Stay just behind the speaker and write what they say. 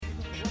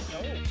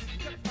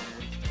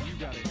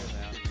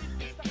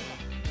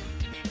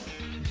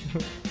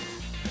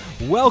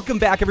Welcome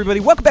back, everybody.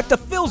 Welcome back to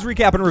Phil's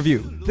Recap and Review.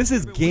 This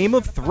is Game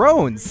of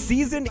Thrones,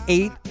 Season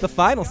 8, the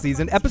final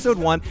season, Episode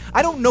 1.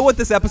 I don't know what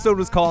this episode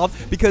was called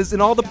because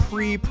in all the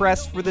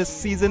pre-press for this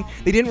season,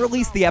 they didn't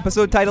release the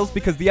episode titles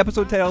because the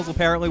episode titles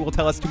apparently will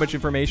tell us too much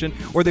information,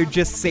 or they're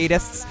just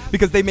sadists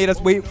because they made us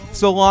wait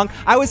so long.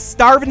 I was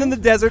starving in the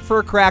desert for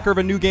a cracker of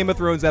a new Game of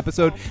Thrones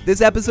episode.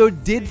 This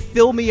episode did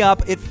fill me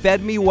up. It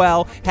fed me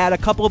well, had a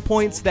couple of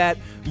points that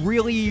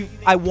really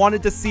I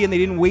wanted to see, and they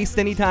didn't waste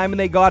any time and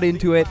they got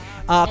into it.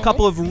 A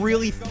couple of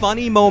really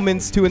funny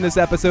moments too in this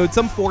episode,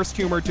 some forced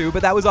humor too,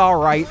 but that was all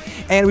right.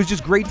 And it was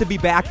just great to be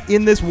back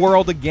in this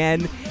world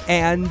again.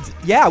 And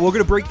yeah, we're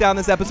going to break down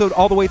this episode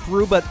all the way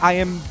through, but I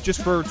am,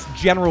 just for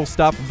general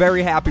stuff,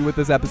 very happy with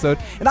this episode.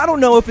 And I don't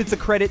know if it's a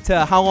credit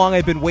to how long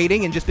I've been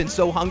waiting and just been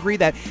so hungry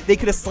that they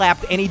could have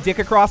slapped any dick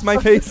across my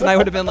face and I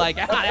would have been like,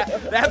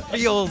 that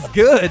feels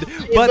good.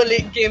 But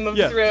Game of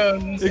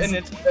Thrones, and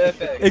it's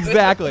perfect.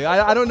 Exactly.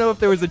 I don't know if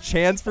there was a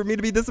chance for me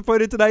to be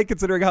disappointed tonight,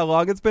 considering how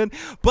long it's been.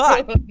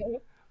 But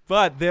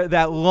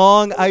that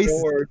long ice.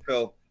 Don't worry,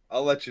 Phil.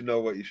 I'll let you know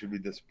what you should be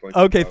disappointed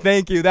Okay, about.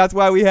 thank you. That's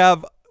why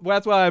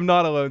I'm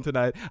not alone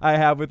tonight. I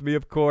have with me,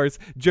 of course,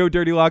 Joe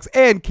Dirty Locks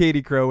and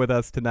Katie Crow with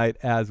us tonight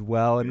as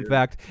well. And in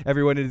fact,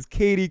 everyone, it is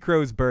Katie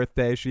Crow's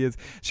birthday. She is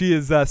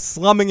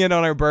slumming in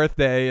on her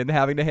birthday and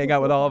having to hang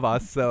out with all of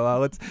us.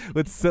 So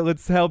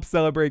let's help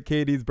celebrate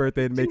Katie's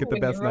birthday and make it the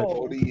best night.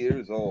 40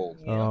 years old.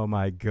 Yeah. Oh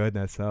my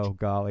goodness! Oh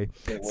golly!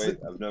 Can't wait.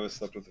 I've never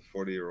slept with a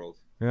 40-year-old.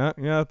 Yeah.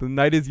 The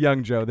night is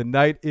young, Joe. The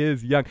night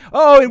is young.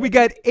 Oh, and we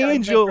got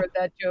Angel. I've heard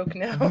that joke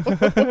now.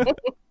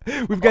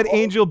 We've got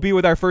Angel B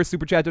with our first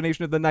super chat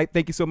donation of the night.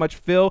 Thank you so much,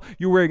 Phil.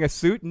 You're wearing a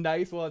suit.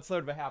 Nice. Well, it's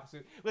sort of a half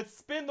suit. Let's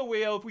spin the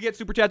wheel. If we get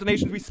super chat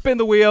donations, we spin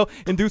the wheel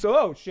and do so.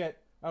 Oh, shit.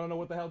 I don't know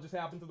what the hell just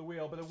happened to the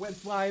wheel, but it went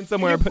flying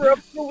somewhere. You broke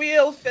the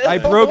wheel, Phil. I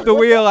broke the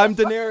wheel. I'm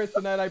Daenerys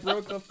tonight. I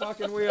broke the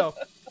fucking wheel.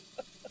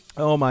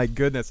 Oh my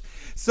goodness.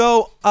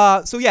 So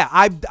yeah,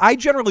 I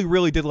generally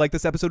really did like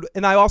this episode,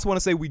 and I also want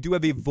to say we do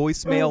have a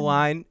voicemail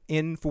line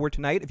in for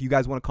tonight. If you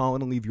guys want to call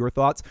in and leave your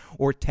thoughts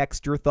or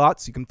text your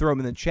thoughts, you can throw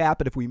them in the chat,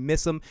 but if we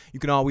miss them, you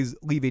can always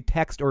leave a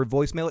text or a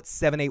voicemail at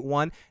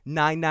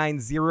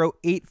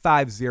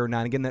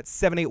 781-990-8509. Again,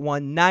 that's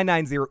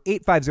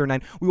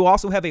 781-990-8509. We will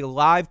also have a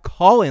live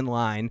call-in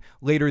line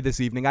later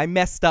this evening. I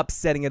messed up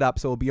setting it up,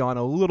 so it'll be on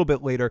a little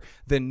bit later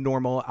than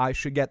normal. I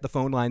should get the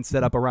phone line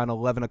set up around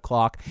 11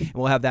 o'clock, and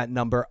we'll have that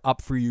number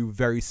up for you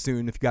very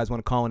soon if you guys want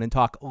to call in and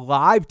talk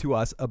live to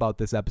us about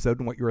this episode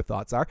and what your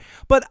thoughts are.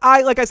 But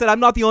like I said,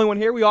 I'm not the only one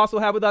here. We also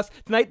have with us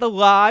tonight the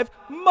live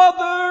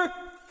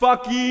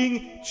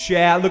motherfucking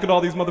chat. Look at all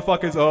these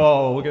motherfuckers.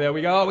 Oh, look at that.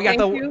 We got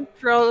Thank you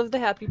for all of the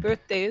happy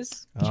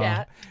birthdays,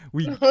 chat.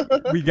 We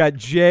got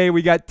Jay,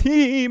 we got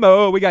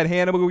Timo, we got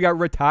Hannibal, we got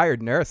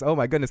Retired Nurse. Oh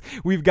my goodness.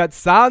 We've got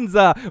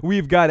Sansa,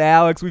 we've got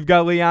Alex, we've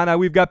got Liana,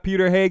 we've got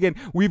Peter Hagen,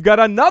 we've got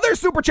another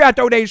super chat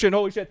donation.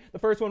 Holy shit. The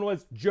first one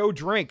was Joe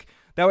Drink.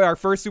 That way our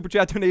first super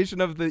chat donation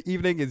of the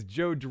evening is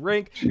Joe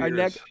Drink.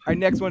 Cheers. Our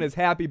next one is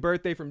Happy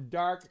Birthday from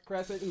Dark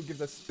Crescent, who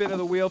gives a spin of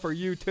the wheel for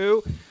you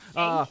too.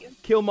 Thank you.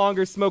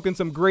 Killmonger's smoking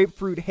some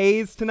grapefruit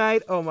haze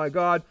tonight. Oh my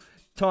god.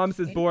 Tom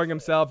says boring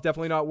himself,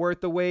 definitely not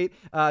worth the wait.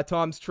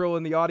 Tom's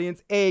trolling the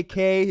audience. AK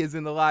is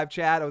in the live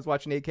chat. I was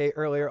watching AK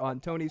earlier on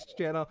Tony's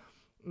channel.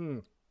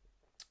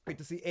 Great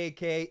to see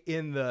AK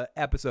in the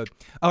episode.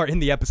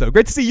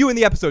 Great to see you in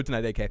the episode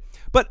tonight, AK.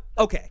 But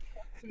okay.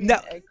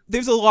 Now,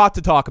 there's a lot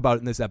to talk about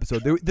in this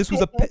episode. This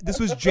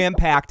was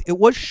jam-packed. It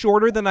was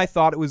shorter than I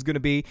thought it was going to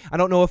be. I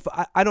don't know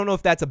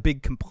if that's a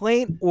big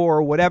complaint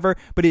or whatever,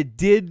 but it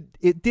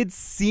did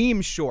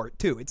seem short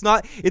too. It's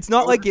not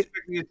like it.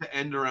 Expecting it to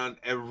end around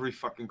every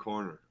fucking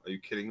corner. Are you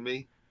kidding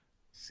me?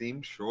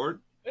 Seemed short.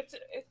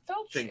 It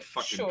felt Thing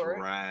fucking short.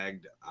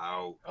 dragged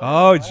out.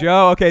 Oh,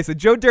 Joe. Okay, so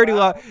Joe Dirty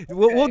Law.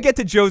 We'll get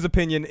to Joe's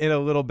opinion in a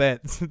little bit,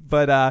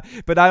 but I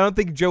don't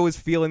think Joe is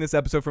feeling this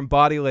episode from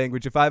body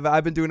language. If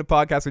I've been doing a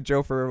podcast with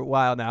Joe for a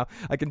while now,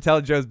 I can tell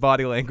Joe's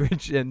body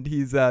language, and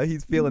he's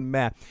feeling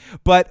mad.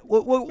 But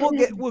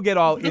we'll get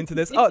all into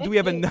this. Oh, do we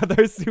have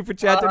another super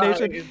chat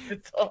donation? Lies.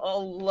 It's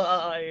all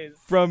lies.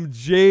 From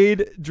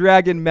Jade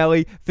Dragon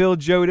Melly, Phil,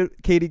 Joe,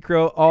 Katie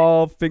Crow,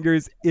 all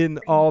fingers in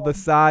all the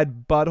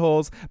side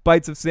buttholes,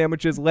 bites of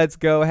sandwiches. Let's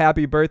go!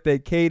 Happy birthday,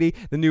 Katie!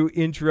 The new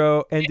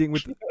intro ending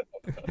with the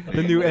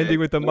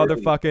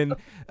motherfucking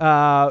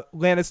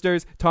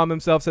Lannisters. Tom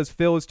himself says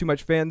Phil is too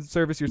much fan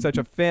service. You're such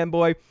a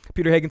fanboy.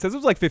 Peter Hagen says it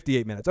was like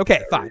 58 minutes.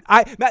 Okay, fine.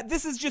 Matt,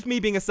 this is just me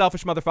being a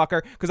selfish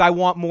motherfucker because I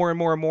want more and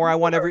more and more. I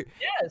want every.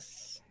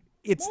 Yes.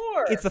 It's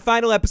More. the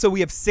final episode.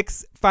 We have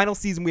final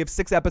season. We have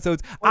 6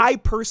 episods. I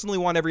personally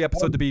want every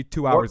episode to be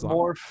 2 hours What long.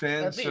 more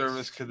fan At least,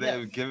 service could they yes.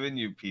 have given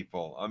you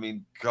people? I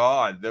mean,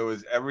 God, there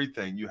was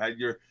everything. You had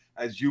your,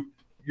 as you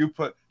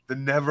put, the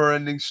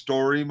never-ending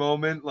story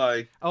moment.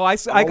 Like, Oh, I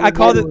all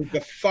called we it. heard was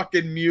the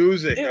fucking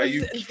music. It Are was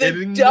you the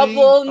kidding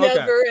double me?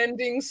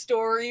 never-ending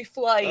story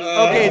flight.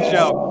 Okay,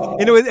 Joe.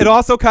 And it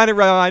also kind of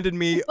reminded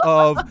me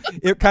of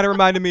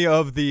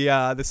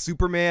the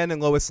Superman and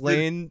Lois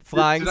Lane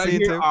flying Did I scene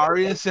hear too.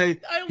 Arya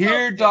say, I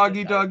 "Here, loved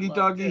doggy, it. doggy, I loved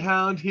doggy, it.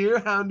 hound. Here,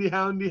 houndy,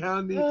 houndy,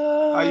 houndy."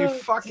 Are you Oh,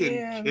 fucking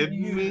damn,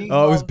 kidding you me?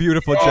 Oh, it was loved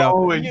beautiful, it. Joe.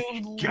 Oh, and You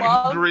Gendry,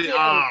 loved it.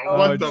 oh,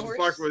 what the you were-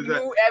 fuck was you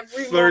that? knew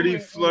every Flirty,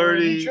 moment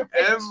flirty, you were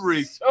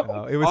every- so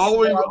Oh, it was- all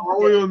we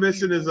loved it.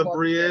 missing is a Loved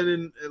Brienne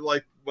it. and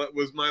like what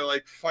was my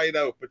like fight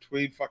out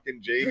between fucking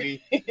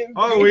Jamie. Brienne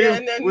Oh,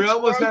 and we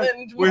almost had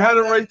Tormund we had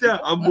it moment. right there.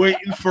 I'm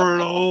waiting for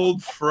an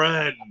old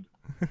friend.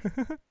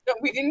 No,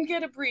 we didn't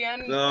get a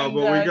Brienne. No, and,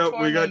 but we got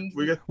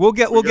Tormund. We'll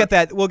get got-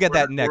 that we're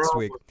next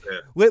week. almost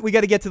there. We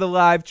got to get to the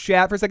live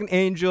chat for a second.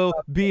 Angel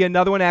B,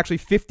 another one, actually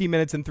 50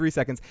 minutes and 3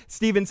 seconds.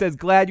 Steven says,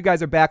 glad you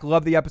guys are back.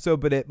 Love the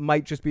episode, but it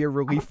might just be a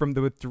relief from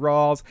the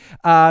withdrawals.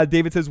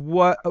 David says,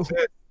 what? That's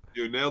it.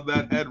 You nailed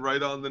that head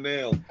right on the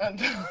nail.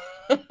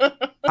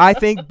 I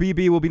think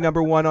BB will be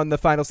number one on the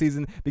final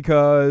season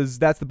because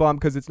that's the bomb,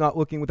 because it's not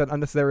looking with that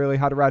unnecessarily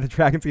how to ride a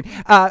dragon scene.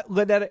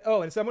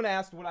 And someone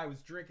asked what I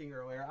was drinking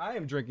earlier. I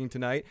am drinking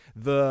tonight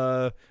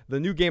the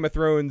new Game of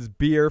Thrones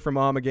beer from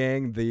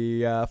Amagang,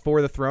 the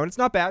For the Throne. It's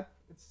not bad.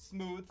 It's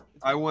smooth.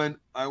 I went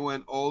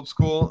old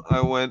school.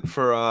 I went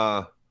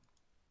for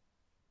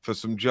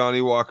some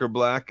Johnny Walker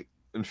Black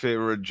in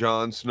favor of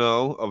Jon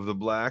Snow of the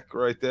Black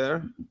right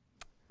there.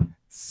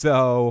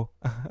 So,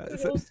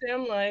 Little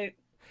Sam Light.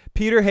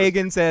 Peter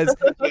Hagen says,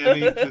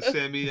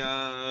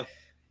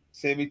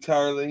 Sammy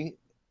Tarley,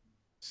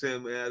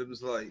 Sam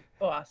Adams Light.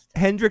 Boston.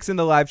 Hendrix in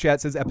the live chat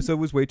says episode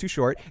was way too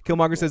short.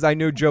 Killmonger says I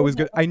knew Joe was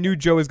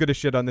gonna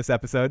shit on this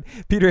episode.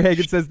 Peter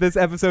Hagen says this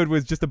episode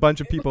was just a bunch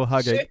of people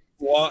hugging.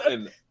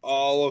 Wanting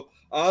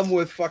I'm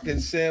with fucking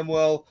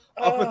Samwell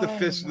up at the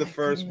fist of the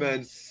first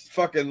men,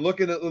 fucking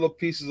looking at little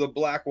pieces of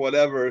black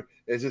whatever.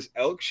 Is this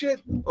elk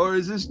shit or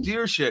is this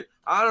deer shit?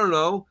 I don't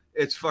know.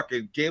 It's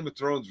fucking Game of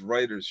Thrones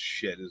writers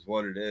shit is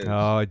what it is.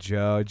 Oh,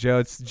 Joe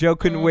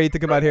couldn't wait to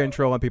come out here and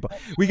troll on people.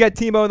 We got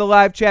Timo in the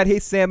live chat. Hey,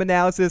 Sam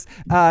Analysis,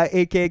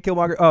 aka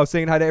Killmonger. Oh,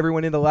 saying hi to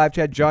everyone in the live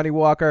chat. Johnny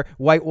Walker,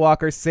 White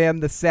Walker, Sam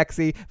the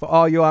Sexy. For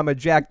all you, I'm a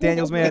Jack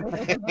Daniels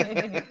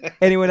man.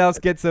 Anyone else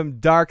get some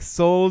Dark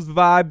Souls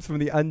vibes from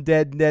the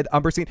Undead Ned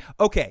Umber scene?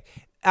 Okay.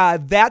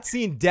 That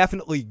scene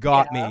definitely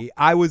got me.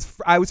 I was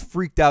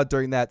freaked out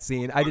during that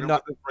scene. I did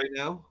not. Right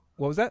now.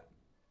 What was that?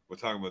 We're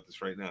talking about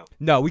this right now.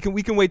 No, we can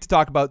wait to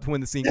talk about when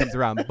the scene comes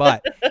around,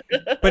 but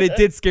it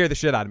did scare the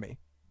shit out of me.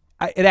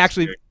 It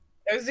actually.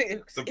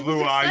 The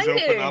blue eyes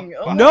open up.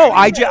 Oh, No,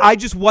 I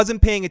just wasn't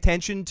paying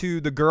attention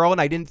to the girl, and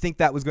I didn't think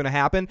that was going to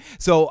happen.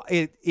 So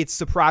it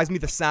surprised me.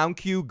 The sound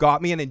cue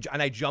got me, and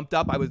I jumped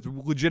up. I was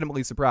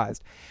legitimately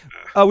surprised.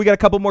 We got a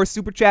couple more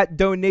super chat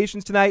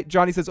donations tonight.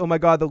 Johnny says, "Oh my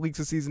God, the leaks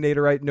of season 8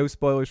 are right. No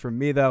spoilers from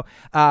me though."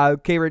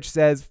 K Rich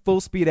says, "Full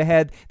speed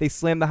ahead. They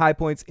slammed the high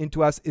points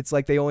into us. It's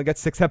like they only got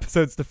 6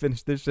 episodes to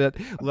finish this shit."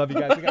 Love you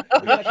guys. We got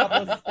a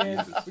couple of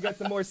spins. We got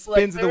some more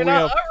spins of the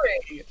wheel.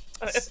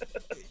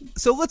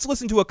 So let's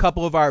listen to a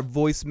couple of our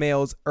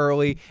voicemails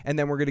early, and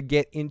then we're going to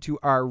get into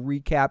our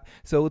recap.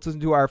 So let's listen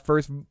to our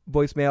first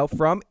voicemail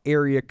from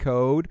area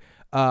code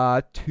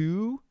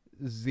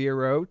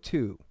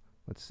 202.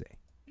 Let's see.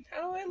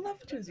 Oh, I love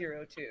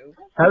 202.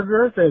 Happy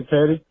birthday,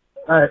 Katie.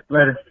 All right,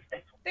 later.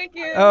 Thank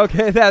you.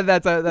 Okay,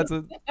 that's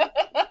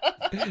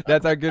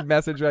our good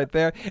message right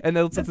there. And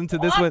then let's listen to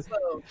this one.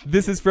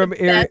 This is from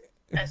area.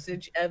 Best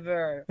message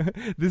ever.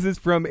 This is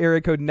from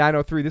area code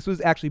 903. This was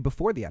actually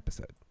before the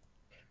episode.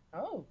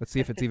 Oh. Let's see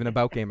if it's even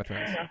about Game of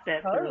Thrones.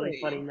 That's a really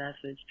funny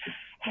message.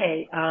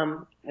 Hey,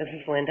 this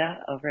is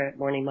Linda over at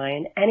Morning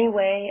Mayan.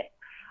 Anyway,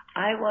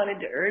 I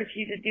wanted to urge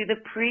you to do the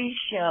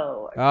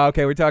pre-show.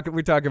 Okay, we're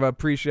talking about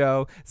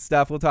pre-show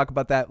stuff. We'll talk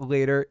about that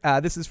later.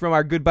 This is from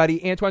our good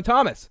buddy Antoine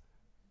Thomas.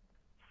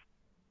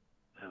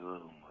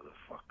 Hello,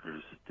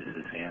 motherfuckers. This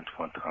is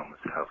Antoine Thomas,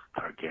 House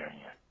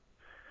Targaryen.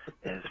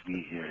 As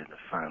we hear in the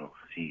final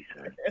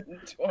season,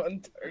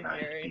 Antoine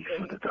nice beef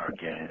for the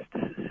Targaryen. Targaryens.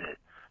 This is it.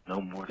 No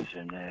more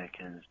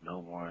shenanigans,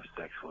 no more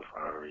sex with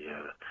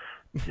Arya.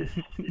 This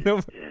is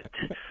it.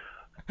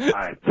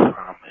 I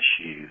promise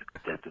you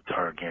that the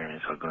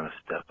Targaryens are going to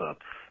step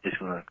up. It's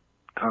going to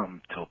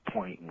come to a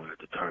point where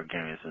the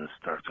Targaryens and the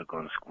Starks are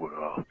going to square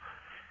off.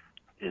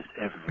 It's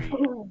every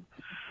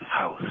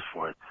house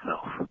for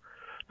itself.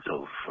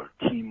 So for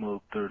Timo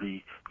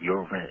 30,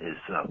 your rent is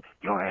up.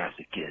 Your ass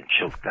is getting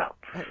choked out.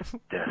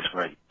 That's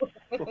right.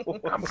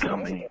 I'm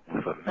coming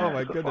with a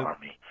massive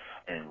army.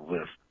 And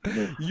with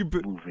this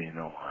moving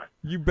on.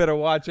 You better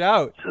watch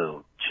out.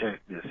 So check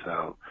this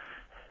out.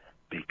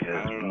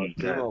 Because we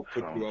got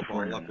some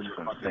friends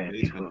from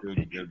Sandy Hook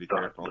that you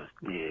thought was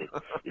dead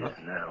is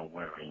now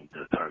wearing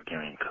the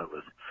Targaryen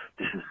colors.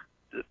 This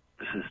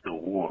is the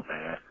war,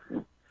 man.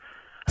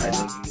 I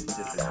know you use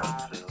different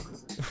notes, Phil.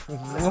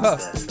 Whoa.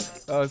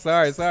 Oh,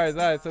 sorry. So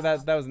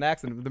that was an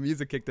accident. The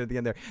music kicked in at the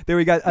end there. There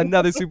we got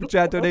another super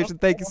chat donation.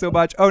 Thank you so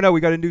much. Oh no,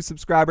 we got a new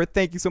subscriber.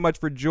 Thank you so much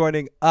for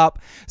joining up.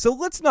 So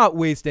let's not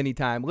waste any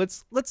time.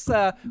 Let's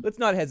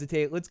not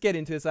hesitate. Let's get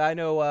into this. I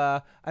know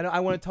I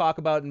want to talk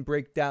about and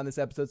break down this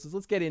episode. So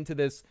let's get into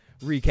this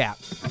recap.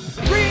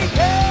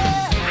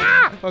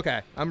 Ah!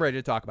 Okay, I'm ready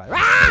to talk about it.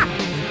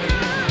 Ah!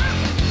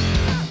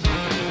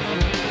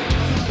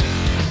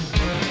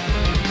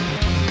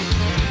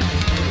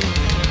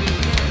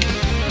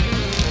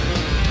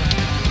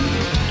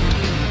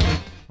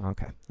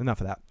 Okay,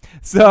 enough of that.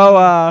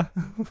 So,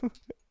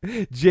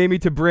 Jamie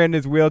to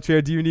Brandon's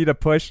wheelchair. Do you need a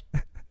push?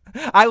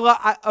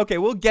 Okay,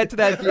 we'll get to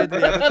that at the end of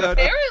the episode.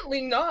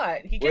 Apparently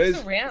not. He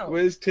gets around.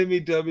 Where's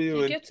Timmy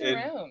W He gets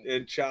around.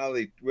 and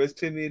Charlie? Where's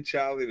Timmy and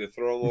Charlie to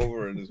throw him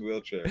over in his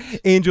wheelchair?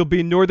 Angel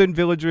B. Northern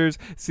Villagers.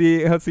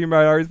 See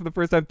my artist for the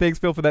first time. Thanks,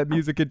 Phil, for that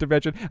music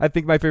intervention. I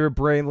think my favorite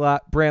brand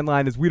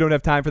line is, "We don't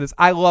have time for this."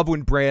 I love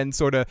when Brand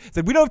sort of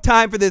said, "We don't have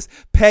time for this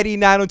petty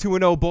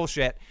 90210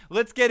 bullshit.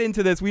 Let's get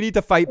into this. We need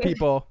to fight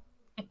people."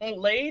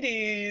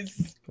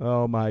 Ladies.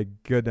 Oh my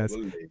goodness.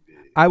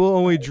 I will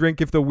only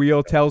drink if the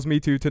wheel tells me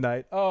to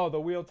tonight. Oh, the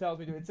wheel tells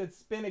me to. It said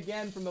spin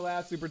again from the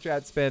last super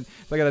chat spin.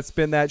 So I got to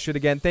spin that shit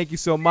again. Thank you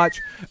so much,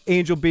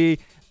 Angel B.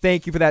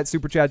 Thank you for that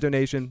super chat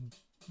donation.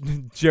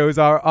 Joe's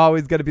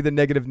always going to be the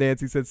negative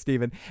Nancy, says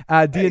Steven.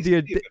 D&D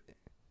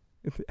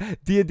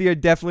are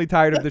definitely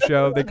tired of the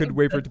show. They couldn't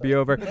wait for it to be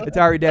over.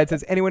 Atari Dad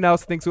says, anyone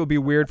else thinks it will be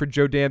weird for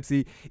Joe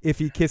Dempsey if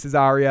he kisses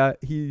Arya?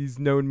 He's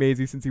known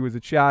Maisie since he was a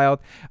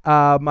child.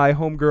 My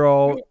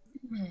homegirl...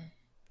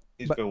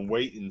 He's been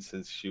waiting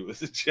since she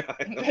was a child.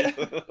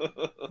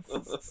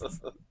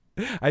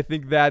 I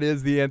think that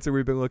is the answer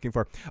we've been looking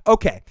for.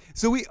 Okay,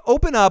 so we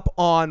open up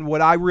on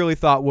what I really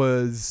thought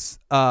was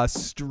a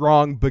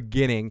strong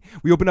beginning.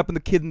 We open up on the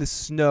kid in the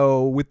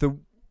snow with the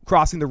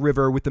crossing the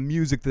river with the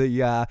music,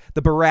 the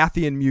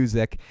Baratheon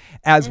music,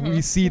 as we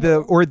see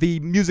the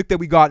music that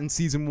we got in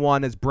season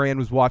 1 as Bran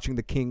was watching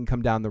the king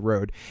come down the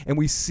road, and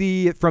we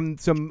see it from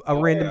a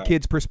random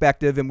kid's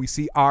perspective, and we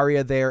see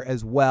Arya there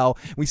as well.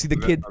 We see the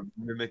kid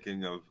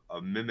mimicking of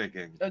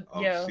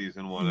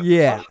season 1.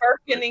 Yeah,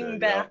 harkening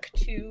back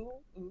to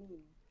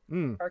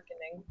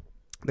harkening.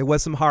 There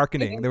was some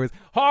hearkening. There was,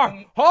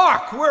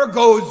 hark, where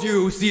goes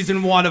you,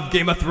 season 1 of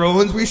Game of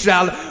Thrones? We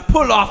shall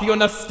pull off your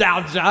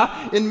nostalgia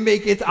and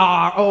make it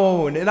our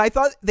own. And I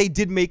thought they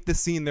did make the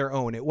scene their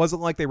own. It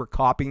wasn't like they were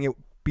copying it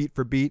beat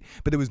for beat,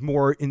 but it was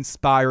more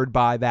inspired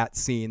by that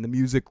scene. The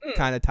music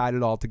kind of tied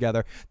it all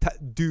together.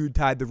 Dude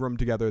tied the room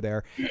together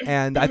there.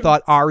 And I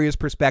thought Arya's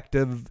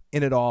perspective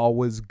in it all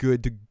was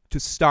good to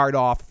start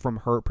off from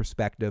her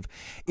perspective.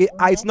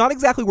 It's not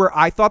exactly where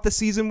I thought the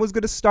season was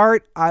going to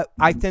start.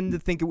 I tend to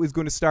think it was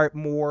going to start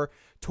more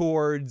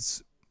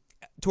towards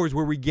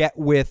where we get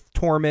with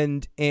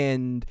Tormund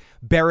and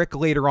Beric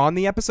later on in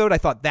the episode. I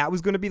thought that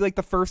was going to be like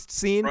the first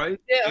scene. Right?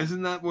 Yeah.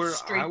 Isn't that where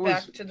Straight I was?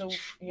 back to the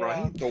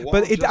right? The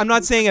But I'm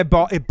not saying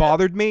it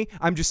bothered me.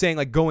 I'm just saying,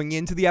 like, going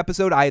into the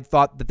episode, I had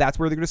thought that that's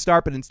where they're going to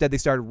start, but instead they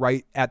started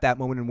right at that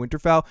moment in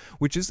Winterfell,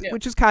 which is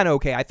kind of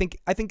okay. I think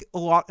in a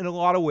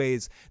lot of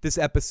ways this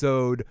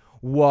episode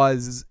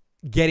was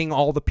getting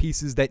all the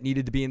pieces that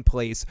needed to be in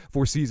place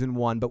for season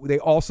 1, but they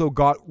also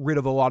got rid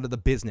of a lot of the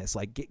business,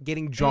 like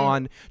getting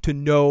Jon to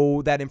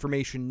know that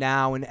information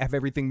now and have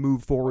everything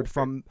move forward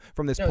from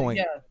this point.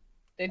 Yeah,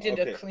 they did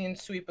a clean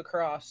sweep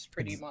across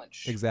pretty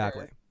much.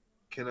 Exactly.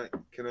 Can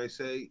I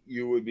say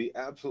you would be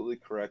absolutely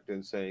correct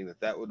in saying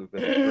that would have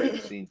been a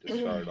great scene to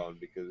start on,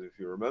 because if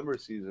you remember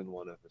season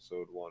 1,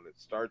 episode 1, it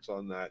starts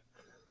on that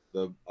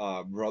the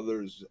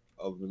brothers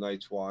of the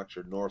Night's Watch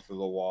are north of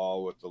the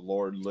wall with the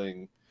Lord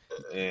Ling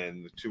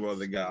and the 2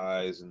 other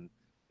guys, and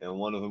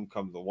one of them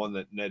comes, the one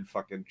that Ned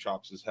fucking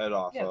chops his head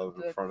off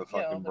in front of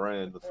fucking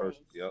Bran. The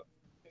first,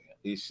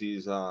 he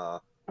sees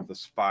the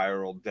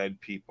spiral dead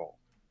people,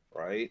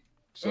 right?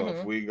 So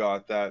if we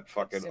got that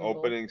fucking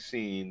opening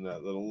scene,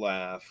 that little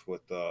laugh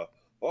with the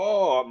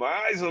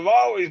my eyes have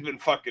always been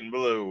fucking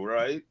blue,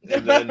 right?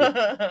 And then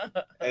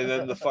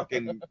the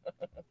fucking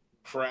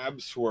crab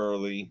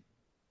swirly.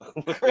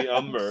 The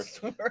umber,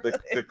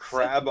 the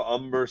crab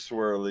umber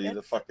swirly,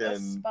 the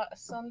fucking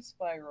sun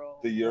spiral,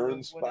 the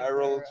urine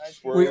spiral,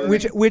 swirly.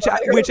 which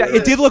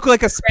it did look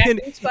like a spin.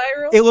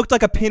 It looked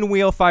like a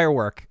pinwheel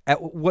firework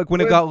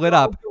when it got lit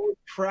up.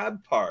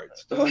 Crab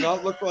parts. Does it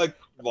not look like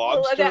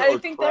lobster or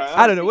crab?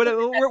 I don't know.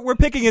 We're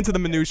picking into the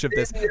minutia of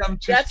this. I'm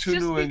just too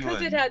New because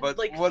England, it had but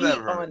like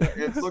whatever. Feet on it.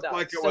 It looked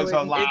like it was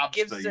a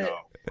lobster,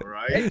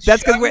 right?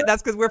 That's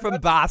because we're from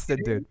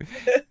Boston, dude.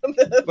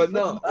 But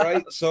no,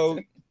 right? So.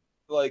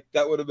 Like,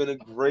 that would have been a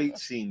great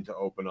scene to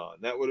open on.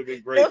 That would have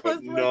been great,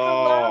 but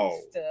no,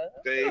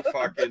 they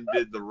fucking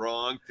did the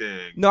wrong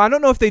thing. No, I don't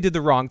know if they did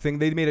the wrong thing.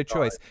 They made a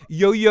choice.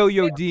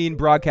 Yo Dean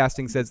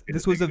Broadcasting says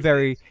this was a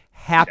very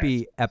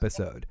happy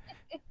episode.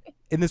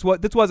 And this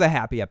was a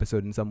happy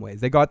episode in some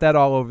ways. They got that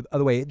all over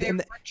the way. There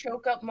were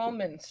choke up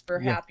moments for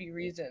happy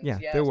reasons. Yeah,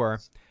 yes. there were.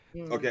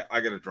 Okay,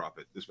 I gotta drop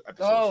it. This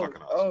episode's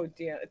fucking awesome. Oh,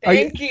 dear.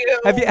 Thank you.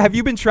 Have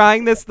you been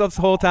trying this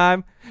whole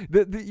time?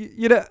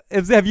 You know,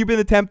 have you been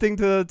attempting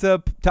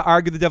to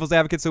argue the devil's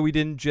advocate so we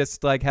didn't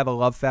just like have a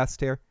love fest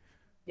here?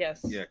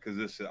 Yes. Yeah,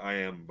 because I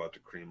am about to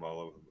cream all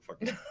over the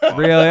fucking.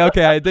 Really?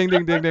 Okay. Ding,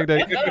 ding, ding, ding,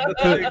 ding.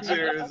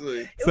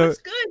 Seriously. It was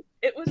good.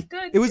 It was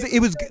good. It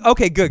was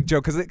okay, good,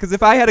 Joe. Because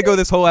if I had to go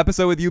this whole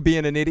episode with you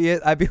being an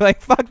idiot, I'd be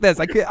like, fuck this.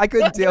 I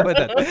couldn't deal with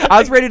it. I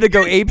was ready to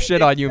go ape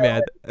shit on you,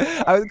 man.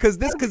 Because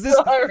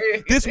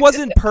this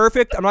wasn't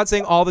perfect. I'm not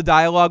saying all the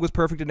dialogue was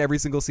perfect in every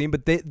single scene,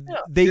 but they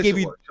gave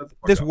you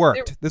this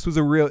worked. This was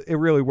it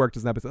really worked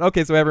as an episode.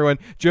 Okay, so everyone,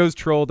 Joe's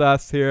trolled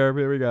us here.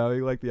 Here we go.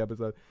 You like the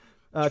episode?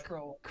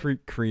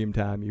 Cream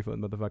time, you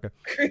motherfucker.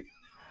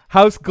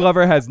 House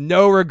Glover has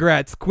no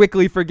regrets.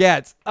 Quickly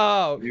forgets.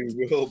 Oh,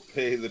 you will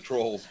pay the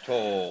troll's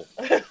toll.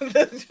 Oh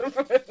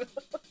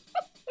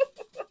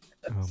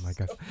my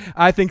gosh!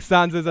 I think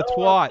Sansa's a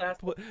twat.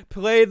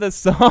 Play the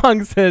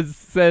song,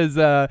 says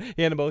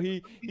Hannibal.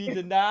 He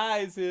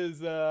denies his.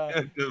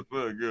 Denies his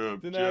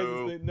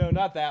no,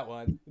 not that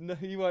one. No,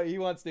 he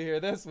wants to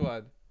hear this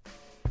one.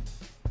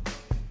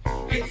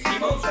 It's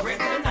Timo's Rent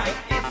of the Night.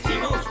 It's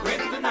Timo's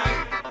Rent of the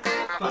Night.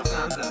 Fuck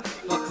Sansa.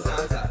 Fuck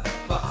Sansa.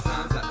 Fuck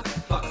Sansa.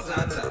 Fuck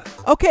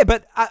Sansa. Okay,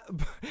 but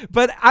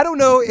I don't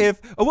know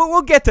if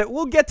we'll get to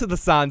the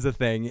Sansa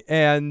thing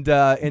and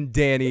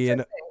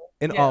Dany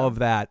and all of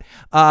that.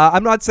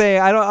 I'm not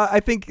saying I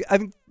think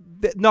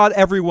that not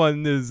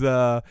everyone is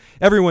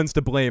everyone's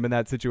to blame in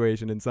that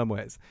situation in some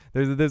ways.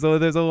 There's a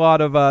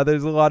lot of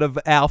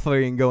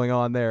alphaing going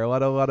on there. A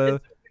lot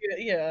of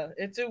yeah,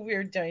 it's a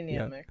weird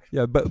dynamic.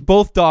 Yeah, but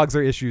both dogs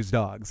are issues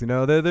dogs. You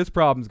know, there's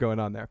problems going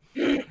on there.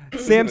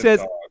 Sam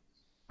says,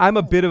 I'm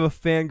a bit of a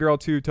fangirl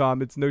too,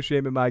 Tom. It's no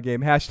shame in my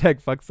game.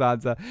 Hashtag fuck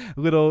Sansa.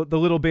 The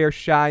little bear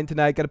shine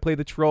tonight. Got to play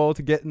the troll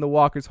to get in the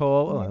walker's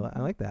hole. Oh, I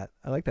like that.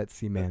 I like that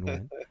Seaman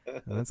one. Oh,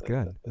 that's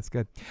good. That's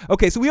good.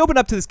 Okay, so we open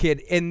up to this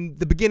kid. In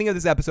the beginning of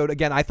this episode,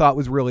 again, I thought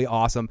was really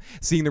awesome.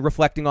 Seeing the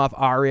reflecting off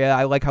Arya.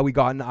 I like how we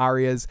got in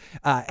Arya's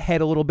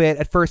head a little bit.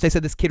 At first, I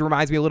said this kid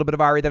reminds me a little bit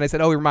of Arya. Then I said,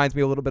 oh, he reminds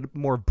me a little bit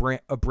more of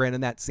Bran in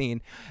that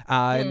scene.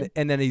 And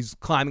then he's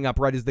climbing up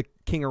right as the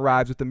king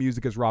arrives with the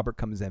music as Robert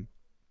comes in.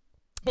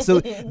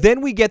 So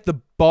then we get the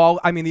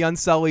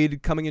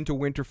Unsullied coming into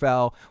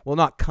Winterfell. Well,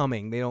 not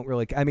coming. They don't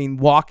really.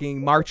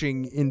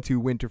 Marching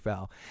into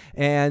Winterfell,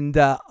 and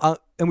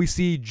we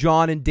see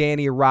Jon and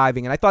Dany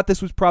arriving. And I thought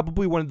this was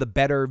probably one of the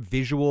better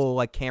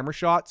visual camera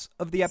shots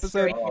of the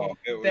episode. Oh,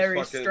 it was very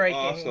fucking striking.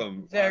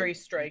 awesome. Very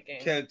striking.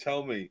 You can't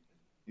tell me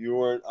you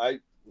weren't. I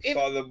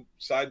saw them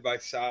side by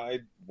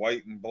side,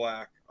 white and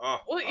black. Oh,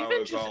 well,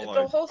 even just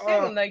the whole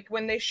thing, like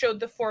when they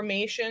showed the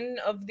formation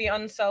of the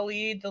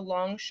Unsullied, the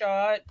long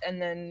shot, and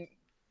then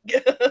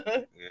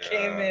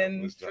came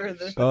in for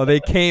the. Oh, they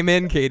came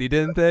in, Katie,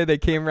 didn't they? They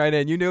came right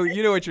in. You know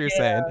what you're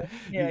saying.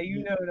 Yeah,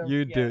 you know them.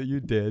 You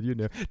did. You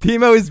know.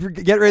 Timo is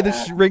get ready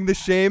to ring the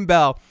shame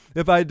bell.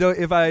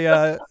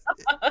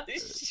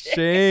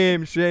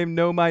 Shame,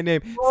 know my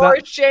name.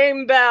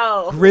 Shame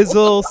bell.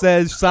 Grizzle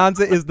says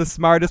Sansa is the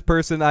smartest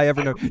person I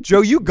ever know.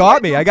 Joe, you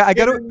got me. I got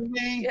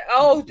to.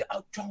 Oh,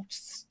 don't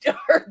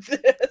start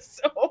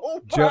this. Oh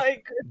my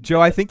goodness.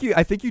 Joe, I think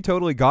you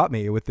totally got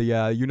me with the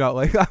I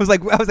was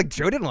like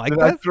Joe didn't like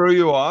this. I threw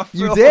you off?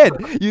 You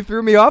did. You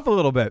threw me off a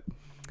little bit.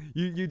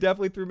 You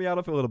definitely threw me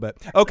off a little bit.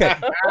 Okay.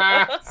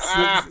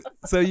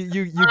 so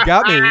you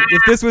got me.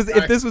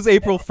 If this was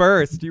April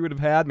 1st, you would have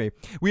had me.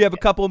 We have a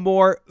couple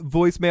more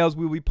voicemails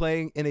we'll be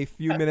playing in a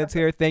few minutes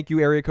here. Thank you,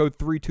 area code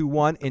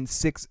 321 and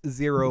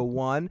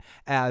 601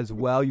 as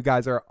well. You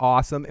guys are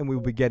awesome, and we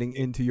will be getting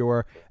into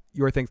your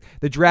things.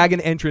 The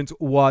dragon entrance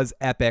was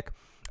epic.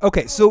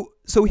 Okay, so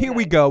here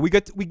we go. We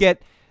get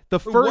the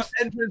first. What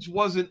entrance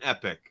wasn't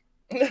epic?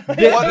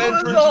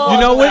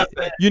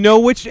 You know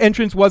which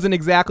entrance wasn't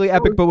exactly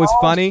epic but was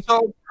funny?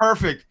 So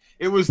perfect.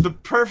 It was the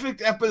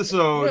perfect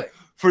episode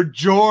for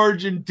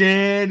George and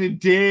Dan and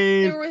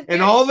Dave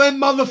and all them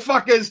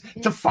motherfuckers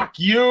to fuck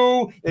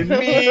you and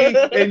me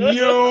and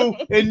you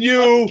and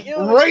you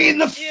right in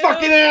the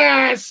fucking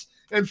ass.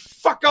 And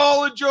fuck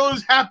all of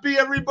Joe's happy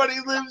everybody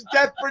lives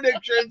death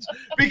predictions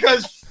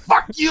because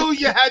fuck you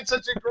had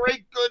such a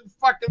great good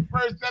fucking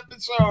first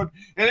episode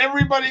and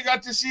everybody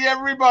got to see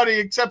everybody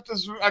except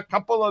a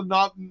couple of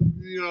not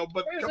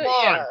but come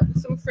on.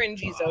 Some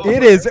fringies over.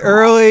 It is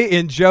early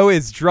and Joe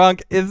is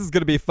drunk. This is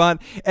gonna be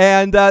fun.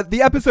 And the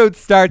episode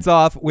starts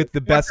off with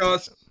the best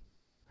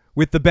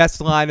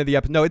line of the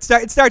episode. No, it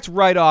starts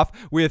right off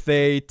with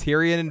a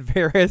Tyrion and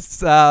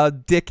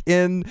Varys dick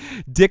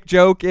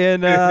joke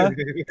and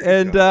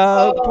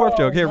dwarf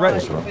joke. Here,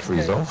 right.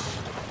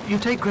 You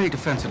take great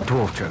offense at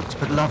dwarf jokes,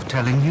 but love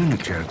telling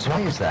eunuch jokes.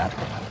 Why is that?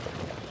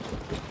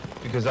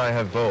 Because I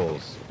have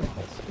balls.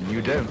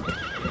 You don't.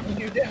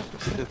 You don't.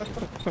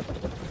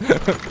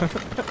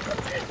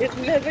 It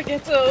never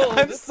gets old.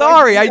 I'm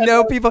sorry. I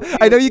know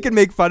you can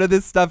make fun of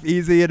this stuff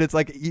easy, and it's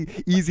like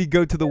easy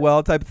go to the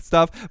well type of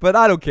stuff. But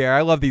I don't care.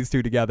 I love these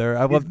two together.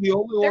 He's the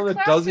only one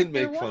that doesn't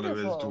make fun of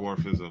his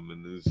dwarfism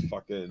and his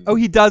fucking. Oh,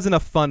 he does in a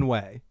fun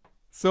way.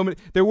 So many.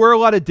 There were a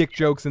lot of dick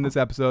jokes in this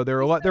episode. There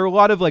were a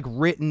lot of like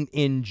written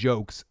in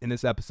jokes in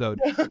this episode,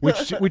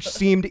 which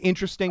seemed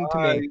interesting to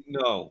me.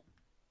 No.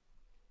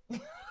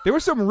 There were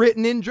some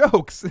written in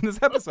jokes in this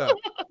episode.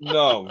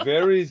 No,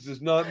 Varys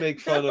does not make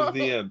fun of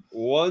the imp.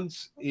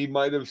 Once he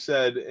might have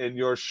said, "And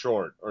you're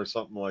short" or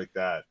something like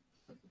that,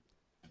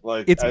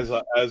 like as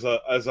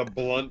a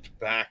blunt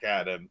back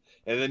at him.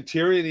 And then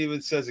Tyrion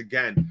even says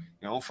again,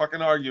 "Don't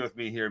fucking argue with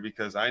me here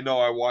because I know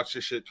I watched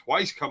this shit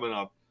twice coming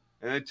up."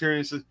 And then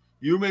Tyrion says,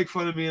 "You make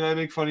fun of me and I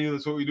make fun of you.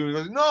 That's what we do." He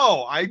goes,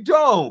 "No, I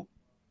don't."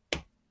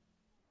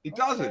 He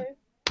doesn't. Okay.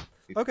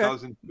 He Okay.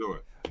 doesn't do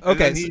it.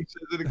 Okay, And then he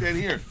says it again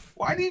here.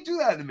 Why do you do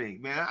that to me,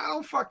 man? I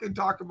don't fucking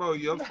talk about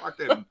you.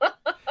 Fucking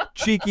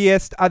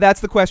cheekiest.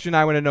 That's the question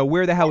I want to know.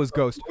 Where the hell is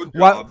Ghost?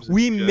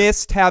 We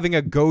missed having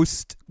a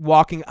Ghost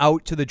walking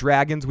out to the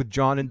dragons with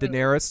Jon and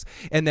Daenerys,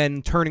 and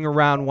then turning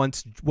around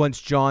once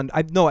Jon.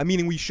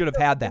 Meaning we should have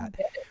had that.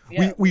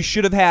 Yeah. We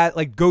should have had,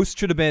 like, Ghost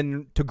should have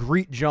been to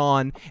greet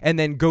Jon, and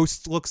then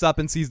Ghost looks up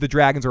and sees the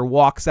dragons or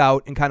walks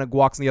out and kind of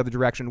walks in the other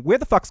direction. Where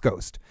the fuck's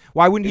Ghost?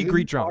 Why wouldn't he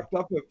greet Jon? Locked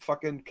up at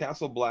fucking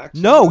Castle Black?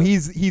 No,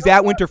 he's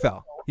at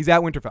Winterfell. He's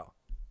at Winterfell.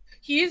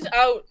 He's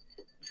out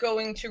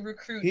going to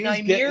recruit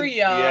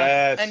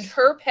Nymeria and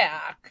her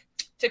pack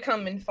to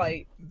come and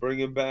fight. Bring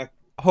him back.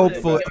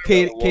 Hopefully,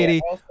 Katie.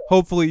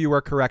 Hopefully, you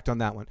are correct on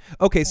that one.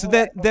 Okay, so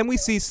then we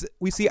see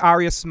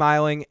Arya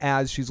smiling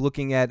as she's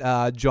looking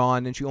at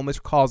Jon, and she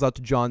almost calls out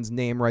to Jon's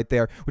name right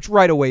there, which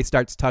right away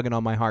starts tugging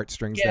on my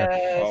heartstrings there.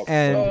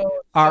 And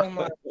so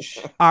much.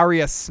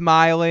 Arya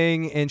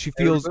smiling, and she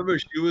feels. And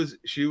remember,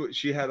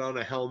 she had on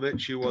a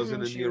helmet. She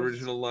wasn't in the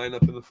original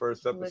lineup in the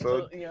first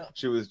episode.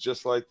 She was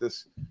just like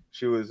this.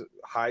 She was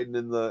hiding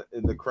in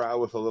the crowd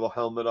with a little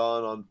helmet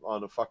on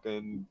a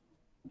fucking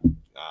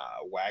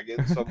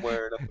wagon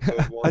somewhere in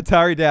episode 1.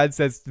 Atari Dad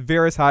says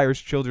Varys hires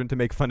children to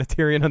make fun of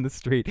Tyrion on the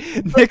street.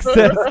 Nick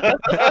says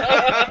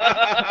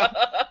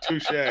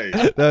touche.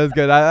 That was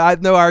good. I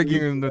no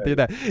arguing with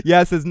that.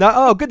 Yeah, it says no.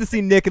 Oh, good to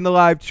see Nick in the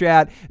live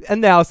chat.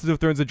 Analysis of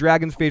Thrones. The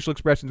dragon's facial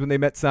expressions when they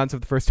met Sansa for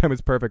the first time was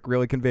perfect.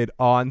 Really conveyed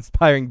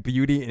awe-inspiring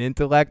beauty and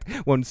intellect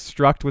when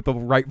struck with the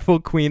rightful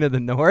queen of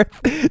the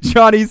North.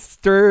 Johnny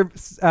Stern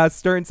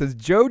says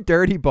Joe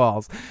Dirty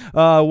Balls.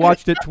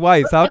 Watched it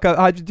twice.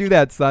 How'd you do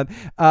that, son?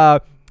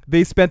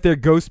 They spent their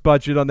Ghost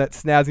budget on that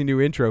snazzy new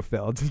intro,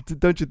 Phil.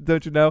 Don't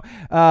you know?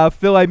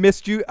 Phil, I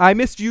missed you. I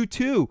missed you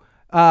too.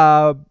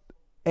 I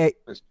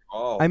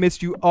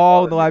missed you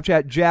all in the live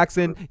chat.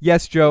 Jackson,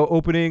 yes, Joe.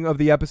 Opening of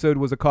the episode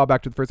was a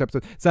callback to the first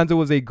episode. Sansa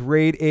was a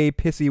grade A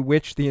pissy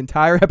witch the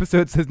entire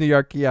episode, says New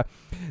York Kia.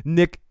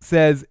 Nick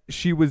says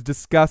she was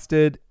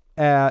disgusted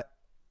as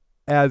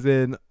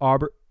in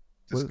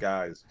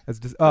disguised. As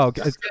an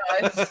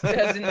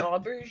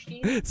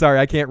aubergine. Sorry,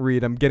 I can't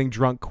read. I'm getting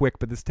drunk quick,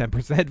 but this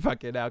 10%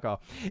 fucking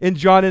alcohol. And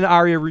Jon and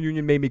Arya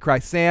reunion made me cry.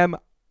 Sam,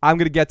 I'm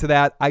gonna get to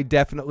that. I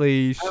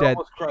definitely shed. I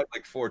almost cried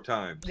like 4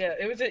 times. Yeah,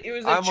 it was a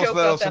I almost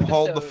let us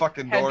hold the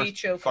fucking door.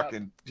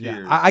 Fucking tears.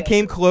 Yeah, I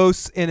came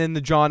close, and in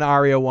the Jon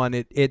Arya one,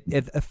 it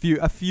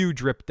a few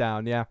dripped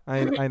down. Yeah, I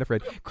ain't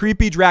afraid.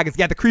 Creepy dragons.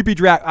 Yeah, the creepy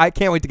drag. I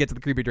can't wait to get to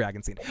the creepy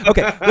dragon scene.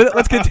 Okay,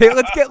 let's continue.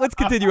 Let's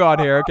continue on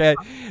here. Okay,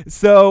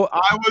 so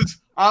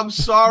I'm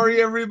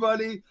sorry,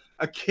 everybody.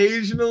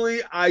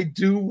 Occasionally, I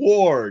do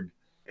warg,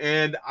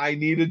 and I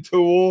needed to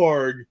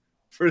warg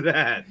for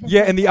that.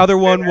 Yeah, and the other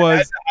one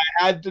was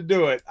I had to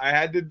do it.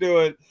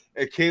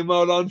 It came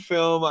out on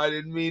film. I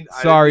didn't mean.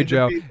 Sorry, I didn't mean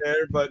Joe. to be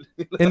there, but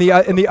and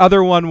the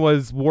other one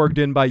was warged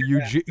in by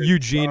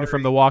Eugene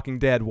from The Walking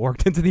Dead.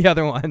 Warged into the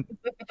other one.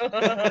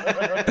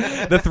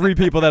 The 3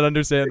 people that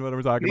understand what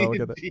we're talking about.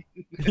 Look at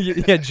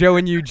that. Yeah, Joe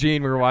and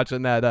Eugene were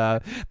watching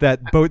that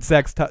boat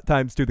sex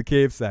times 2 the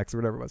cave sex or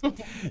whatever it was.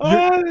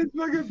 that's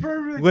fucking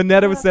perfect.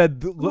 Lynetta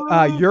said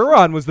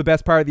Euron was the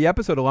best part of the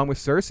episode, along with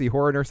Cersei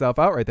whoring herself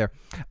out right there.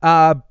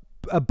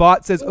 A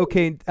bot says,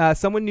 okay,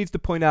 someone needs to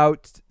point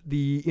out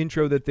the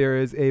intro that there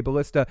is a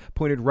ballista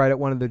pointed right at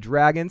one of the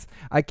dragons.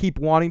 I keep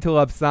wanting to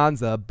love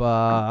Sansa,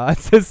 but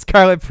says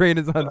Scarlet Brain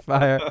is on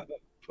fire.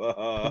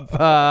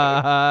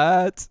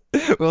 But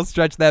we'll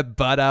stretch that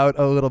butt out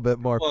a little bit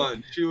more. Come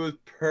on, she was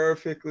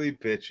perfectly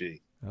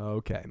bitchy.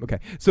 Okay.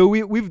 So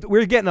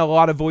we're getting a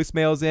lot of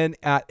voicemails in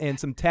and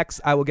some texts.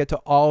 I will get to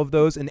all of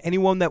those, and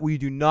anyone that we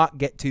do not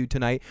get to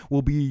tonight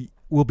will be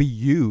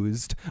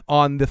used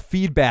on the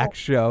feedback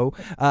show.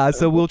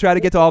 So we'll try to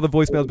get to all the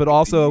voicemails, but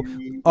also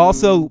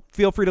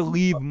feel free to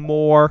leave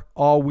more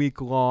all week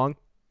long.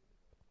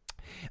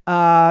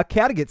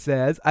 Cattigat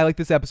says, I like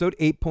this episode,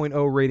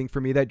 8.0 rating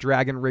for me. That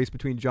dragon race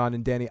between Jon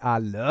and Dany, I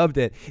loved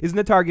it. Isn't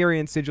the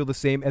Targaryen sigil the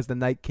same as the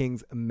Night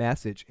King's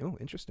message? Oh,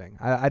 interesting.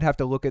 I'd have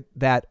to look at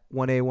that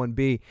 1A,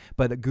 1B,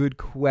 but a good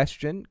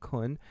question,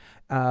 Kun.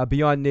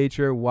 Beyond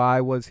Nature,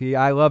 why was he?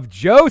 I love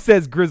Joe,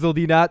 says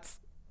Grizzledy Nuts.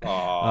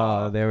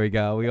 Oh, there we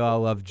go. We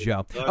all love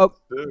Joe. Oh,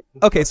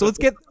 okay, so let's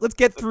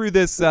get through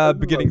this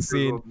beginning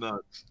scene.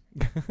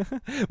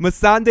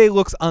 Missandei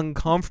looks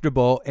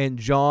uncomfortable, and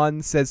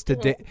Jon says to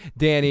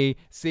Dany,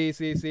 see,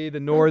 the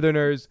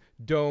Northerners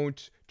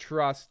don't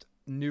trust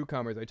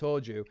newcomers. I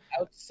told you.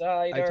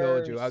 Outsiders. I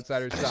told you.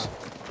 Outsiders suck.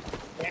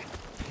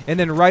 And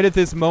then right at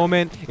this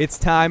moment, it's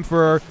time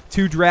for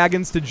 2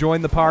 dragons to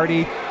join the party.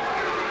 Look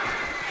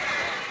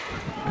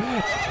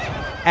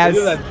at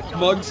that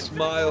smug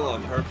smile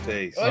on her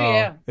face. Oh,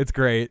 yeah. It's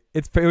great.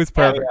 It was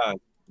perfect. Yeah.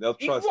 They'll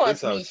You trust want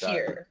this me outside.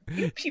 here.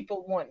 You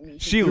people want me here.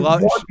 She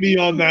loves me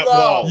on that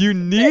wall. You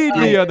need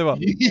me on the wall.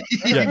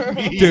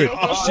 Yeah. Dude,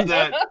 on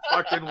that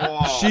fucking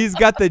wall. she's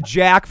got the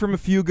Jack from A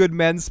Few Good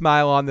Men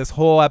smile on this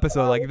whole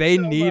episode. Like, they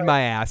need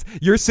my ass.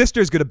 Your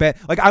sister's gonna bet.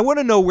 Like, I want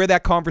to know where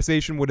that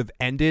conversation would have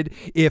ended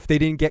if they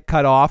didn't get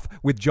cut off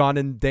with John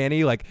and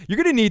Danny. Like, you're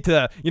gonna need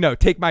to,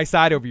 take my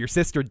side over your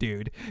sister,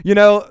 dude.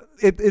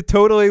 It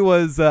totally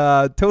was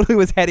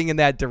heading in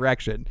that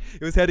direction.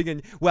 It was heading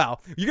in,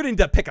 well, you're gonna need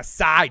to pick a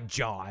side,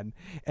 John.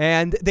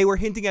 And they were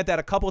hinting at that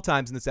a couple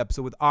times in this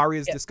episode with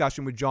Arya's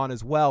discussion with John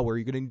as well, where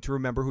you're gonna need to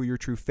remember who your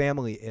true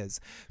family is.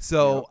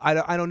 So I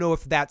don't know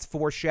if that's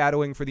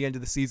foreshadowing for the end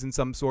of the season,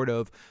 some sort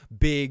of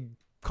big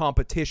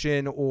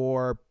competition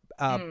or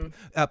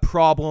a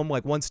problem.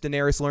 Like, once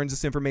Daenerys learns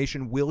this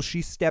information, will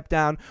she step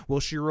down? Will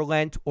she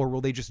relent? Or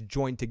will they just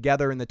join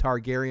together in the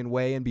Targaryen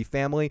way and be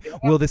family?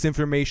 Will this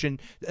information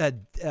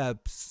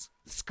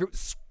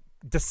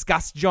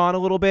disgust John a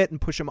little bit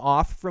and push him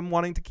off from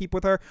wanting to keep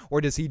with her?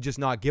 Or does he just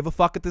not give a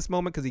fuck at this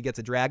moment because he gets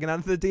a dragon out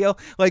of the deal?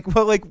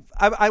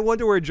 I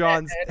wonder where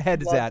John's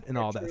head is at in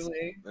all this.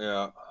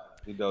 Yeah,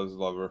 he does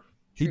love her.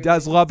 He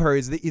does love her.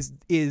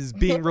 Is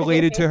being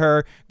related to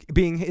her,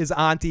 being his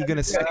auntie,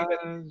 gonna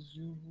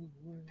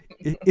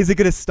is it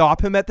gonna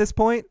stop him at this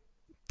point?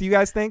 Do you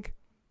guys think?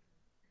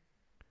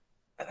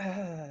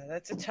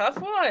 That's a tough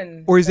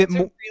one. Or is it a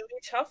really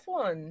tough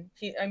one?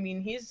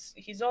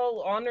 He's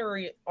all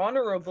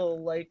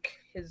honorable like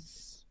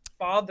his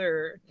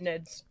father,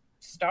 Ned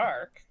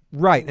Stark.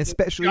 Right,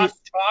 especially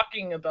just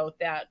talking about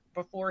that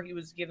before he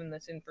was given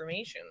this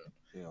information.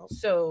 Yeah.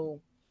 So,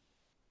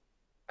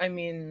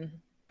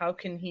 how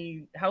can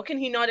he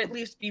not at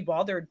least be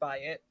bothered by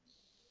it?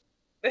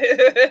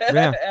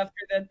 Yeah. After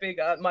that big,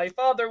 my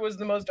father was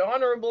the most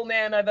honorable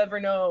man I've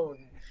ever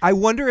known. I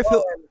wonder if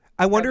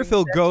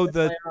he'll go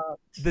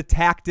the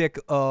tactic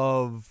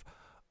of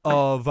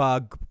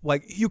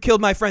like, you killed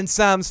my friend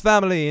Sam's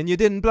family and you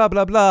didn't blah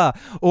blah blah,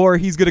 or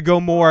he's gonna go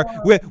more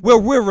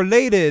we're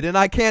related and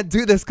I can't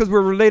do this because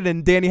we're related,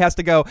 and Danny has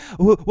to go,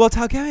 well,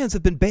 Targaryens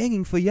have been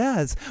banging for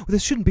years, well,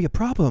 this shouldn't be a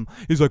problem.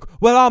 He's like,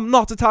 well, I'm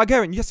not a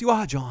Targaryen. Yes, you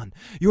are, John.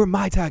 You're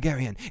my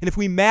Targaryen, and if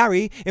we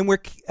marry and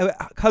we're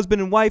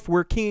husband and wife,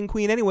 we're king and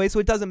queen anyway, so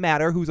it doesn't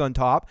matter who's on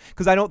top,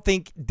 because I don't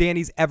think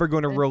Danny's ever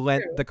going to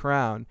relent the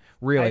crown,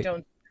 really. I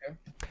don't.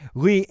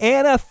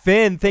 Leanna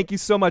Finn, thank you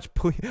so much.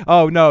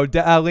 Oh no,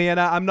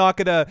 Leanna, I'm not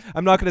gonna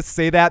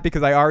say that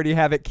because I already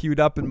have it queued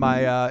up in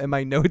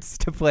my notes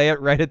to play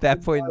it right at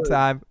that point in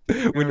time.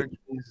 The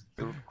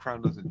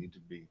crown doesn't need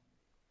to be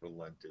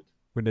relented.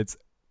 When it's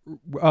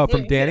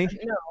from Danny.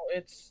 No,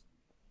 it's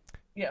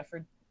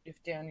for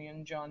if Danny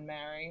and John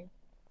marry,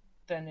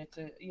 then it's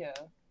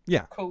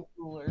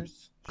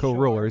co-rulers.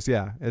 Co-rulers,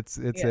 yeah. That's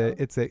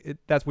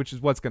which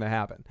is what's going to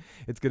happen.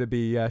 It's going to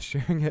be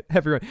sharing it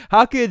everyone.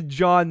 How could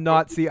John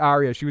not see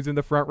Arya? She was in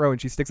the front row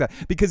and she sticks out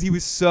because he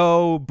was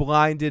so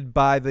blinded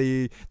by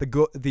the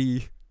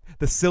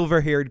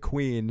silver-haired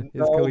queen.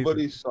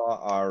 Nobody saw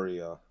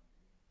Arya.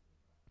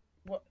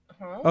 What?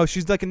 Huh? Oh,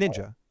 she's like a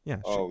ninja. Yeah.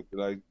 Oh,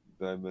 did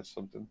I miss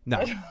something?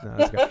 No,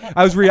 that's okay.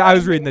 I was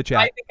reading the chat.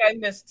 I think I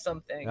missed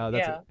something. No,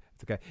 that's it.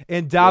 It's okay.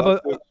 And Dava,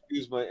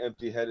 excuse my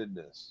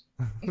empty-headedness.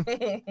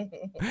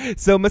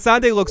 So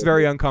Missandei looks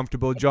very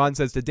uncomfortable. John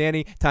says to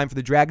Danny, time for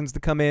the dragons to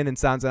come in, and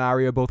Sansa and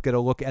Arya both get a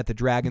look at the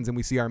dragons, and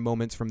we see our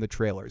moments from the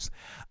trailers.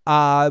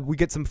 We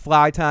get some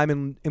fly time,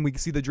 and we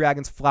see the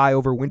dragons fly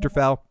over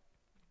Winterfell,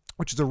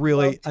 which is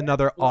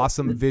another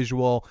awesome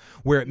visual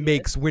where it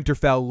makes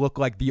Winterfell look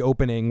like the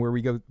opening where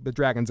we go. The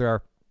dragons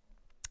are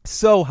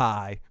so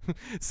high.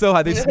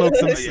 They smoke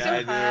some.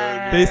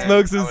 They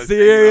smoke some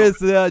serious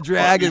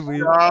dragon weed.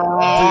 Dude,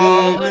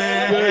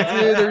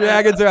 the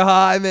dragons are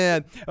high,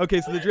 man. Okay,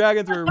 so the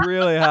dragons were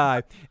really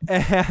high,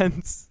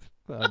 and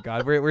oh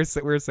god, we're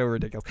so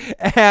ridiculous.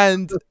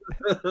 And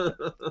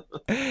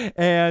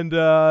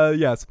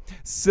yes,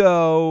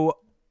 so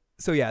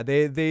yeah,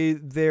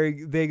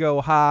 they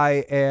go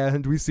high,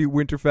 and we see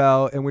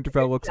Winterfell, and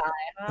Winterfell looks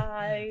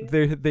high.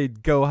 They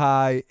go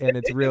high, and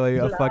it's really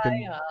a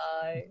fucking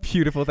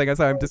beautiful thing. I'm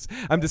sorry,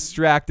 I'm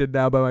distracted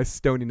now by my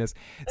stoniness.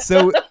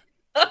 So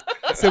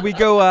we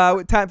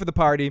go. Time for the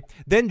party.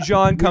 Then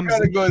John comes. You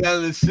gotta go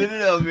down to the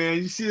Citadel, man.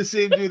 You see the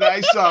same dude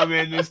I saw,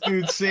 man. This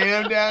dude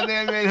Sam down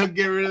there, man. He'll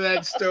get rid of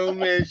that stone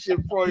man shit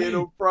for you,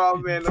 no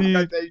problem, man.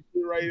 I'll cut that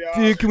shit right out.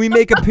 Dude, can we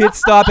make a pit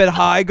stop at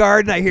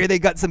Highgarden? I hear they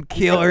got some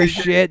killer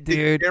shit,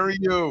 dude. There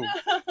you.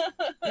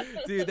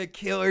 Dude, the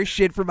killer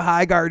shit from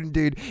Highgarden,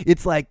 dude.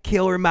 It's like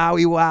killer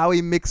Maui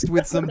Wowie mixed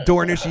with some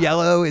Dornish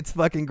yellow. It's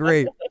fucking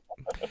great.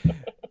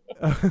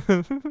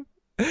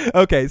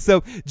 Okay,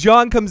 so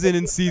John comes in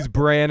and sees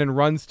Bran and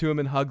runs to him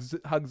and hugs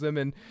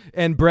him,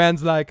 and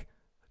Bran's like,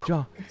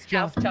 John,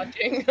 half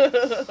touching.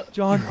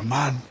 John, You're a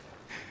man.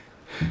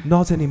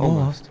 not anymore.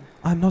 Almost.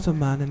 I'm not a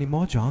man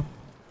anymore, John.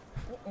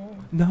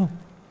 No.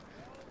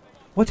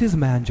 What is a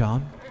man,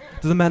 John?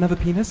 Does a man have a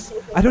penis?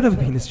 I don't have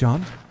a penis,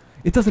 John.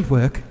 It doesn't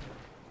work.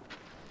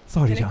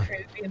 Sorry, John. Can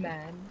it be a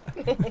man?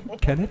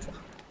 Can it?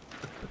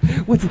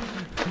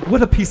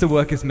 What a piece of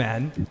work is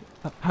man.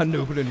 How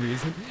noble in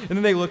reason. And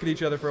then they look at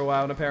each other for a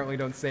while and apparently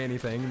don't say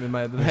anything. And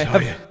then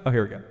oh,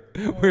 here we go.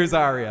 Where's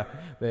Arya?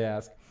 They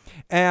ask.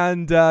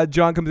 And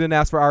John comes in and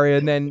asks for Arya,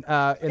 and then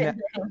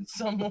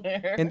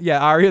somewhere. And yeah,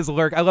 Arya's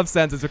lurk. I love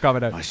sentences are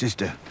coming out. My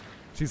sister.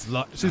 She's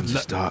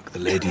Stark, the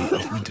Lady of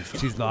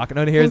Winterfell. She's locking.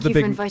 And here's Thank the you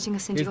big. for inviting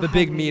us into Here's your the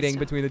big home, meeting Minister.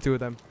 between the two of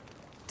them.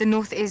 The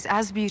North is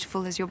as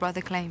beautiful as your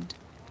brother claimed.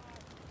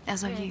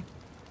 As are you.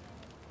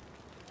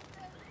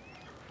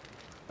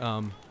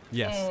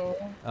 Yes.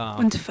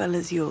 Winterfell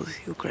is yours,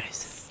 Your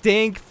Grace.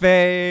 Stink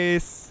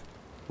face.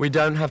 We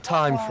don't have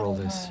time for all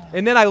this.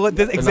 And then I look.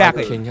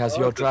 Exactly. The Night King has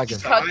your dragon.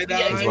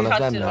 He's He's one of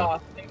them now.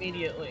 off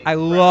immediately. I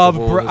love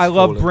The wall has I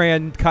love fallen.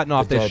 Bran cutting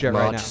off The this dead shit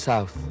right march now.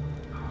 south.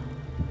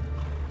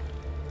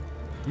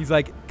 He's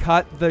like,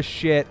 cut the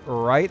shit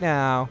right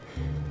now.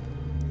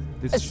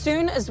 As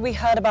soon as we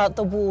heard about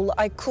the wall,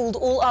 I called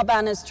all our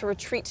banners to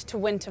retreat to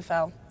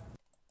Winterfell.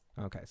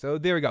 Okay, so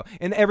there we go.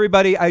 And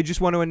everybody, I just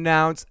want to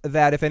announce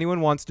that if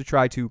anyone wants to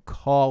try to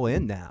call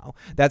in now,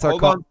 that's our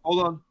call.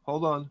 Hold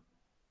on.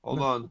 No, I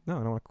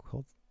don't want to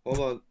call. Hold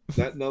on.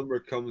 That number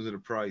comes at a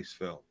price,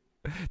 Phil.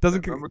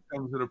 Doesn't that number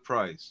comes at a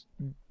price.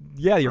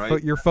 Yeah, your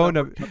right? your phone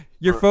number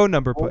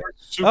put.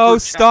 Super Oh,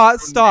 chat stop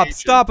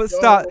donation. with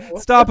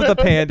the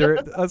pander.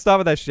 Stop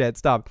with that shit.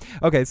 Stop.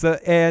 Okay, so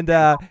and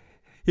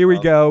here we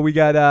go. We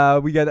got a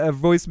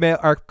voicemail.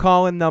 Our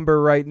call-in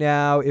number right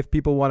now, if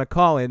people want to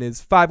call in, is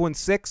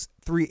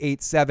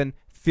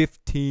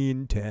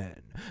 516-387-1510.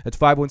 That's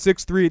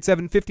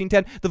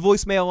 516-387-1510. The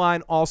voicemail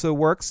line also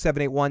works,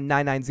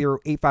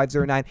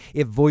 781-990-8509.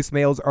 If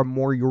voicemails are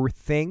more your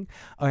thing,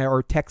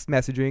 or text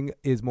messaging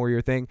is more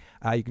your thing,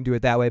 you can do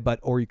it that way.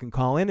 Or you can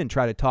call in and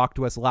try to talk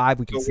to us live.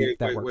 We can see if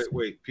that works.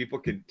 Wait. People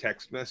can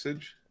text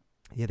message?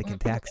 Yeah, they can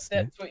text.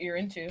 That's what you're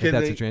into.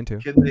 That's what you're into.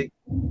 Can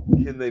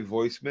they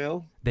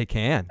voicemail? They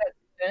can. That's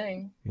the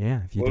thing.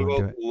 Yeah, if you What don't do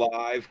about it.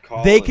 live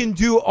calling? They can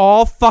do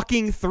all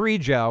fucking three,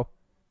 Joe.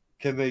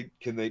 Can they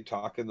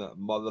talk in the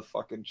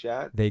motherfucking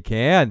chat? They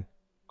can.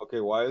 Okay,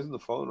 why isn't the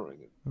phone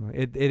ringing?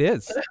 It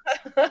is.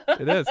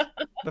 It is.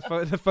 The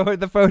phone is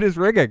ringing. Phone is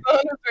ringing.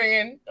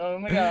 Oh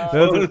my god.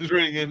 The phone is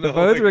ringing. The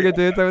phone's ringing,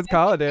 dude. So it's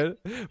calling, dude.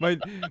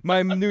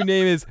 My new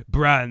name is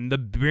Bran, the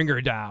Bringer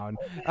Down.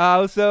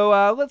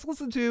 So let's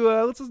listen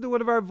to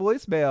one of our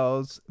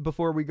voicemails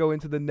before we go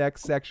into the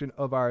next section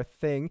of our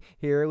thing.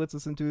 Here, let's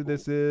listen to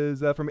this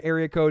is from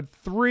area code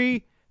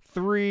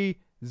 330.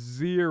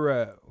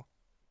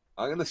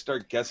 I'm gonna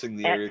start guessing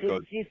the At area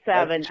code.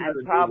 67,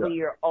 I'm probably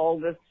your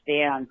oldest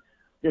fan.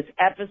 This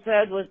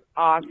episode was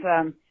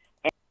awesome.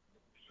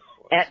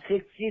 At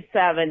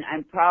 67,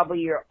 I'm probably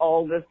your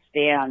oldest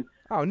fan.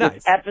 Oh, nice.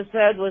 This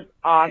episode was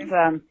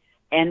awesome.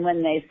 And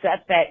when they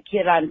set that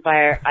kid on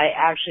fire, I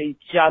actually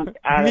jumped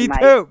out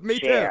of my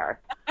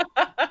chair.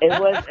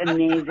 It was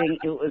amazing.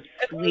 It was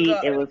sweet.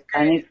 It was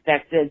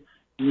unexpected.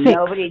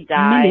 Nobody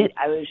died.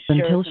 I was sure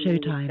until somebody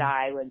would showtime.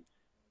 die when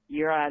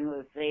Euron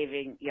was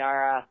saving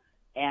Yara.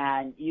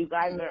 And you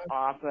guys are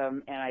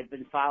awesome, and I've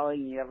been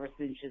following you ever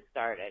since you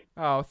started.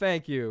 Oh,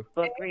 thank you.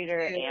 Book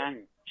reader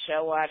and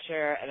show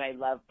watcher, and I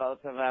love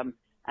both of them,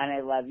 and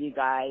I love you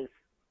guys.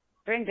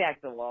 Bring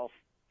back the wolf.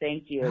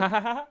 Thank you.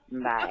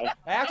 Bye.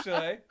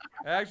 Actually,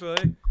 I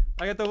got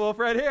the wolf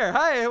right here.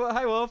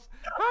 Hi, wolf.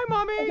 Hi,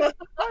 mommy.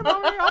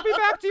 I'll be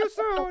back to you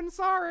soon.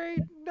 Sorry.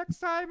 Next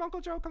time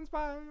Uncle Joe comes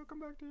by, I'll come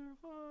back to you.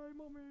 Hi,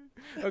 mommy.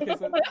 Okay,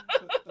 so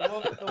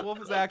the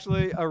wolf is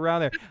actually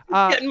around there.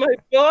 Get in my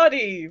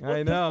body.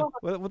 I know.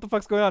 What the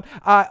fuck's going on?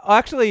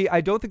 Actually,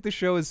 I don't think the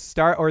show is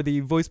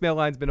the voicemail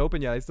line's been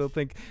open yet. I still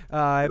think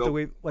I have to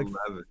wait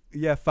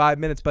 5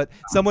 minutes. But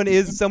someone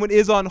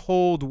is on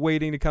hold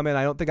waiting to come in.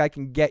 I don't think I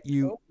can get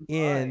you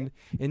in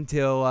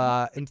until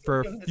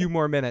for a few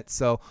more minutes.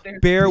 So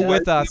bear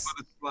with us.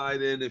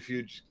 Slide in if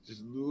you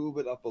just lube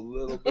it up a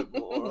little bit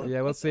more.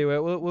 Yeah, we'll see.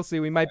 We'll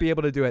see. We might be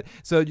able to do it.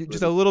 So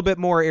just a little bit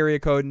more. Area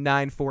code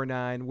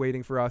 949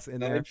 waiting for us in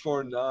there.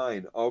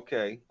 949.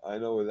 Okay, I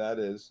know where that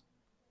is.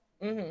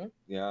 Mm-hmm.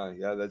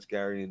 Yeah, that's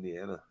Gary,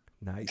 Indiana.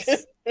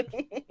 Nice.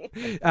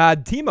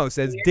 Timo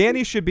says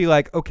Danny should be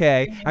like,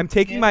 okay, I'm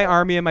taking my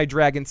army and my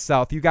dragon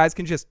south. You guys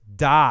can just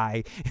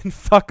die and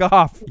fuck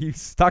off, you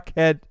stuck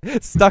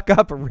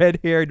up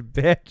red-haired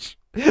bitch.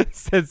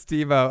 Says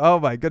Timo. Oh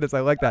my goodness,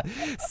 I like that.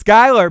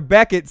 Skylar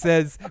Beckett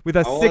says with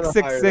a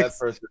 666. That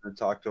person to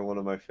talk to one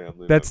of my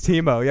family. That's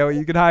Timo. Yeah, well,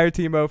 you can hire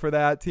Timo for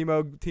that.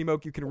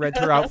 Timo, you can rent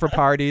her out for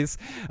parties.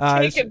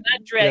 Taking that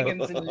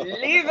dragons and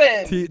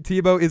leaving.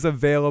 Timo is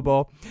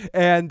available,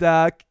 and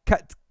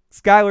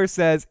Skylar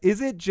says,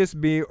 "Is it just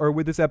me, or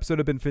would this episode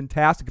have been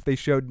fantastic if they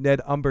showed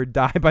Ned Umber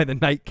die by the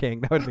Night King?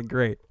 That would have been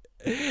great."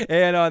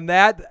 And on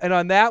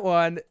that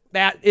one,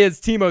 that is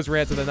Timo's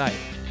rant of the night.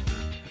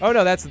 Oh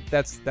no, that's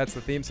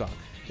the theme song.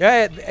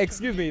 Yeah,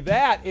 excuse me.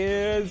 That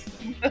is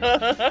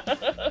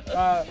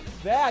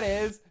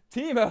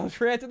Timo's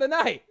Rant of the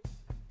Night.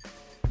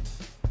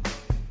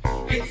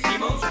 It's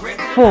Timo's Rant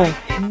of the Night.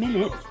 4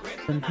 minutes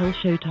until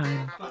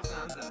showtime.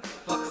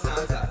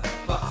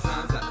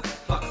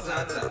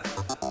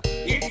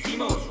 It's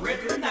Timo's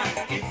Rant of the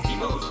Night. It's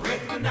Timo's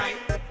Rant of the Night.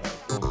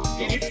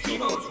 It's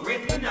Timo's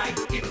Rant of the Night.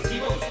 It's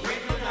Timo's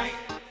Rant of the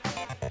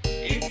Night.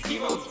 It's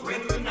Timo's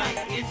Rant of the Night.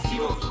 It's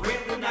Timo's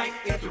Rant of the Night.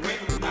 It's the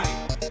Rant of the Night.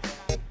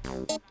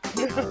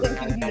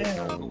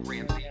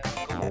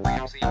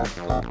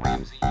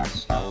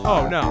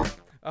 Oh no.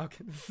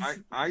 Okay.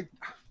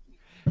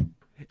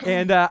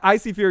 And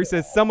Icy Fury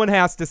says someone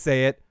has to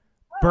say it.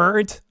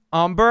 Burnt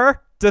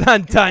umber.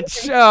 Dun dun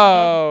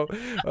show.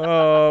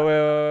 Oh,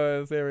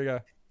 wait. There we go.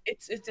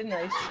 It's a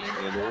nice shade.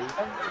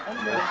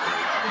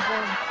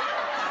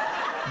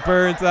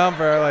 Burnt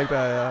umber. I like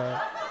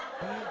that.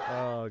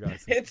 Oh god.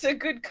 It's a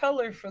good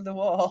color for the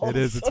walls. It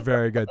is. It's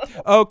very good.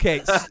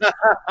 Okay.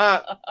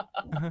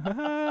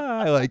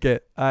 I like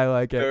it.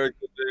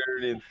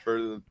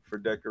 For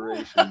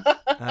decorations.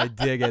 I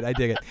dig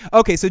it.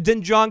 Okay, so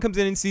then John comes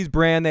in and sees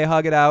Bran. They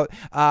hug it out.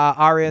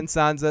 Arya and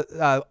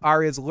Sansa.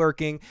 Arya's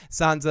lurking.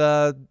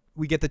 Sansa.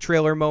 We get the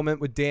trailer moment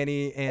with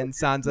Dany and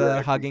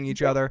Sansa hugging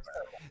each other.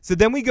 So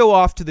then we go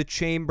off to the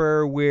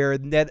chamber where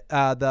Ned,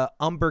 the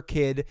Umber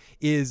kid,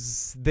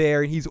 is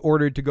there, and he's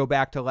ordered to go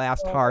back to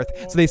Last Hearth.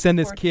 So they send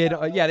this kid.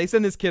 They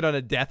send this kid on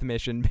a death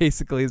mission.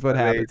 Basically, is what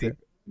happens here.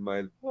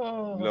 My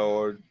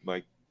lord,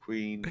 my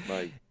queen,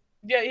 my.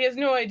 Yeah, he has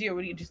no idea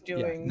what he's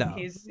doing. Yeah, no.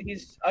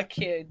 He's a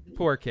kid.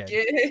 Poor kid.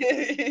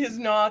 He's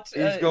not.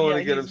 He's going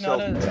to get himself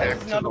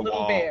tacked to the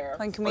wall. Bear.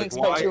 When can we Like,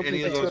 expect why you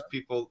any of to those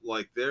people,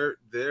 like, their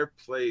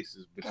place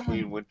is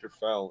between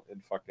Winterfell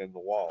and fucking the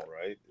wall,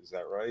 right? Is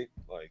that right?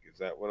 Like, is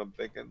that what I'm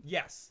thinking?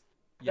 Yes.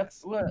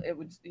 Yes. Well, it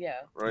would. Yeah.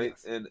 Right.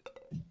 Yes. And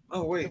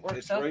oh wait, it works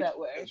it's out right. that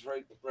way. It's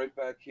right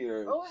back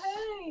here. Oh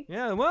hey.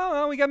 Yeah.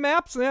 Well, we got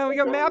maps. Yeah, we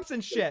got maps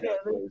and shit.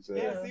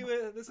 Yeah. See,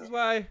 this is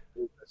why.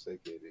 What did I say,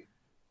 Katie?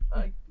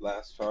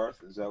 Last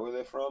Hearth, is that where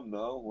they're from?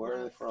 No, where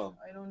are they from?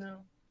 I don't know.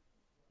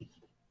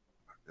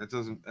 It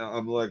doesn't.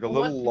 I'm like a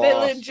little what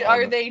lost. Village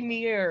are they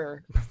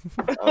near?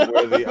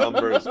 Where the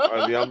Umbers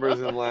are? The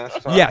Umbers in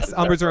Last Hearth? Yes,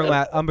 Umbers are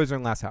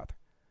in Last Hearth.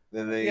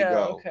 Then there you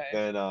go. Okay.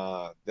 Then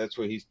that's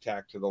where he's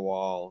tacked to the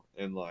wall,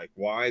 and like,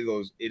 why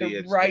those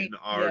idiots didn't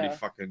already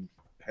fucking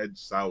head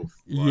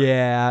south? Like,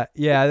 yeah.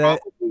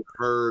 Probably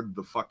heard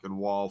the fucking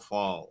wall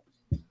fall.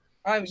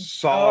 I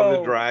saw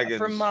the dragons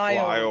for miles,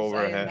 fly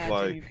overhead.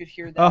 Like you could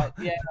hear that.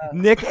 Yeah.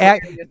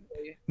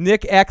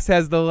 Nick X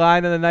has the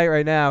line of the night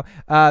right now.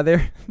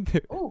 There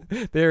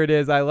it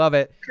is. I love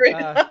it. Great.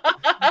 That's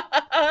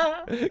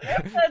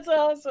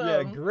awesome.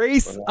 Yeah,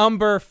 Grace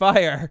Umber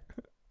Fire.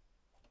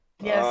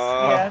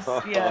 Yes.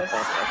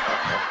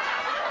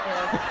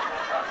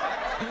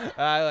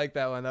 I like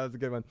that one. That was a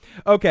good one.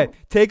 Okay,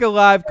 take a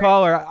live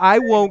caller. I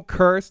won't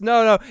curse.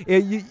 No.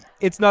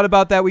 It's not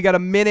about that. We got a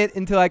minute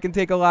until I can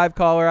take a live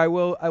caller. I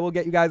will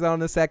get you guys on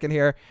in a second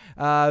here.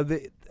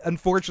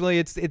 Unfortunately,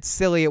 it's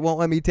silly. It won't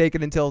let me take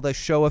it until the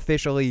show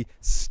officially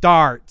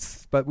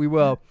starts, but we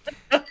will.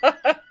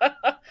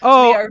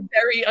 Oh, we are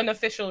very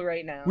unofficial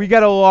right now. We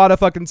got a lot of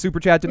fucking super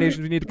chat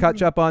donations we need to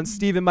catch up on.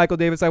 Stephen Michael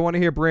Davis, I want to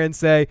hear Bran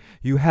say,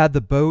 "You had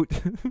the boat,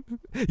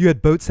 you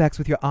had boat sex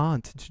with your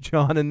aunt,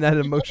 John," and that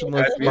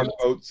emotionless. You had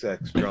boat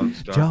sex, John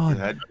Stark. John, you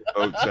had your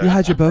boat sex. You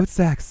had your boat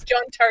sex.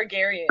 John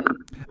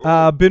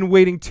Targaryen. Been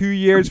waiting 2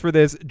 years for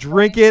this.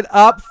 Drink it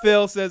up,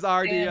 Phil, says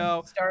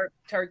RDO. Stark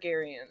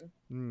Targaryen.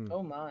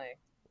 Oh my.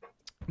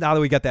 Now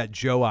that we got that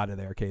Joe out of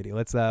there, Katie,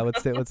 let's get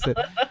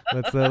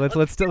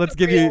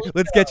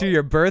you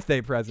your birthday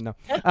present now.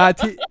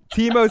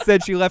 Timo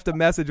said she left a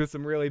message with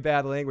some really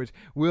bad language.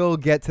 We'll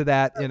get to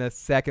that in a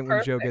second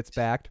when Joe gets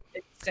back.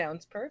 It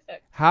sounds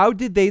perfect. How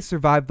did they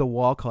survive the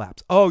wall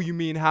collapse? Oh, you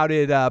mean how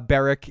did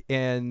Beric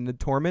and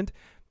Tormund?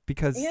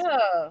 Because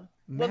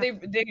well, they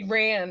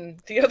ran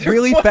the other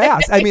really way.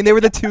 fast. I mean, they were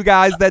the two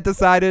guys that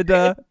decided.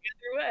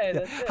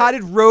 How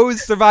did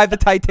Rose survive the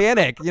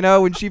Titanic? You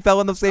know, when she fell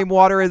in the same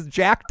water as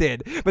Jack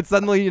did, but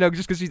suddenly,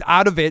 just because she's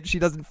out of it, she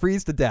doesn't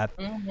freeze to death.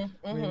 I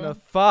mean, the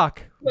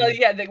fuck. Well,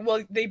 yeah.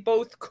 They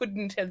both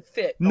couldn't have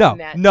fit. No, on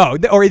that. No,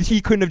 or he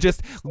couldn't have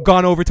just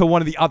gone over to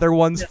one of the other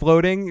ones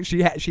floating.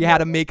 She had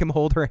to make him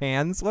hold her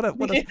hands. What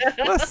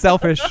a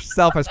selfish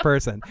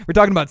person. We're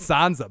talking about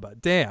Sansa, but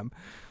damn.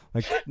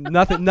 Like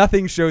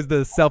nothing shows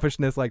the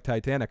selfishness like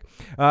Titanic.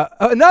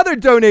 Another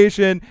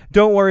donation.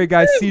 Don't worry,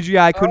 guys.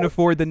 CGI couldn't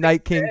afford the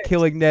Night King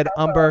killing Ned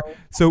Umber,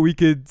 so we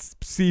could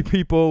see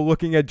people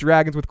looking at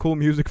dragons with cool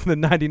music for the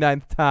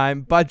 99th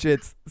time.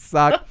 Budgets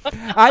suck.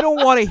 I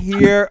don't want to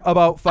hear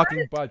about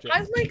fucking budgets.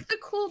 I like the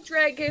cool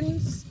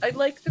dragons. I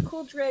like the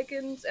cool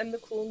dragons and the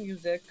cool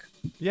music.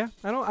 Yeah,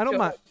 I don't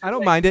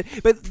mind it,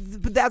 but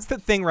that's the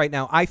thing right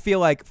now. I feel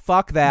like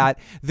fuck that.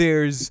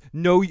 I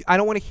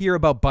don't want to hear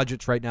about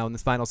budgets right now in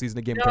this final season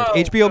of Game of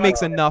Thrones. HBO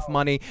makes enough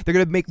money. They're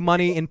gonna make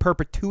money in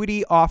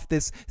perpetuity off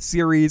this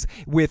series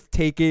with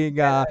taking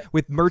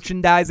with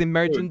merchandising.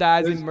 Right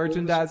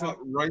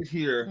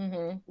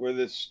here, where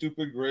this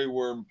stupid Grey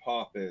Worm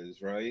pop is,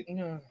 right?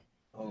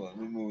 Hold on, let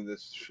me move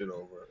this shit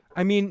over.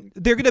 I mean,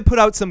 they're gonna put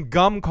out some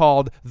gum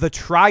called the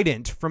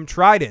Trident from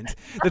Trident.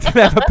 That's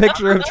gonna have a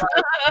picture of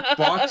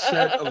box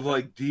set of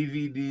like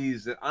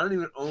DVDs that I don't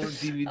even own a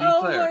DVD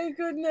player. Oh my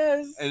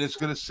goodness! And it's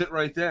gonna sit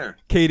right there.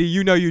 Katie,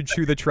 you know you'd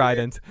chew the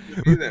Trident.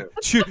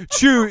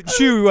 chew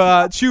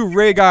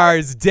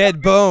Rhaegar's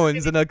dead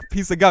bones and a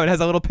piece of gum. It has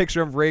a little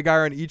picture of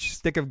Rhaegar on each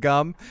stick of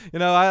gum. You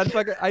know,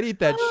 I'd eat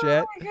that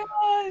shit. Oh my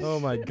gosh! Oh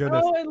my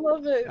goodness! Oh, I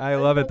love it. I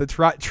love it.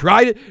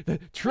 The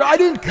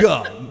Trident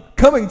gum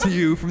coming to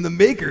you from the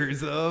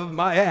makers of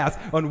my ass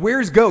on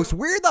Where's Ghost?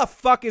 Where the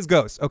fuck is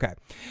Ghost? Okay,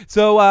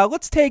 so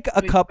let's take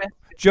a couple.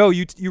 Joe,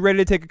 you ready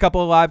to take a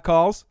couple of live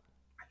calls?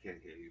 I can't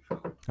hear you,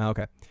 Phil.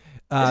 Okay.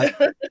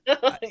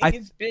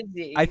 He's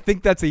busy. I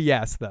think that's a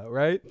yes, though,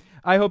 right?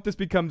 I hope this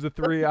becomes a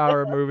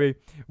 3-hour movie.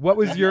 What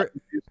was your?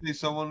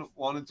 Someone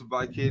wanted to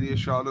buy Katie a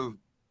shot of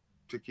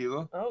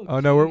tequila. Oh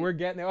no, we're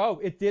getting there. Oh,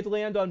 it did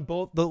land on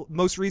both. The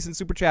most recent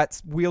super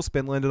chats wheel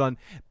spin landed on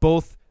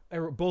both.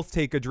 Both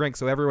take a drink,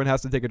 so everyone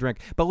has to take a drink.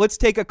 But let's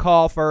take a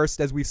call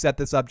first as we set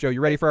this up. Joe, you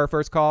ready for our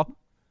first call?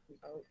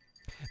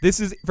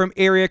 This is from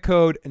area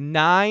code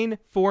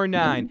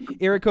 949.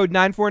 Area code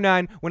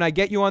 949. When I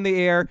get you on the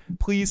air,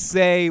 please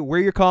say where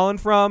you're calling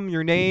from,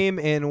 your name,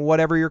 and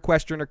whatever your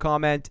question or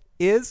comment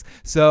is.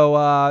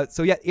 So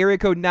yeah, area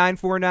code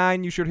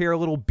 949. You should hear a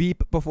little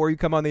beep before you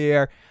come on the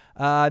air.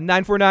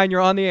 949,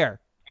 you're on the air.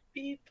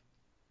 Beep.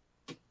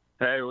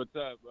 Hey, what's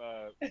up?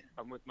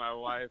 I'm with my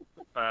wife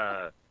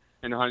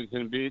in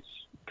Huntington Beach,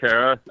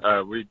 Kara.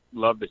 We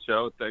love the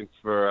show. Thanks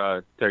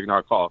for taking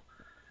our call.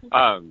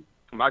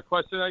 My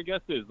question, I guess,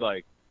 is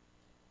like,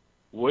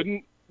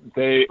 wouldn't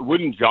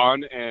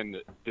Jon and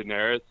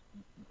Daenerys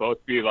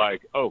both be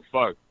like, oh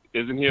fuck,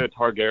 isn't he a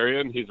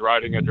Targaryen? He's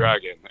riding a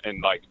dragon,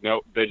 and like, no,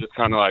 they just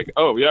kind of like,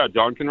 oh yeah,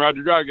 Jon can ride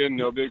a dragon,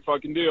 no big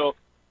fucking deal.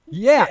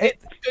 Yeah.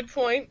 Good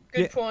point.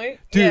 Good point.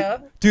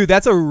 Dude,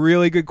 that's a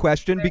really good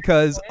question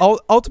because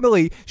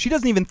ultimately she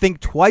doesn't even think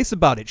twice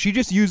about it. She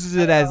just uses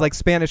it as like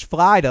Spanish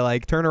fly to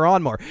like turn her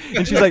on more.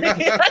 And she's like,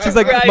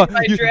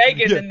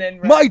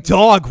 my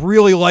dog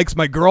really likes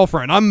my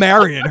girlfriend. I'm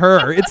marrying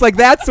her. It's like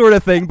that sort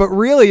of thing. But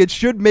really, it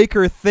should make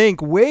her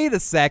think. Wait a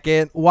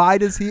second. Why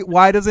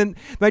doesn't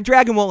my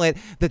dragon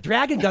the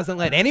dragon doesn't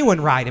let anyone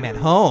ride him at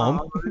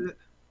home.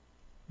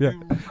 Yeah.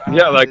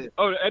 Yeah, like,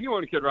 oh,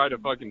 anyone could ride a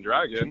fucking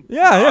dragon.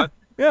 Yeah.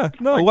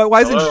 No, like,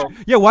 why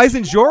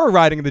isn't Jorah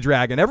riding the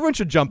dragon? Everyone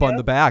should jump on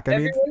the back. I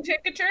mean, everyone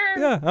take a turn.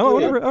 Yeah, I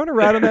want to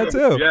ride on that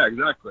too. Yeah,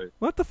 exactly.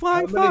 What the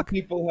flying fuck? How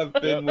many people have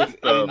been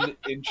within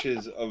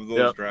inches of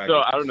those dragons?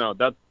 So I don't know.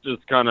 That's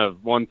just kind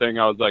of one thing.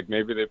 I was like,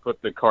 maybe they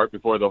put the cart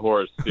before the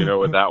horse,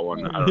 with that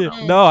one. I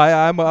don't know.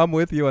 No, I'm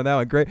with you on that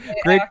one. Great.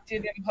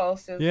 Acted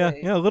impulsively. Yeah,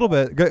 a little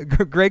bit.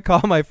 Great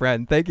call, my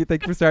friend. Thank you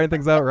for starting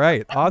things out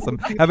right. Awesome.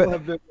 Have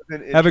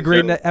a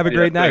great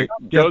night.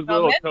 Joe's a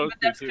little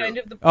toasty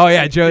too. Oh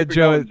yeah,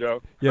 Joe.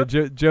 Yeah,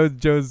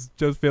 Joe's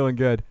feeling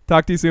good.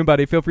 Talk to you soon,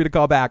 buddy. Feel free to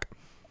call back.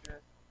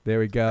 There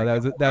we go.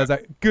 That was a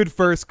good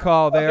first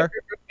call there.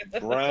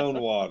 Brown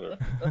water.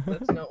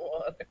 That's not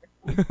water.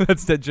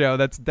 That's Joe.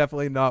 That's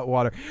definitely not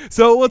water.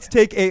 So let's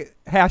take a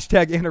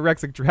hashtag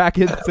anorexic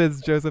dragon,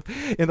 says Joseph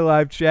in the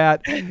live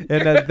chat, and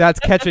that's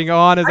catching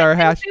on as our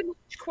hashtag. They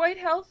looked quite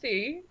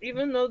healthy,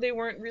 even though they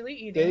weren't really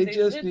eating. They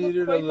just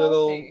needed a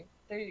little.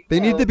 They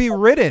need to be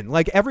ridden,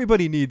 like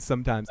everybody needs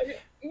sometimes.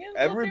 Yeah,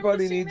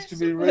 everybody needs to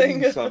be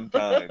ridden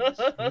sometimes.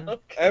 Okay.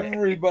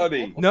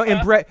 Everybody. No,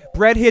 and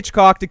Brett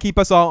Hitchcock, to keep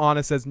us all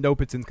honest, says nope,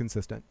 it's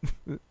inconsistent.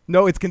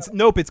 Nope,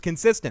 it's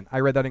consistent.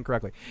 I read that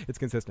incorrectly. It's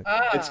consistent.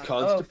 It's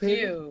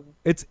constipated.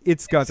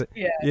 It's constipated.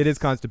 Yes. It is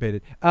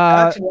constipated.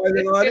 That's why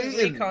they're not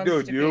eating.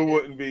 Dude, you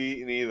wouldn't be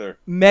eating either.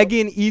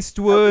 Megan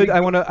Eastwood.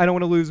 I don't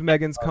want to lose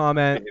Megan's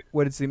comment.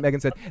 What did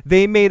Megan said?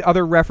 They made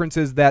other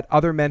references that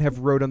other men have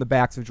rode on the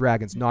backs of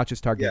dragons, not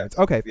just Targaryens. Yes.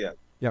 Okay.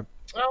 Yeah.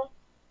 Oh,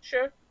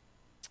 sure.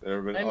 There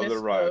have been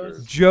other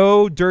riders.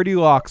 Joe Dirty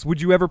Locks,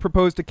 would you ever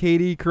propose to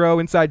Katie Crow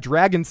inside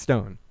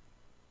Dragonstone?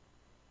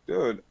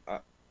 Dude,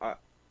 I'll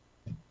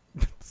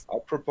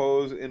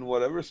propose in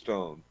whatever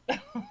stone.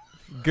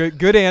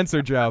 Good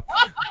answer, Joe.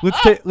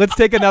 Let's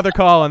take another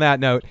call on that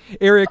note.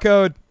 Area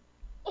code.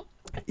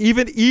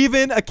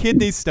 Even a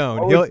kidney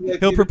stone.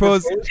 He'll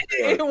propose.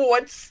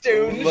 What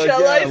stone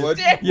shall I stone?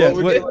 Yes.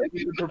 What would you like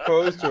me to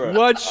propose to her?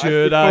 What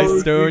should I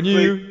stone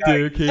you,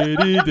 dear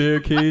Katie, dear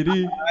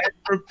Katie? I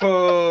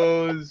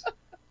propose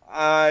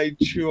I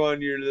chew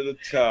on your little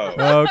toe.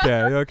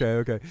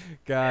 Okay.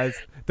 Guys,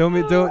 don't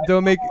make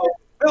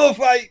Pillow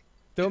fight.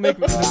 Don't make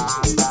me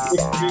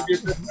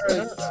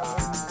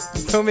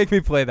Don't make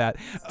me play that.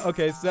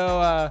 Okay,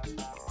 so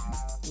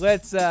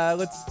let's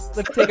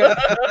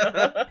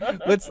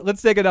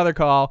take another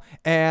call,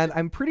 and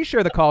I'm pretty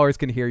sure the callers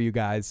can hear you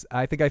guys.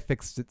 I think I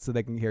fixed it so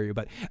they can hear you.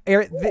 But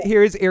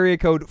here's area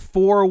code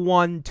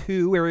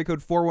 412. Area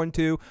code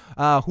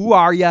 412. Who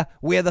are you?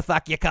 Where the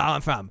fuck you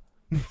calling from?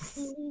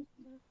 Who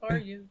are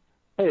you?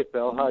 Hey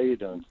Phil, how are you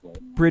doing tonight?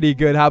 Pretty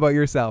good. How about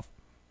yourself?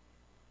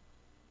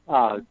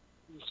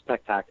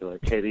 Spectacular.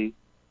 Katie,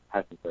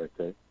 happy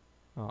birthday.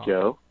 Aww.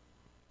 Joe,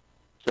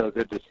 so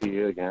good to see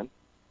you again.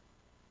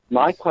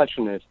 My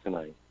question is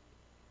tonight,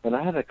 and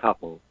I had a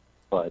couple,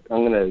 but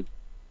I'm going to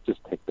just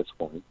take this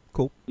one.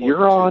 Cool.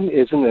 Euron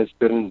isn't as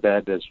good in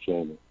bed as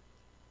Jaime.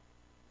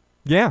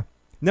 Yeah.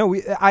 No,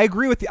 I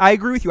agree with you.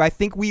 I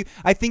think we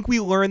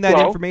learned that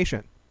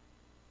information.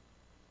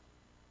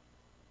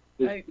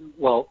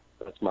 Well,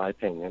 that's my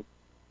opinion.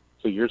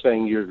 So you're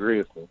saying you agree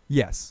with me?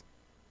 Yes.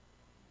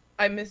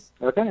 I missed.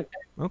 Okay.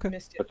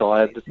 Missed it. That's all I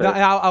have to say. No,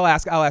 I'll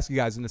ask you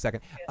guys in a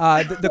second.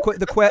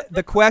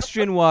 The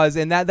question was,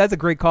 and that's a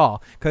great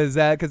call because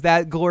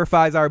that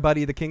glorifies our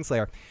buddy the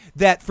Kingslayer.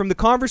 That from the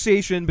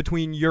conversation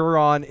between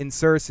Euron and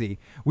Cersei,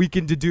 we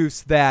can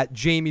deduce that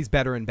Jaime's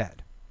better in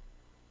bed.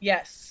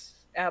 Yes,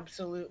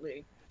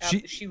 absolutely.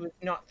 She was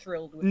not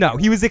thrilled with No,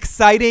 he was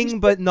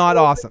exciting, but not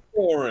awesome.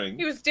 Boring.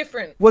 He was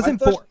different. Wasn't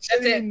boring.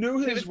 That's it. He knew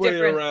his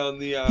way around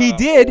the.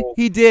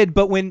 He did,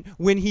 but when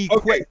he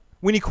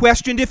when he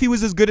questioned if he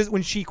was as good as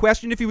when she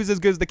questioned if he was as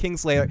good as the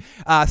Kingslayer,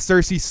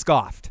 Cersei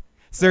scoffed.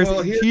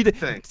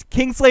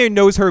 Kingslayer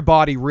knows her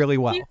body really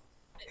well.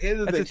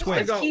 That's a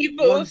twin. He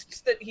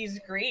boasts that he's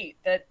great.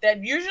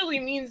 That usually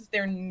means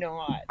they're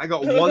not. I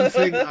got one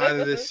thing out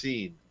of this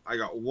scene.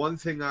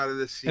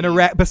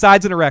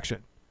 Besides an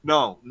erection.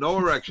 No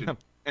erection.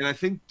 And I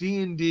think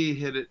D&D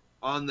hit it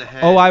on the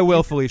head. Oh, I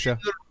will, Felicia.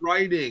 The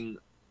writing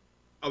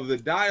of the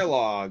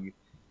dialogue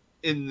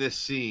in this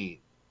scene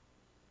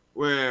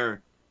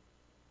where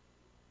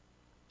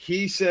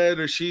he said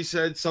or she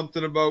said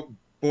something about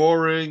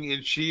boring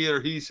and she or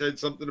he said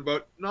something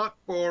about not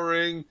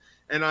boring.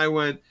 And I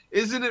went,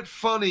 isn't it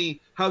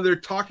funny how they're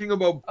talking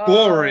about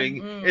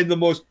boring in the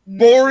most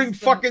boring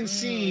fucking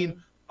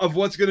scene of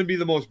what's going to be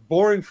the most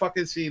boring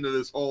fucking scene of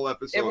this whole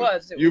episode? It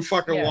was. You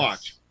fucking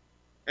watch.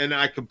 And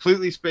I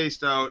completely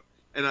spaced out,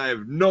 and I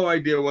have no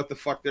idea what the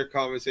fuck their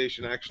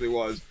conversation actually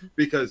was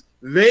because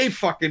they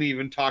fucking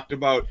even talked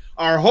about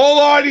our whole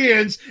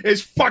audience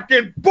is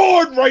fucking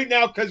bored right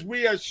now because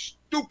we are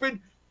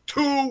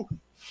too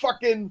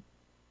fucking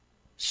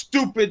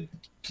stupid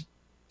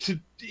to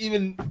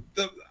even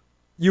the.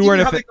 You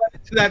weren't how they got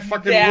into that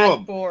fucking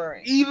room.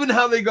 Boring. Even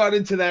how they got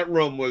into that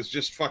room was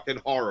just fucking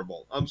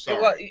horrible. I'm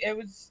sorry. It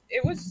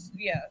was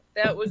yeah.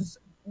 That was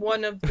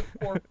one of the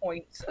core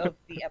points of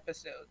the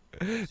episode.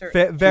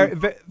 Fair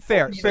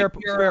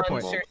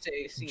point.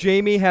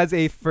 Jaime has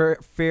a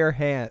firm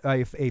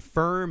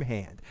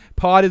hand.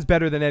 Pod is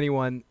better than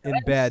anyone in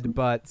bed,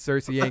 but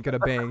Cersei ain't gonna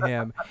bang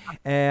him.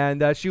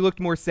 And she looked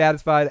more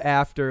satisfied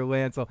after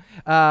Lancel.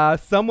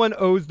 Someone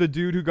owes the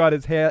dude who got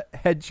his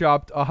head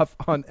chopped off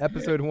on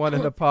episode 1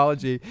 an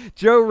apology.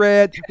 Joe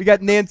Red, we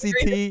got Nancy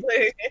T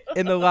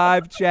in the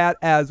live chat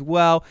as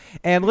well.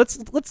 And let's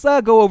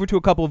go over to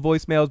a couple of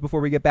voicemails before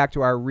we get back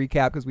to our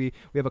recap because we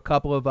have a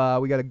couple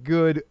of we got a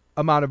good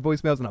amount of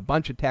voicemails and a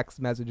bunch of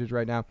text messages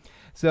right now.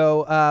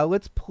 So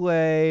let's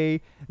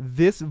play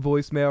this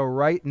voicemail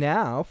right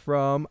now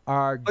from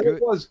our But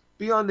it was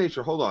Beyond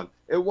Nature. Hold on.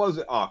 It was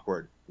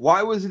awkward.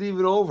 Why was it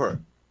even over?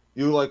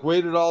 You like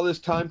waited all this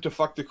time to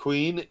fuck the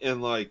queen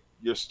and like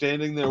you're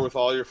standing there with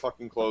all your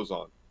fucking clothes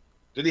on.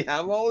 Did he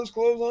have all his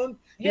clothes on?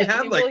 Yeah,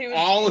 he had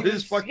all of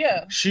his fucking.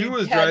 Yeah, she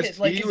was dressed.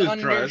 He was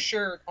dressed.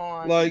 Shirt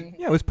on. Like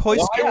it was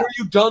poised. Why were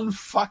you done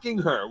fucking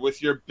her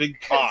with your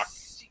big cock?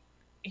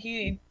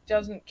 He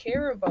doesn't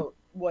care about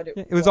what it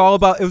was. It was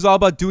all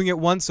about doing it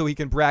once so he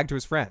can brag to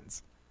his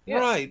friends. Yeah.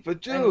 Right,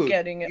 but dude, and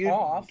getting it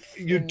off.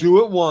 You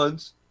do it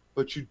once,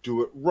 but you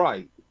do it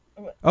right.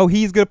 Oh,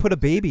 he's gonna put a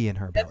baby in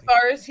her belly. As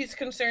far as he's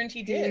concerned,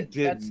 he did. He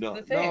did That's not.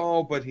 the thing.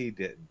 No, but he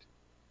didn't.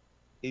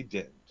 He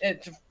didn't.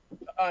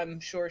 I'm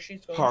sure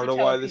she's going part to of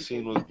tell why the people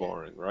scene was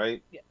boring,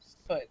 right? Yes,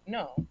 but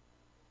no,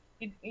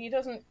 he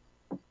doesn't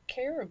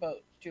care about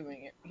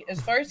doing it.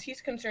 As far as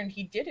he's concerned,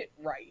 he did it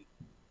right.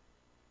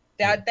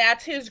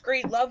 That's his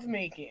great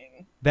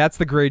lovemaking. That's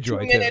the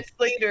Greyjoy. 2 minutes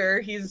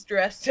later, he's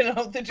dressed in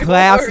all the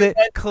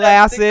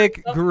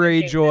classic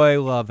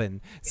Greyjoy loving.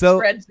 So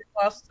spreads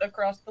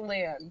across the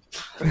land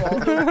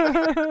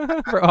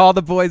for all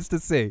the boys to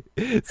see.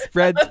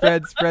 Spread.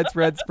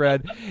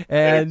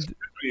 And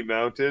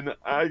Mountain,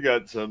 I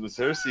got some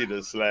Cersei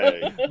to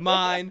slay.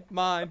 Mine.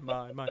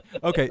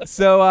 Okay,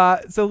 so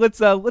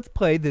let's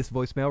play this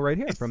voicemail right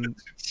here from.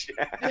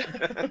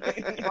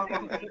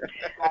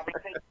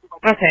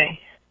 Okay.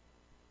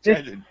 This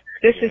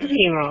is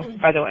Timo,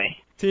 by the way.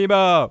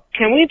 Timo.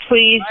 Can we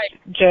please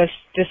just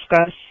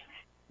discuss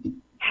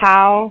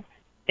how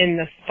in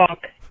the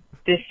fuck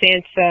this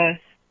Sansa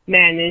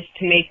managed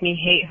to make me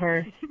hate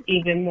her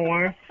even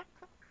more?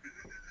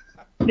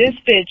 This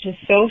bitch is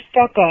so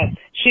stuck up.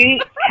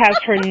 She has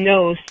her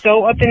nose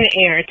so up in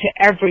the air to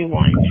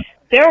everyone.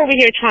 They're over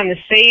here trying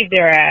to save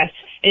their ass,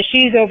 and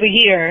she's over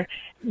here.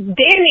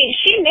 Danny,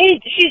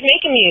 she's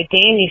making me a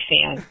Danny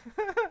fan.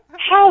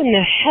 How in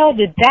the hell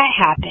did that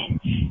happen?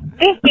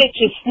 This bitch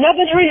is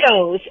snubbing her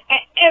nose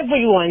at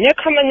everyone. They're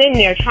coming in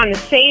there trying to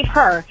save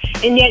her,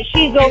 and yet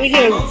she's over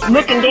here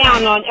looking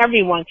down on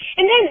everyone.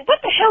 And then,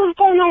 what the hell is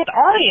going on with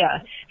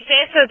Arya?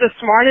 Sansa's the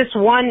smartest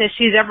one that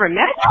she's ever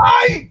met?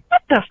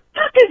 What the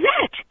fuck is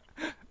that?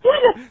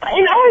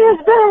 And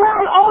Arya's been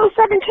around all the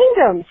 7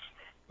 kingdoms.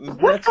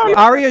 What's going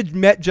Arya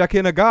met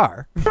Jaqen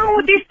Agar. on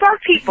with these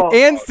Stark people?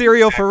 And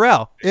Serial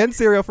Pharrell.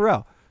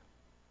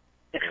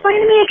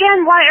 Explain to me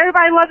again why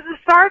everybody loves the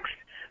Starks.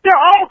 They're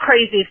all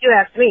crazy, if you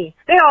ask me.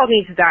 They all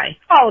need to die.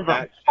 All of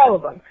them. All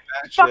of them.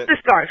 Fuck the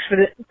Starks.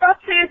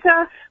 Fuck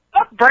Sansa.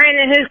 Fuck Bran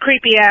and his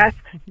creepy ass.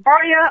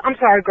 Arya, I'm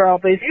sorry, girl,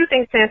 but if you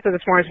think Sansa the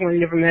smartest one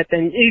you ever met,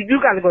 then you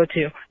gotta go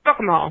too. Fuck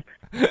them all.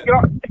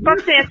 Fuck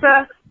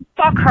Sansa.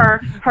 Fuck her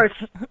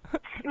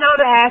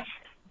snowed ass,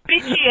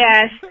 bitchy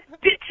ass,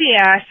 ditzy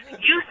ass,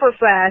 useless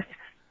ass,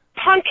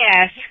 punk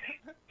ass,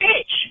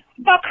 bitch.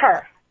 Fuck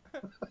her.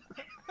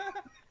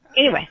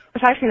 Anyway,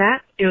 aside from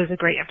that, it was a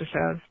great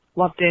episode.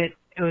 Loved it.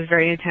 It was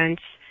very intense.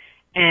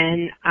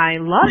 And I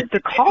loved the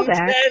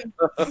callback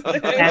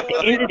at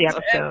the end of the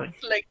episode.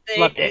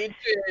 Loved it.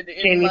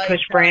 Jamie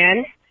pushed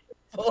Bran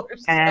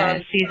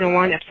as season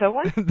 1, episode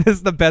 1. This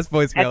is the best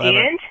voicemail at the ever.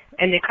 end,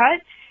 and they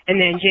cut. And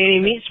then Jamie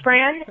meets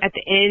Bran at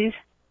the end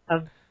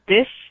of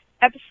this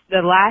episode,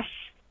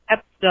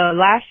 the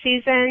last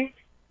season,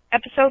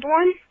 episode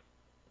 1.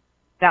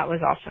 That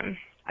was awesome.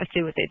 I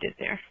see what they did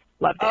there.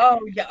 Loved it. Oh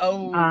yeah.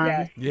 Oh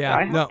yeah. Yeah. So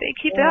I hope they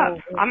keep it up.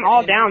 I'm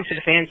all down for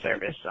the fan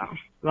service, so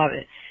love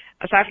it.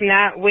 Aside from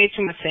that, way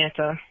too much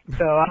Santa.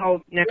 So I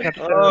hope next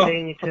episode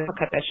they need to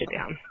cut that shit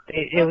down.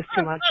 It was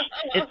too much.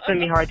 It's gonna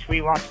be hard to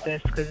rewatch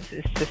this because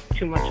it's just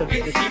too much of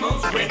this. I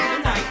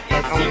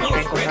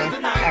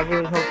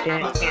really hope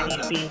that Annie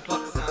beats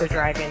the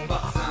dragon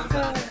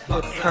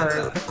with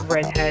her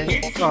redhead.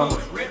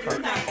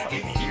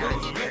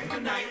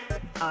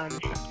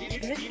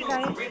 Miss you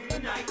guys.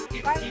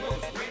 Bye.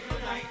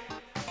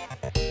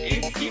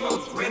 It's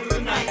Timo's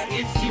regular night.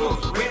 It's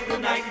Timo's regular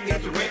night.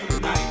 It's a regular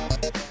night.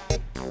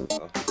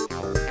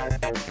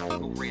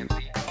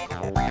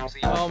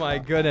 Oh my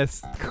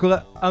goodness.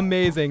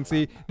 Amazing.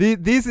 See,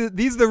 these are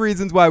the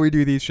reasons why we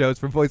do these shows,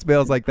 for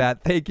voicemails like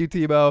that. Thank you,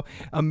 Timo.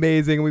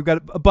 Amazing. We've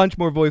got a bunch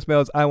more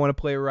voicemails I want to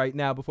play right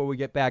now before we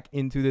get back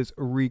into this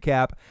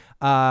recap.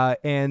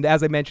 And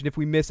as I mentioned, if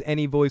we miss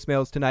any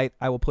voicemails tonight,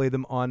 I will play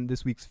them on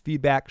this week's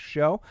feedback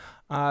show.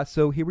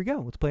 So here we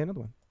go. Let's play another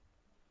one.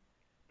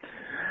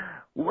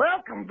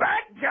 Welcome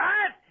back,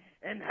 guys,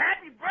 and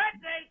happy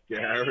birthday,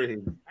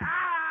 Gary.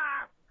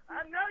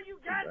 I know you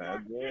guys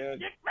want to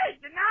get face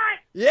tonight.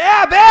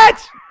 Yeah,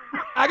 bitch!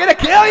 I'm gonna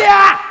kill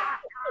ya!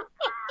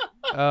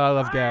 Oh, I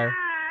love Gary.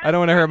 I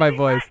don't want to hurt my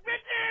voice.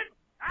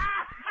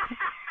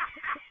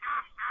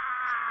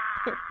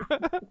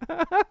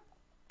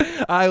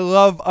 I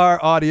love our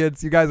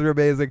audience. You guys are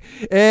amazing.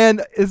 And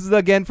this is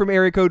again from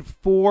area code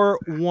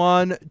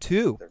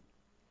 412.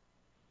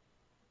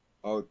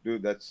 Oh,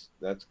 dude, that's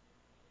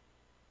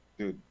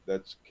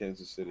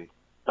Kansas City.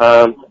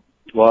 Well,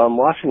 I'm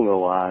watching the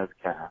live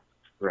cast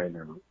right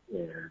now,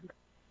 and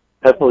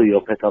hopefully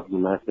you'll pick up the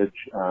message.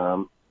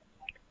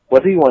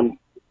 What do you want?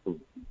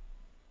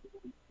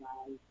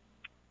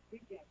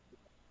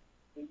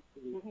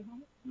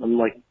 I'm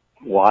like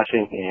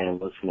watching and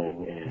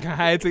listening.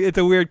 And it's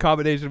a weird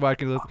combination of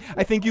watching and listening.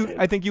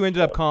 I think you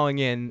ended up calling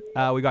in.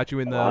 We got you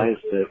in the. Why is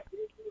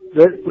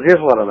here's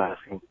what I'm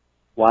asking.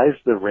 Why is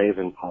the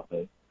Raven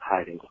puppet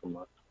hiding from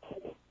us?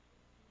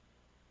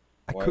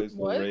 Why is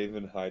the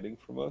Raven hiding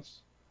from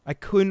us? I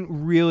couldn't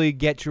really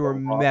get your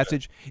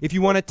message. If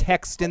you want to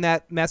text in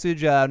that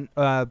message on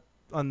the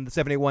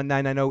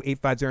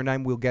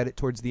 781-990-8509, we'll get it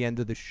towards the end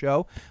of the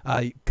show.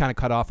 You kind of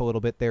cut off a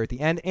little bit there at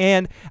the end.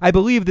 And I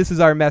believe this is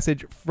our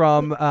message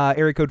from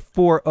area code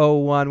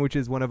 401, which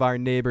is one of our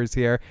neighbors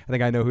here. I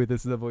think I know who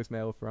this is a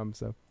voicemail from.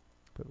 So,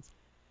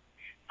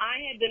 I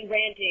have been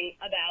ranting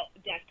about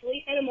Dexter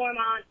and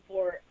Mormont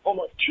for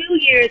almost 2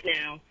 years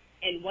now.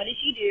 And what does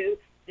she do?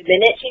 The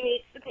minute she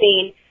meets the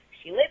queen,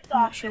 she lifts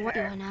off to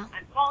her.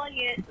 I'm calling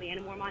it.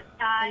 Lyanna Mormont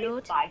dies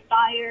by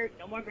fire.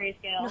 No more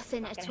grayscale.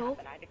 Nothing at all.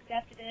 I've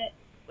accepted it.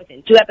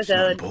 Within 2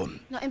 episodes,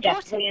 Not important.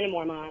 Dexter Lyanna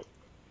Mormont.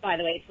 By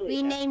the way, it's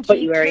We named but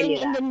you already King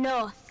knew in that. the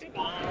North.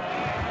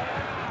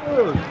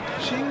 Dude,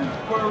 she's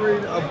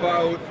worried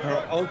about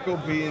her uncle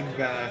being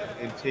back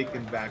and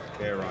taking back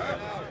Bear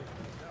Island.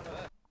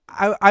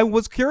 I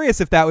was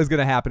curious if that was going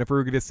to happen, if we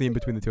were going to see him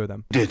between the two of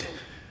them.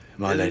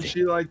 My lady.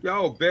 She like,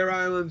 yo, Bear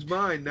Island's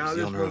mine. Now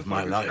this honor of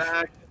my motherfucker's life.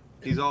 back.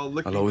 He's all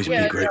looking. I'll always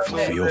be grateful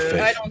for your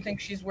faith. I don't think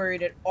she's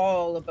worried at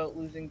all about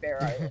losing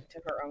Bear Island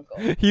to her uncle.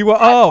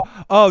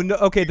 Oh no.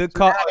 Okay, the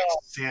call.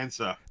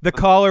 Sansa. The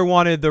caller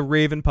wanted the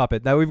Raven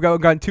puppet. Now we've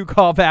gotten 2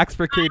 callbacks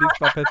for Katie's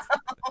puppets.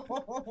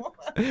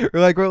 we're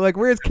like,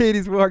 where's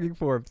Katie's walking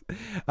forms?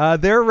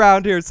 They're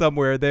around here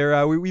somewhere.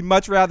 We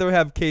much rather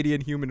have Katie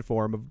in human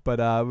form, but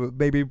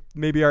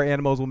maybe our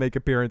animals will make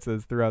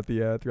appearances throughout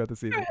the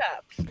season.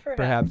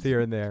 Perhaps here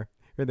and there.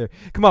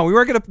 Come on, we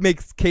weren't gonna make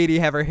Katie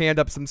have her hand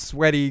up some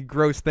sweaty,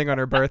 gross thing on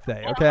her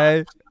birthday,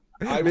 okay?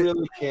 I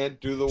really can't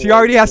do the. She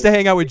already has to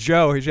hang out with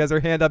Joe. She has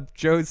her hand up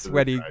Joe's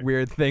sweaty,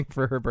 weird thing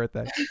for her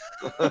birthday.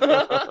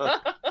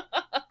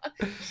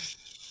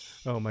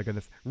 Oh my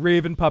goodness,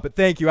 Raven puppet.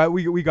 Thank you.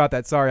 We got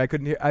that. Sorry, I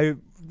couldn't hear.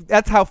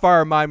 That's how far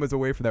our mind was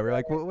away from that. We're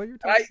like, what are you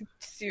talking?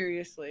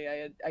 Seriously,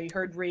 I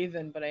heard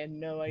Raven, but I had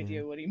no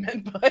idea what he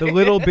meant by The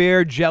little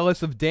bear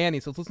jealous of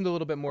Danny. So let's listen to a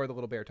little bit more of the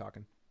little bear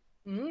talking.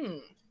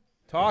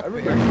 Talk.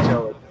 Everybody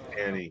jealous of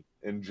Annie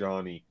and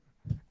Johnny.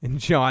 And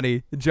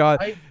Johnny. John.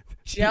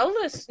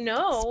 Jealous?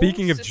 No.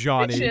 Speaking of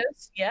Johnny.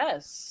 Suspicious,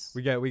 yes.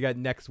 We got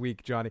next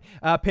week, Johnny.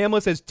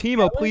 Pamela says,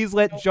 Timo, please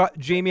let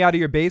Jamie out of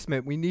your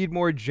basement. We need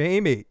more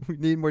Jamie. We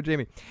need more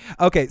Jamie.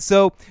 Okay,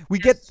 so we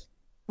get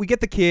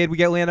the kid. We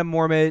get Lana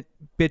Mormont,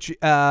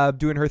 bitch,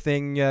 doing her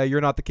thing.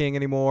 You're not the king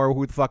anymore.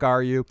 Who the fuck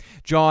are you?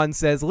 Jon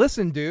says,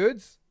 listen,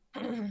 dudes.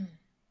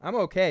 I'm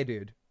okay,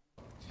 dude.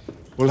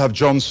 We'll have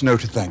Jon Snow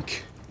to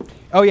thank.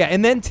 Oh, yeah,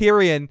 and then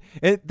Tyrion.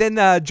 And then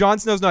Jon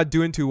Snow's not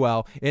doing too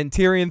well, and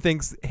Tyrion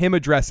thinks him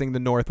addressing the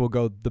North will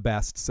go the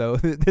best. So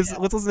let's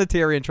listen to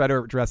Tyrion try to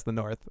address the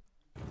North.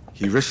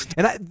 He risked.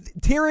 And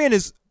Tyrion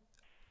is...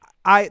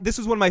 This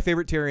was one of my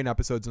favorite Tyrion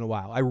episodes in a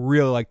while. I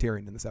really like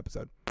Tyrion in this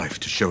episode. Life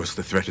to show us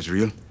the threat is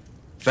real.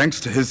 Thanks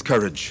to his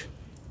courage,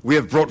 we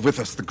have brought with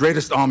us the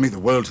greatest army the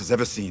world has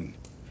ever seen.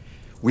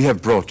 We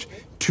have brought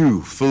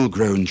 2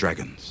 full-grown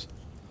dragons.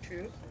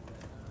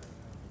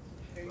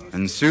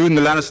 And soon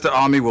the Lannister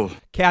army will...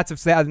 Cats of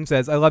Saturn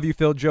says, I love you,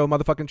 Phil, Joe,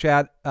 motherfucking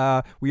chat.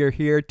 We are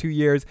here 2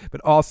 years, but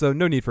also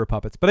no need for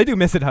puppets. But I do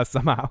miss it house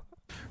somehow.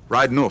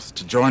 Ride north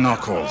to join our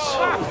cause.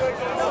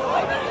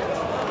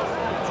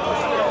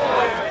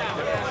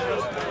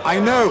 I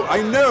know.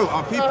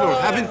 Our people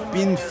haven't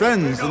been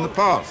friends in the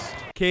past.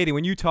 Katie,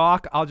 when you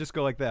talk, I'll just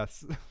go like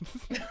this.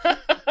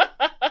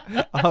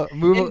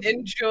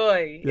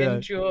 Enjoy.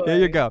 There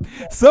you go.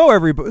 So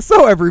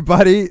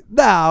everybody,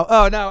 now.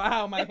 Oh no!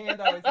 Ow! My hand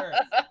always hurts.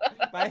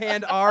 My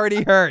hand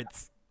already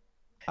hurts.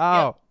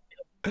 Oh,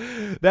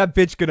 that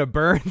bitch gonna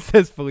burn,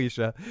 says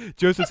Felicia.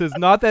 Joseph says,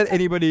 not that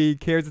anybody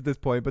cares at this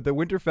point, but the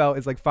Winterfell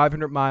is like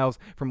 500 miles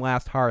from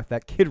Last Hearth.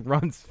 That kid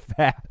runs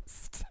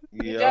fast.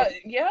 Yeah.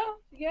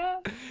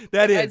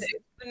 That is.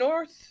 The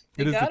North.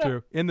 It is the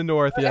truth. In the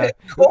North, yeah.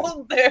 It's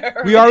cold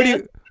there. We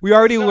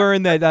already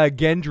learned that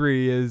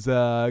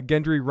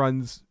Gendry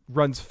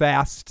runs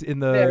fast in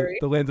the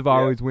lands of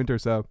always winter,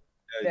 so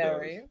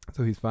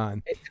he's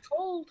fine. It's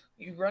cold.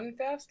 You run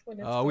fast when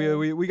it's cold.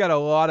 We got a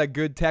lot of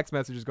good text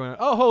messages going on.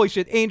 Oh, holy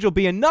shit. Angel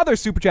B, another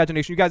super chat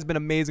donation. You guys have been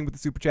amazing with the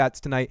super chats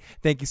tonight.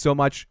 Thank you so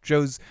much.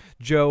 Joe's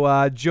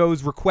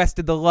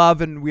requested the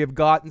love, and we have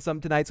gotten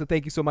some tonight, so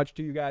thank you so much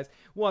to you guys.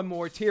 One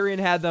more. Tyrion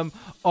had them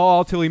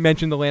all till he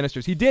mentioned the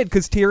Lannisters. He did,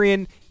 because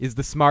Tyrion is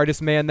the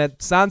smartest man that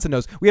Sansa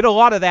knows. We had a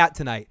lot of that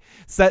tonight.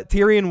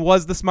 Tyrion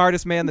was the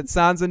smartest man that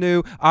Sansa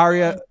knew.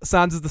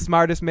 Sansa's the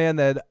smartest man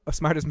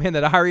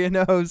that Arya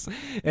knows.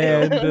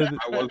 And I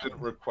wasn't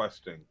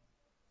requesting.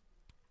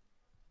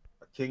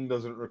 King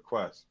doesn't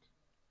request.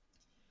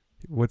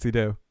 What's he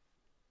do?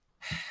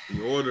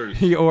 He orders.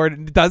 He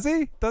ordered. Does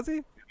he?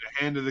 The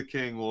hand of the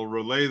king will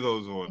relay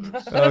those orders.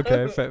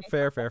 Okay,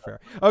 fair.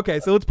 Okay,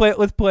 so let's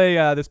play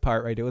this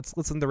part right here. Let's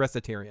listen to the rest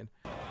of Tyrion.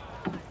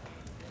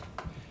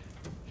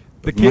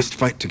 We must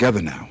fight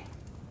together now.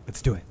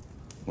 Let's do it.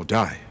 Or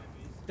die.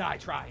 Die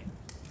trying.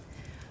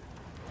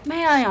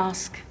 May I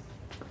ask,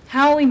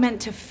 how are we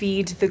meant to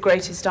feed the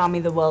greatest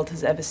army the world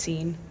has ever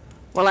seen?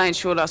 Well, I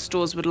ensured our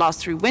stores would last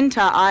through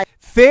winter.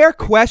 Fair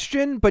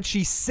question, but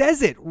she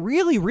says it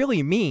really,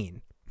 really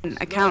mean.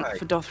 Account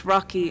for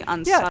Dothraki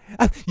and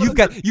you've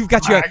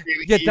got your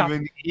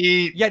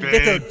eat,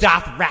 little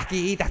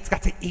Dothraki that's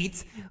got to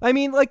eat. I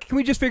mean, like, can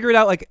we just figure it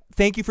out? Like,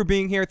 thank you for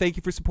being here. Thank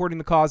you for supporting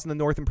the cause in the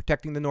North and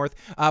protecting the North.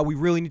 We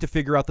really need to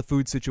figure out the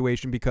food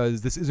situation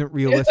because this isn't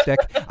realistic.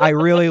 I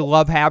really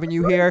love having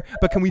you here,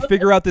 but can we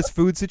figure out this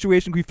food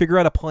situation? Can we figure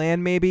out a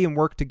plan maybe and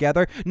work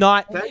together?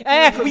 Not,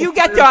 you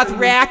got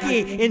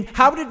Dothraki, and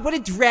what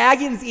did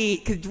dragons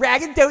eat? Because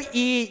dragons don't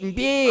eat and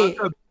be.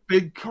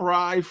 Big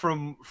cry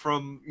from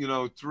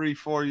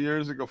 3-4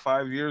 years ago,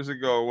 5 years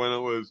ago, when it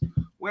was,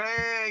 "Wah,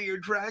 your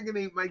dragon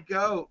ate my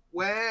goat.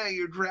 Wah,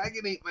 your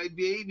dragon ate my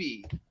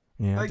baby."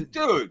 Yeah. Like,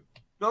 dude,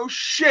 no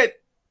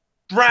shit,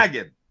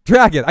 dragon.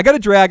 I got a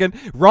dragon.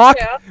 Rock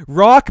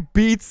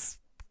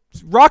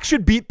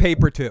should beat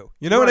paper too.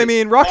 You know what I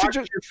mean? Rock should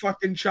your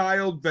fucking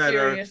child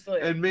better. Seriously.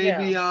 And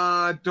maybe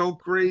don't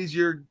graze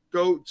your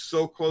goat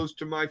so close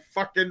to my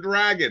fucking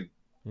dragon.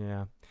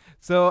 Yeah.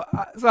 So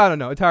I don't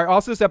know. It's hard.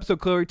 Also, this episode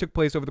clearly took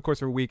place over the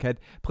course of a week.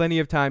 Had plenty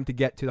of time to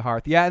get to the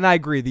hearth. Yeah, and I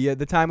agree.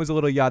 The time was a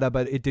little yada,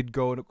 but it did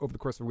go over the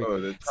course of a week. Oh,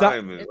 the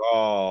time is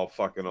all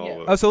fucking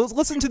over. Oh, so let's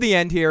listen to the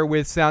end here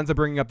with Sansa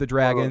bringing up the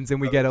dragons,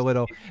 and we get a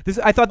little.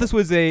 I thought this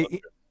was an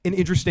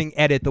interesting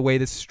edit, the way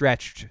this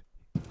stretched.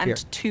 And here.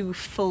 2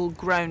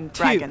 full-grown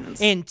dragons.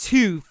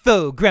 Two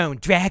full-grown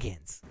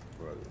dragons.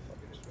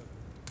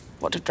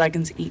 What do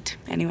dragons eat,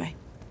 anyway?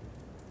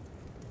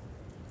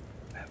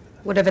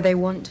 Whatever they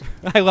want.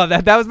 I love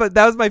that. That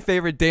was my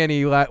favorite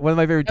Danny. One of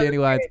my favorite Danny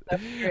lines.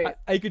 That's great.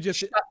 I could just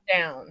shut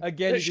down.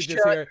 Again, you could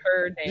just hear.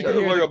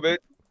 Look a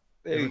bit.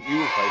 Hey,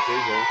 you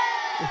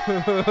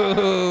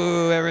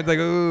Everyone's like,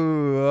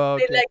 ooh.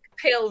 Okay. They like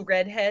pale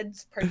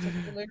redheads,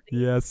 particularly.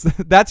 Yes,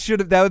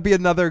 that would be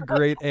another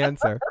great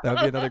answer. That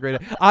would be another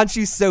great. Aren't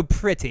you so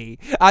pretty?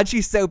 Aren't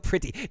you so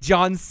pretty?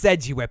 Jon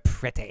said you were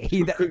pretty.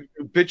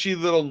 Bitchy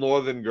little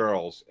northern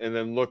girls, and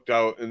then looked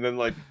out, and then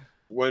like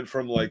went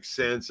from like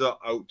Sansa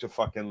out to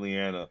fucking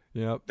Lyanna.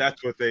 Yep.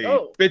 That's what they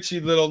Oh.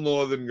 bitchy little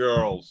northern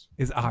girls.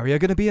 Is Arya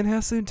gonna be in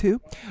here soon too?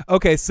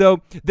 Okay,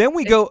 so then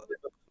we go.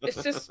 The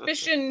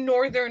suspicion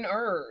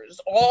northerners,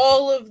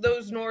 all of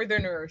those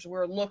northerners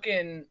were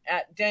looking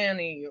at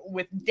Dany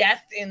with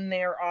death in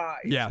their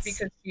eyes. Yes.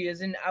 Because she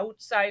is an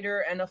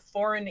outsider and a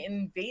foreign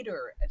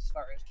invader as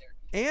far as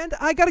they're And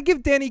I gotta give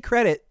Dany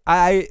credit.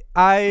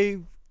 I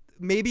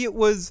maybe it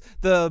was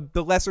the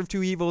lesser of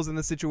two evils in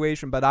the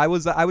situation, but I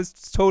was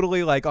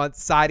totally like on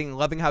siding,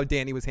 loving how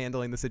Dany was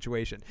handling the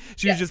situation.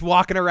 She was just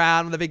walking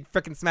around with a big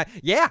freaking smack.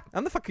 Yeah,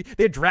 I'm the fucking.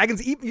 They had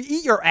dragons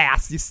eat your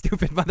ass, you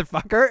stupid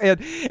motherfucker.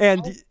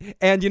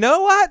 And you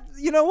know what?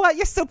 You know what?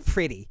 You're so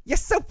pretty. You're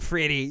so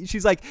pretty.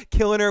 She's like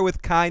killing her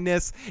with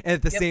kindness, and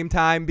at the same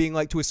time being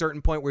like to a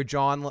certain point where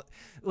Jon,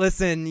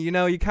 listen, you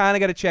know, you kind of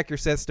got to check your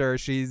sister.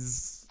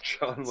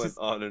 Jon went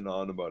on and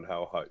on about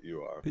how hot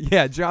you are.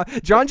 Yeah,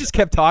 Jon just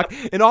kept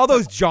talking, and all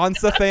those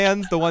Jonsa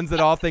fans, the ones that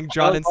all think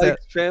Jon and Sansa,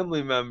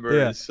 family members.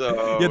 Yeah.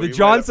 So Yeah, the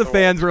Jonsa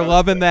fans were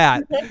loving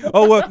that.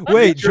 Oh,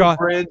 wait, Jon.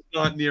 Brand's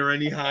not near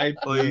any high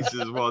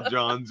places while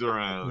Jon's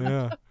around.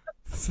 Yeah.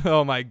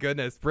 Oh my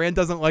goodness, Bran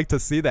doesn't like to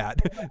see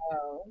that.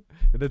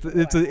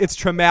 It's a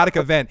traumatic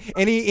event.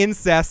 Any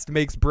incest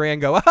makes Bran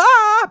go,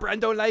 ah, Bran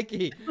don't like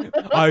it.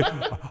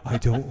 I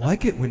don't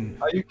like it when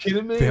Are you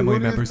kidding me? family Who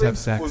do you members think have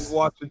sex. Was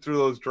watching through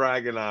those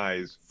dragon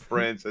eyes.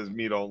 Bran says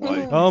me don't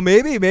like. Oh,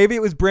 maybe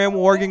it was Bran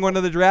warging one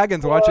of the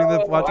dragons, watching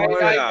the.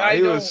 Yeah,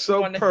 he was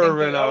so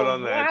perving out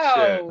on that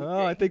shit.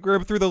 Oh, I think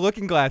we're through the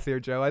looking glass here,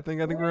 Joe. I think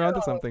we're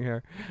onto something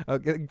here.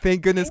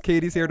 Thank goodness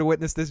Katie's here to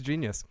witness this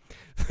genius.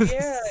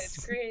 Yeah,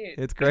 it's great.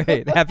 It's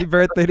great. Happy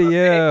birthday to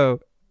you.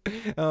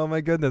 Oh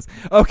my goodness.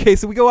 Okay,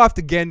 so we go off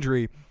to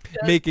Gendry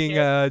making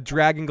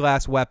dragon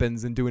glass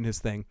weapons and doing his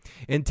thing.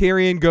 And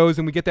Tyrion goes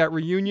and we get that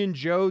reunion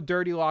Joe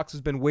Dirty Locks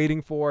has been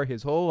waiting for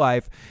his whole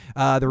life.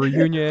 The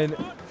reunion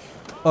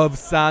of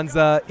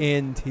Sansa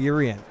and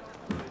Tyrion.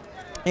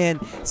 And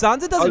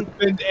Sansa doesn't...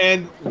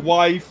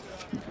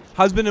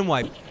 Husband and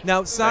wife.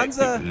 Now,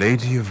 Sansa...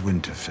 Lady of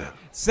Winterfell.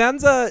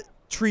 Sansa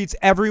treats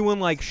everyone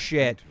like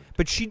shit.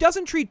 But she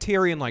doesn't treat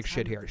Tyrion like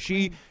shit here.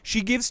 She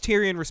gives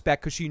Tyrion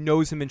respect because she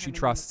knows him and she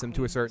trusts him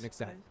to a certain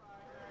extent.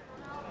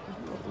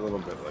 A little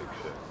bit like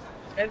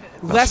shit.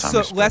 Less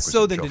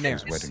so than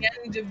Daenerys. At the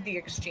end of the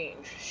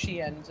exchange,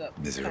 she ends up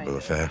Miserable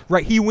affair.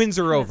 Right, he wins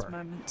her over.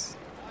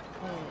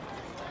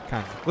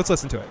 Kind of. Let's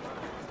listen to it.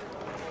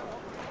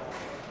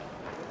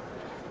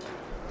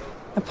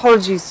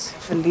 Apologies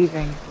for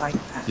leaving like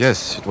that.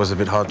 Yes, it was a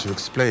bit hard to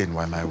explain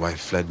why my wife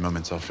fled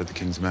moments after the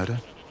king's murder.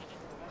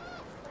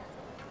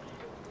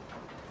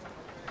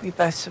 We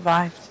both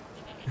survived.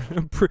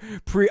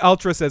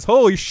 Pre-Ultra says,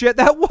 holy shit,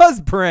 that was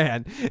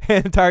Bran.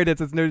 And Tyrion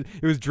says, no,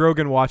 it was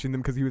Drogon watching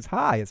them because he was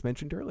high, as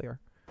mentioned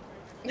earlier.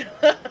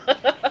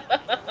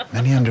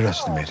 Many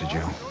underestimated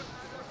you.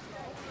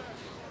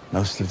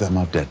 Most of them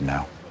are dead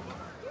now.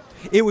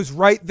 It was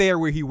right there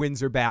where he wins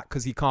her back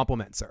because he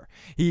compliments her.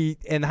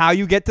 And how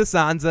you get to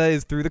Sansa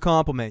is through the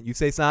compliment. You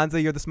say,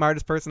 Sansa, you're the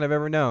smartest person I've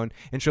ever known,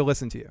 and she'll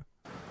listen to you.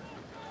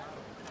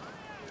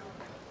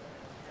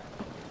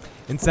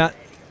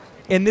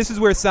 And this is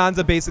where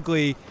Sansa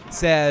basically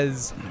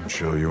says... I'm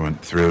sure you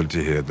weren't thrilled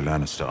to hear the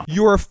Lannister.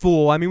 You're a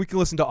fool. I mean, we can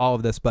listen to all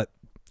of this,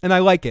 and I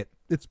like it.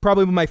 It's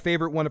probably my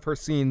favorite one of her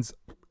scenes,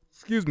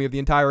 of the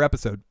entire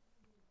episode.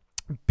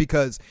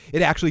 Because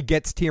it actually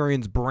gets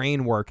Tyrion's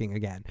brain working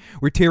again.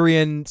 Where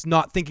Tyrion's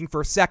not thinking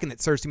for a second that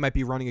Cersei might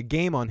be running a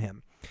game on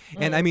him.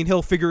 And, I mean,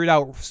 he'll figure it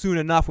out soon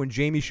enough when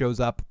Jaime shows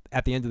up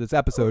at the end of this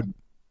episode.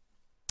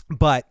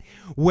 But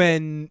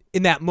when,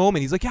 in that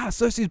moment, he's like, yeah,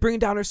 Cersei's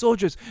bringing down her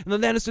soldiers, and the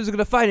Lannisters are going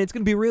to fight, and it's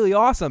going to be really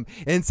awesome.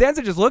 And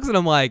Sansa just looks at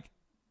him like,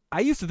 I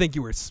used to think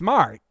you were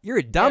smart. You're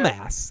a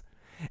dumbass.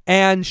 Yeah.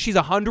 And she's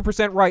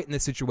 100% right in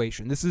this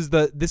situation. This is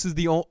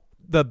the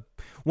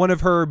one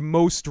of her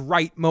most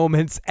right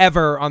moments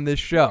ever on this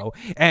show.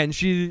 And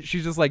she's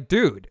just like,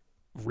 dude,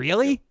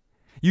 really?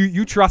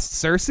 You trust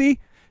Cersei?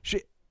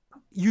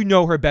 You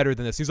know her better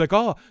than this. He's like,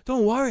 oh,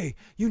 don't worry.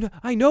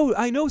 I know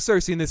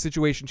Cersei in this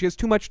situation. She has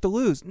too much to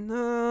lose.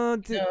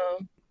 No,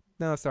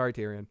 sorry,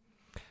 Tyrion.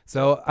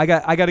 So I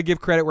got to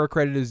give credit where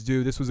credit is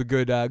due. This was a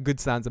good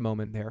Sansa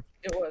moment there.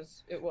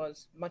 It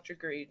was much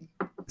agreed.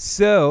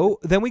 So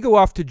then we go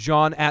off to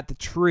Jon at the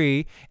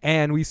tree,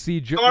 and we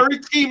see. Sorry,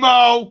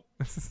 Timo.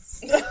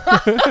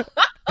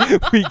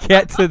 We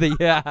get to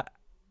the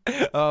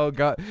Oh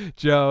God,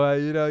 Joe,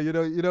 you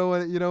don't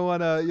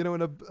want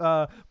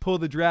to pull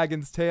the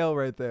dragon's tail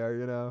right there.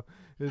 You know,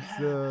 it's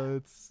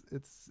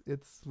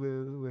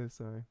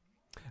sorry.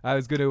 I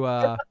was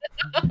gonna.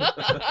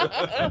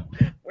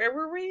 Where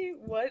were we?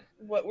 What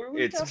were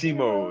we? It's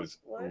Timo's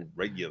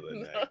regular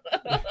night.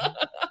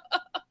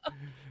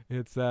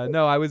 It's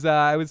no, I was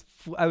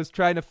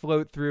trying to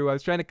float through. I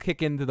was trying to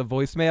kick into the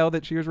voicemail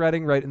that she was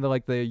writing right into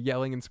like the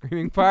yelling and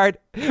screaming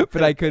part,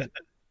 but I couldn't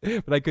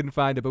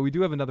find it. But we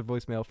do have another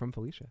voicemail from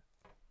Felicia.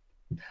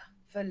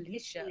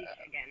 Felicia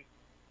again.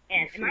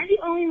 And am I the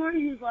only one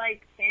who's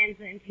like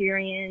Sansa and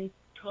Tyrion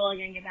totally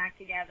gonna get back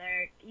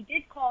together? He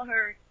did call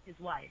her his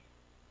wife.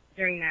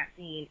 during that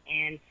scene,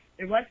 and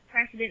there was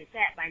precedent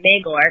set by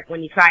Magor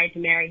when he tried to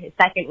marry his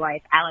second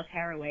wife, Alice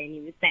Haraway, and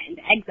he was sent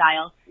into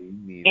exile.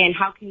 And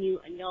how can you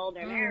annul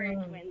their marriage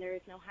when there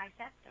is no high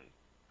septum?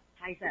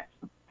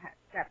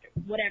 Scepter,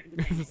 whatever the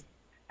name is.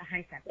 A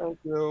high septum.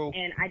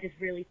 And I just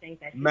really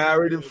think that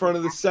married in front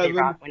of the 7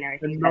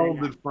 and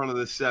annulled in front of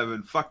the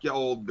 7. Fuck your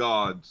old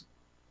gods.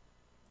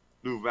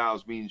 New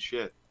vows mean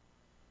shit.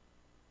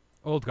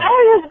 Old gods.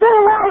 Arya's been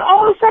around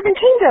all the 7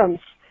 kingdoms.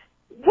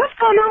 What's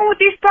going on with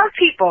these Stark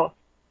people?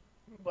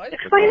 What?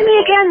 Explain to me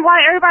again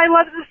why everybody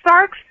loves the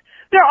Starks.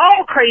 They're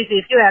all crazy,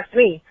 if you ask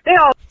me. They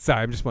all.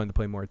 Sorry, I'm just wanting to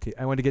play more.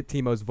 I wanted to get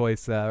Timo's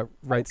voice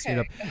right straight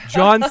up.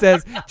 John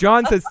says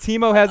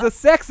Timo has a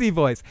sexy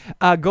voice.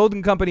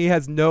 Golden Company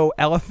has no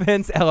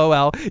elephants.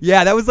 LOL.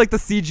 Yeah, that was like the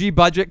CG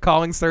budget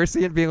calling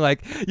Cersei and being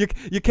like, you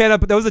can't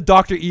have. That was a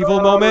Dr.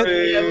 Evil moment.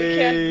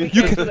 Yeah,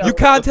 you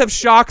can't have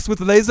sharks with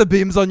laser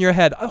beams on your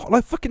head. All I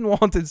fucking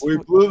want is. We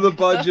blew the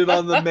budget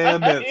on the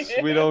mammoths.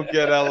 We don't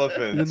get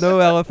elephants. No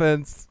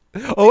elephants.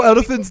 Oh,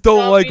 elephants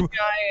don't like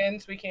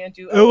giants. We can't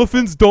do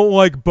elephants don't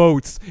like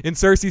boats. And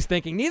Cersei's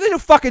thinking, neither do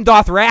fucking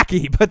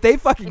Dothraki, but they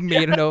fucking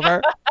made it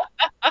over.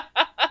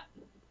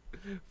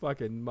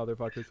 Fucking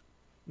motherfuckers.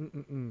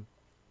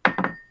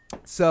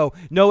 So,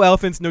 no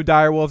elephants, no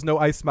direwolves, no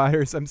ice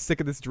spiders. I'm sick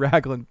of this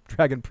dragon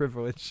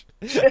privilege.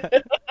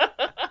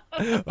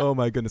 Oh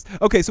my goodness.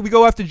 Okay, so we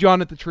go after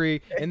John at the tree,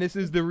 and this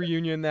is the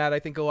reunion that I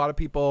think a lot of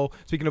people,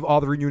 speaking of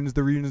all the reunions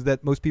that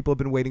most people have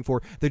been waiting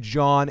for, the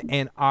John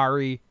and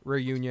Ari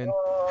reunion.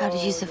 How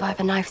did you survive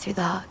a knife through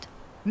the heart?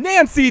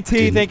 Nancy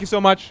T, thank you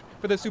so much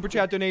for the super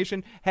chat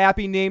donation.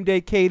 Happy name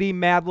day, Katie,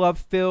 Mad Love,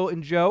 Phil,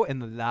 and Joe,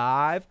 and the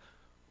live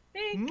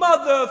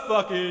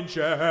motherfucking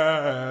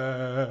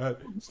chat.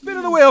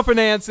 Spinning the wheel for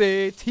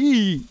Nancy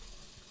T.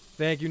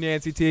 Thank you,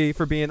 Nancy T,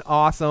 for being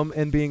awesome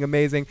and being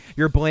amazing.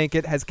 Your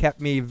blanket has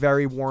kept me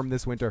very warm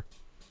this winter.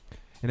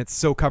 And it's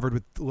so covered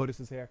with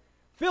Lotus's hair.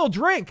 Phil,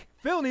 drink!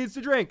 Phil needs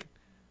to drink.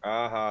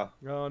 Uh-huh.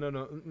 Oh,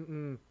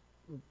 no.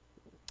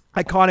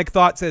 Iconic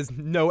Thought says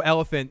no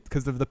elephant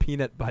because of the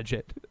peanut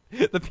budget.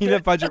 The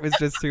peanut budget was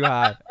just too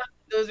high.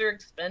 Those are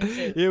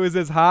expensive. It was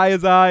as high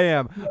as I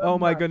am. Oh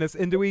my goodness.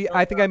 And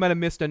I think I might have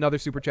missed another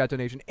super chat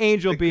donation.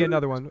 Angel B,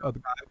 another one.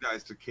 Five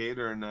guys to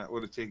cater, and that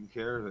would have taken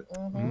care of it.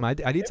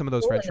 I need some of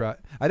those French fries.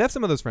 I'd have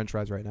some of those French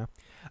fries right now.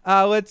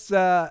 Let's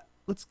go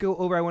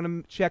over. I want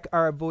to check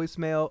our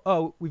voicemail.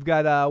 Oh, we've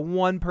got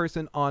one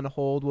person on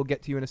hold. We'll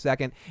get to you in a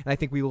second. And I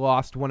think we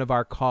lost one of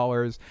our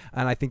callers.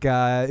 And I think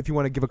if you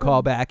want to give a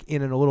call back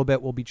in a little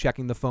bit, we'll be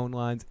checking the phone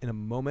lines in a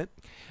moment.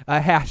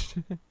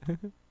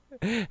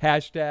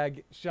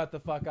 Hashtag shut the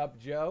fuck up,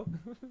 Joe.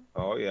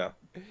 Oh yeah.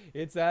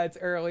 It's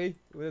early.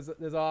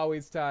 There's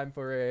always time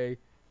for a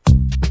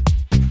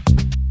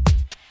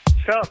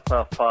shut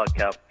the fuck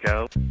up,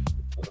 Joe.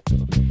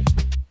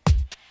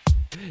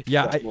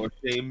 Yeah. More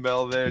shame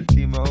bell there,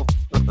 Timo.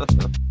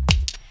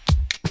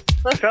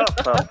 Shut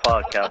the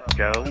fuck up,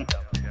 Joe.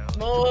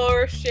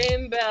 More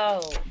shame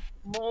bell.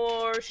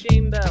 More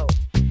shame bell.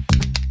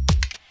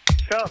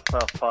 Shut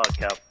the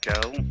fuck up,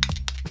 Joe.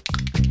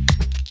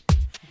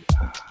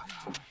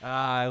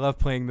 I love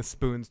playing the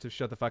spoons to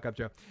shut the fuck up,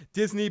 Joe.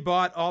 Disney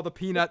bought all the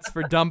peanuts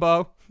for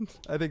Dumbo.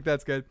 I think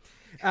that's good.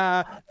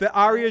 The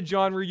Arya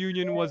John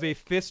reunion was a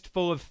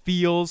fistful of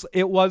feels.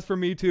 It was for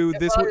me too.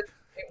 It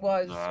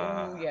was.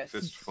 Oh, yes.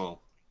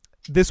 Fistful.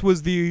 This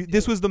was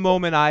the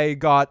moment I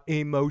got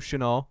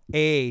emotional.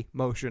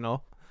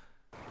 Emotional.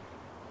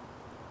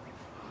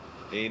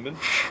 Eamon.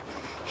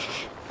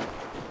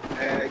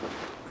 Thank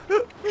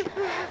you,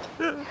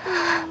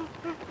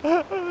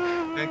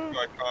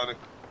 Iconic.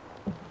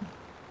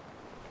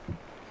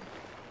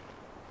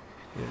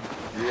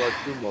 You are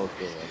too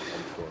emotional,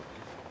 I'm sure.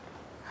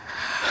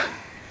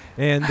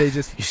 And they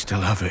just... You still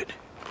have it.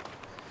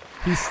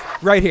 He's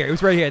right here. It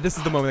was right here. This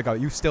is the moment I go,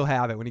 you still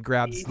have it, when he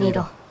grabs...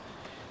 Needle.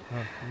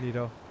 Oh,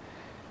 needle.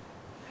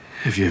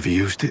 Have you ever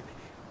used it?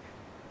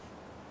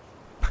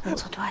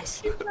 Once or twice.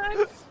 A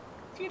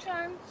few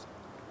times.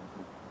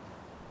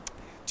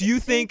 Do you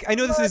think... I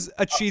know this is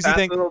a cheesy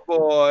thing. Little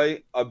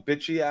boy, a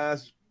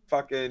bitchy-ass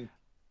fucking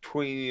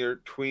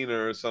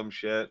tweener or some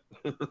shit.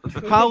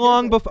 How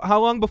long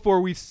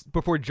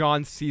before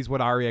John sees what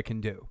Arya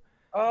can do?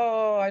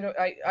 Oh,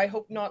 I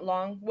hope not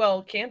long.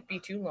 Well, can't be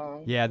too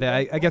long. Yeah,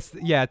 I guess.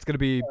 Yeah, it's gonna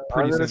be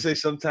pretty. I'm gonna soon. say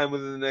sometime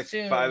within the next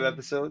 5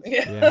 episodes.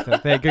 Yeah.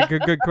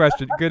 Good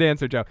question. Good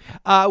answer, Joe.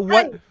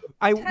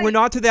 We're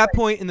not to that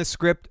point in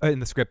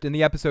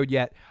the episode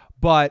yet.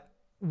 But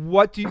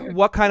what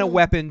kind of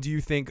weapon do you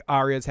think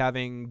Arya's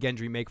having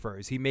Gendry make for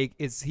her?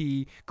 Is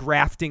he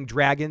grafting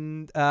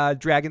dragon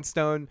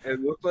stone? It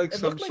looked like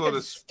some sort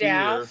of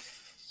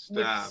staff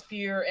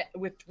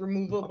with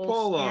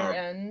removable spear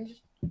end.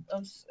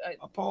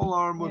 A pole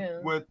arm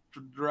with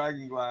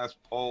dragon glass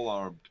pole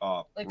arm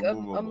top. Like a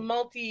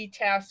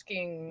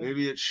multitasking.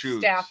 Maybe it shoots.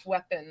 Staff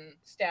weapon.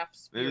 Staff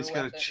spear. Maybe it's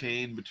got weapon. a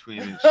chain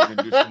between it. So you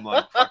can do some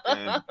like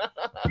fucking.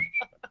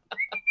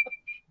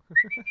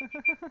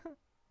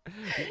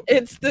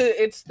 It's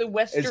the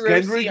Westerosi Is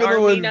Gendry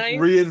army gonna knife.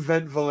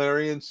 reinvent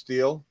Valyrian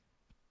steel?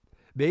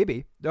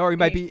 Maybe. Or he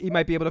might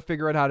be able to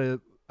figure out how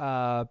to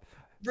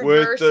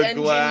reverse with the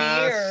engineer.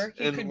 glass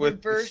He and could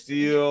with reverse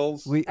the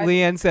steels.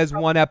 Leanne says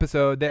one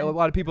episode that a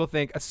lot of people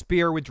think a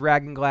spear with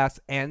dragon glass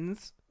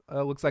ends.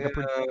 Looks like a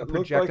projectile.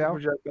 Looks like a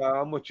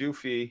projectile. I'm with you,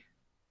 Fee.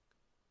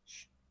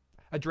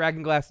 A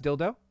dragon glass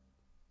dildo?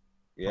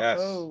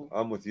 Yes,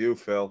 I'm with you,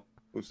 Phil.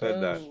 Who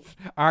said that?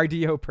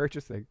 RDO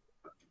purchasing.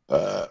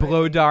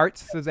 Blow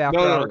darts says after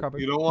No, our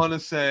you don't want to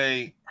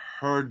say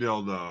her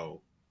dildo.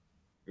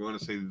 You want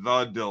to say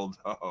the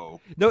dildo.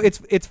 No,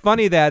 it's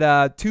funny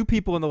that two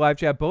people in the live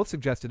chat both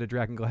suggested a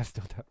dragon glass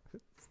dildo.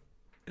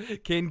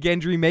 Can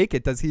Gendry make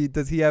it? Does he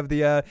have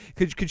the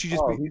could she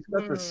just be? He's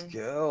got the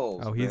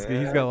skills. Oh, he's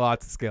got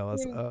lots of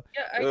skills. I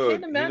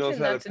can't imagine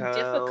that's a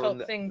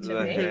difficult thing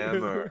to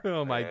make.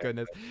 Oh my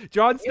goodness.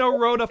 Jon Snow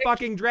rode a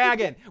fucking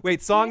dragon.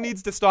 Wait, Song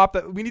needs to stop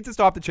we need to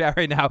stop the chat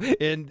right now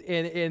and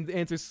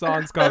answer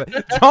Song's comment.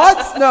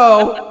 Jon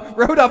Snow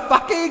rode a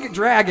fucking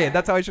dragon.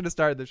 That's how I should have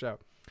started the show.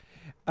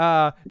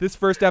 This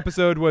first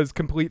episode was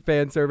complete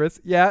fan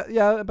service.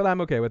 Yeah, but I'm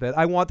okay with it.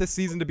 I want this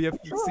season to be a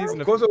season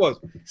of course it was.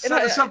 Set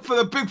us up for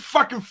the big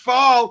fucking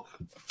fall.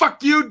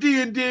 Fuck you,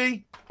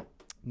 D&D.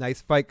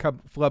 Nice Fight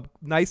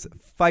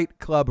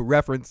Club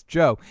reference,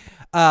 Joe.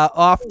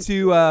 Off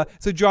to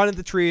so John at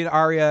the tree and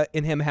Arya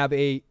and him have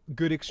a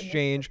good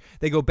exchange.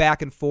 They go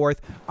back and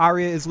forth.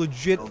 Arya is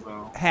legit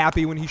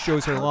happy when he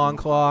shows her long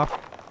claw.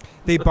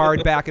 They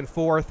bard back and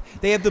forth.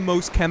 They have the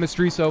most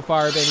chemistry so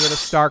far of any of the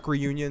Stark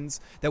reunions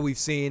that we've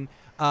seen.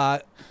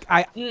 I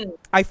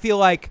feel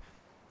like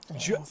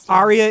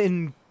Arya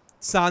and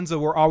Sansa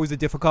were always a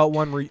difficult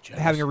one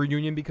having a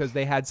reunion because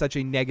they had such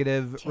a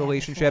negative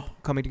relationship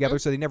coming together,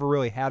 so they never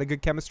really had a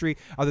good chemistry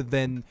other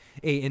than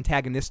a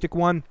antagonistic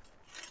one.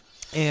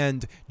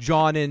 And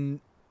Jon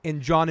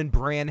and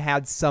Bran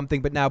had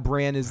something, but now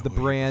Bran is the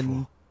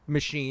Bran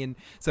machine,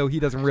 so he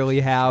doesn't really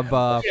have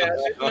no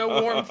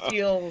warm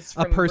feels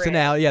a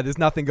personality. Yeah, there's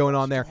nothing going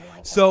on there.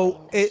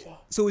 So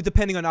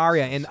depending on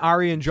Arya, and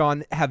Arya and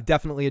Jon have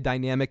definitely a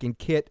dynamic, and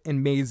Kit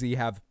and Maisie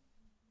have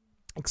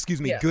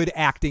good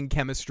acting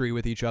chemistry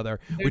with each other,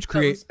 which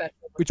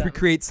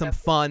creates some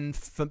fun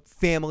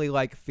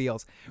family-like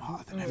feels.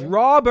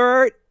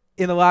 Robert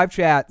in the live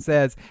chat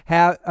says,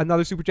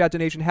 another super chat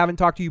donation. Haven't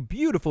talked to you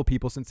beautiful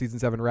people since season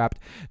 7 wrapped.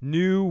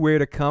 Knew where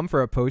to come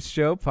for a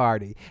post-show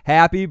party.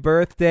 Happy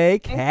birthday,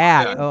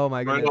 Cat. Oh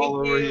my goodness. Right all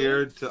over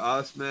here to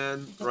us,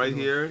 man. Right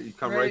here. You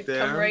come right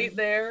there. Come right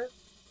there.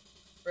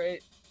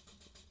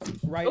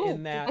 Right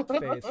in that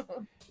space.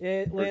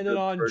 It landed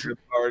on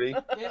party.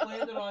 It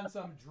landed on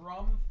some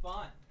drum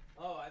fun.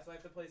 Oh, so I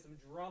have to play some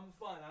drum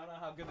fun. I don't know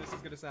how good this is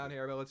going to sound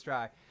here, but let's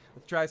try.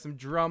 Let's try some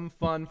drum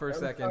fun for a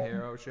second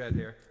here. Oh shit,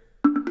 here.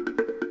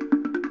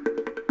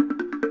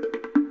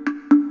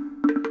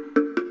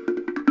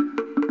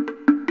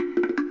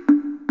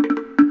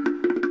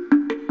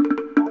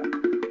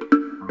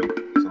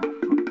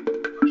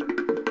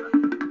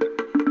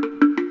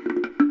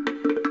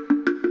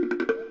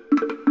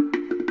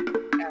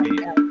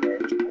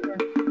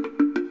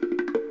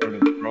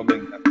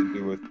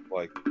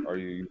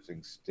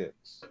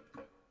 Sticks.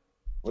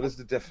 What is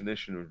the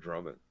definition of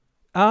drumming?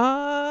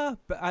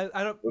 But I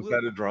don't. Was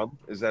that a drum?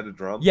 Is that a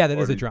drum? Yeah, that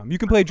is a drum. You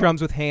can play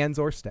drums with hands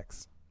or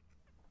sticks.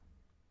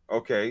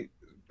 Okay,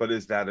 but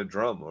is that a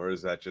drum or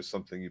is that just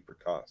something you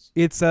percuss?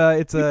 It's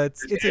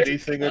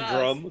anything a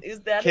drum? Is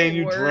that Can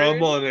you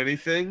drum on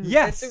anything?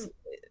 Yes.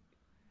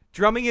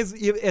 Drumming is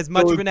as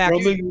much of an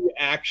action. Drumming the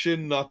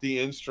action, not the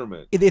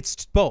instrument.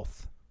 It's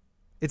both.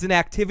 It's an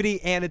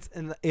activity and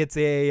it's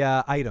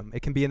a item.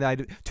 It can be an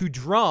item. To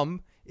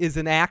drum is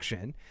an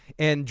action,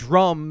 and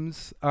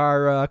drums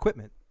are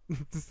equipment.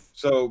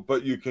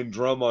 But you can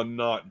drum on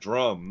not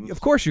drums.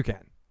 Of course you can.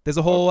 There's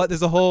a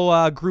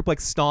whole group like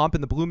Stomp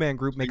and the Blue Man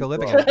Group make a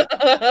living at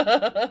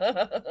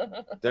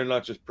it. They're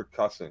not just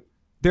percussing.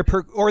 They're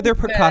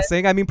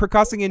percussing. I mean,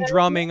 percussing and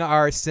drumming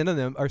are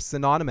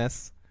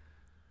synonymous.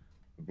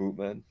 The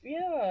Bootmen?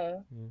 Yeah.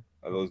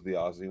 Are those the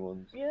Aussie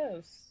ones?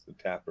 Yes. The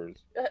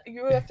tappers?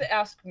 You have to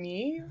ask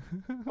me?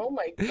 Oh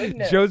my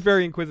goodness. Joe's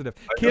very inquisitive.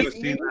 I've never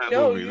seen that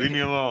movie. Leave me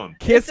alone.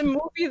 It's a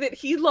movie that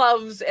he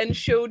loves and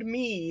showed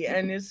me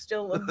and is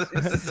still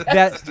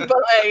obsessed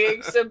by,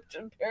 except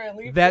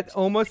apparently. That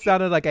almost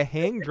sounded like a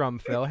hang drum,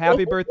 Phil.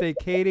 Happy birthday,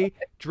 Katie.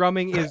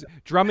 Drumming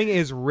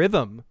is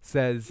rhythm,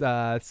 says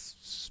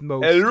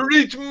Smoke. El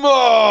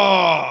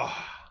ritmo!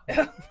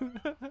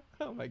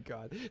 Oh my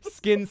god.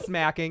 Skin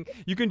smacking.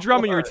 You can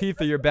drum in your teeth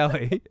or your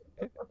belly.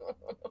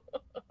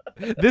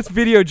 This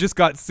video just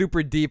got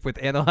super deep with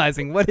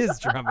analyzing what is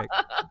drumming.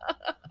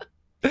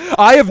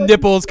 I have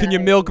nipples. Can you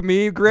milk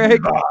me,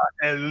 Greg?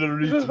 I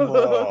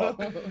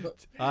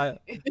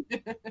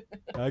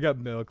got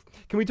milk.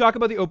 Can we talk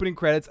about the opening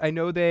credits? I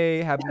know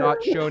they have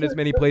not shown as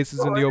many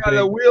places in the opening.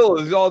 The wheel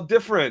is all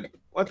different.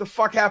 What the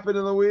fuck happened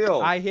in the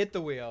wheel? I hit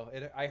the wheel.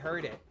 I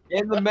heard it.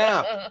 In the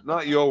map.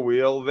 Not your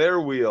wheel,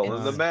 their wheel.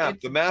 In the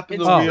map. The map and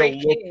the wheel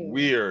look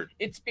weird.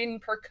 It's been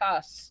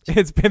percussed.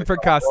 It's been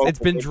percussed. It's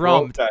been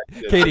drummed.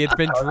 Katie, it's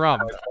been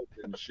drummed.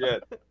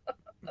 Shit.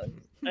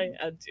 I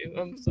had to.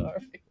 I'm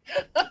sorry.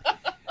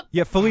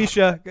 Yeah,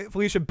 Felicia,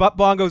 butt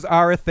bongos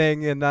are a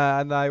thing, and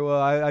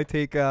I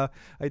take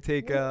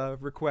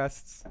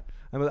requests.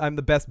 I'm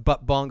the best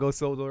butt bongo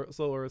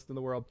soloist in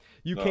the world.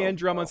 You can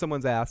drum on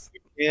someone's ass.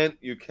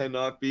 You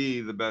cannot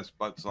be the best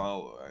butt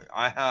soloist.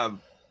 I have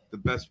the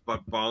best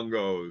butt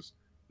bongos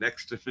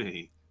next to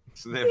me.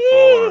 So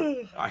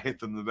therefore, I hit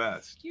them the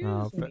best.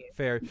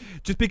 Fair.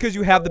 Just because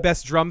you have the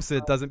best drum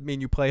set doesn't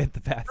mean you play it the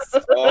best.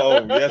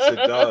 Oh, yes, it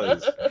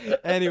does.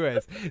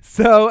 Anyways,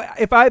 so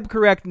if I'm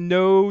correct,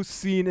 no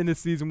scene in this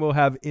season will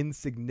have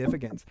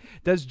insignificance.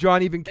 Does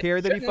Jon even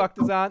care that he fucked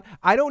his aunt?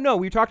 I don't know.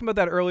 We were talking about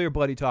that earlier,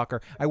 Bloody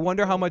Talker. I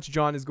wonder how much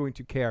Jon is going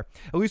to care.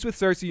 At least with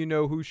Cersei, you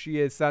know who she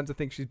is. Sansa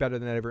thinks she's better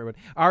than everyone.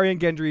 Arya and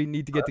Gendry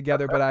need to get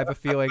together, but I have a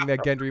feeling that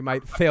Gendry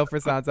might fail for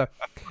Sansa.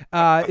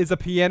 Is a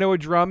piano a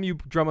drum? You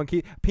drum on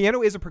key.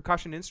 Piano is a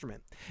percussion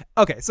instrument.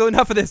 Okay, so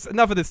enough of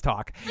this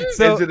talk.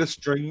 So is it a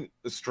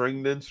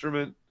stringed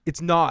instrument?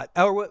 It's not.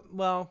 Or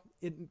well,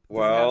 it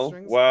well,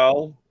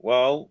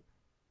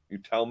 you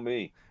tell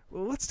me.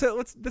 Well, let's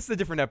this is a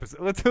different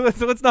episode.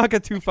 Let's not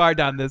get too far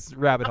down this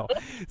rabbit hole.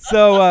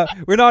 So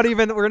we're not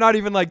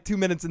even like 2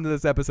 minutes into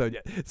this episode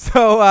yet.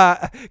 So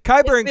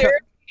Qyburn and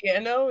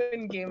piano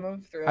in Game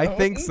of Thrones? I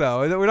think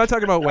so. We're not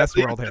talking about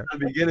Westworld here. At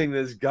the beginning,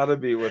 there's got to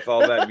be with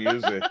all that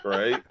music,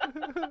 right?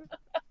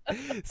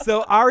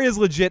 So Arya's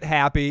legit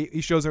happy. He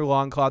shows her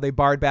long claw. They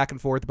barred back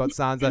and forth about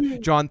Sansa.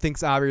 Jon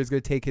thinks Arya's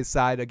going to take his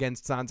side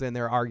against Sansa in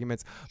their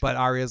arguments, but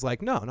Arya's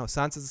like, no,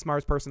 Sansa's the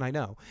smartest person I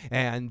know,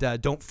 and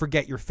don't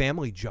forget your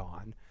family,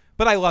 Jon.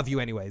 But I love you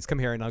anyways. Come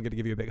here, and I'm going to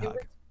give you a big hug.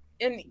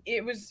 And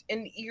it was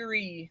an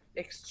eerie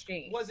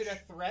exchange. Was it a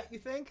threat, you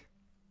think?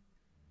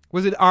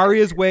 Was it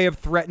Arya's way of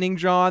threatening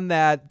Jon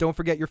that don't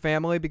forget your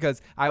family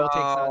because I will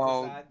take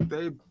Sansa's side?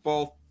 They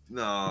both.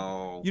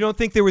 No. You don't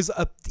think there was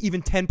a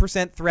even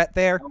 10% threat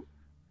there?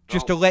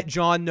 Just to let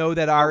Jon know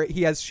that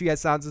she has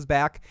Sansa's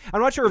back?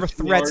 I'm not sure if a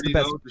threat's the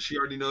best. Does she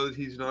already know that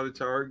he's not a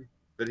Targ?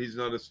 That he's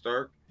not a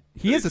Stark?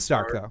 He is a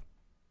Stark, though.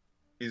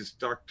 He's a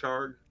Stark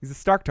Targ? He's a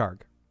Stark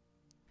Targ.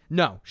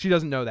 No, she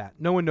doesn't know that.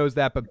 No one knows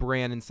that but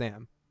Bran and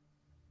Sam.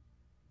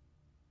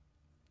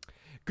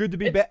 Good to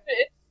be back.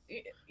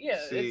 Yeah.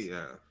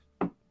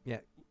 Yeah.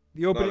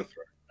 The opening.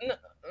 No,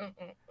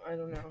 I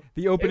don't know.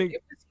 The opening.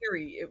 It was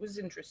eerie. It was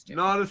interesting.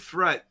 Not a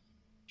threat.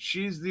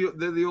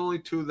 They're the only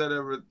two that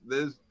ever.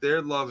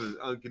 Their love is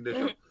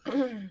unconditional.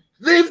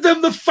 Leave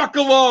them the fuck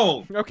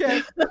alone.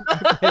 Okay.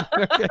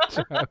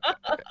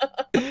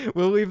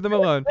 We'll leave them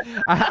alone.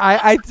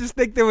 I just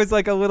think there was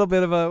like a little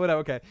bit of a whatever.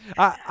 Okay.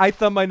 I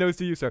thumb my nose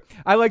to you, sir.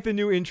 I like the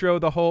new intro.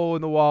 The hole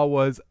in the wall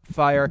was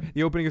fire.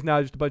 The opening is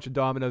now just a bunch of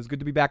dominoes. Good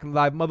to be back in the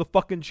live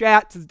motherfucking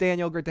chat. Says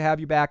Daniel. Great to have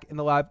you back in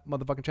the live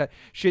motherfucking chat.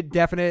 Shit,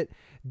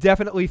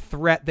 definitely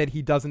threat that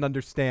he doesn't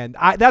understand.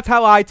 That's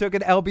how I took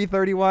it.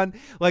 LB31,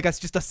 like it's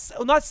just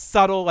a not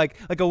subtle, like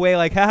a way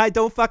like, haha,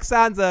 don't fuck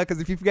Sansa because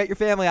if you forget your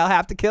family, I'll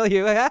have to kill you.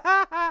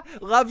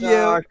 Love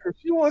you.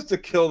 She wants to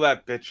kill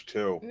that bitch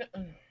too.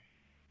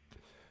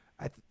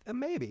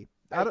 Maybe.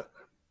 I don't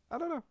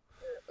know.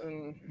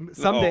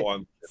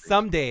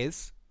 Some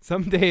days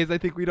I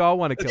think we'd all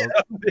want to kill.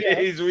 Some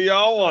days we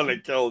all want to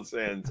kill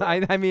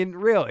Sansa. I mean,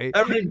 really.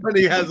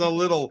 Everybody has a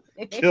little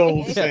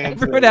kill Sansa.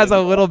 Everyone has a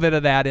little bit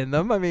of that in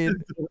them. I mean,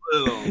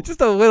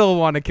 just a little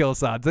want to kill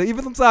Sansa.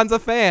 Even some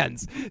Sansa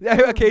fans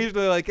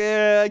occasionally like,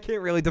 I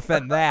can't really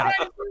defend that.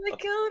 I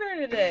killed her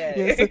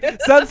today. Yeah,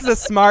 Sansa's a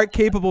smart,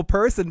 capable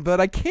person, but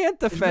I can't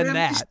defend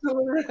that.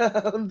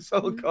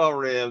 So call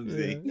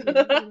Ramsay.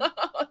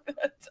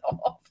 That's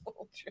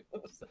awful,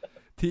 Joseph.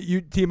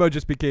 Timo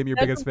just became your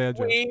biggest fan.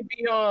 Way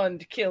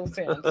beyond kill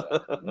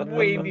Sansa.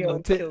 Way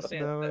beyond kill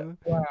Sansa.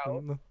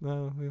 Wow.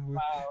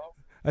 Wow.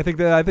 I think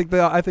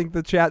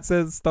the chat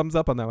says thumbs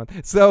up on that one.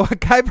 So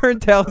Qyburn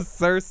tells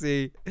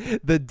Cersei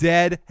the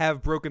dead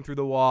have broken through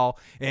the wall,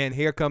 and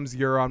here comes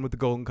Euron with the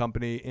Golden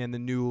Company and the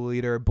new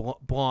leader,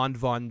 Blonde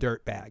Von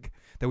Dirtbag,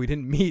 that we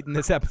didn't meet in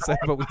this episode,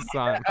 but we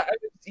saw him.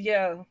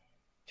 Yeah.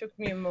 Took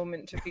me a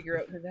moment to figure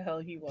out who the hell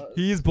he was.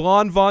 He's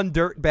Blonde Von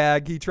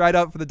Dirtbag. He tried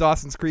out for the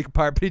Dawson's Creek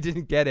part, but he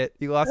didn't get it.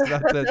 He lost it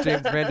out to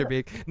James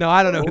Vanderbeek. No,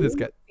 I don't know who this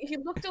guy. He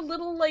looked a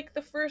little like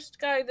the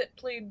first guy that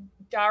played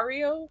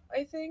Dario,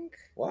 I think.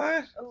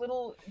 What? A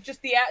little,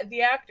 just the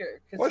actor.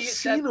 What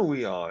scene are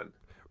we on?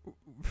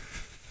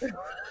 What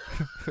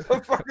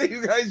the fuck are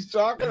you guys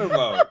talking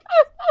about?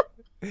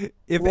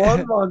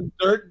 Blonde Von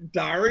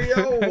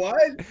Dario?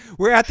 What?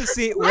 We're at the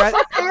scene.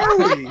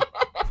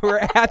 We're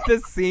at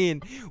the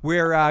scene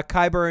where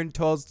Qyburn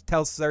tells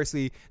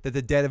Cersei that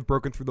the dead have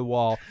broken through the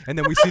wall, and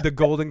then we see the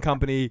Golden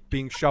Company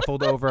being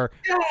shuffled over.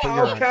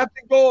 Oh,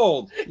 Captain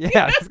Gold.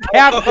 Yeah, it's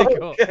Captain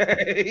Gold.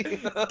 Okay.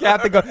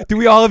 Captain Gold. Do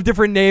we all have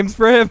different names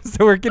for him,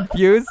 so we're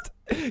confused?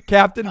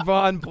 Captain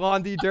Von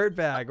Blondie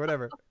Dirtbag,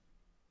 whatever.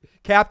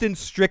 Captain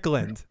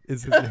Strickland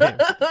is his name.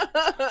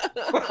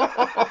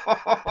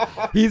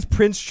 He's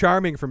Prince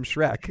Charming from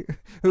Shrek.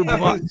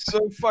 I'm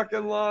so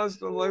fucking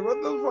lost. I'm like, what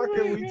the fuck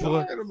are we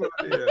talking about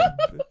here?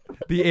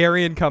 The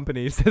Aryan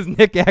Company, says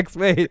Nick X.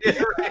 Wait.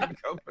 The Aryan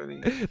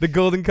Company. The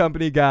Golden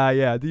Company guy,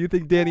 yeah. Do you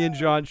think Dany and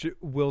Jon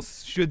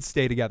should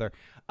stay together?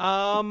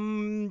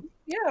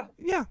 Yeah.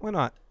 Yeah, why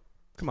not?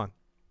 Come on.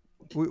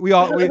 We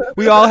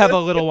all have a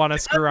little want to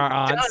screw our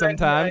aunt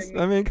sometimes.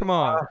 I mean, come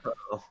on.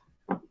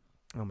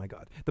 Oh my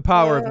God, the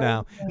power of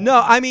now.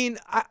 No, I mean,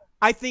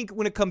 I think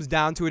when it comes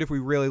down to it, if we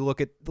really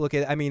look at,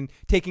 I mean,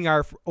 taking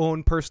our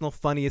own personal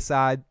funny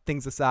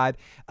things aside,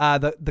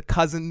 the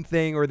cousin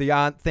thing or the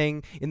aunt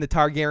thing in the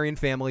Targaryen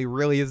family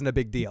really isn't a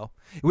big deal.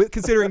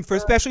 Considering,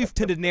 especially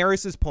to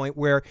Daenerys's point,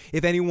 where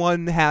if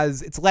anyone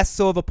has, it's less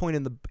so of a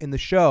point in the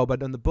show,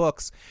 but in the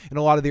books, in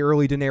a lot of the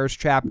early Daenerys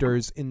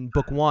chapters in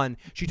book 1,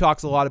 she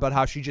talks a lot about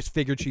how she just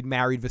figured she'd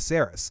married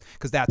Viserys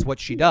because that's what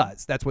she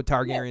does. That's what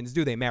Targaryens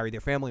do. They marry their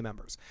family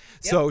members.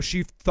 Yep. So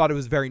she thought it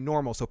was very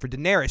normal. So for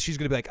Daenerys, she's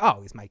gonna be like, oh,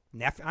 he's my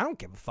nephew. I don't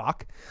give a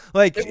fuck.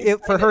 Like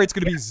for her, it's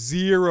gonna be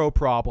zero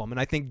problem. And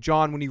I think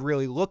Jon, when he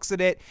really looks at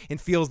it and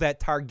feels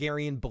that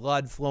Targaryen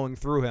blood flowing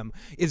through him,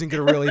 isn't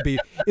really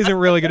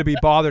gonna be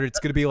bothered. It's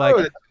gonna be like,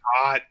 it's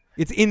hot.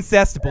 It's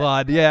incest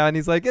blood, yeah. And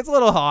he's like, it's a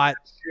little hot.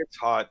 It's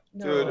hot,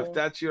 dude. If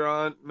that's your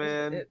aunt,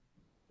 man,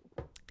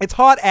 it's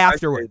hot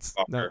afterwards.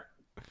 No.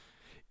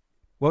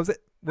 What was it?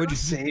 What'd you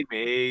same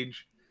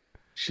age?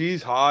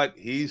 She's hot.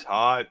 He's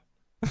hot.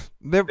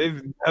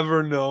 They've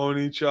never known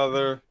each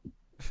other.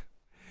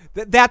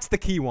 That's the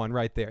key one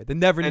right there. They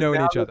never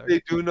known each other. They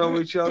do know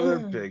each other.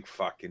 Big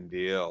fucking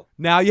deal.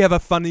 Now you have a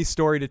funny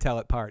story to tell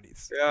at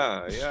parties.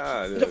 Yeah.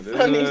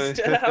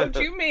 How'd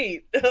you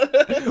meet?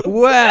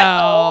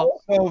 Well,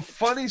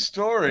 funny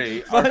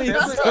story. Funny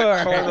Our story.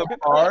 got torn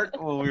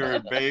apart when we were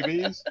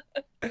babies.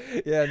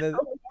 Yeah.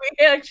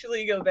 We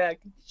actually go back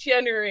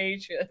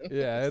generations.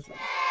 Yeah.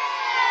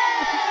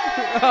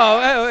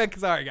 Oh,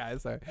 sorry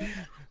guys. Sorry.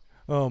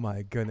 Oh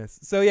my goodness.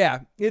 So yeah,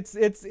 it's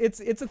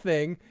a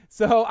thing.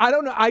 So I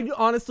don't know. I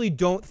honestly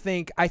don't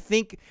think. I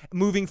think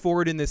moving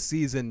forward in this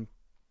season,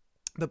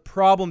 the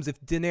problems, if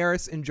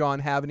Daenerys and Jon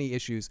have any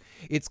issues,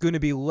 it's going to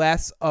be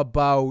less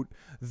about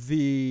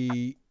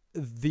the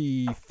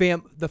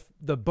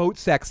boat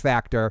sex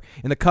factor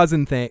and the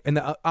cousin thing and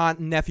the aunt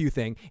and nephew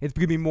thing. It's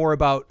going to be more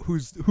about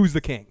who's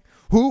the king.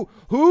 Who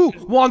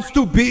wants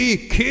to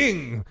be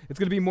king? It's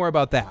going to be more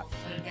about that.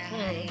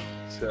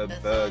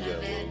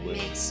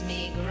 Makes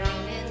me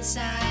groan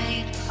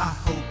inside. I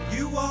hope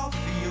you all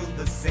feel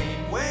the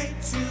same way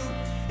too,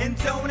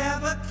 and don't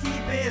ever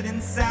keep it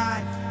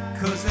inside.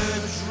 Cause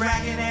a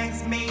dragon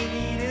X may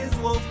need his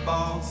wolf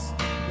balls,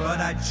 but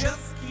I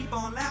just keep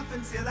on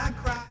laughing till I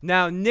cry.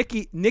 Now Nick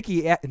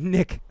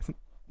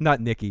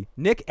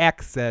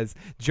X says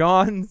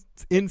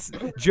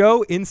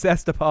Joe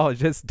incest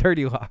apologist,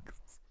 dirty locks.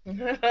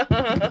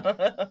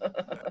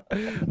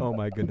 Oh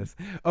my goodness.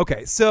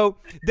 Okay, so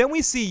then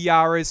we see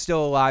Yara is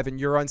still alive, and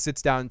Euron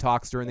sits down and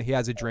talks to her, and he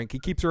has a drink. He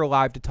keeps her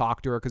alive to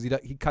talk to her because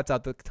he cuts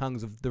out the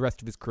tongues of the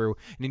rest of his crew,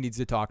 and he needs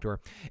to talk to her.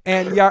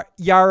 And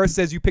Yara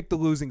says, "You picked the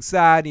losing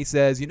side." And he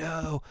says,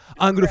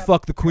 "I'm gonna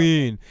fuck the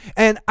queen."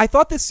 And I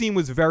thought this scene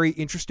was very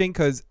interesting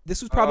because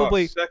this was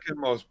probably second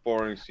most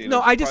boring scene.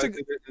 No, I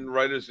disagree.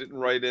 Writers didn't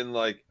write in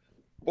like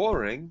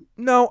boring.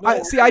 No,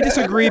 I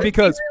disagree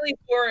because really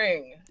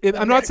boring.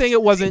 I'm not saying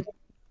it wasn't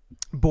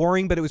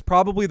boring, but it was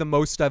probably the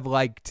most I've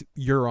liked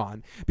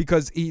Euron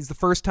because he's the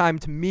first time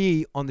to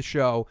me on the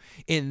show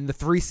in the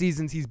 3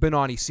 seasons he's been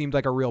on, he seemed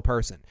like a real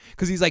person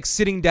because he's like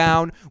sitting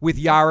down with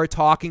Yara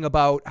talking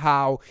about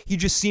how he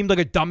just seemed like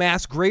a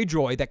dumbass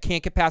Greyjoy that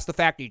can't get past the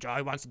fact that all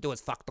he wants to do is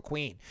fuck the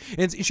queen.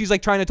 And she's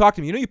like trying to talk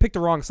to him. You picked the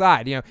wrong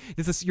side.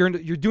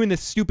 You're doing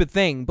this stupid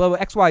thing, blah, blah,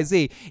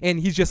 XYZ. And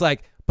he's just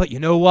like, but you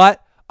know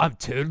what? I'm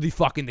totally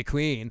fucking the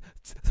queen.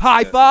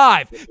 High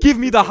five. Give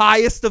me the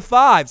highest of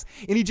fives.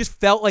 And he just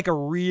felt like a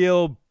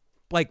real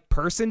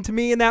person to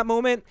me in that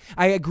moment.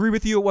 I agree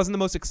with you. It wasn't the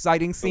most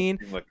exciting scene.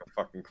 Like a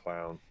fucking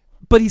clown.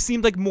 But he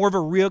seemed like more of a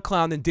real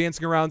clown than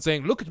dancing around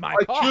saying, look at my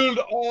car. I killed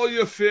all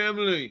your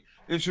family.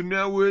 And so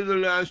now we're the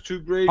last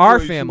two great Our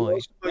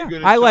family.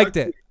 Yeah, I liked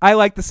it. I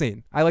liked the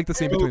scene. I liked the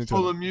scene between the two.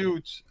 Full of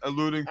mutes,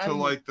 alluding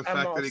to the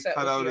fact that he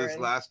cut out his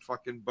last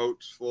fucking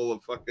boats full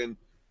of fucking.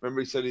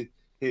 Remember he said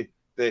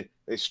they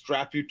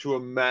strap you to a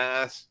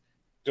mast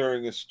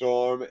during a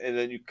storm, and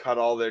then you cut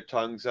all their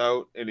tongues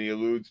out, and he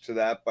alludes to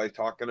that by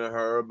talking to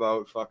her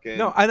about fucking.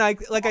 No, and I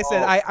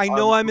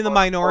know I'm in the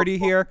minority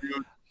here.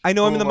 I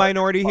know I'm in the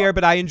minority here,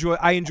 but I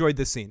enjoyed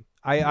this scene.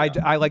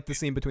 I like the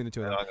scene between the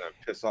two of them. I'm gonna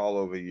piss all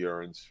over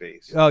Euron's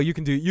face. Oh, you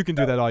can do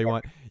that all you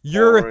want.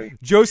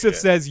 Joseph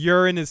says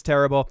Euron is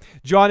terrible.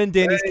 Jon and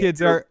Dany's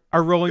kids are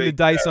rolling the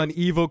dice on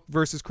evil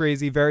versus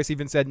crazy. Varys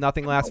even said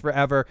nothing lasts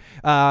forever,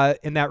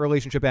 and that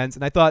relationship ends.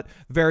 And I thought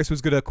Varys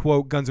was going to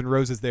quote Guns N'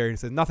 Roses there. He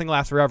said nothing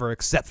lasts forever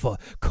except for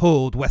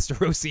cold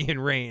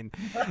Westerosian rain.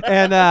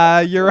 And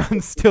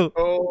Euron still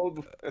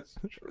cold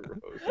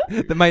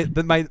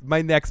Westerosi.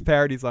 my next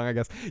parody song, I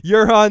guess.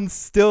 Euron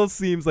still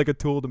seems like a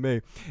tool to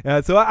me.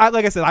 So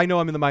like I said, I know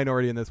I'm in the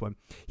minority in this one.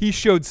 He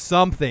showed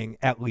something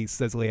at least,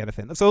 says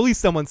Leanathan. So at least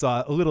someone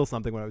saw a little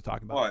something when I was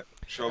talking about. What?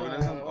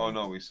 Chauvinism? Oh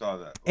no, we saw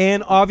that.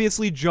 And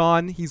obviously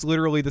Jon, he's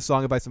literally the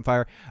Song of Ice and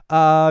Fire.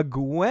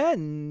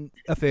 Gwen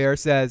Affair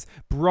says,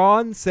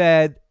 Bronn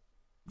said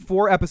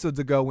 4 episodes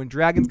ago, when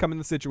dragons come in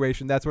the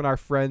situation, that's when our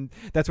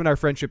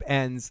friendship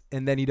ends,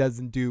 and then he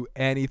doesn't do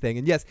anything.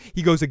 And yes,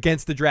 he goes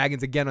against the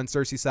dragons again on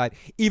Cersei's side,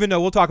 even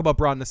though we'll talk about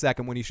Bronn in a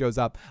second when he shows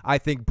up. I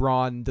think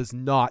Bronn does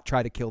not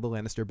try to kill the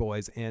Lannister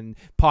boys and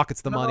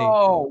pockets the money.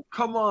 Oh,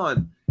 come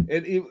on.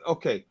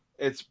 Okay,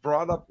 it's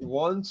brought up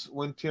once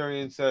when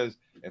Tyrion says,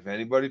 if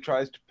anybody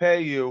tries to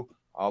pay you,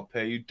 I'll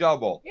pay you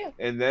double. Yeah.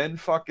 And then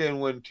fucking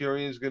when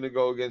Tyrion's going to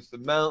go against the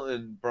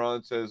Mountain,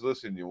 Bronn says,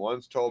 listen, you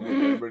once told me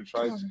if anybody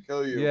tries to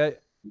kill you,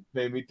 you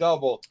pay me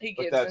double. He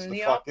but gives that's him the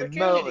the fucking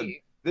Mountain.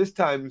 opportunity. This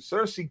time,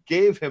 Cersei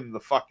gave him the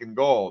fucking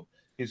gold.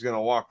 He's going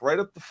to walk right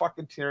up to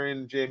fucking Tyrion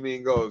and Jaime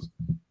and goes,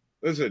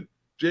 listen,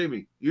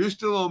 Jaime, you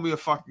still owe me a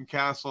fucking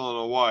castle and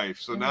a wife.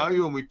 So now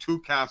you owe me 2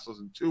 castles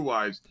and 2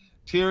 wives.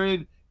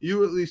 Tyrion,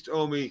 you at least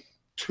owe me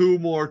 2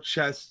 more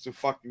chests of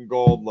fucking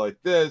gold like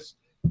this,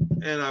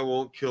 and I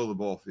won't kill the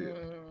both of you.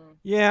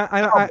 Yeah,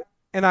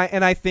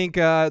 I think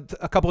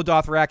a couple of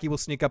Dothraki will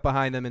sneak up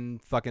behind him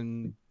and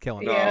fucking kill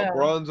him. No,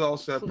 Bronn's all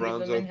set.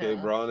 Bronn's okay.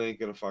 Bronn ain't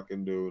gonna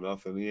fucking do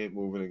nothing. He ain't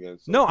moving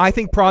against them. No, I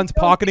think Bronn's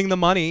pocketing the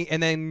money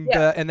and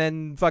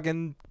then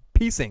fucking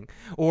piecing,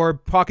 or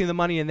pocketing the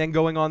money and then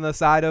going on the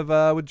side of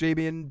with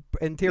Jaime and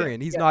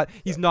Tyrion.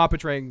 He's not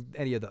betraying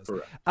any of those.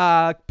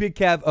 Big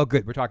Kev. Oh,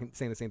 good. We're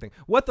saying the same thing.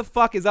 What the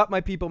fuck is up,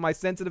 my people? My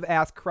sensitive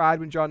ass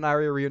cried when Jon and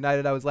Arya were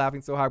reunited. I was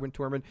laughing so hard when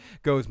Tormund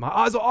goes, "My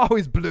eyes are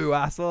always blue,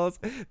 assholes."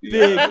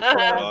 Big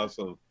Kev.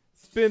 Awesome.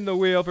 Spin the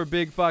wheel for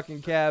big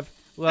fucking Kev.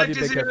 Love you,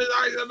 Big Kev. His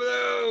eyes are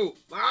blue.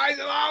 My eyes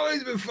have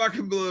always been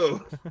fucking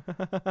blue.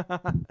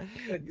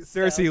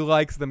 Cersei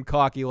likes them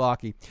cocky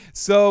locky.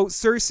 So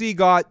Cersei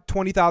got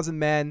 20,000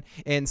 men,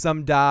 and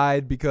some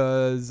died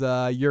because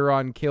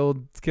Euron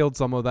killed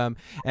some of them.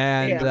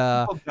 And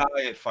people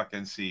die at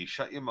fucking sea.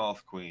 Shut your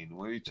mouth, Queen.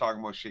 What are you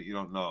talking about? Shit you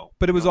don't know.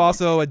 But it was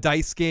also a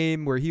dice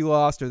game where he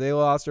lost or they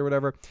lost or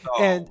whatever.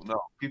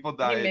 No, people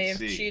die at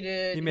sea.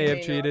 Cheated. He may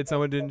have cheated.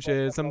 Someone didn't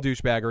cheat. Some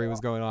douchebaggery was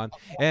going on.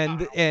 And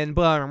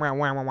blah, blah,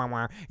 blah, blah,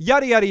 blah.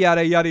 Yada yada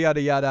yada yada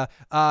yada yada.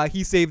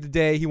 He saved the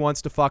day. He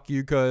wants to fuck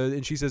you,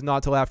 and she says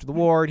not till after the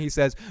war. And he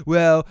says,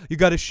 well, you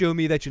got to show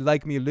me that you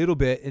like me a little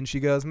bit. And she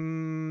goes,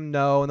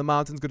 no. And the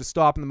Mountain's going to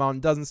stop, and the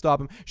Mountain doesn't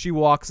stop him. She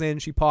walks in.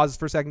 She pauses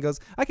for a second, goes,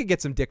 I could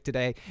get some dick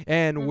today,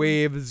 and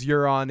waves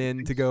Euron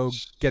in to go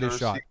get his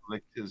shot.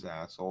 Licked his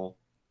asshole.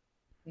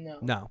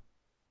 No.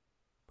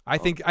 I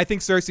think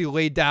Cersei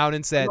laid down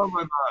and said, on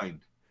my mind.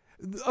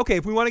 Okay,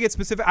 if we want to get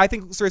specific, I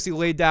think Cersei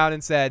laid down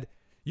and said,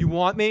 you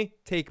want me?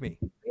 Take me.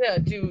 Yeah,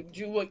 do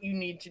what you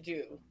need to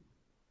do.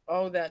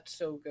 Oh, that's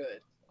so good.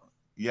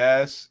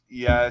 Yes,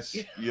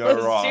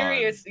 you're on.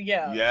 Serious,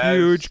 yeah. Yes.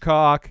 Huge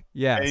cock,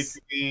 yes.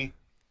 Take me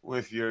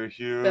with your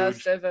huge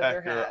best I've ever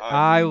had.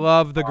 I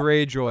love the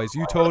Greyjoys.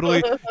 You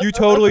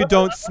totally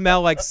don't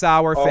smell like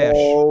sour fish.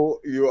 Oh,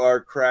 you are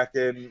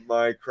cracking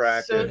my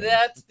Kraken. So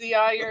that's the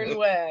Iron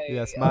Way.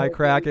 Yes, my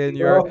Kraken,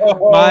 you're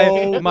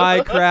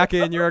my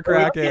Kraken, you're a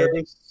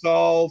Kraken.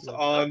 Salt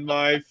on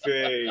my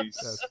face.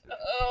 Yes.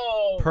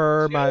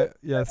 Oh,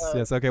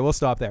 yes. Okay, we'll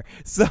stop there.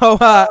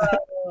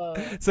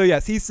 So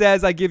yes, he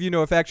says, I give you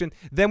no affection.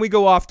 Then we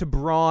go off to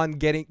Bronn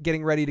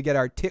getting ready to get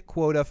our tit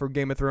quota for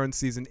Game of Thrones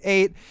season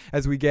 8,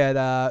 as we get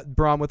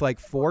Bronn with like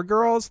 3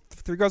 girls,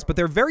 but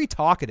they're very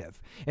talkative,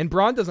 and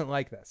Bronn doesn't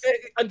like this.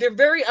 They're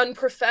very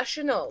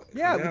unprofessional.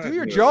 Yeah, do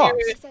your job.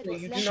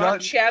 You do not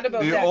chat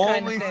about that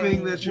kind of thing. The only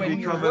thing that should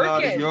be coming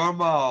out of your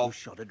mouth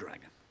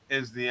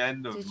is the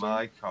end of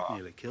my cock.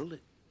 Nearly killed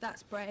it.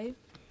 That's brave.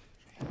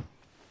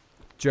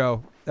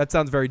 Joe, that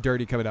sounds very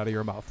dirty coming out of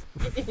your mouth.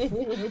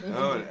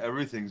 Oh,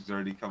 everything's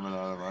dirty coming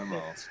out of my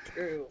mouth.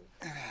 True.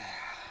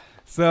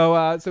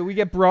 So we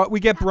get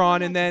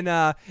Bronn, and then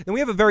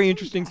we have a very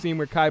interesting scene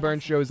where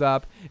Qyburn shows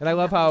up, and I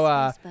love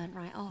how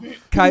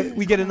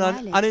we get an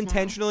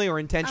unintentionally or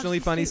intentionally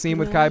funny scene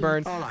with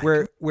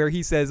Qyburn where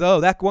he says, "Oh,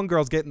 that one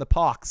girl's getting the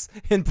pox,"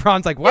 and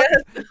Bronn's like, "What?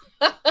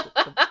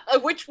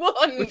 Which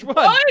one? Which one?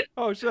 What?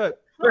 Oh shit!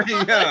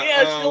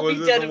 Yeah, she'll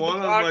be dead of the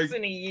pox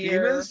in a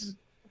year." Penis?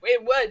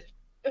 Wait, what?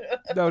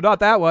 No, not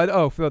that one.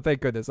 Oh, thank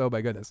goodness. Oh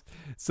my goodness.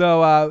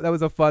 So that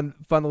was a fun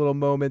little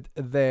moment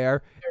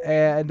there.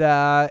 And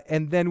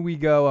then we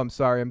go. I'm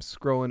sorry, I'm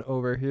scrolling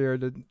over here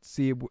to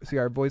see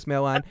our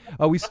voicemail line.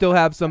 We still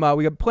have some.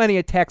 We have plenty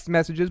of text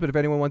messages, but if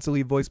anyone wants to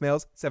leave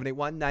voicemails,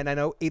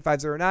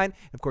 781-990-8509. And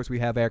of course, we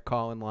have our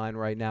call-in line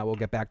right now. We'll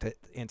get back to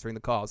answering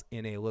the calls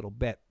in a little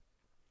bit.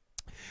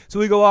 So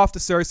we go off to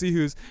Cersei,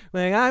 who's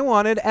like, I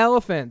wanted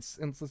elephants.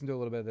 And let's listen to a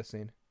little bit of this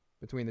scene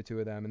between the two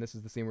of them. And this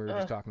is the scene we were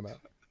just talking about.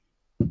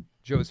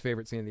 Joe's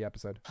favorite scene of the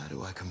episode. How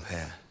do I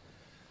compare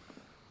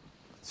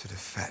to the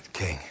Fat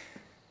King?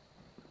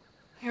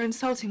 You're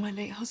insulting my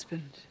late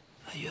husband.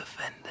 Are you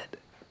offended?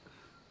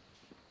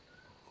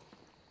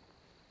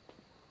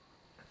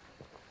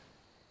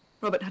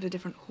 Robert had a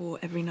different whore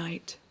every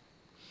night,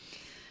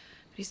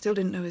 but he still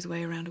didn't know his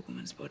way around a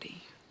woman's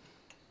body.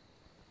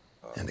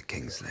 And a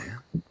Kingslayer?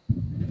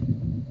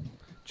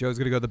 Joe's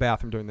gonna go to the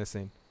bathroom during this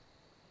scene.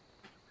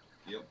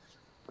 Yep.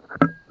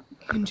 You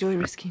enjoy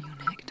risking your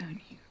neck, don't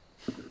you?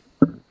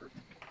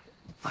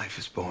 Life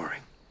is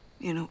boring.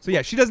 You know. So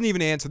yeah, she doesn't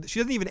even answer. She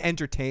doesn't even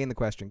entertain the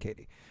question,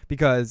 Katie,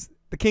 because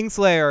the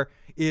Kingslayer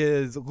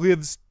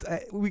lives.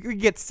 We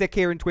get sick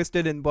here and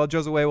twisted, and while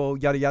Joe's away, we'll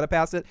yada yada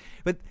past it.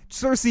 But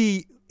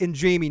Cersei and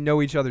Jaime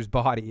know each other's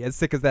body. As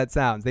sick as that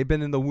sounds, they've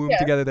been in the womb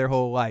together their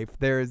whole life.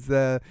 There's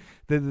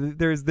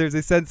there's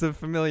a sense of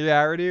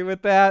familiarity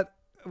with that,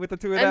 with the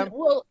two of them.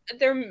 Well,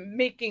 they're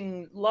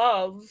making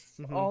love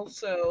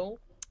also.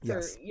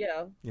 Yes.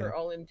 For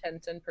all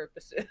intents and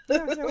purposes.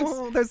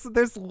 Well,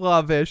 there's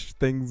love-ish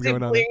things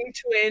going on. Sibling,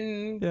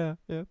 twin.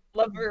 Yeah.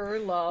 Lover,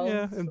 love.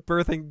 Yeah, and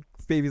birthing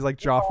babies like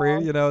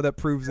Joffrey, that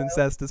proves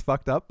incest is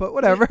fucked up, but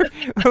whatever.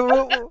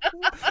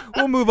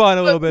 we'll move on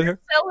a little bit here.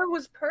 Marcella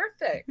was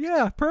perfect.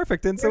 Yeah,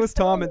 perfect, and so was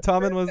Tom. And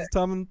Tommen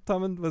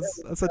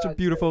was such a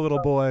beautiful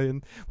little boy,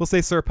 and we'll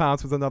say Sir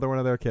Pounce was another one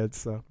of their kids.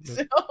 So.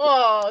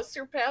 Oh,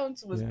 Sir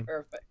Pounce was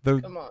perfect.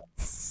 Come on,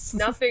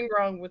 nothing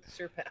wrong with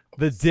Sir Pounce.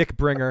 The dick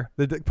bringer.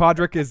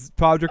 Podrick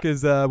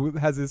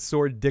has his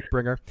sword dick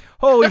bringer.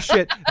 Holy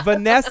shit,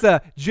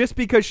 Vanessa! Just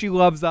because she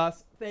loves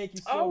us. Thank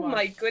you so much. Oh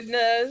my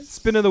goodness.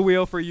 Spinning the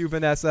wheel for you,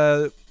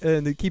 Vanessa.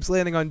 And it keeps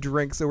landing on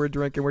drink, so we're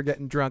drinking. We're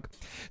getting drunk.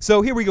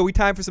 So here we go. We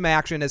time for some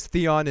action as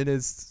Theon and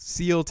his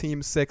SEAL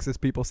Team 6, as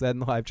people said in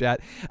the live chat,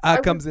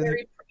 comes in.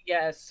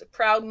 Yes,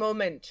 proud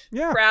moment.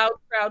 Yeah.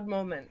 Proud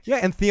moment. Yeah,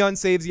 and Theon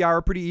saves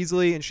Yara pretty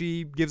easily, and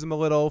she gives him a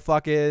little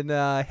fucking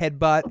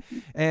headbutt,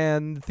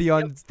 and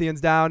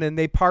Theon's down, and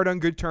they part on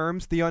good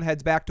terms. Theon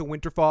heads back to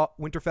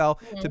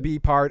Winterfell to be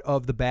part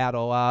of the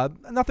battle.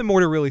 Nothing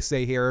more to really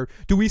say here.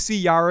 Do we see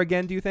Yara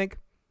again, do you think?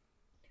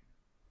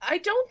 I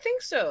don't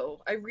think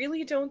so. I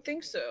really don't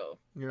think so.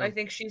 Yeah. I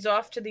think she's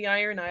off to the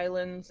Iron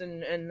Islands,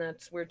 and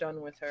we're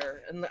done with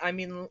her. And I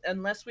mean,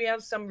 unless we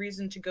have some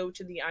reason to go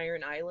to the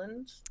Iron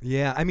Islands.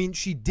 Yeah, I mean,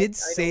 she did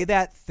say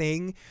that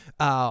thing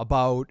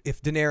about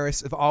if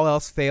all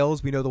else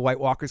fails, we know the White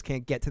Walkers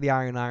can't get to the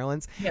Iron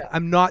Islands. Yeah.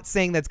 I'm not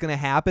saying that's going to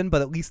happen,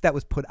 but at least that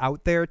was put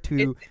out there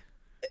to.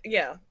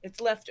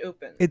 It's left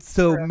open. It's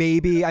so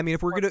maybe, I mean,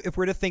 if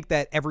we're to think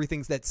that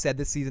everything that's said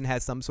this season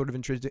has some sort of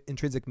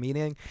intrinsic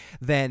meaning,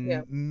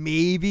 then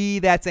maybe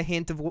that's a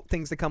hint of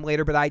things to come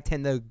later. But I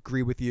tend to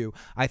agree with you.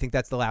 I think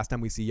that's the last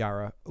time we see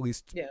Yara, at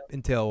least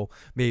until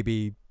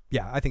maybe,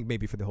 I think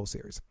maybe for the whole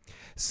series.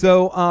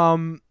 So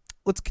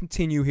let's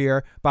continue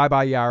here. Bye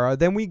bye Yara.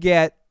 Then we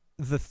get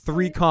the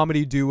three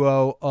comedy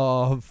duo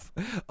of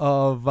we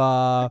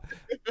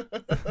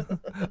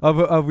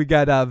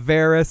got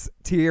Varys,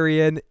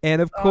 Tyrion,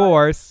 and of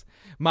course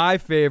my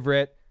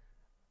favorite.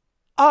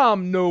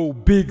 I'm no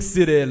big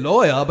city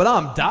lawyer, but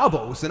I'm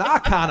Davos, and I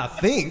kind of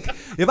think,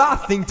 if I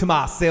think to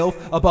myself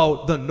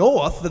about the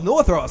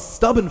North are a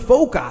stubborn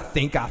folk. I see.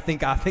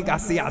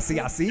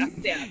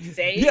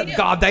 Yeah,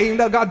 God dang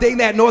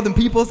that Northern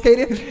peoples,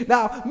 Katie.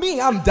 Now,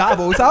 me, I'm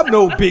Davos. I'm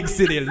no big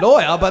city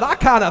lawyer, but I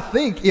kind of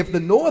think if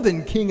the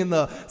Northern King and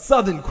the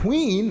Southern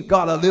Queen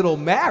got a little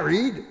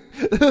married,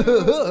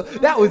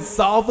 that would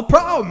solve the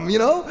problem,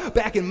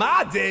 back in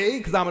my day,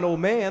 because I'm an old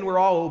man. We're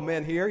all old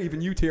men here, even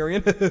you,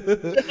 Tyrion.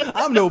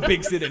 I'm no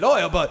big city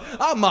lawyer, but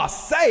I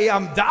must say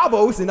I'm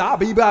Davos, and I'll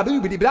be blah blah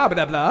blah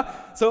blah blah.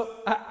 So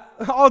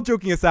all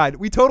joking aside,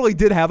 we totally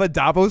did have a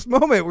Davos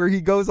moment where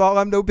he goes all,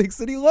 I'm no big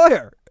city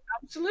lawyer.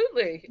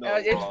 Absolutely.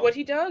 It's what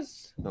he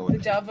does. The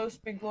Davos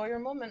big lawyer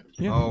moment.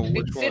 Yeah. Oh,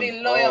 big city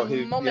lawyer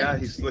moment. Yeah,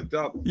 he slicked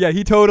up. Yeah,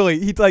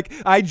 he's like,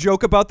 I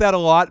joke about that a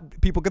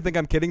lot. People can think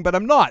I'm kidding, but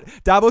I'm not.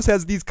 Davos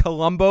has these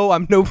Columbo,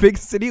 I'm no big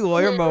city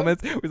lawyer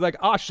moments. He's like,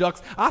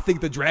 shucks, I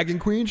think the Dragon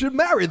Queen should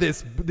marry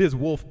this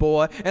wolf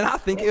boy, and I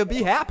think it would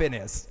be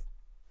happiness.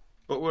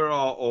 But we're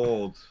all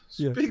old.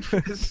 Speak for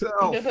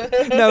yourself.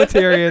 No,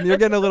 Tyrion, you're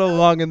getting a little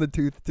long in the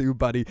tooth too,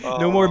 buddy.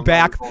 No more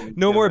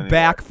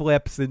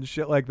backflips and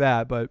shit like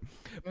that. But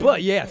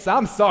yes,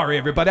 I'm sorry,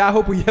 everybody. I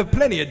hope we have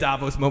plenty of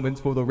Davos moments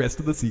for the rest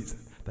of the season.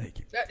 Thank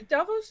you.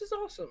 Davos is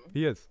awesome.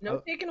 He is. No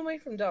taken away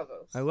from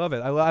Davos. I love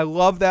it. I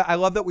love that. I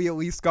love that we at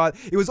least got.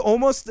 It was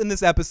almost in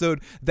this episode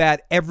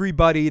that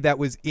everybody that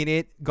was in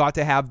it got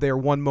to have their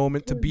one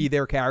moment to be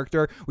their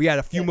character. We had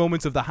a few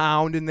moments of the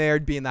Hound in there,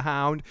 being the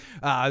Hound.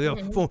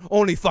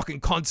 Only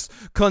fucking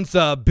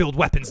cunts build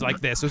weapons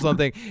like this or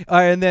something.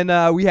 And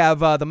then we have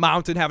the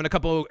Mountain having a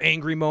couple of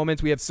angry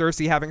moments. We have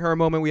Cersei having her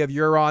moment. We have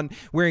Euron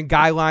wearing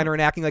guy liner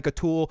and acting like a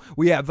tool.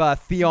 We have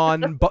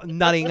Theon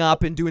nutting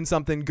up and doing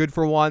something good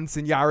for once,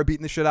 and Yara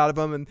beating the shit out of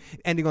him and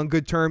ending on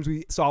good terms.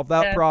 We solved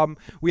that problem.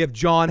 We have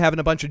Jon having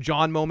a bunch of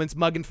Jon moments,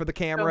 mugging for the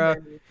camera,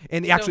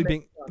 and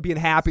actually being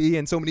happy,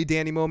 and so many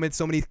Dany moments,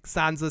 so many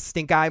Sansa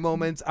stink eye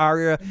moments.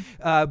 Arya,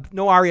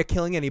 no Arya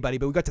killing anybody,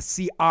 but we got to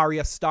see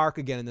Arya Stark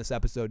again in this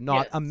episode,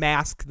 not a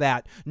mask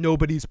that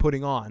nobody's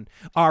putting on.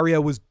 Arya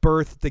was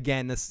birthed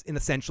again in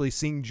essentially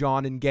seeing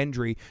Jon and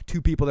Gendry,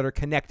 two people that are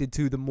connected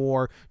to the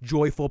more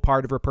joyful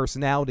part of her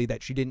personality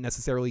that she didn't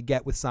necessarily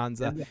get with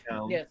Sansa.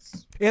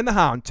 And the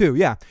Hound too,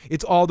 yeah.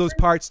 It's all those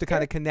parts to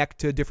kind of connect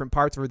to different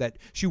parts of her that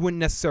she wouldn't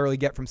necessarily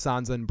get from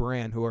Sansa and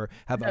Bran, who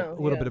have a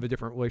little bit of a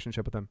different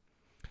relationship with them.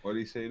 What do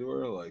you say to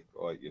her? Like,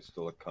 you're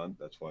still a cunt.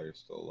 That's why you're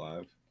still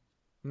alive.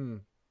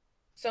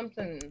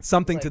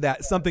 Something to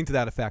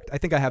that effect. I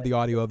think I have the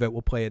audio of it.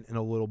 We'll play it in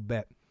a little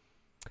bit.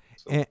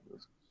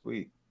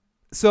 Sweet.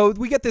 So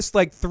we get this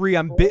like 3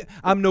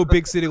 I'm no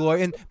big city lawyer,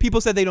 and people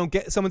said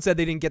someone said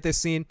they didn't get this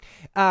scene.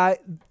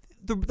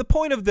 The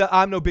point of the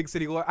I'm no big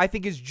city lawyer, I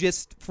think, is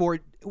just for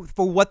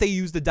what they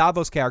use the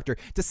Davos character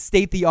to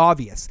state the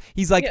obvious.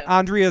 He's like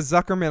Andrea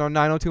Zuckerman on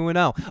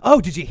 90210. Oh,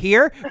 did you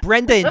hear?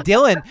 Brenda and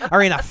Dylan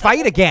are in a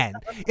fight again,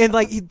 and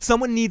like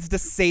someone needs to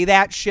say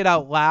that shit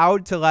out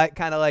loud to like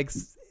kind of like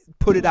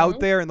put it out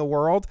there in the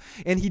world.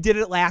 And he did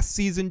it last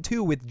season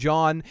too with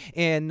John,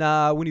 and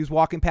when he was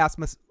walking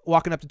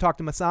up to talk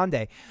to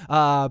Missandei.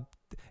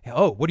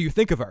 Oh, what do you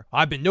think of her?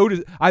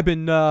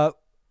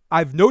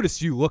 I've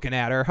noticed you looking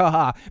at her,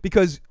 haha,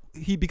 because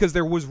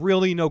there was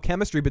really no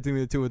chemistry between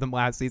the two of them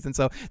last season.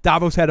 So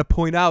Davos had to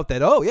point out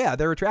that, oh yeah,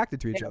 they're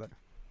attracted to each other.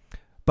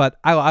 But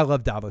I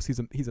love Davos.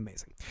 He's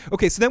amazing.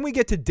 Okay, so then we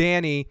get to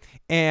Dany,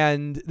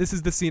 and this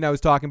is the scene I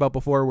was talking about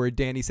before, where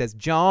Dany says,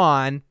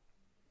 "John,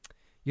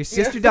 your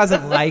sister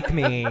doesn't like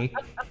me.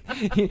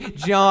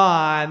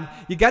 John,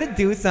 you got to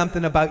do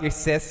something about your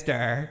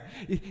sister.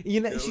 You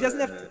know, she doesn't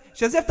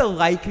have to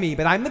like me,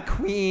 but I'm the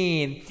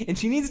queen, and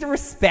she needs to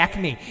respect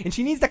me, and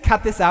she needs to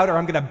cut this out, or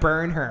I'm gonna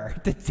burn her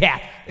to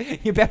death.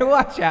 You better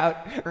watch out,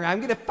 or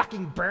I'm gonna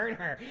fucking burn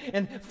her."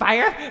 And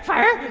fire.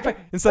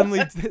 And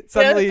suddenly,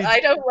 I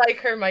don't like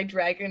her. My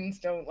dragons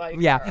don't like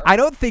her. Yeah, I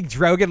don't think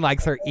Drogon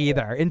likes her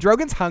either. And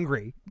Drogon's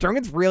hungry.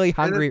 Drogon's really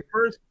hungry. And at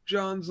first,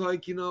 John's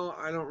like,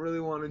 I don't really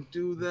want to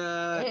do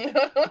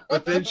that.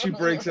 But then she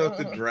breaks out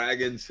the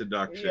dragon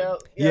seduction.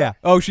 Yeah.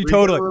 Oh, she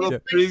totally. A little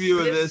preview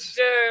of this.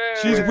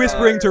 She's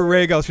whispering to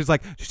Rhaegal. She's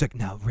like,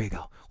 "No,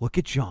 Rhaegal, look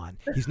at John.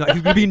 He's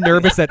gonna be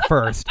nervous at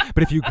first,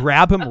 but if you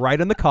grab him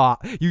right on the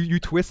cock, you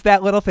twist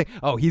that little thing.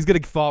 Oh, he's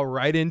gonna fall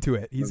right into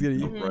it. He's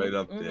gonna right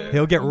up there.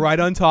 He'll get right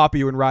on top of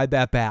you and ride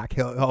that back.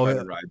 He'll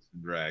ride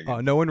the dragon.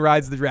 Oh, no one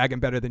rides the dragon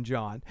better than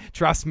John.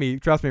 Trust me,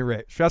 Rich.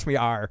 Trust me,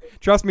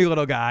 Trust me,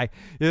 little guy.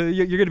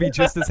 You're gonna be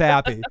just as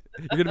happy.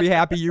 You're gonna be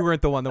happy you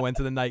weren't the one that went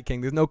to the Night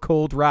King. There's no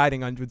cold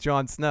riding with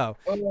Jon Snow.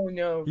 Oh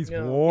no, he's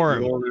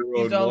warm.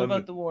 He's all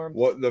about the warmth.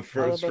 What the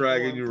first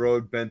dragon you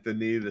rode bent the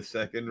knee. The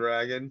second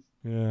dragon.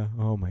 Yeah.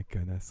 Oh my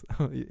goodness.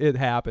 It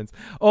happens.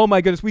 Oh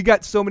my goodness. We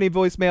got so many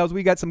voicemails.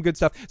 We got some good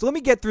stuff. So let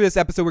me get through this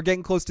episode. We're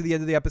getting close to the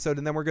end of the episode,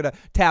 and then we're gonna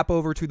tap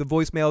over to the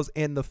voicemails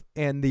and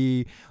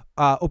the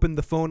open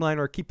the phone line,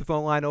 or keep the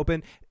phone line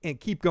open, and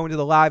keep going to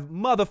the live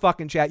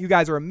motherfucking chat. You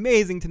guys are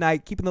amazing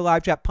tonight, keeping the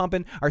live chat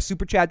pumping. Our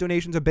super chat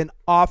donations have been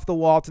off the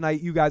wall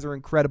tonight. You guys are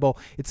incredible.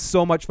 It's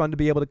so much fun to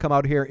be able to come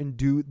out here and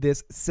do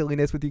this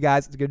silliness with you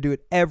guys. It's gonna do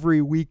it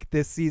every week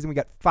this season. We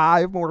got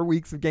 5 more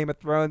weeks of Game of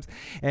Thrones,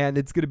 and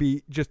it's gonna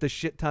be just a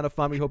shit ton of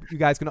fun. We hope you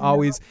guys can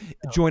always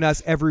join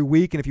us every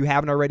week. And if you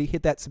haven't already,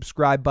 hit that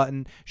subscribe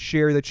button,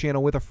 share the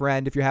channel with a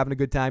friend. If you're having a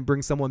good time,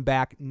 bring someone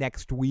back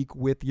next week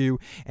with you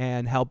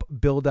and help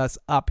build us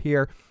up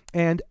here.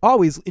 And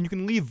you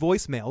can leave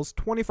voicemails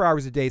 24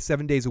 hours a day,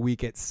 7 days a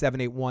week at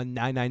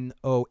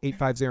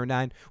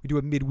 781-990-8509. We do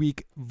a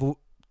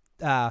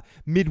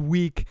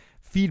midweek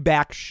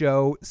feedback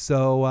show,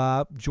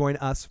 so join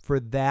us for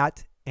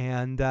that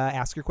and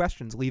ask your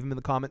questions. Leave them in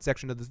the comment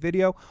section of this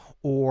video,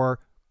 or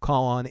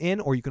call on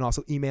in, or you can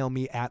also email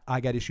me at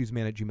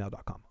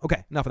igotissuesman@gmail.com.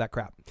 Okay, enough of that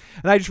crap.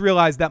 And I just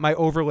realized that my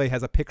overlay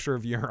has a picture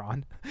of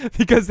Euron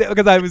because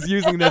I was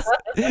using this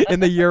in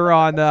the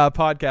Euron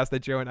podcast that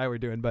Joe and I were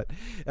doing, but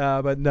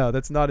no,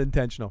 that's not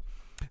intentional.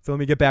 So let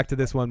me get back to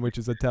this one, which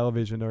is a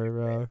television,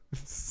 or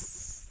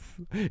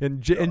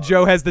and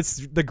Joe has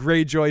the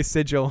Greyjoy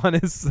sigil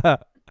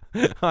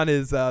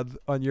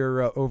on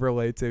your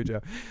overlay too,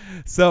 Joe.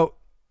 So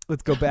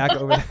let's go back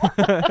over.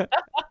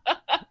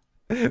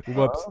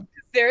 Whoops.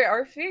 They're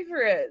our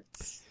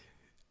favorites.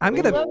 I'm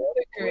gonna love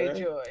the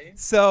Greyjoy.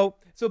 So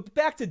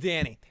back to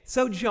Dany.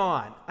 So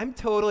John, I'm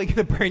totally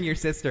gonna burn your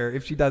sister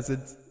if she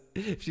doesn't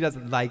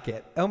like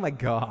it. Oh my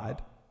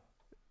god.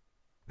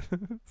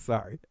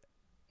 Sorry.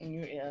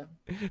 Yeah.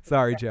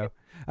 Sorry, Joe.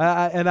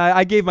 And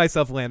I gave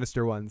myself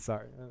Lannister one.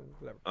 Sorry.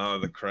 Whatever. Oh,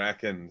 the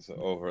Kraken's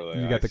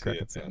overlay. You got the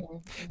Kraken's.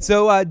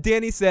 So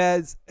Dany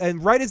says,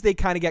 and right as they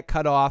kind of get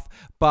cut off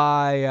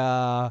by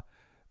I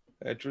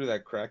drew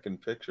that Kraken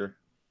picture.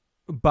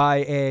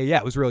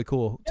 It was really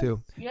cool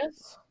too.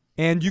 Yes.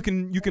 And you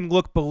can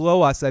look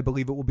below us. I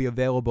believe it will be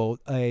available,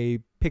 a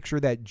picture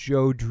that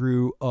Joe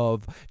drew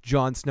of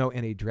Jon Snow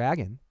and a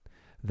dragon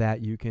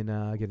that you can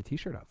get a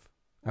T-shirt of.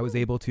 I was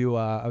able to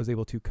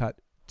cut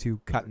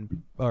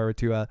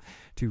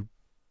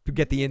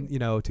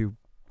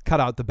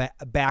out the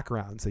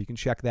background, so you can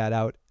check that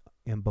out.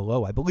 And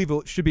below, I believe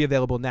it should be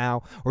available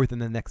now or within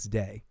the next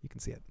day. You can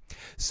see it.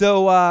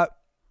 So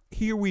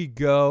here we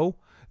go.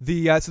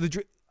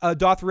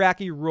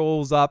 Dothraki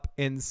rolls up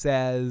and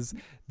says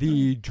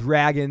the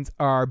dragons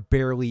are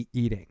barely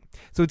eating.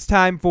 So it's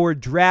time for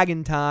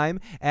dragon time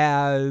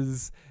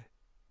as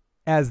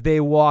they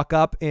walk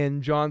up,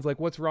 and John's like,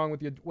 "What's wrong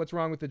with the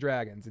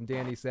dragons?" And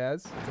Dany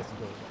says, let's listen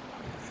to it.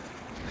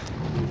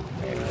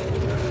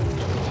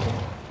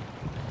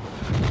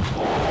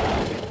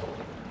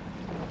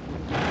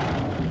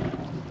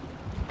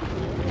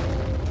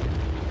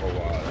 Oh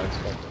wow, that's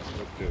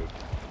fucking good, dude.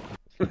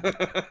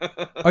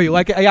 Oh, you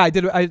like it? Yeah, I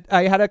did.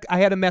 I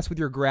had a mess with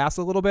your grass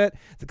a little bit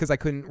because I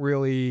couldn't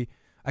really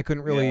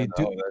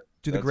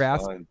do the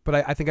grass, fine. but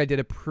I think I did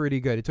it pretty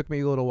good. It took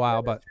me a little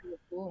while, but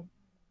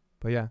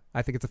yeah,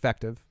 I think it's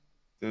effective.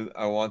 Dude,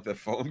 I want the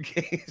phone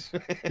case.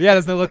 Yeah,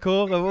 doesn't it look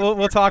cool?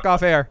 We'll talk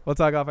off air.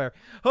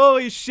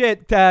 Holy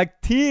shit,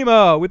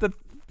 Timo with the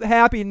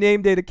happy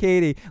name day to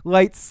Katie.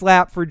 Light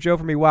slap for Joe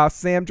for me. Wow,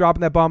 Sam dropping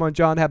that bomb on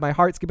John had my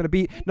heart skipping a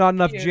beat. Not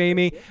enough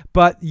Jamie,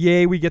 but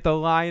yay, we get the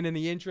lion in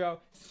the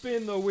intro.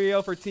 Spin the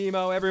wheel for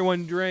Timo.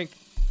 Everyone drink.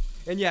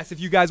 And yes, if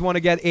you guys want to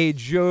get a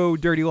Joe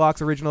Dirty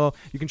Locks original,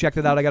 you can check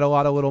that out. I got a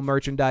lot of little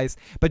merchandise.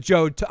 But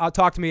Joe,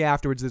 talk to me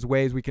afterwards. There's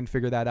ways we can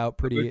figure that out.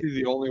 Pretty. This is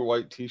the only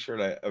white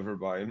T-shirt I ever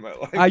buy in my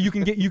life. You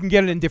can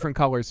get it in different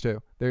colors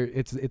too.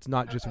 It's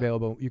not just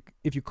available.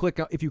 If you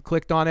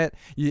clicked on it,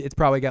 it's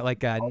probably got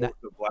like the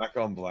black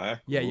on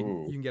black. Yeah,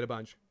 you can get a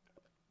bunch.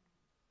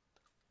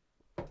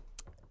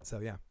 So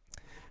yeah,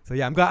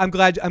 I'm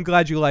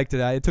glad you liked it.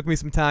 It took me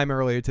some time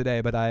earlier today,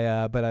 but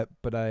I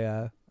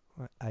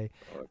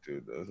Oh,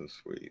 dude, those are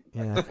sweet.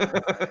 Yeah,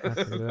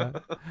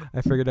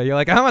 I figured out. You're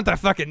like, I want the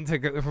fucking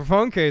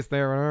phone case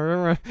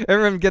there.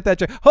 Everyone get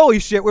that. Holy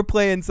shit, we're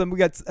playing some. We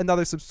got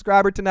another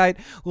subscriber tonight.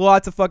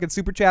 Lots of fucking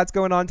super chats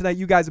going on tonight.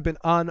 You guys have been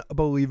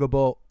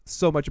unbelievable.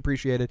 So much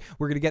appreciated.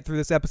 We're gonna get through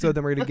this episode,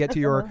 then we're gonna get to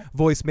your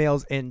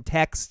voicemails and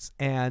texts.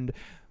 And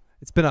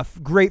it's been a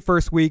great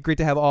first week. Great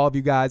to have all of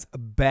you guys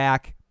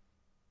back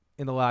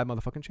in the live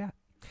motherfucking chat.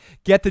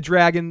 Get the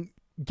dragons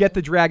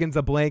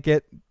a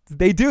blanket.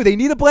 They do. They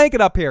need a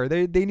blanket up here.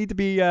 They need to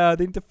be. They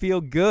need to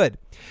feel good.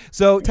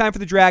 So time for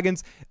the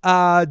dragons.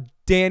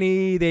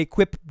 Danny, they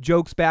quip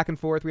jokes back and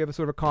forth. We have a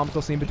sort of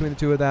comical scene between the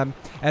two of them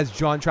as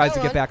John tries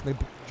to get back in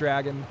the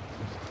dragon.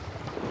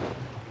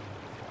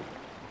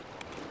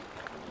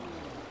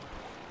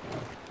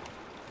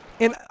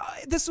 And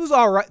this was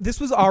all right. This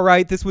was all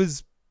right. This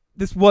was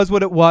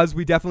what it was.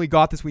 We definitely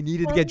got this. We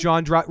needed to get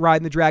John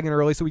riding the dragon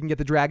early so we can get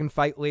the dragon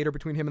fight later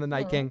between him and the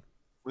Night King.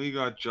 We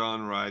got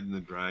John riding the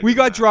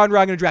dragon. John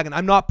riding a dragon.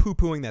 I'm not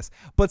poo-pooing this.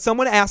 But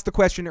someone asked the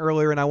question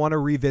earlier, and I want to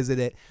revisit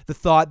it. The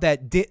thought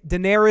that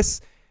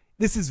Daenerys,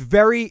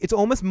 it's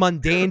almost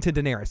mundane to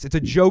Daenerys. It's a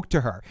joke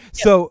to her.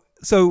 Yeah.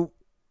 So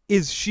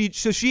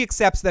she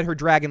accepts that her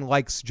dragon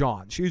likes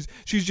John. She's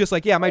just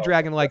like, yeah, my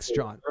dragon likes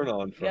John. Turn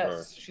on for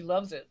her. She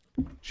loves it.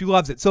 She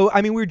loves it. So,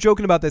 I mean, we were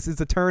joking about this.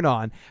 It's a turn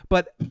on,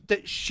 but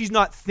she's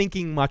not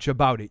thinking much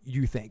about it,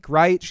 you think,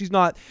 right? She's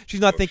not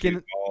thinking.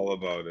 She's all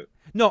about it.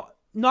 No.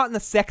 Not in a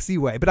sexy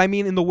way, but I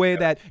mean in the way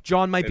that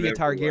John might be a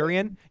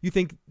Targaryen. You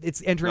think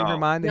it's entering her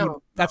mind?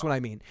 That's what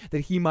I mean. That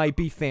he might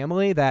be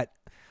family. That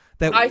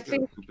I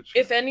think,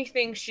 if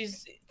anything,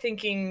 she's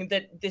thinking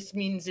that this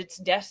means it's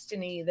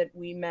destiny that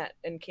we met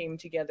and came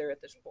together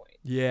at this point.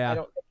 Yeah. I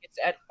don't think it's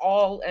at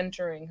all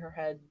entering her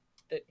head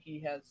that he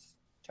has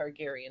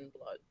Targaryen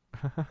blood.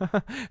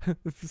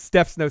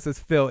 Steph Snow says,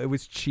 Phil, it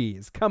was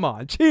cheese. Come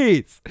on,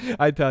 cheese.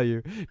 I tell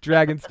you,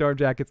 Dragon Storm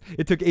Jackets.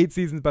 It took 8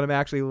 seasons, but I'm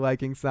actually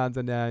liking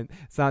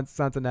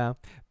Sansa now.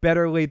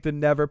 Better late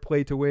than never.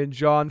 Play to win.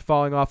 John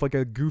falling off like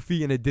a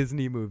Goofy in a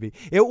Disney movie.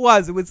 It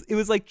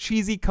was like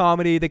cheesy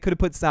comedy. They could have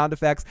put sound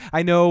effects.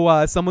 I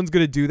know someone's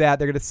gonna do that.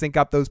 They're gonna sync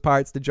up those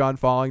parts to John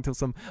falling to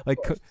some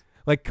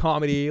like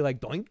comedy, like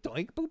doink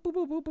doink. Boop, boop,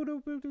 boop, boop,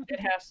 boop, boop, boop. It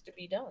has to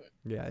be done.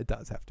 Yeah, it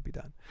does have to be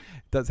done.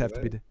 It does have to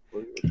be done.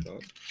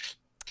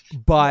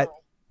 But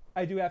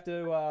I do have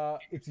to.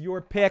 It's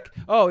your pick.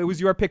 Oh, it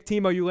was your pick,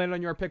 Timo. You landed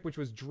on your pick, which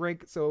was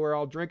drink. So we're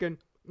all drinking.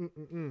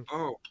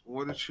 Oh,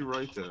 what did she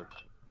write there?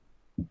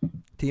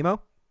 Timo.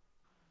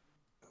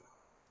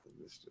 I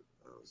missed it.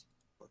 I was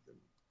fucking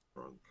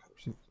drunk.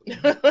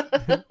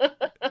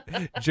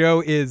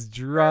 Joe is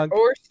drunk.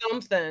 Or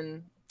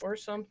something.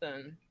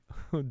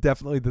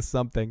 Definitely the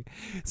something.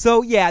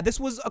 So yeah, this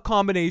was a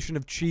combination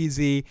of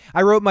cheesy.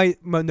 I wrote my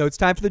notes.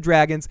 Time for the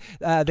dragons.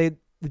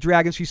 The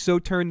dragons, she's so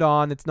turned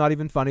on, it's not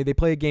even funny. They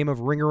play a game of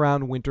Ring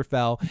Around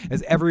Winterfell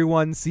as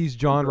everyone sees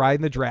John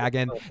riding the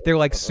dragon. They're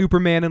like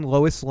Superman and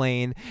Lois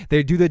Lane.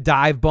 They do the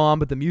dive bomb,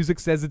 but the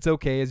music says it's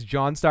okay as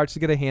John starts to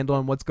get a handle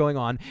on what's going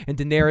on. And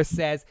Daenerys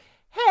says,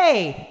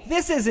 hey,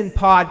 this isn't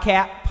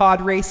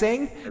pod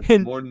racing.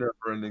 And more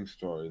never-ending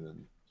story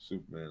than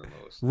Superman and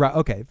Lois. Right.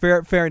 Okay.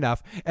 Fair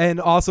enough. And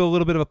also a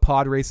little bit of a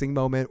pod racing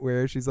moment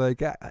where she's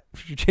like,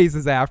 she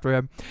chases after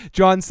him.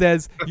 John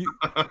says,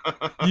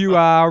 "You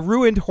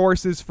ruined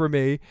horses for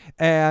me,"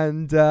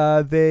 and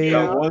they.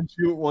 Yeah.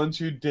 Once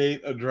you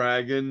date a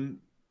dragon,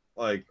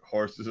 like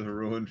horses are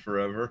ruined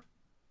forever.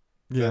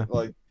 Yeah.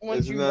 Like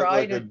once you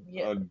ride date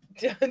a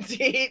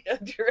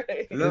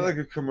dragon. Isn't that like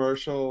a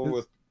commercial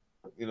with?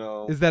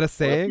 Is that a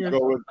saying? You go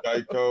with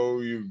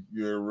Geico,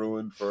 you're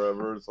ruined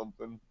forever or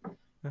something.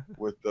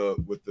 With the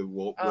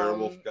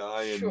werewolf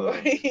guy and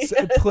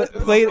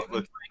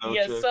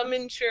some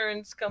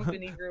insurance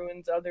company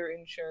ruins other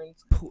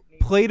insurance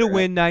companies. Play to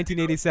Win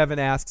 1987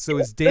 asks, so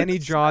is Danny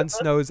Jon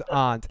Snow's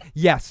aunt?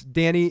 Yes,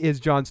 Danny is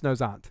Jon Snow's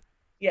aunt.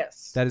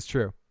 Yes. That is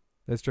true.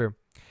 That's true.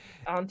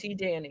 Auntie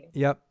Danny.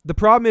 Yep. The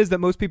problem is that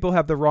most people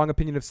have the wrong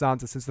opinion of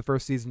Sansa since the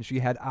first season. She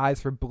had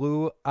eyes for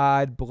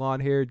blue-eyed,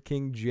 blonde-haired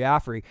King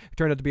Joffrey, who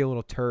turned out to be a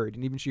little turd,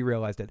 and even she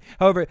realized it.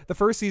 However, the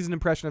first season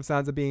impression of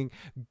Sansa being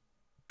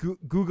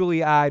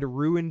googly-eyed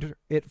ruined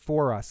it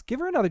for us.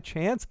 Give her another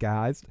chance,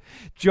 guys.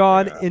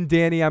 Jon and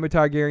Dany, I'm a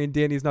Targaryen.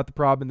 Dany's not the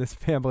problem in this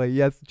family.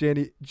 Yes,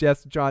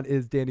 Jon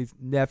is Dany's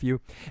nephew.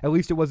 At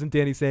least it wasn't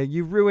Dany saying,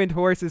 you ruined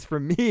horses for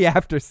me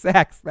after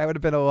sex. That would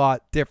have been a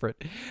lot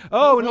different.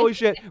 Oh, and holy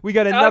shit, we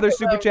got another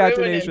super chat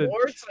donation.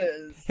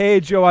 Hey,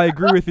 Joe, I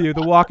agree with you.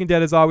 The Walking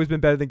Dead has always been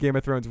better than Game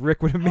of Thrones.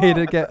 Rick would have made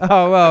it get...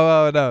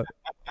 Oh, no.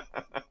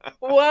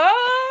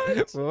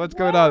 What? Well, what's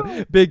going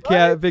on? Big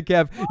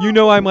Kev. You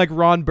know I'm like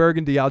Ron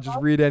Burgundy. I'll just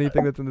read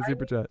anything that's in the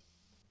super chat.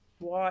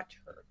 Water.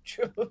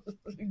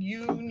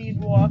 You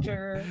need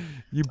water.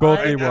 You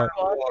both need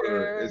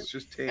water. It's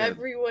just tan.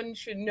 Everyone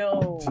should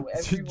know.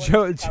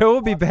 Joe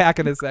will be back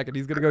in a second.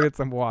 He's going to go get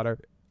some water.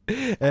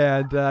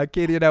 And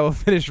Katie and I will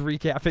finish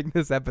recapping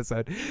this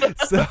episode.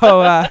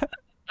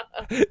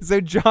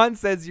 So Jon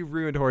says you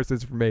ruined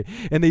horses for me,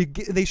 and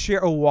they share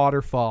a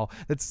waterfall.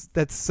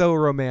 That's so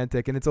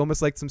romantic, and it's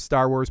almost like some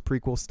Star Wars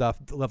prequel stuff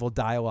level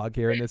dialogue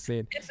here in this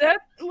scene. Is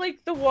that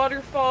like the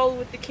waterfall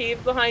with the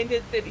cave behind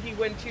it that he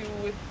went to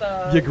with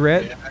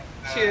Ygritte?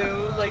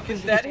 Like,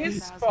 is that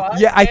his spot?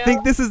 Yeah, I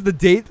think this is the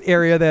date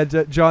area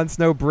that Jon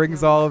Snow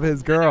brings all of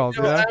his girls.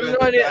 No, I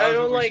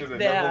don't like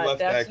that.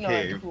 That's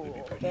not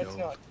cool. That's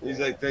not cool. He's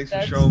like, thanks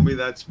for showing me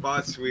that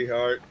spot,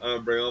 sweetheart.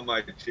 Bring all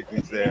my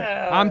chickies there.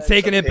 Yeah, I'm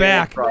taking it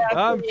back.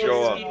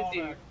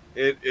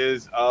 It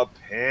is a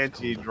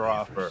panty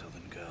dropper.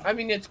 I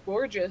mean, it's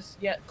gorgeous,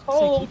 yet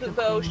cold,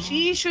 though.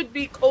 She should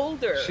be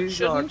colder.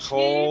 She's not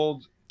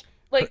cold.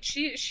 Like,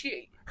 she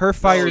her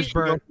fires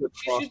burn.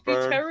 She should be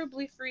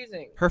terribly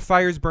freezing. Her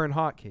fires burn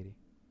hot, Katie.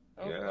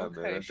 Oh, yeah,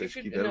 okay. Man, she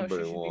should be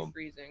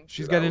freezing.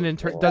 She's got an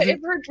intern.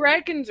 If her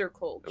dragons are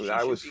cold,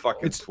 I was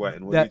fucking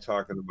sweating. What are you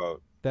talking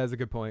about? That's a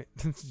good point.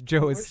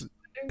 Joe is.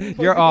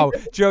 You're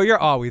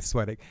always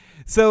sweating.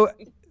 So,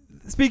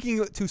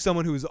 speaking to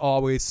someone who's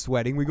always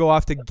sweating, we go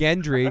off to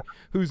Gendry,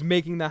 who's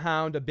making the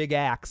Hound a big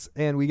axe,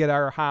 and we get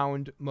our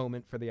Hound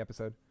moment for the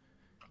episode.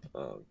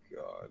 Oh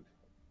God.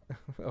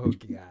 Oh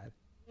God.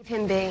 Leave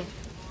him be.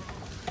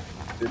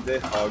 Did they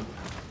hug?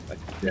 I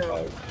think they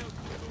hugged.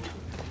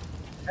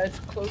 As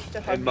close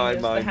to hugging in my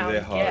as mind, the Hound they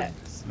hugged.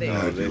 gets.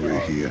 They were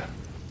here.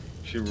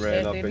 She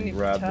ran up and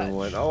grabbed him and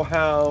went, "Oh,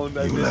 Hound,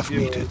 I miss you." You left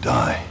me to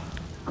die.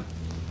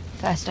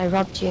 First I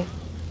robbed you.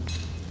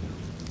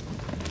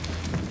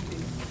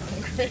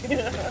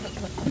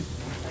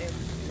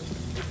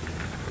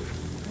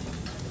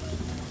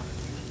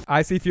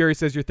 Icy Fury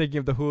says you're thinking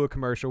of the Hula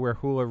commercial where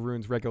Hula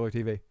ruins regular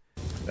TV.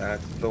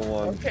 That's the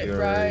one. Okay, Fury.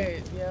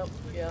 right.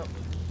 Yep.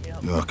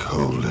 You're a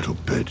cold little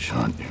bitch,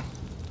 aren't you?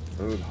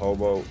 Dude,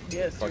 hobo.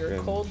 Yes, you're a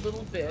cold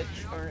little bitch,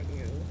 aren't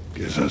you?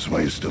 Guess that's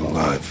why you're still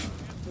alive.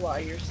 Why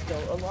you're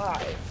still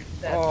alive.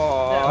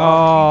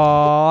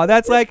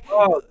 That's like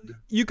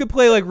you could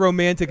play like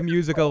romantic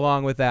music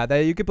along with that.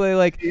 You could play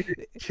like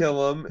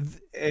kill him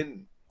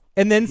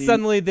and then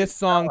suddenly this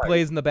song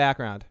plays in the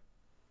background.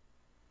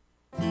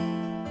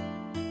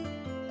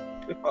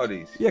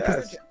 Buddies. Yeah,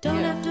 because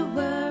don't have to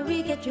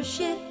worry, get your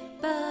shit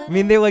buddies. I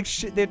mean, they're like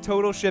they're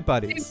total shit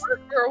buddies. They were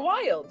for a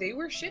while. They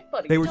were shit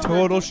buddies. They were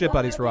total shit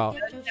buddies for a while.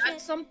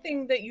 That's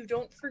something that you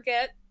don't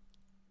forget.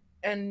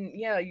 And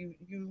yeah,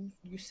 you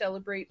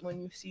celebrate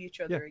when you see each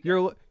other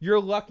again. You're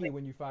lucky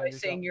when you find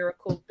yourself saying you're a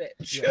cool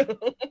bitch. Yeah.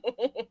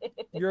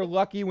 You're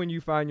lucky when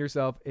you find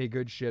yourself a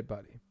good shit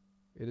buddy.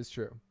 It is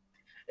true.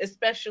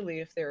 Especially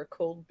if they're a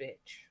cold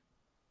bitch.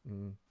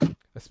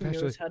 Especially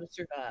who knows how to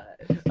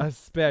survive.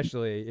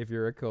 Especially if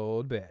you're a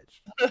cold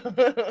bitch.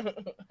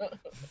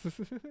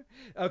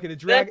 Okay,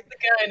 That's the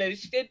kind of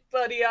shit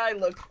buddy I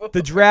look for.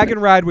 The dragon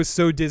ride was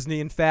so Disney.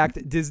 In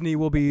fact, Disney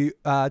will be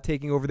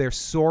taking over their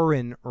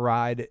Soarin'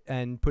 ride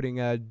and putting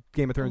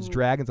Game of Thrones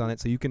dragons on it,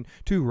 so you can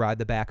too ride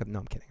the back of. No,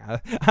 I'm kidding. I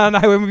don't know.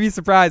 I wouldn't be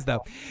surprised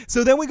though.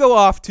 So then we go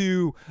off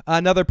to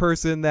another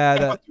person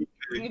that.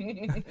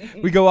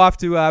 We go off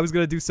to I was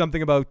going to do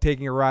something about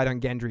taking a ride on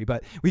Gendry,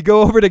 but we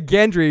go over to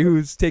Gendry,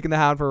 who's taking the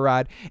Hound for a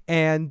ride,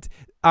 and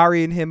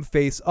Arya and him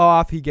face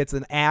off. He gets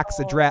an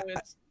axe, a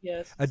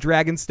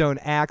dragonstone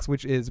axe,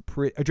 which is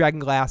a dragon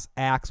glass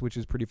axe, which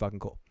is pretty fucking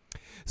cool.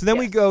 So then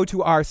we go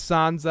to our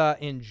Sansa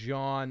and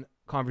Jon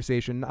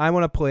conversation. I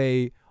want to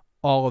play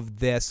all of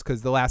this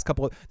because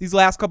these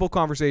last couple of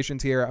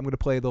conversations here, I'm going to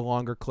play the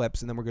longer clips,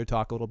 and then we're going to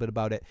talk a little bit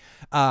about it.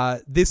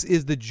 This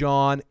is the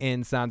Jon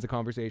and Sansa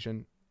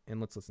conversation. And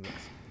let's listen to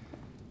this.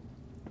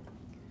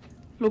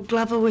 Lord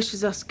Glover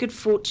wishes us good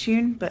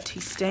fortune, but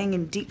he's staying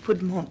in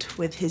Deepwood Mont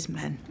with his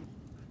men.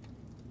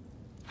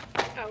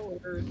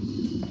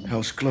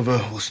 House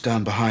Glover will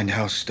stand behind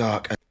House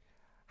Stark.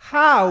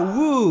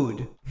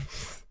 Howard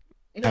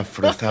Have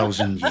for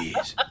 1,000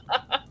 years.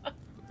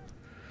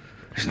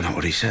 Isn't that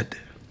what he said?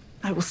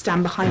 I will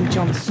stand behind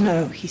Jon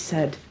Snow, he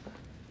said.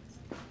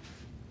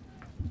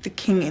 The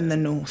king in the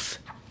north.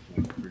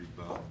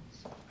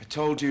 I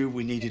told you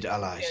we needed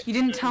allies. You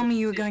didn't tell me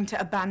you were going to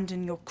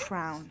abandon your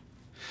crown.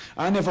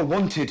 I never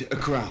wanted a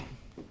crown.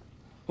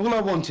 All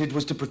I wanted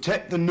was to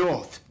protect the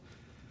North.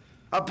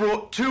 I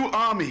brought 2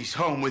 armies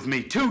home with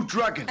me, 2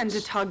 dragons. And a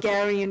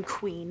Targaryen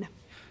queen.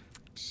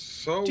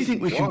 So do you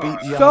think we can beat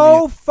the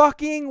So army?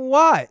 fucking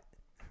what?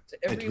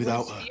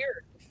 Without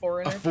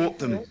her. I fought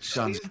them,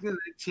 son. He's gonna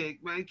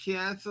take my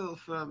castle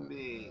from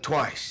me.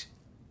 Twice.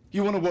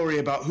 You want to worry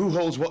about who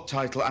holds what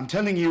title? I'm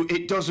telling you,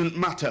 it doesn't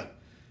matter.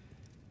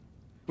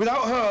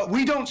 Without her,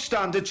 we don't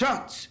stand a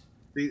chance.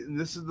 See, and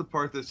this is the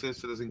part that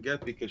Sansa doesn't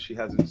get because she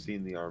hasn't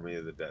seen the Army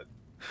of the Dead.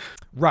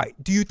 Right.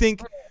 Do you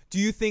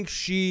think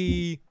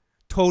she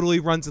totally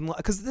runs in?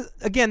 Because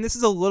again, this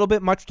is a little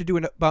bit much to do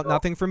about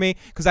nothing for me.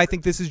 Because I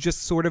think this is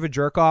just sort of a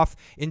jerk off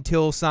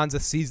until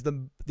Sansa sees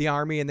the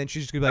army, and then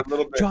she's just gonna be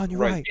like, "John, you're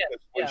right."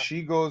 When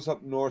she goes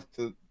up north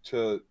to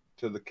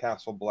the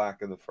Castle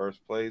Black in the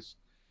first place,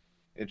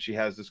 and she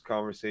has this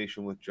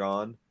conversation with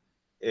John,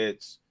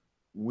 it's,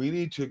 we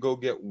need to go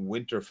get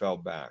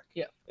Winterfell back.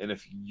 Yeah. And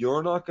if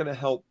you're not going to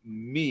help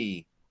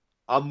me,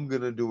 I'm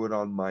going to do it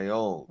on my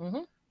own.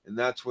 Mm-hmm. And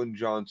that's when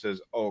John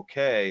says,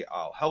 okay,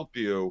 I'll help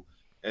you.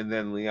 And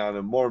then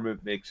Lyanna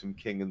Mormont makes him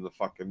king in the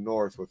fucking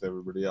north with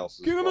everybody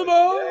else. King of the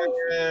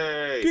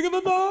north! King of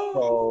the north!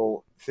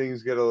 So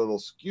things get a little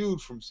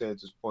skewed from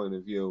Sansa's point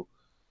of view.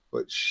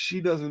 But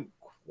she doesn't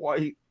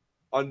quite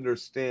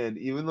understand,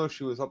 even though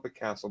she was up at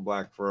Castle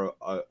Black for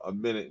a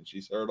minute and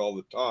she's heard all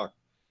the talk,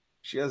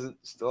 she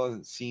still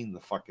hasn't seen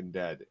the fucking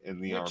dead in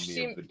the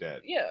Army of the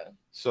Dead. Yeah.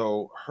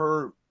 So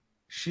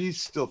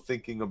she's still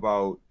thinking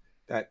about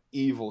that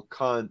evil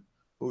cunt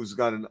who's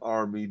got an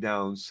army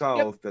down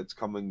south that's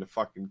coming to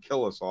fucking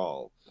kill us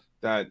all,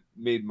 that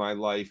made my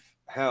life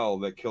hell,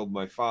 that killed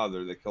my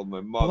father, that killed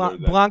my mother.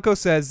 Blanco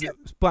says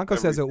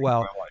it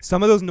well.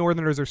 Some of those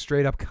Northerners are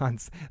straight up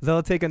cunts.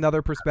 They'll take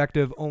another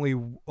perspective only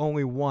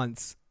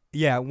once.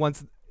 Yeah,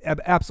 once.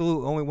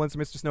 Absolutely, only once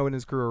Mr. Snow and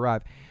his crew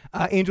arrive.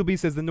 Angel B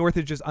says the North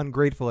is just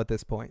ungrateful at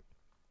this point.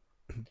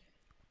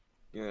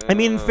 Yeah. I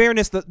mean, in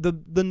fairness,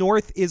 the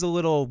North is a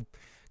little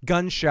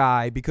gun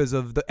shy because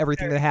of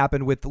everything that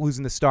happened with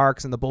losing the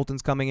Starks and the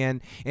Boltons coming in,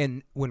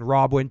 and when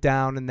Robb went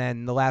down, and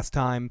then the last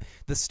time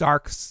the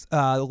Starks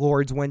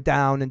lords went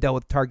down and dealt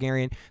with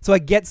Targaryen. So I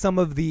get some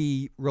of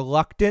the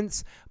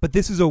reluctance, but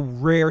this is a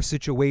rare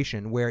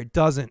situation where it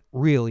doesn't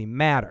really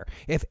matter.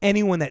 If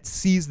anyone that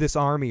sees this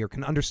army or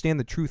can understand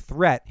the true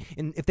threat,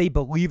 and if they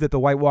believe that the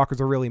White Walkers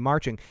are really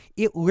marching,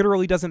 it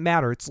literally doesn't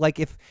matter. It's like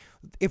if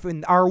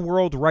in our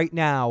world right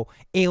now,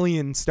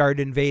 aliens started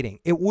invading,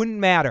 it wouldn't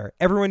matter.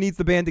 Everyone needs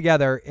to band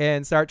together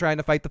and start trying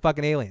to fight the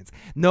fucking aliens.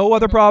 No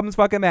other problems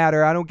fucking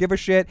matter. I don't give a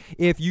shit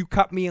if you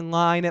cut me in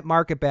line at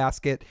Market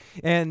Basket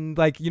and,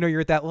 like, you know,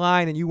 you're at that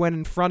line and you went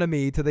in front of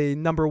me to the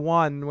number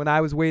 1 when I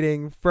was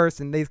waiting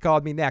first and they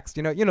called me next.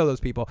 You know those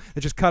people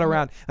that just cut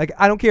around. Like,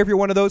 I don't care if you're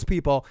one of those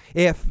people.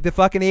 If the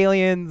fucking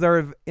aliens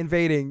are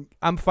invading,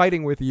 I'm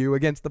fighting with you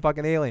against the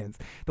fucking aliens.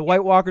 The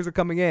White Walkers are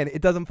coming in.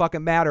 It doesn't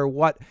fucking matter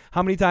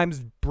how many times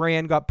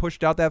Bran got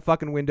pushed out that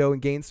fucking window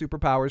and gained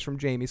superpowers from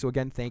Jaime. So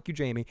again, thank you,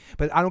 Jaime.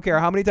 But I don't care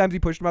how many times he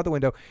pushed him out the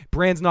window.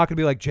 Bran's not gonna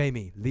be like,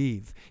 Jaime,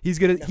 leave. He's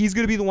gonna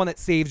be the one that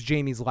saves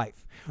Jaime's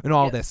life in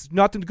all this.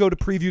 Not to go to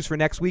previews for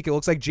next week. It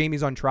looks like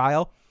Jaime's on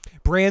trial.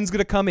 Bran's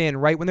gonna come in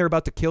right when they're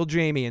about to kill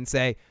Jaime and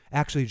say,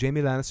 actually,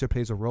 Jaime Lannister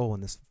plays a role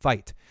in this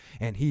fight,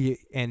 and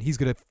he's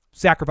gonna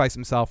sacrifice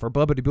himself or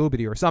blubbity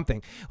boobity or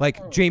something.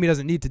 Like, Jaime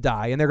doesn't need to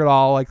die, and they're gonna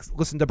all like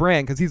listen to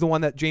Bran because he's the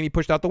one that Jaime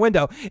pushed out the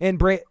window. And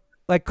Bran,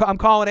 like, I'm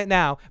calling it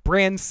now,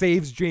 Bran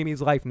saves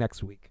Jaime's life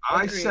next week.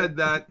 I said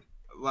that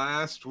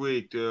last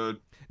week,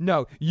 dude.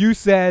 No, you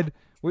said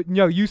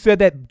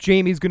that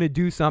Jaime's gonna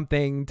do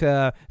something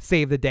to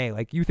save the day.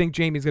 Like, you think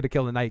Jaime's gonna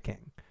kill the Night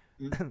King.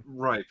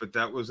 Right, but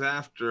that was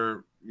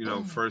after,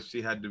 first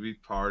he had to be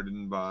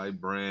pardoned by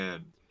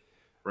Bran.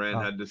 Bran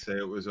had to say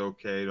it was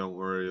okay, don't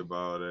worry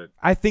about it.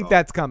 I think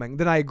that's coming.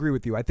 Then I agree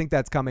with you. I think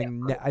that's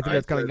coming. I think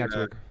that's coming next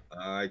week.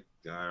 I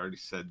already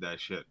said that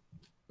shit.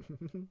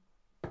 Did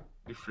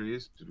you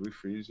freeze? Did we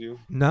freeze you?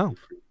 No.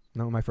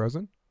 No, am I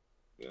frozen?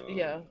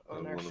 Yeah,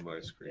 on one of my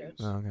screens.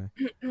 Oh,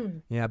 okay.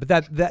 Yeah, but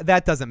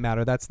that doesn't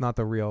matter. That's not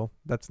the real.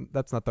 That's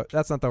not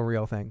the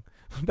real thing.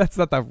 That's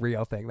not the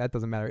real thing. That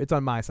doesn't matter. It's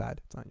on my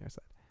side. It's on your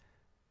side.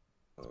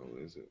 Oh,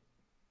 is it?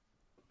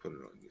 Put it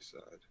on your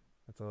side.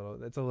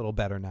 It's a little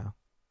better now.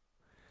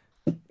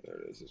 There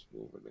it is. It's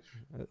moving.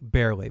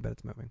 Barely, but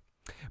it's moving.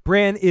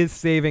 Bran is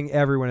saving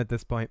everyone at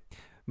this point.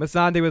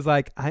 Missandei was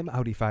like, "I'm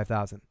Audi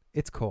 5000.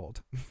 It's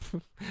cold.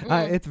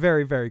 It's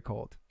very, very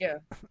cold." Yeah.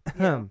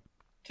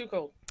 Too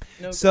cold.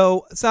 No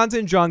so Sansa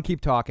and Jon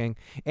keep talking,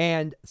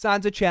 and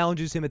Sansa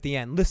challenges him at the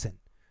end. Listen,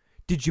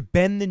 did you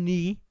bend the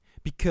knee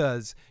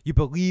because you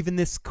believe in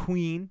this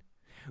queen,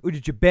 or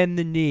did you bend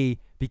the knee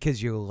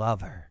because you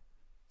love her?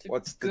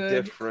 What's the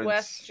good difference?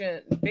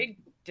 Question. Big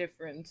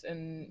difference,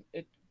 and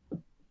it's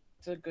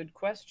a good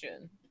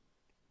question.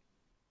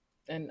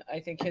 And I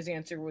think his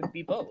answer would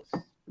be both.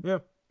 Yeah.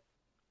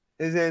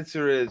 His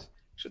answer is,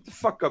 shut the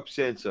fuck up,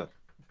 Sansa.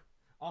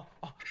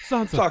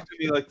 Sansa. Talk to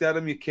me like that,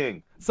 I'm your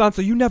king.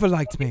 Sansa, you never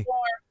liked me.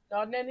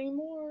 Not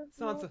anymore.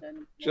 Sansa.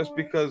 Just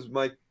because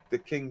my the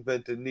king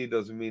bent a knee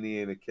doesn't mean he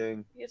ain't a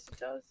king. Yes, it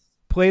does.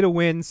 Play to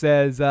Win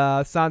says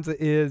Sansa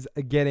is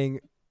getting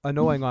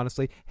annoying,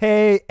 honestly.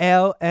 Hey,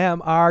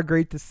 LMR,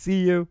 great to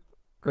see you.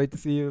 Great to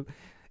see you.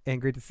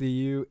 And great to see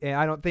you. And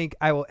I don't think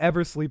I will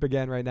ever sleep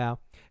again right now.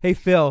 Hey,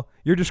 Phil,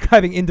 you're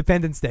describing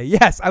Independence Day.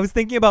 Yes, I was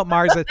thinking about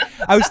Mars.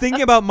 I was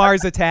thinking about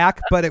Mars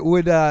Attack, but it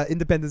would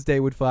Independence Day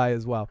would fly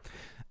as well.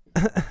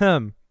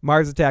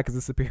 Mars Attack is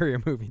a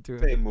superior movie to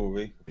it. Same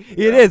movie.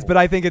 It is, but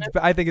I think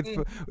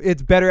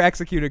it's better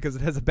executed because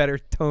it has a better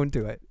tone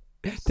to it.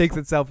 Takes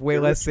itself way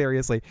less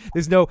seriously.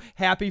 There's no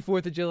Happy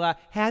 4th of July.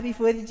 Happy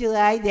 4th of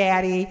July,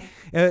 Daddy.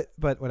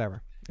 But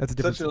whatever. That's a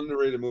different. Such an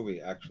underrated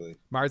movie, actually.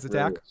 Mars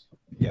Attack. Really.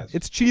 Yes.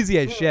 It's cheesy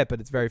as shit, but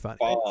it's very fun.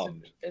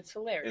 Bombed. It's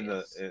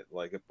hilarious. It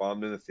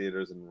bombed in the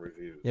theaters and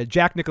reviews. Yeah,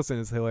 Jack Nicholson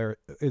is hilarious.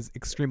 Is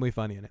extremely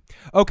funny in it.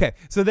 Okay,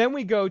 so then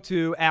we go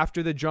to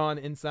after the Jon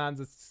and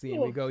Sansa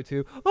scene. We go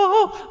to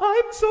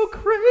I'm so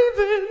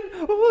craven.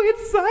 Oh,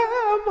 it's Sam.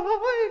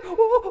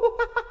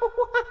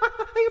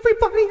 Hi,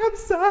 everybody. I'm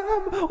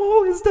Sam.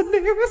 Oh, is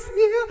Daenerys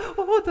here?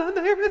 Oh,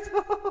 Daenerys.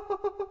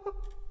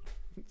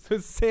 So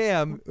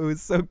Sam, who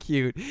is so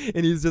cute,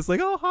 and he's just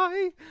like, oh,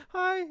 hi,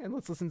 and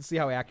let's listen to see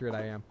how accurate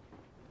I am.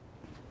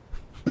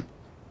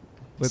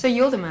 So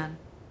you're the man?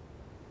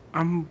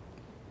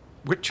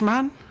 Which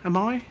man am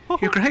I,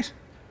 Your Grace?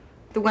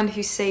 The one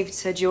who saved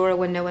Ser Jorah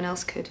when no one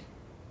else could?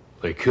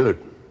 They could.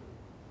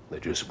 They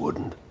just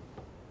wouldn't.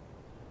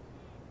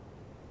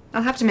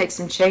 I'll have to make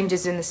some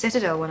changes in the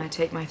Citadel when I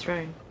take my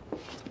throne.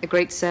 A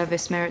great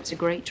service merits a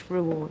great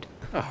reward.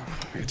 Oh,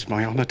 it's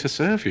my honor to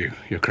serve you,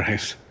 Your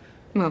Grace.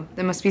 Well,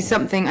 there must be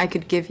something I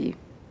could give you.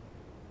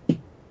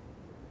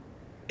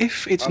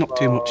 If it's not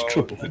too much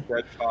trouble, A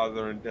dead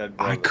father and dead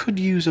brother. I could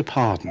use a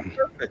pardon.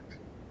 Perfect.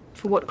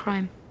 For what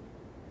crime?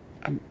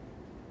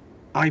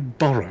 I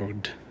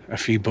borrowed a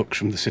few books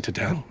from the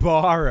Citadel.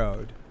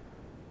 Borrowed?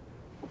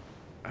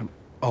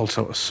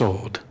 Also a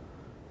sword.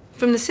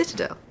 From the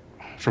Citadel?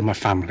 From my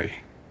family.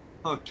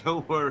 Oh,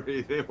 don't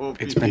worry. They won't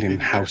It's be been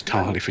in House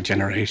Tarly for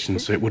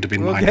generations, so it would have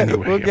been mine get-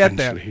 anyway, we'll get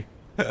there. eventually.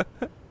 But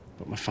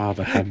my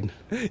father had...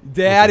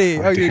 Daddy.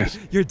 other Oh, ideas.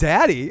 your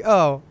daddy.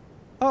 Oh.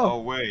 Oh,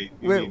 wait.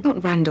 Wait,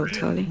 Not Randall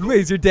Tarly. wait,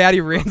 is your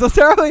daddy Randall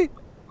Tarly?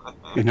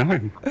 You know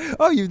him?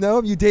 Oh, you know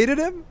him? You dated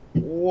him?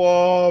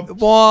 Womp.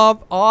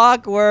 Womp.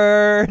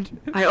 Awkward.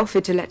 I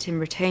offered to let him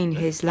retain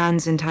his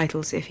lands and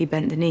titles if he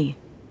bent the knee.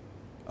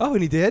 Oh,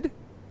 and he did?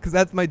 Because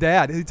that's my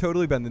dad. He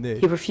totally bent the knee.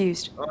 He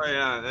refused. Oh,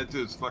 yeah. That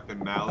dude's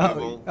fucking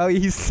malleable. Oh,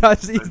 he's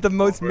the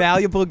most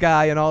malleable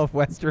guy in all of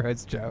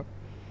Westeros, Joe.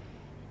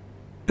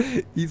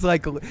 He's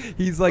like Look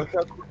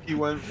how quick he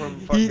went from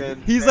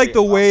fucking... he's like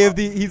the way of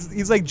the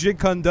he's like Jit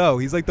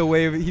Kundo. He's like the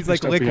way of he's like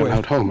Stop being liquid.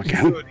 allowed home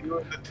again. He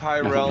was a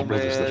Tyrell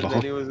man,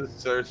 then he was a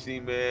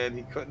Cersei man.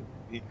 He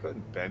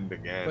couldn't bend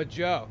again. But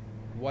Joe,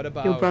 what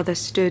about Your brother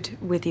stood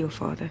with your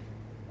father.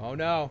 Oh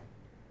no.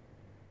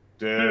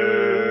 Dick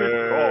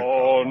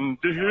on,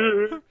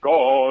 Dick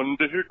on,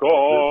 Dick on.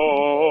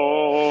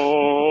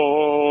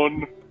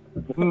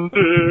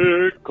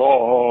 Dick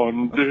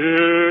on,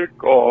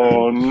 Dick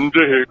on,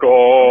 Dick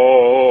on.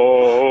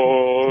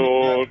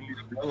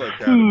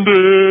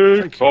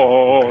 Dick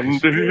on,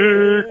 Dick on,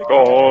 Dick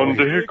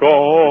on, Dick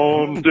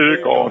on,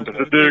 Dick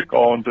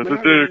on, Dick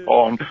on,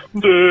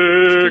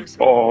 Dick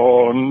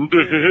on,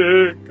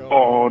 Dick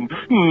on,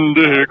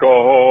 Dick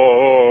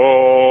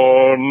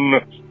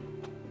on.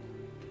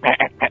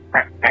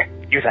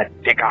 You said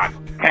Dick on.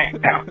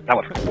 That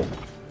was cool.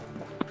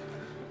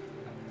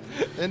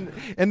 And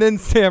then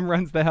Sam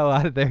runs the hell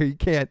out of there. You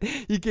can't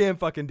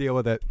fucking deal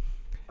with it.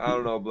 I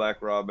don't know,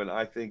 Black Robin.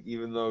 I think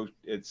even though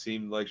it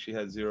seemed like she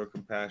had zero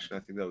compassion, I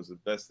think that was the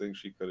best thing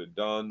she could have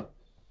done.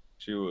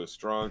 She was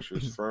strong. She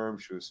was firm.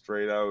 She was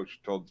straight out. She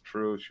told the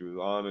truth. She was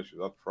honest. She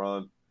was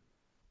upfront.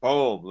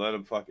 Boom. Let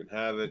him fucking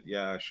have it.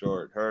 Yeah,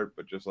 sure, it hurt,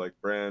 but just like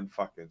Bran,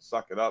 fucking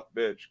suck it up,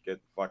 bitch. Get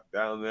the fuck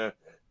down there.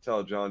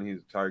 Tell Jon he's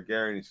a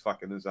Targaryen. He's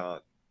fucking his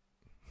aunt.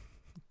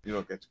 You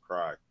don't get to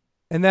cry.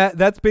 And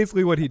that's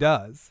basically what he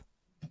does.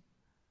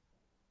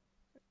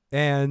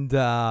 And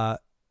sorry,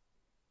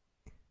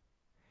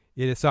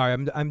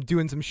 I'm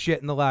doing some shit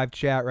in the live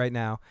chat right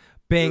now,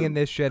 banging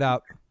this shit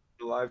up.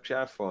 The live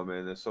chat for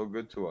man, they're so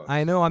good to us.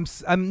 I know. I'm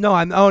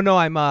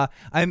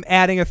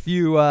adding a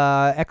few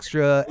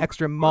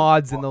extra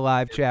mods in the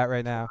live chat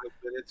right now.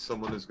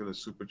 Someone is gonna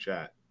super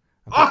chat.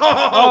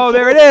 Oh,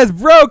 there it is.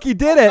 Broke. You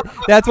did it.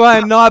 That's why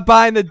I'm not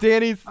buying the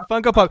Danny's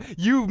Funko Pop.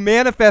 You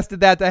manifested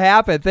that to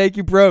happen. Thank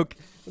you, Broke.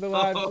 For the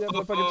live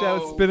the fucking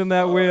chat was spinning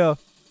that wheel.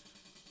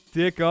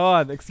 Dick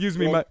on. Excuse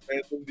me, my.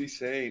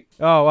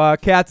 Oh,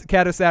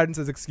 Cat of Saturn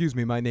says, "Excuse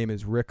me, my name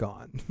is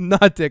Rickon,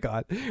 not Dick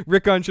on.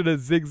 Rickon should have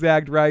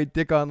zigzagged right.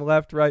 Dick on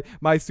left, right.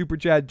 My super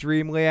chat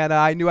Dreamland.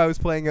 I knew I was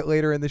playing it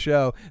later in the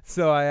show,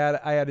 so I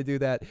had to do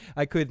that.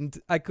 I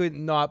couldn't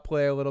not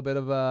play a little bit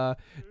of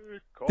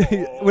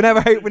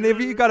whenever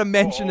you got a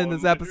mention in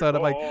this episode,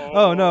 I'm like,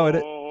 oh no,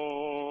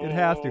 It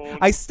has to.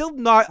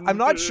 I'm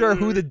not sure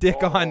who the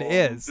Dickon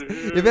is.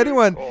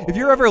 If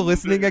you're ever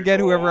listening again,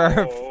 whoever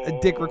our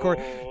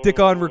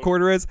Dickon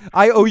recorder is,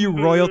 I owe you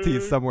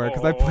royalties somewhere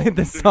because I played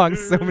this song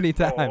so many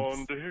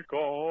times.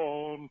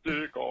 Oh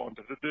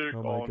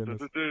my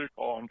goodness.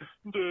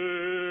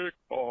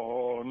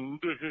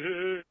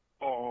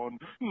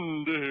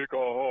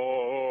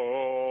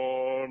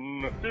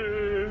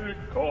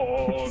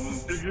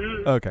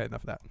 Okay,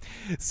 enough of that.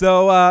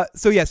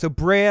 So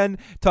Bran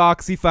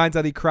talks. He finds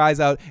out, he cries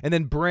out, and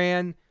then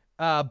Bran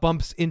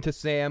bumps into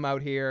Sam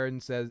out here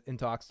and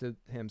talks to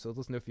him. So let's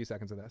listen to a few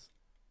seconds of this.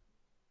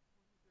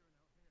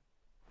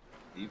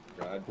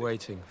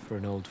 Waiting for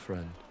an old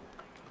friend.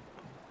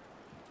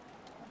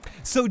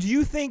 So do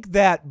you think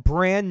that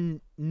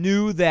Bran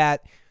knew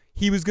that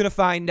he was going to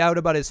find out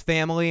about his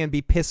family and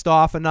be pissed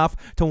off enough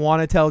to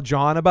want to tell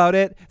Jon about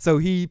it? So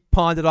he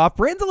pawned it off.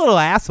 Bran's a little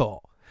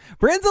asshole.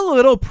 Bran's a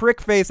little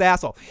prick-face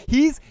asshole.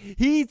 He's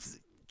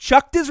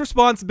chucked his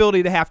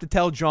responsibility to have to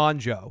tell Jon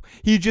Joe.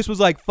 He just was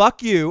like,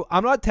 fuck you.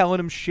 I'm not telling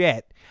him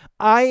shit.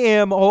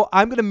 I'm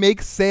going to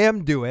make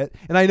Sam do it.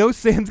 And I know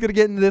Sam's going to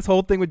get into this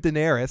whole thing with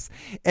Daenerys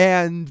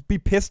and be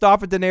pissed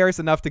off at Daenerys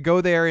enough to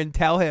go there and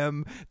tell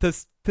him to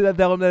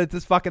tell him that it's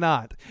his fucking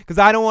aunt. Because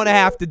I don't want to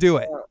have to do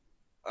it.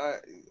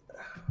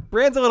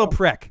 Bran's a little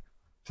prick.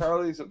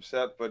 Charlie's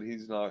upset, but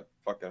he's not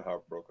fucking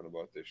heartbroken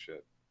about this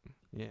shit.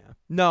 Yeah.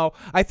 No,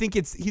 I think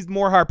he's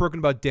more heartbroken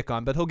about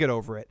Dickon, but he'll get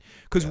over it.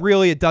 Because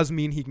really, it does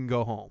mean he can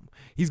go home.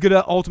 He's going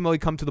to ultimately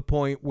come to the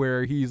point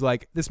where he's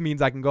like, this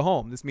means I can go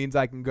home. This means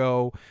I can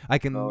go.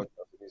 No,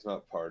 he's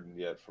not pardoned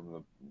yet from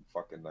the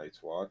fucking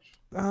Night's Watch.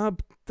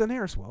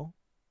 Daenerys will.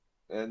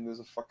 And there's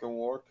a fucking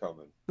war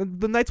coming.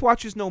 The Night's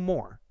Watch is no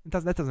more.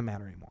 That doesn't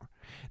matter anymore.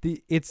 That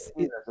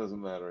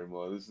doesn't matter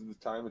anymore. This is the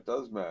time it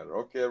does matter.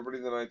 Okay, everybody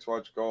in the Night's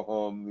Watch, go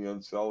home. The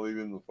Unsullied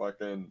and the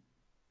fucking...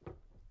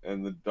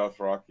 and the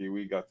Dothraki,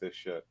 we got this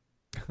shit.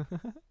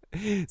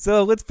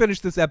 So let's finish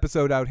this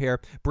episode out here.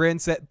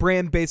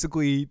 Bran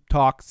basically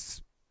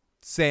talks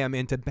Sam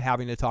into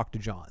having to talk to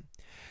Jon.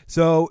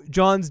 So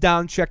Jon's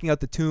down checking out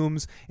the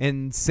tombs,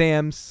 and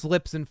Sam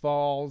slips and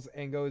falls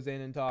and goes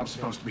in and talks. I'm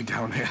supposed to be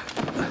down here.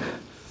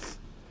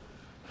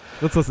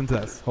 Let's listen to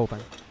this whole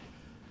thing.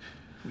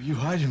 Were you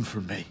hiding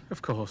from me?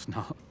 Of course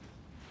not.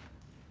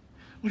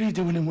 What are you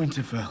doing in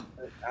Winterfell?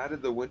 I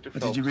added the Winterfell. Or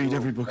did you read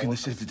every book in the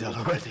Citadel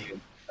already?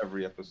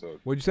 Every episode.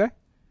 What'd you say?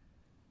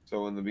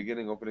 So in the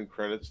beginning opening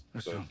credits,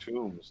 the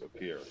tombs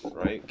appear,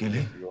 right?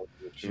 Gilly?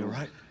 You're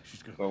right.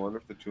 So I wonder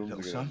if the tombs are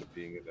going to end up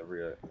being in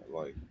every,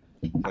 like...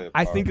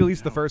 I think at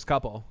least the first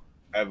couple.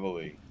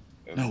 Heavily.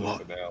 No,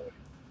 what? Finale.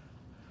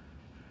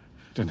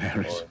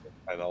 Daenerys.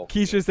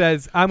 Keisha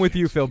says, I'm with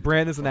you, Phil.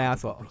 Bran is an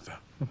asshole.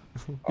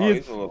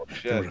 He's a little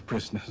shit. They were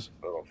prisoners.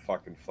 Little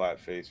fucking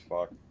flat-faced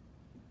fuck.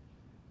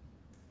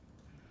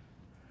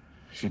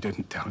 She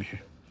didn't tell you.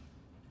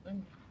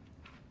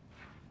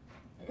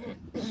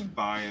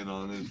 Spying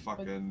on his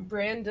fucking... But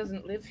Bran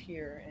doesn't live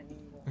here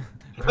anymore.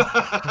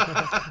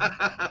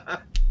 I'm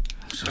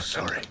so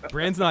sorry.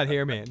 Bran's not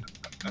here, man.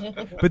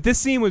 But this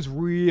scene was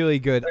really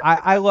good.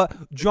 I love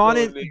Jon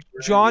and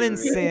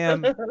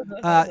Sam.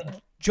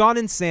 Jon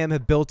and Sam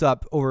have built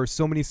up over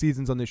so many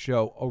seasons on this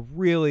show a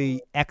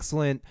really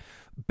excellent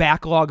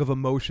backlog of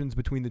emotions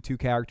between the two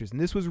characters, and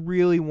this was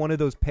really one of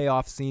those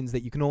payoff scenes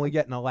that you can only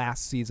get in the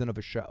last season of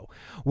a show,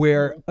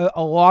 where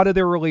a lot of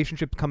their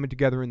relationship coming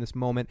together in this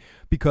moment,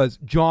 because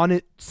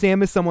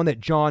Sam is someone that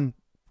Jon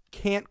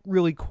can't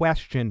really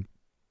question,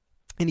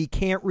 and he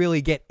can't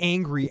really get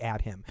angry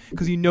at him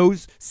because he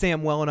knows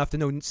Sam well enough to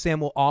know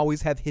Sam will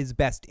always have his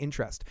best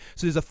interest.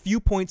 So there's a few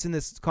points in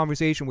this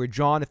conversation where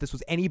Jon, if this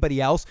was anybody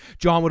else,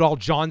 Jon would all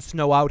Jon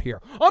Snow out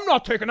here. I'm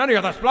not taking any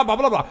of this, blah, blah,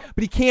 blah, blah.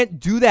 But he can't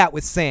do that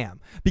with Sam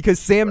because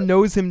Sam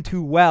knows him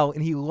too well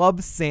and he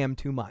loves Sam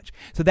too much.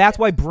 So that's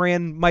why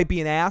Bran might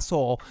be an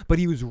asshole, but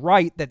he was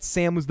right that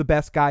Sam was the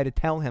best guy to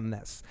tell him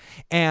this.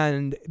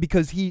 And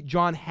because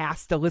Jon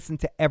has to listen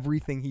to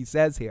everything he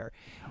says here.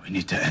 We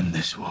need to end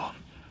this war.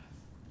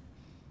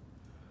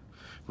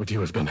 Would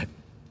you have done it?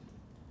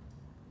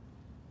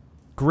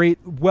 Great,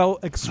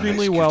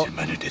 extremely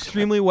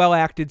well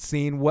acted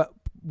scene,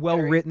 well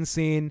written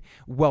scene,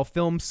 well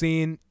filmed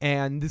scene,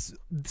 and this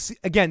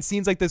again,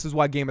 scenes like this is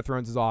why Game of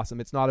Thrones is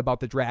awesome. It's not about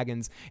the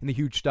dragons and the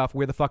huge stuff.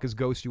 Where the fuck is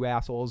Ghost, you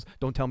assholes?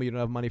 Don't tell me you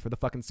don't have money for the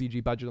fucking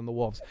CG budget on the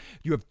wolves.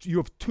 You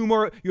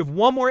have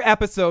one more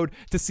episode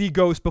to see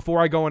Ghost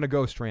before I go on a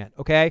Ghost rant.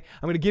 Okay,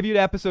 I'm gonna give you to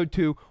episode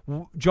 2.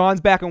 Jon's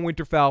back on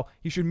Winterfell.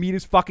 He should meet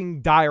his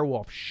fucking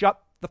direwolf.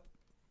 Shut the.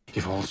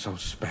 You've also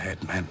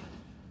spared men.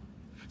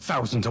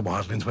 Thousands of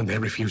wildlings when they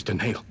refused to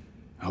kneel.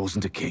 I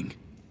wasn't a king.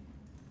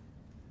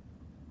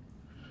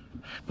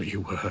 But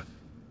you were.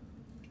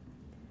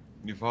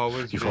 You've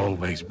always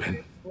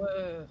been.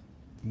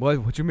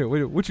 What you mean?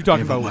 What you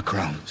talking about? My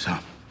crown,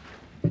 son.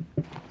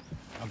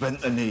 I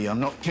bent the knee. I'm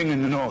not king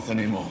in the north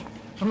anymore.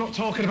 I'm not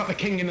talking about the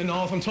king in the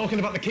north. I'm talking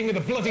about the king of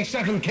the bloody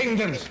 7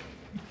 kingdoms.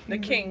 The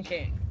king.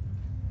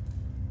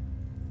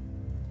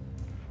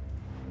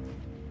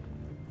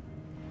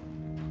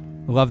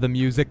 Love the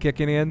music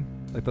kicking in.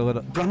 Like the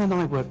little. Bran and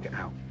I worked it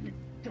out.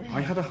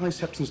 I had a High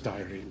Septon's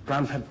diary.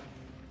 Bran had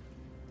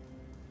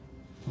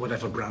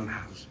whatever Bran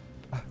has.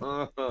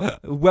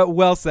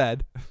 Well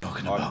said.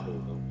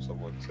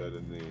 Someone said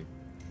in the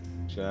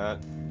chat.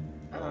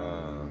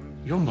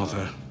 Your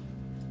mother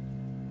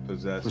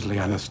possessed was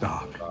Lyanna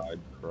Stark.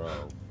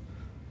 Crow.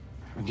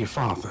 And your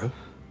father,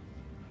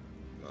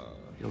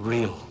 your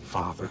real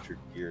father,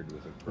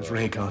 was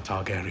Rhaegar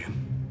Targaryen.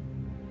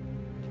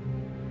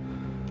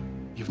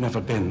 You've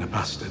never been a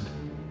bastard.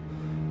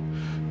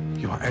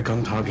 You are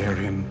Aegon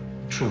Targaryen,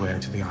 true heir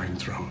to the Iron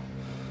Throne.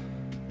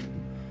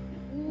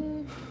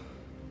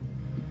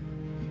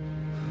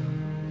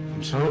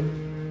 And so,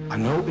 I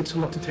know it's a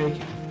lot to take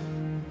in.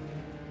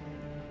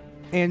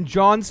 And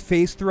Jon's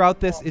face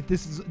throughout this,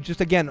 this is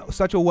just, again,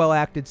 such a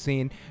well-acted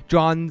scene.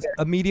 Jon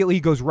immediately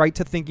goes right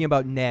to thinking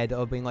about Ned,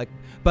 of being like,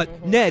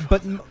 but Ned,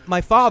 but my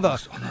father.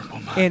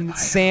 And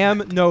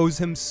Sam knows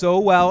him so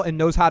well and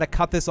knows how to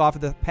cut this off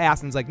at the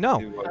pass, and is like, no,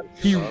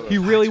 he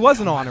really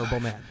was an honorable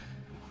man.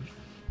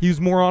 He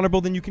was more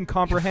honorable than you can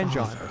comprehend,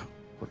 Jon.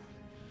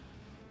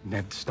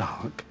 Ned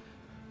Stark,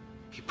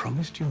 he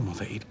promised your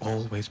mother he'd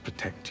always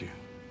protect you.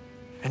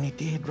 And he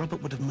did.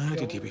 Robert would have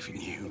murdered you if he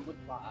knew.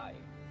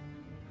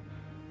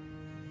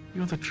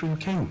 You're the true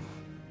king.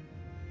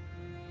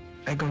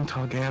 Aegon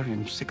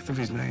Targaryen, 6th of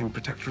his name,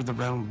 protector of the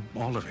realm,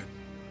 all of it.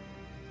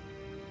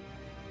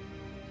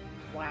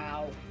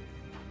 Wow.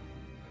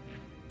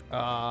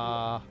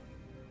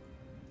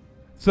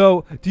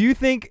 So, do you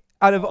think,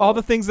 out of all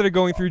the things that are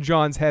going through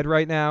Jon's head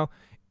right now,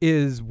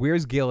 is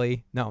where's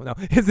Gilly? No,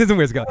 it isn't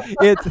where's Gilly.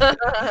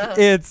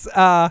 It's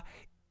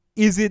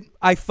is it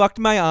I fucked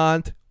my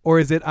aunt, or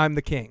is it I'm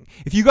the king?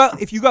 If you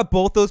got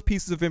both those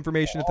pieces of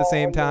information at the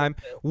same time,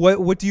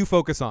 what do you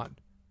focus on?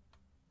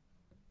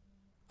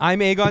 I'm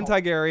Aegon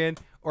Targaryen,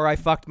 or I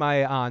fucked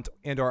my aunt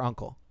and or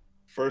uncle.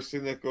 First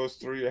thing that goes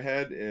through your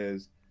head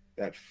is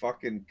that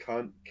fucking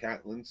cunt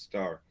Catelyn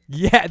Stark.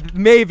 Yeah,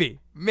 maybe.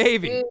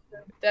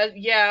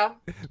 Yeah.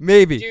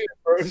 Maybe. Dude,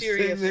 First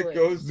seriously. thing that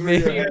goes through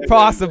your head.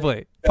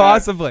 Possibly.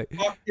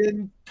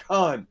 Fucking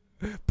cunt.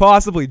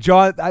 Possibly,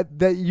 Jon.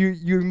 That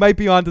you might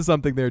be onto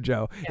something there,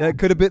 Joe. Yeah. That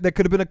could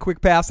have been a quick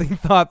passing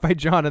thought by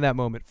Jon in that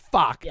moment.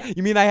 Fuck. Yeah.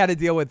 You mean I had to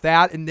deal with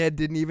that, and Ned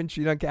didn't even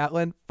cheat on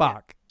Catelyn?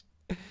 Fuck.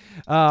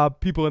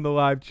 People in the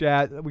live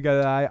chat,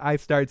 I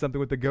started something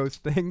with the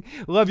ghost thing.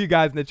 Love you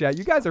guys in the chat.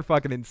 You guys are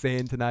fucking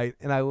insane tonight,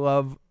 and I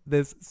love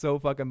this so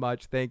fucking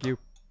much. Thank you.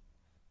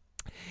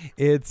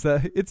 It's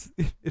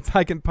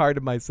I can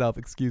pardon myself.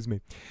 Excuse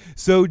me.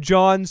 So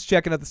Jon's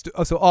checking out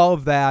so all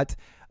of that.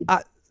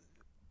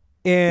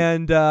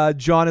 And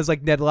Jon is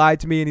like, Ned lied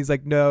to me, and he's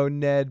like, no,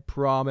 Ned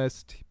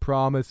promise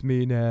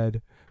me,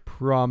 Ned,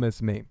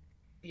 promise me.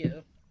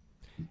 Yeah.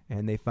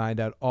 And they find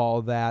out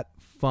all that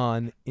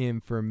fun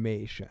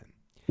information.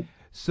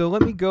 So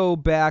let me go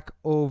back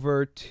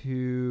over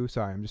to,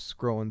 sorry, I'm just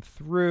scrolling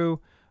through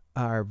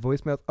our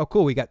voicemails. Oh,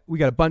 cool. We got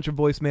a bunch of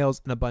voicemails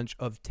and a bunch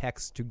of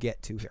texts to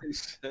get to here. They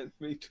sent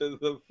me to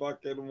the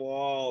fucking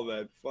wall,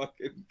 that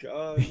fucking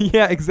gun.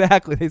 Yeah,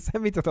 exactly. They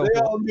sent me to the wall. They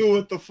all knew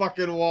what the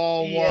fucking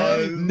wall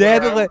was.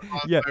 Ned, Ned,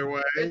 you're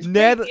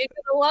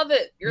gonna love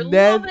it.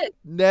 Love it.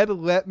 Ned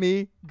let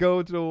me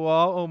go to the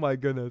wall. Oh my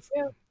goodness.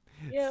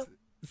 Yeah.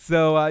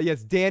 So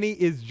yes, Dany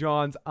is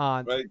Jon's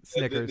aunt. Right.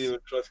 Snickers. I didn't even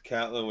trust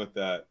Catelyn with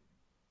that.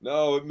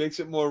 No, it makes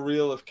it more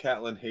real if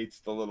Catelyn hates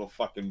the little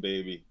fucking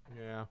baby.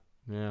 Yeah.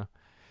 Yeah.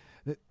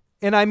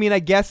 And I mean, I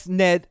guess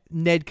Ned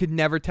could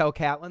never tell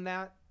Catelyn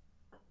that.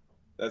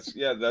 That's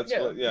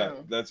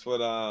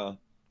what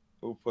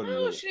who put it?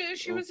 No,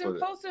 she was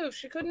impulsive.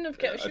 She couldn't have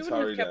kept. She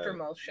wouldn't have kept her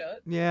mouth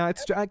shut. Yeah,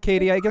 it's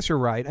Katie. I guess you're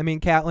right. I mean,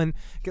 Catelyn,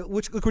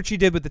 look what she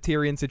did with the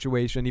Tyrion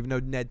situation. Even though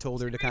Ned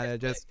told her to kind of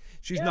just,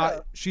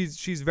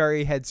 she's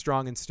very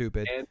headstrong and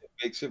stupid. And it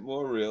makes it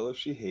more real if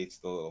she hates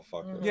the little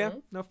fucker. Yeah,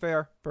 no,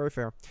 fair, very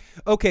fair.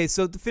 Okay,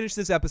 so to finish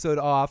this episode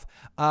off,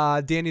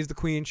 Dany's the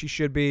queen. She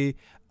should be.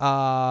 Did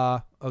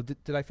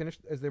I finish?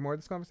 Is there more of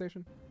this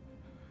conversation?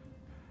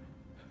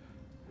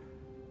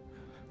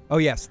 Oh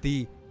yes,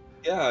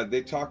 Yeah,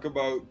 they talk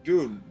about,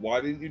 dude,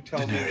 why didn't you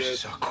tell me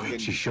this? So quick,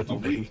 she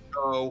shouldn't be.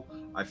 No,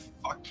 I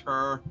fucked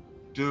her,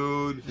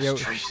 dude. Yeah,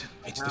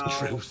 it's the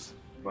truth.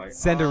 Like,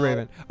 send her,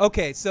 Raven.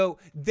 Okay, so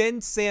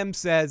then Sam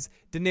says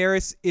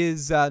Daenerys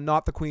is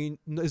not the queen,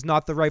 is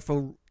not the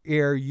rightful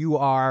heir. You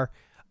are.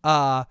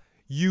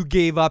 You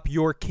gave up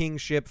your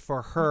kingship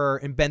for her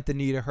and bent the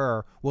knee to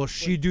her. Will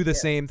she do the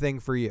same thing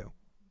for you?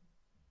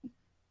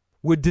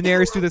 Would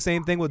Daenerys do the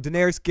same thing? Will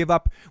Daenerys give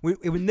up?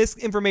 When this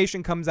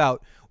information comes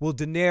out, will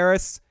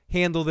Daenerys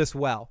handle this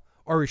well?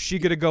 Or is she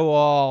going to go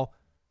all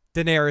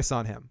Daenerys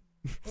on him?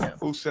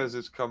 Who says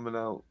it's coming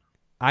out?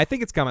 I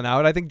think it's coming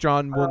out. I think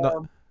Jon will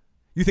not.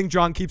 You think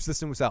Jon keeps this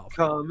to himself?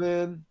 Come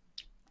in.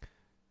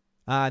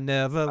 I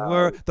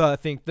never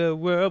think the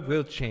world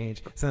will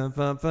change.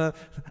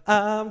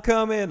 I'm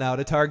coming out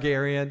a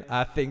Targaryen.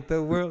 I think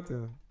the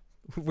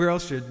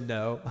world should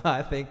know.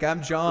 I think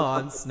I'm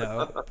Jon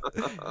Snow.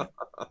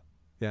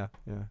 Yeah.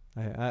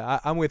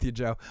 I'm with you,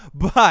 Joe.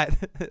 But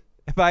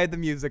If I had the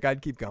music,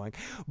 I'd keep going.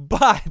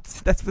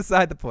 But that's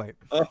beside the point.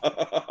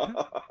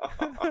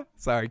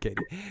 Sorry,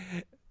 Katie.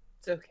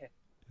 It's okay.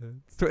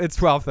 It's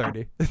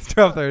 12:30. It's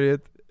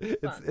 12:30.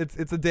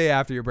 It's a day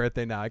after your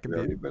birthday now. I can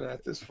be. We've been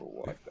at this for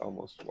what?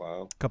 Almost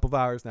a couple of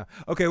hours now.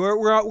 Okay,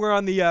 we're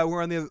on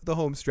the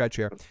home stretch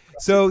here.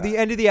 So the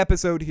end of the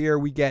episode here,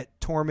 we get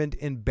Tormund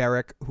and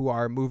Beric, who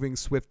are moving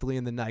swiftly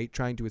in the night,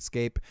 trying to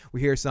escape.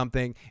 We hear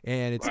something,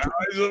 and it's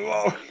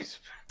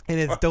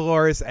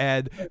Dolores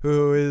Ed,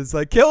 who is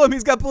like, kill him,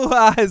 he's got blue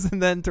eyes.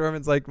 And then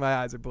Tormund's like, my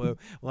eyes are blue.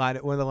 One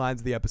of the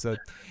lines of the episode.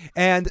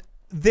 And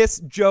this,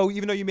 Joe,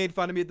 even though you made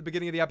fun of me at the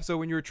beginning of the episode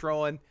when you were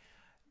trolling,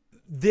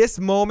 this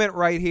moment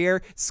right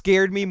here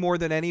scared me more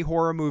than any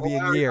horror movie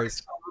in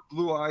years.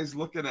 Blue eyes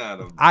looking at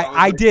him.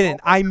 I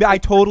didn't. I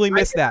totally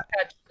missed that.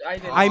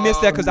 I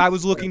missed that because I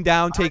was looking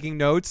down, taking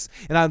notes,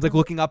 and I was like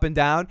looking up and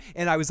down,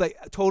 and I was like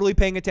totally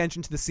paying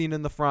attention to the scene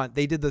in the front.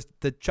 They did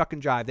the chuck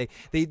and jive.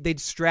 They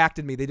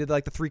distracted me. They did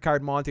like the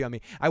 3-card Monty on me.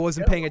 I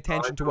wasn't paying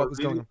attention to what was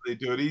going on.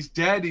 Dude, he's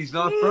dead. He's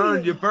not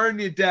burned. You burn,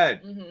 you're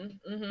dead.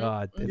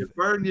 You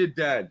burn, you're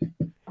dead.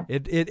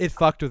 It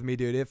fucked with me,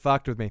 dude. It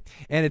fucked with me,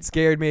 and it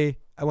scared me.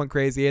 I went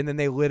crazy, and then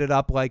they lit it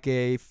up like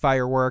a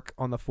firework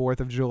on the 4th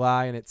of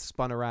July, and it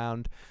spun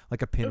around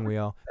like a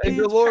pinwheel. And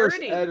Dolores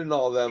Ed and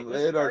all them,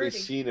 they had already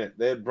seen it.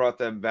 They had brought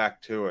them back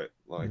to it.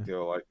 Like they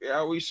were like,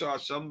 yeah, we saw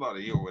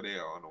somebody over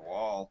there on the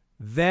wall.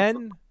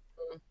 Then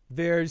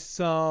there's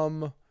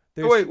some.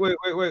 Wait.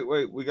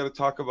 We got to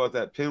talk about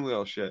that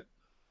pinwheel shit.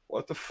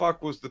 What the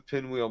fuck was the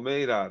pinwheel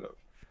made out of?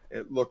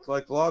 It looked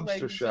like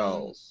lobster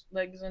shells.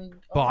 Legs and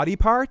body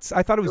parts?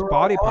 I thought it was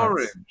body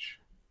parts. Orange.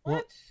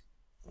 What?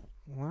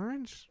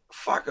 Orange?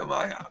 Fuck am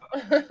I?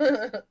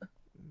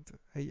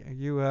 Are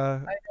you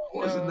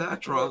wasn't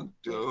that drunk,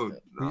 dude.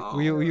 No.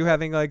 Were you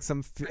having like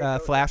some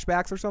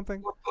flashbacks or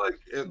something?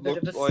 It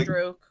looked like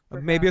stroke,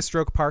 maybe a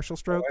stroke, partial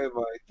stroke. Why am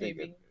I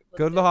thinking?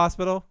 Go to the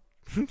hospital.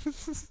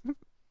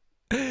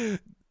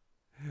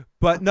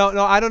 But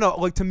no, I don't know.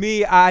 Like to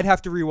me, I'd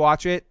have to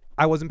rewatch it.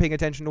 I wasn't paying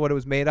attention to what it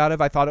was made out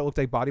of. I thought it looked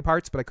like body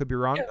parts, but I could be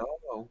wrong.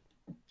 Yeah.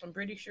 I'm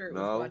pretty sure it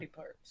was body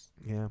parts.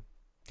 Yeah.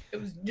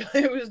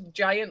 It was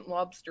giant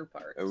lobster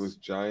parts. It was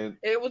giant.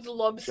 It was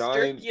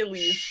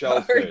lobstercules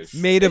shellfish parts.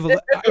 Made of.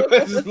 It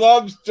was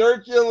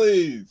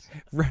lobstercules.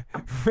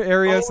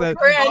 Ario said.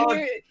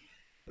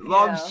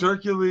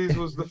 Lobstercules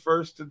was the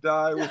first to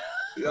die with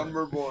the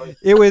Umber Boy.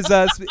 It was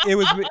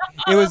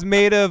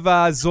made of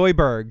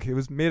Zoidberg. It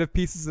was made of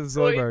pieces of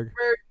Zoidberg.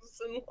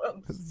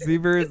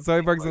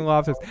 Zoidbergs and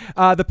lobsters.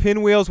 The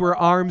pinwheels were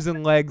arms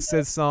and legs,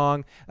 says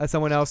Song.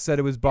 Someone else said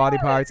it was body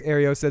parts.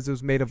 Ario says it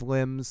was made of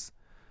limbs.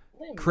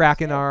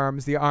 Kraken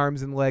arms, the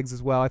arms and legs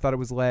as well. I thought it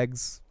was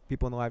legs.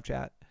 People in the live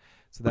chat.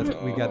 So that's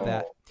we got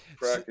that.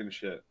 Kraken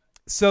shit.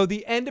 So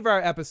the end of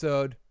our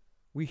episode,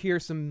 we hear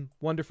some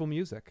wonderful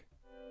music.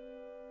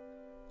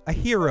 A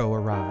hero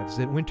arrives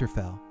at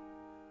Winterfell.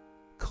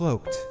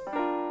 Cloaked.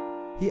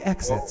 He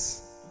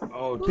exits.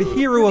 The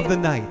hero of the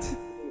night.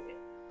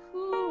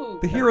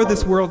 The hero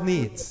this world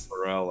needs.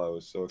 Morale, I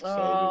was so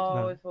excited.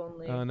 Oh, if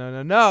only. Oh, no.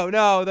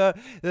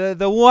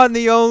 The one,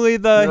 the only,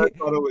 the. I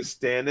thought it was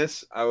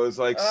Stannis. I was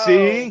like,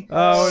 see?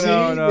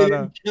 No. They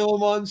didn't kill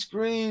him on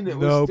screen. It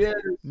was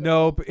Stannis.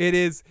 Nope.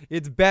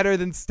 It's better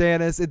than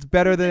Stannis. It's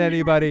better than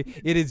anybody.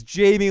 It is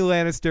Jaime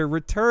Lannister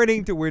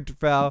returning to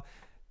Winterfell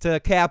to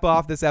cap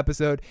off this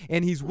episode,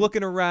 and he's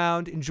looking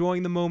around,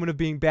 enjoying the moment of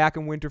being back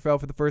in Winterfell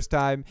for the first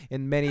time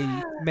in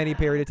many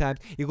period of times.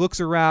 He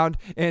looks around,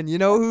 and you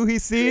know who he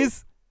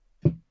sees?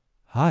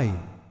 Hi,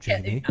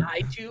 Jaime.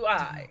 Eye to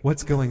eye.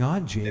 What's going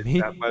on, Jaime?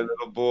 Is that my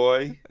little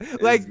boy?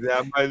 Like, is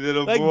that my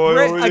little boy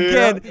over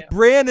again, there?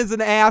 Bran is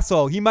an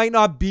asshole. He might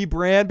not be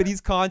Bran, but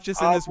he's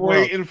conscious in this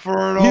world. Waiting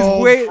for an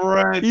old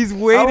friend. He's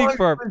waiting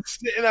for him. Been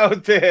sitting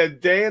out there a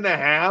day and a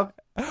half.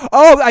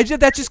 Oh,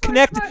 that just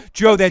connected,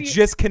 Joe. That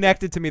just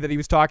connected to me that he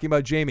was talking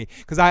about Jaime,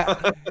 because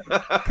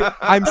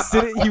I'm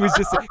sitting. He was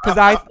just because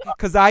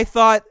I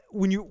thought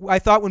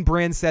when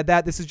Bran said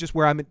that, this is just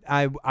where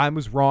I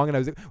was wrong,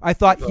 and I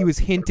thought he was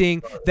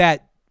hinting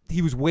that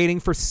he was waiting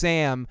for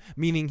Sam,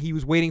 meaning he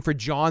was waiting for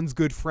Jon's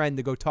good friend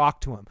to go talk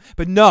to him.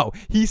 But no,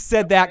 he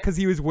said that because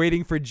he was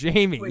waiting for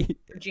Jaime. Wait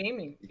for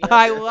Jaime. Yeah.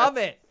 I love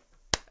it.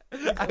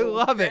 I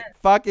love it.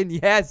 Fucking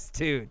yes,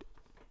 dude.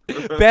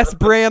 Best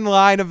Bran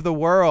line of the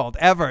world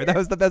ever. That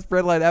was the best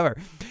Bran line ever.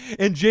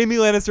 And Jaime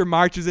Lannister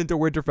marches into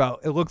Winterfell.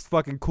 It looks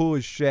fucking cool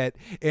as shit.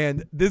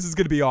 And this is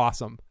going to be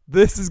awesome.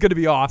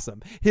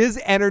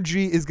 His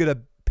energy is going to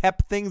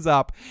pep things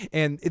up.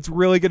 And it's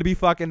really going to be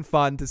fucking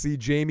fun to see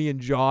Jaime and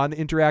Jon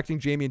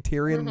interacting, Jaime and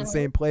Tyrion in the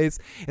same place.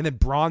 And then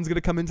Bronn's going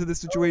to come into this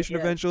situation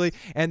eventually.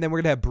 And then we're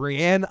going to have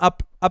Brienne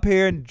up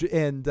here and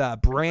Bran.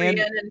 Brienne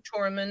and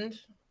Tormund.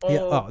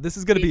 Yeah. Oh, this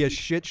is going to be a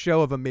shit show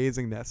of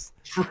amazingness.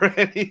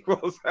 Bran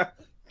equals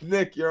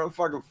Nick, you're on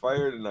fucking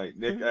fire tonight.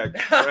 Nick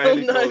X,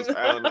 Randy Cole's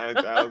Island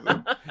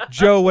 9000.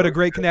 Joe, what a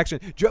great connection.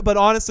 Joe, but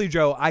honestly,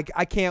 Joe, I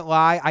can't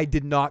lie. I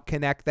did not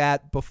connect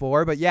that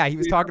before. But yeah, he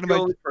was talking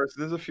about.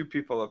 There's a few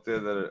people up there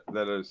that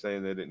are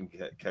saying they didn't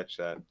catch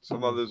that.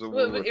 Some others are.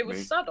 Well, it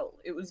was subtle.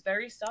 It was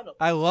very subtle.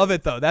 I love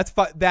it though. That's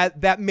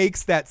that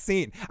makes that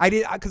scene. I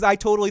did because I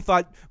totally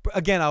thought.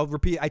 Again, I'll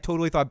repeat. I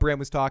totally thought Bran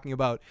was talking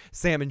about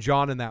Sam and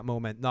Jon in that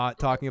moment, not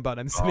talking about.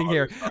 I'm sitting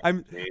here.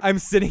 I'm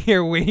sitting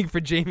here waiting for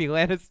Jaime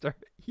Lannister.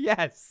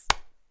 Yes.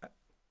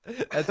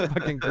 That's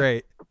fucking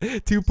great.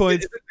 2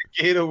 points. It's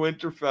the Gate of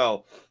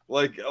Winterfell.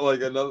 Like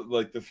another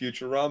the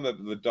Futurama,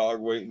 the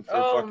dog waiting for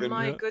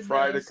fucking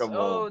Fry to come home.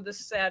 Oh, the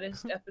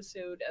saddest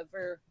episode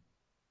ever.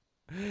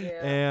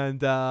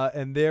 Yeah.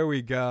 And there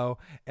we go.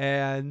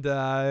 And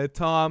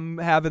Tom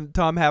having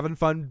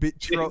fun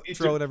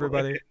trolling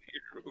everybody.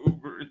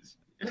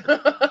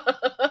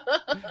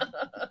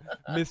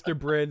 Mr.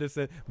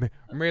 Branderson.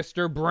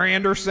 Mr.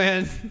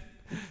 Branderson.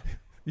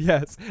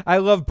 Yes, I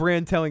love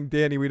Bran telling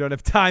Danny we don't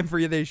have time for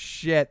you this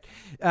shit.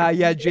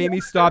 Yeah, Jaime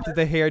stopped at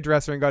the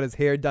hairdresser and got his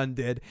hair done,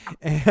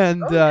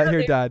 and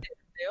hair dyed.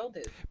 They all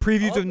did.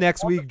 Previews of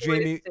next week,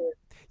 Jaime.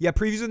 Yeah,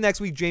 previews of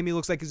next week. Jaime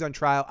looks like he's on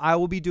trial. I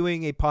will be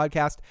doing a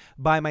podcast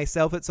by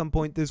myself at some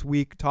point this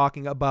week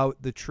talking about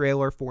the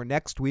trailer for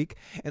next week,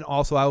 and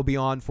also I will be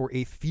on for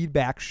a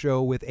feedback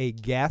show with a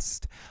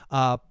guest.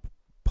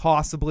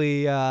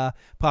 Possibly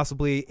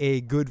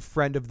a good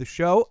friend of the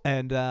show,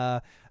 and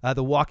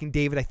the Walking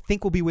David I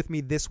think will be with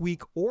me this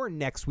week or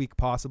next week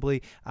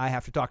possibly. I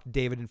have to talk to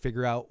David and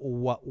figure out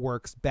what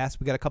works best.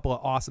 We got a couple of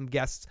awesome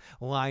guests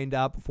lined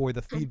up for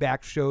the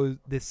feedback show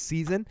this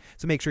season,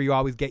 so make sure you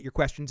always get your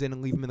questions in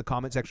and leave them in the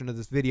comment section of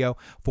this video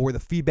for the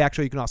feedback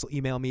show. You can also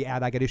email me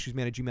at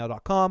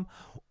igotissuesman@gmail.com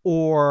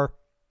or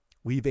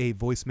leave a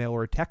voicemail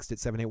or a text at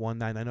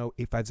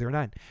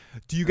 781-990-8509.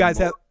 Do you guys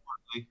have...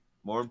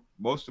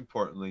 Most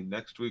importantly,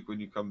 next week when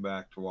you come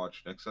back to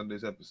watch next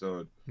Sunday's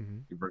episode,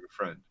 you bring a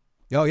friend.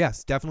 Oh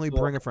yes, definitely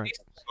bring a friend.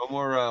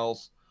 Somewhere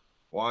else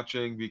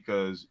watching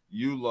because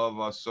you love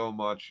us so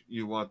much.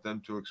 You want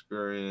them to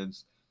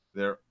experience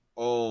their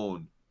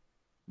own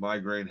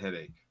migraine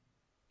headache.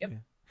 Yep.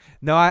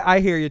 No, I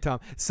hear you, Tom.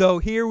 So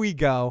here we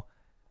go.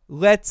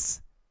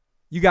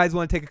 You guys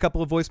want to take a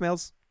couple of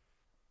voicemails?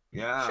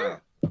 Yeah.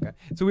 Sure. Okay.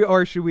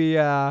 So should we?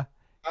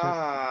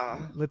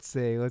 Let's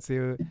see.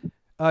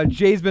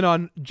 Jay's been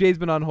on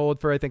hold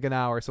for I think an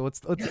hour, so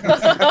let's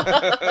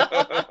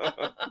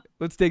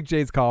let's take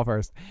Jay's call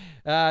first.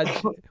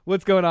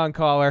 What's going on,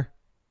 caller?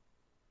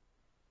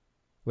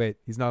 Wait,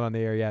 he's not on the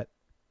air yet.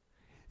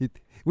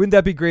 Wouldn't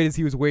that be great if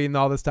he was waiting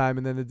all this time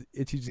and then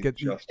he just gets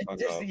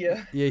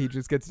he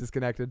just gets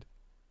disconnected.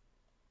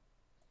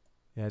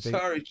 Yeah,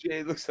 sorry,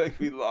 Jay. Looks like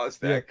we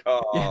lost that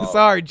call. Yeah,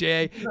 sorry,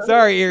 Jay.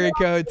 Sorry, area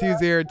code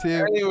 202.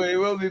 Anyway,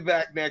 we'll be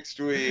back next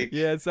week.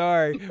 Yeah,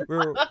 sorry.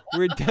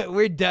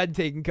 We're done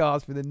taking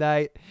calls for the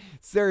night.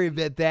 Sorry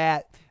about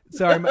that.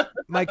 Sorry,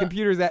 my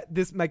computer's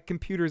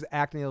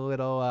acting a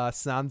little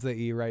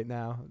Sansa-y right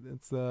now.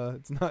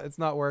 It's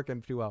not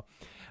working too well.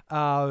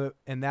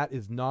 And that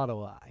is not a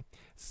lie.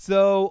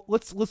 So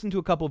let's listen to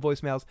a couple of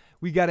voicemails.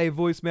 We got a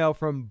voicemail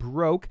from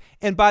Broke.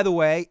 And by the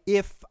way,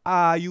 if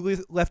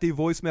you left a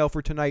voicemail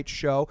for tonight's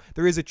show,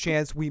 there is a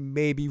chance we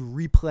may be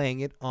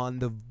replaying it on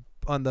the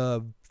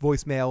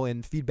voicemail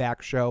and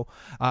feedback show,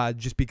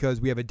 just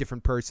because we have a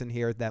different person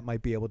here that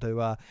might be able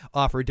to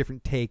offer a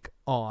different take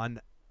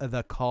on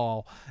the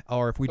call.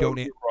 Or if we don't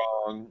be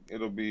wrong,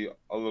 it'll be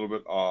a little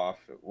bit off.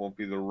 It won't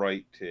be the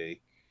right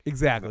take.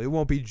 Exactly. It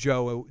won't be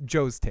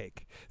Joe's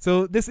take.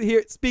 So this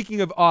here, speaking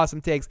of awesome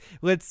takes,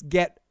 let's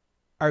get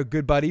our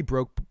good buddy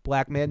Broke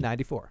Black Man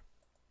 94.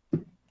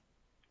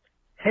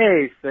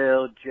 Hey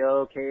Phil,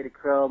 Joe, Katie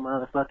Crow,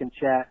 motherfucking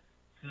chat,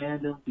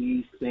 Fandom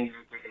Beast, Singer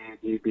for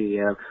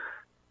ADBM.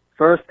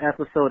 First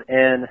episode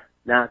in,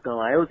 not gonna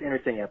lie, it was an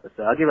interesting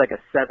episode. I'll give like a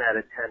 7 out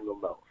of 10 the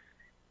most.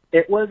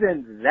 It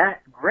wasn't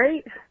that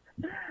great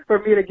for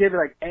me to give it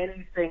like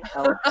anything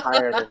else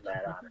higher than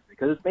that, honestly.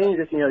 Because it's mainly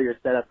just, your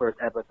setup for its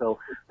episode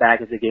back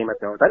into Game of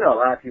Thrones. I know a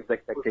lot of people's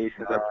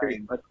expectations are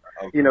pretty much,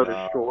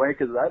 destroyed,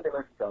 because I've been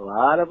listening to a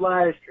lot of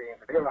live streams.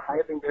 They were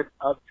hyping this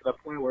up to the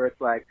point where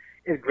it's like,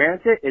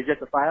 granted, it's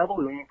justifiable.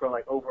 We're waiting for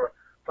like over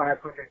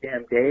 500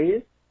 damn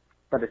days.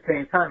 But at the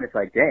same time, it's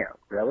like, damn,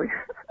 really?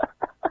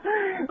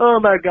 Oh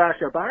my gosh,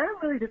 but I'm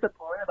really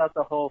disappointed about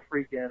the whole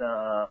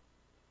freaking,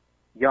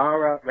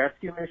 Yara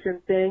rescue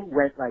mission thing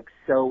went like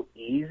so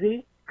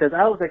easy, because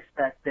I was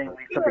expecting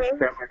something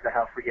similar to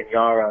how freaking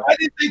Yara Why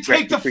did they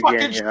take the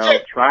fucking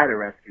ship? Try to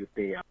rescue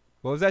Thea.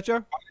 What was that, Joe?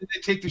 Why did they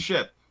take the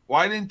ship?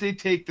 Why didn't they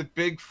take the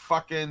big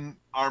fucking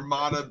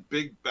armada,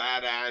 big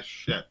badass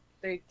ship?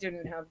 They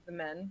didn't have the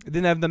men. They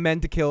didn't have the men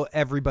to kill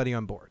everybody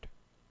on board.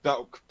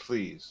 No,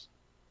 please.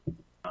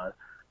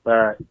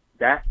 But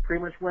that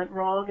pretty much went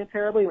wrong and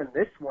terribly. When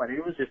this one,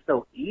 it was just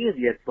so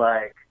easy. It's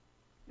like,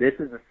 this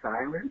is a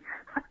silence.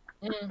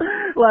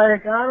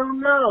 Like, I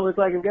don't know. It's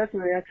like, I'm guessing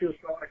the actual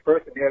strongest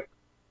person there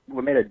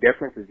what made a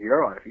difference is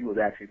Euron if he was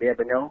actually there.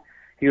 But no,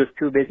 he was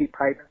too busy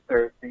piping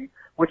Cersei,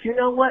 Which, you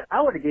know what?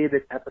 I would have gave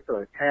this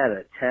episode a 10 out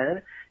of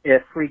 10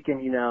 if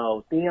freaking, you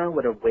know, Theon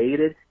would have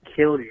waited,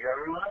 killed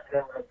Yara, and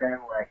then would have been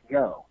like,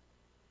 yo,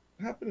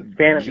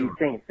 fan of these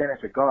things, send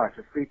his regards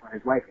to sleep on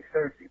his wife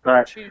Cersei.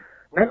 But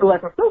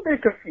nonetheless, I'm still a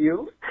bit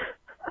confused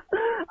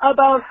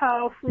about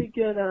how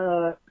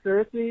freaking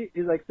Cersei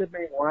is like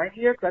sipping wine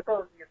here, because I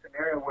thought it would be a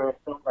scenario where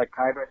something like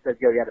Kyber says,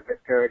 yo, you had a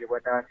miscarriage and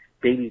whatnot,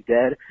 baby's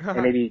dead,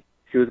 and maybe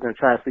she was going to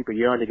try to sleep with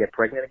Euron to get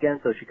pregnant again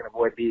so she can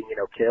avoid being, you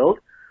know, killed.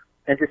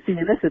 And to see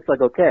this, it's like,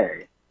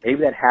 okay,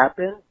 maybe that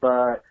happened,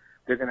 but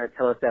they're going to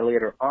tell us that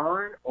later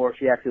on, or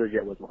she actually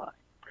legit was lying.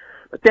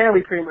 But then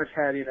we pretty much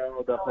had, you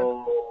know, the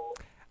whole...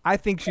 I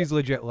think she's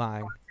legit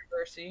lying.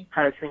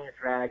 How to Train Your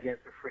Dragon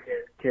for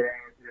freaking kidding,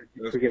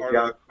 freaking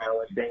young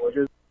smell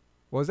sandwiches.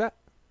 What was that?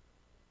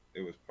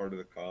 It was part of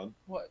the con.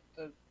 What?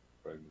 The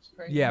pregnancy?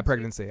 Yeah,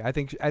 pregnancy. I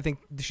think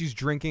she's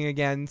drinking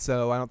again,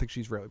 so I don't think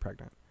she's really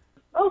pregnant.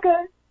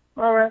 Okay.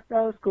 All right,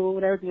 that was cool,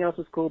 and everything else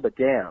was cool, but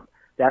damn,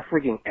 that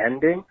freaking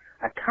ending,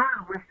 I kind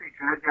of wish they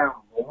dragged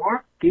out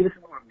more, gave us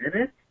more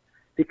minutes,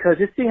 because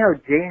just seeing how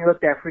Jaime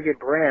looked at freaking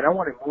Bran, I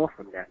wanted more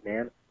from that,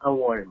 man. I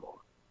wanted more.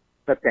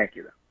 But thank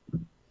you, though.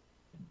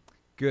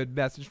 Good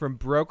message from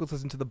Broke. Let's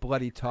listen to the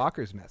Bloody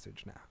Talkers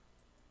message now.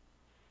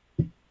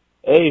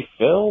 Hey,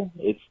 Phil,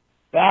 it's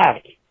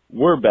back.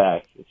 We're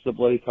back. It's the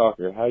Bloody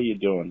Talker. How you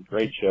doing?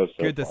 Great show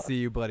so Good to far. see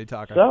you, Bloody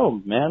Talker. So,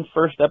 man,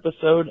 first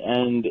episode,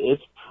 and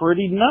it's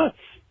pretty nuts.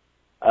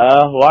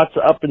 Lots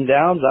of up and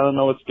downs. I don't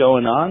know what's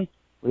going on.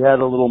 We had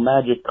a little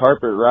magic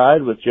carpet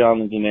ride with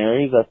Jon and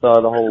Daenerys. I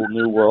thought a whole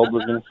new world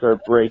was going to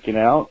start breaking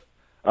out.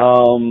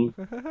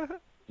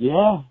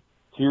 Yeah,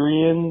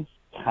 Tyrion's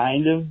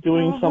kind of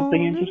doing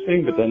something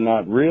interesting, but then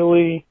not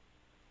really.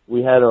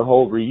 We had a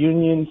whole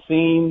reunion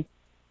scene.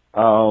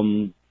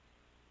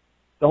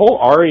 The whole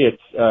Arya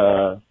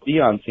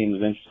Theon scene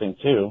was interesting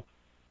too.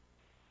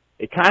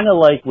 It kind of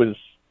like was,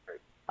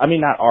 I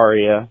mean, not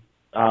Arya,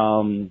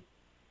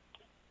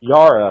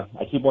 Yara.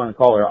 I keep wanting to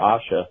call her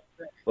Asha,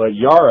 but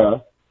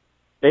Yara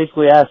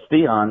basically asked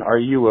Theon, "Are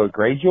you a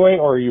Greyjoy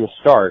or are you a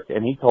Stark?"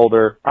 And he told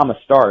her, "I'm a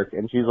Stark."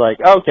 And she's like,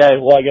 "Okay,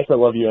 well, I guess I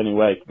love you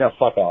anyway. Now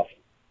fuck off."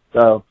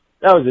 So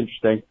that was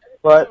interesting.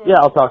 But yeah,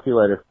 I'll talk to you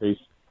later. Peace.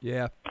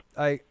 Yeah,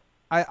 I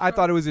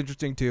thought it was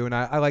interesting too, and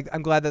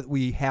I'm glad that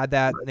we had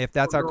that. And if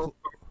that's our,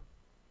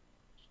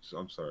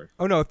 I'm sorry.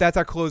 Oh no, if that's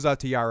our closeout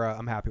to Yara,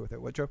 I'm happy with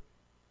it. What, Joe?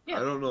 I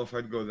don't know if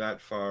I'd go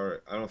that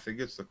far. I don't think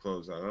it's the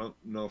closeout. I don't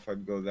know if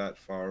I'd go that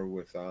far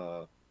with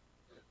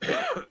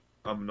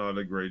I'm not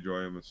a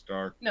Greyjoy, I'm a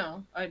Stark.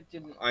 No, I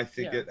didn't. I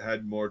think it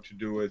had more to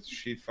do with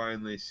she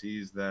finally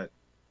sees that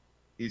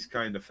he's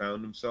kind of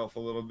found himself a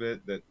little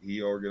bit, that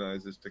he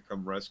organizes to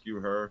come rescue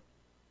her.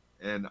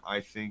 And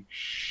I think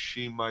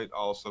she might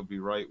also be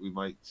right. We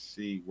might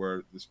see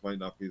where this might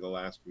not be the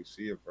last we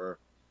see of her.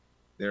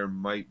 There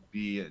might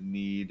be a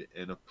need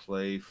and a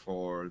play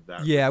for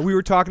that. Yeah, we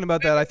were talking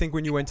about that, I think,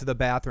 when you went to the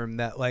bathroom,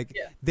 that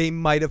they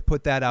might have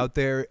put that out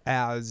there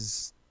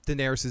as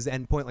Daenerys'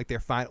 endpoint, like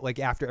they're fine, like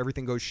after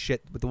everything goes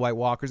shit with the White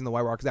Walkers and the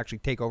White Walkers actually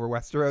take over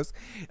Westeros,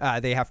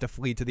 they have to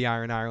flee to the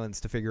Iron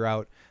Islands to figure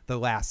out the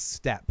last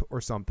step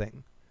or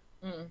something.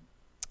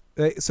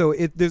 So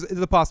there's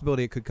a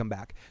possibility it could come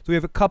back. So we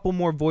have a couple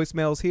more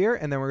voicemails here,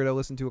 and then we're going to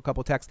listen to a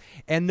couple texts.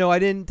 And no, I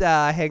didn't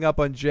hang up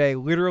on Jay.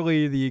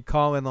 Literally, the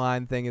call-in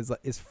line thing is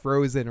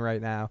frozen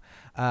right now.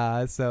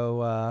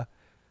 So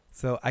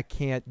I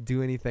can't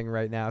do anything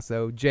right now.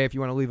 So, Jay, if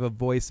you want to leave a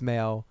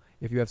voicemail,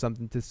 if you have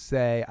something to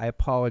say, I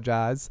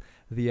apologize.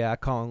 The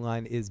call-in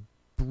line is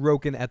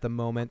broken at the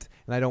moment,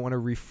 and I don't want to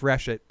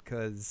refresh it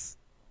because,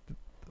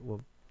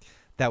 well,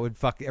 that would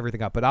fuck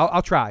everything up. But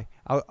I'll try.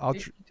 I'll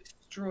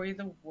destroy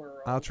the world.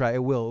 I'll try.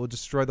 It will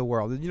destroy the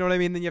world. You know what I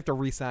mean? Then you have to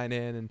re-sign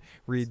in and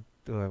read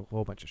a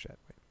whole bunch of shit.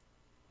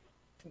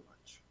 Too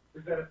much.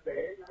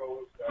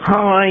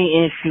 Hi,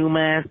 Issue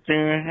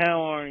Master.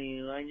 How are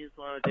you? I just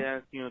wanted to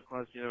ask you a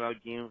question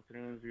about Game of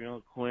Thrones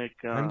real quick.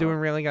 I'm doing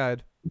really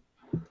good.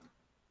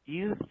 Do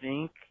you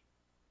think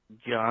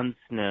Jon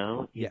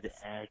Snow Yes. is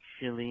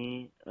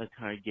actually a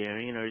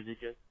Targaryen, or is it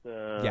just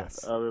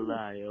Yes. a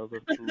lie, all the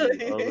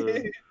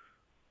food,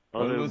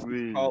 all the rude,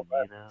 you know?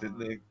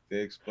 Didn't they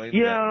explain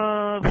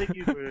Yeah, that? thank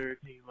you for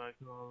taking my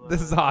call.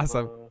 This is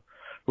awesome.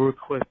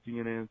 Requesting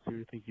an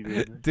answer. Thank you very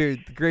much.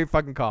 Dude, great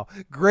fucking call.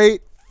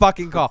 Great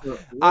fucking call.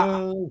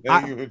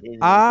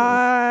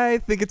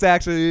 I think it's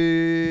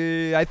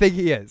actually... I think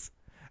he is.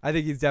 I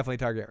think he's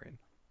definitely Targaryen.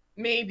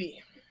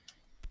 Maybe.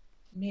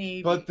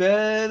 But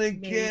then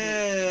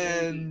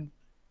again,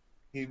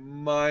 he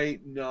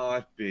might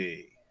not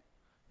be.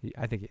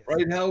 I think he is.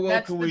 Right? How well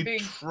That's can the we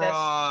big-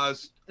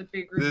 trust the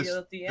big reveal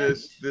at the end.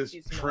 this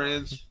He's not.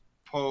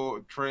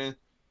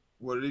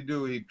 what did he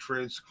do? He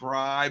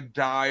transcribed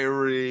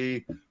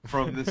diary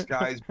from this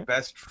guy's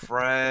best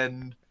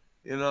friend.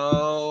 You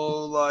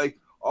know, like,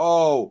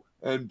 oh,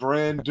 and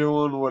Bran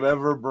doing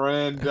whatever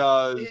Bran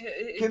does.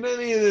 Can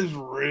any of this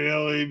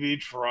really be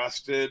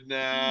trusted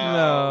now?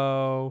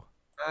 No.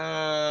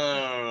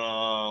 I don't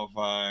know if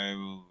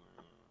I'm.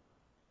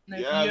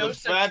 There's Yeah, no the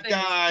such fat thing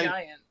as guy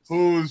giants.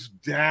 whose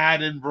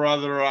dad and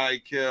brother I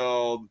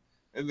killed.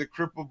 and the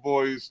cripple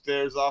boy who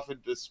stares off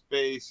into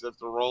space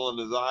after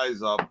rolling his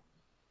eyes up.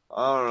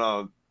 I don't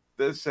know.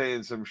 They're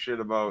saying some shit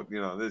about,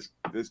 you know,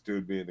 this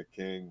dude being the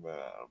king, but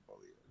I don't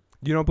believe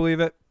it. You don't believe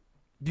it?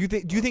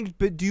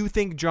 Do you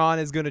think Jon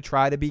is going to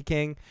try to be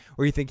king,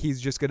 or you think he's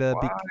just going to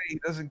be? He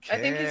doesn't care.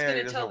 I think he's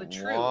going to tell the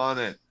want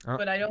truth, it.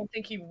 but I don't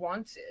think he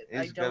wants it.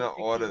 He's gonna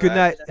order Good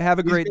night. that. Have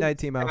a He's great gonna night,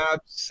 Timo. Stab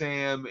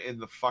Sam in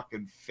the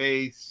fucking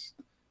face.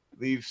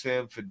 Leave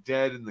Sam for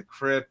dead in the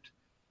crypt.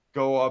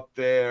 Go up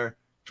there,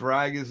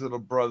 drag his little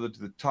brother to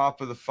the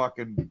top of the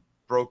fucking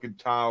broken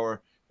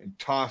tower, and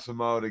toss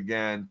him out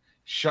again.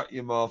 Shut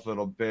your mouth,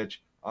 little bitch.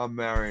 I'm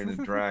marrying a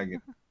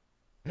dragon.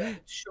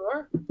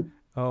 Sure.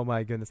 Oh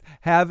my goodness.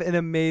 Have an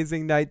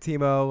amazing night,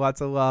 Timo.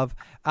 Lots of love.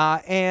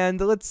 And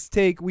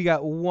we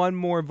got one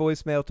more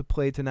voicemail to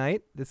play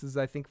tonight. This is,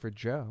 I think, for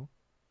Joe.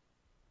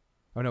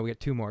 Oh no, we got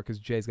two more because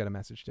Jay's got a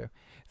message too.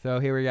 So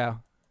here we go.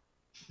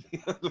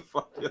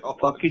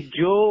 Fucking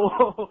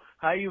Joe,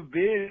 how you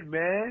been,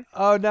 man?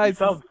 Oh, nice.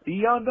 You saw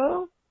Theon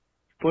though?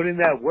 Put in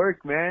that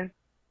work, man.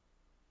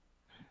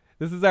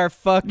 This is our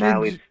fucking.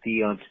 Now it's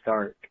Theon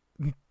Stark.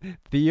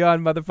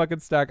 Theon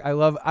motherfucking Stark. I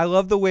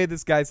love the way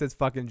this guy says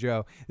fucking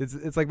Joe.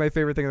 It's like my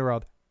favorite thing in the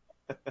world.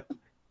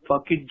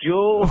 Fucking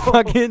Joe.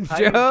 Fucking How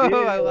you Joe.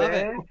 been, I love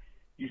man? it.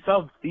 You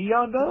saw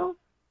Theon though?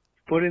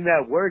 Put in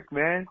that work,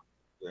 man.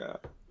 Yeah.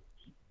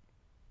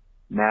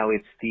 Now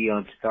it's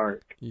Theon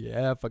Stark.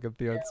 Yeah, fucking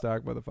Theon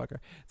Stark, motherfucker.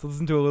 So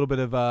listen to a little bit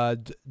of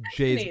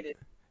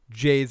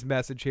Jay's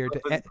message here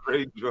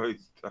Great Joy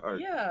Stark.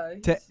 Yeah,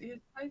 To- he's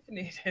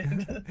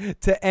hyphenated.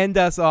 to end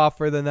us off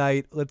for the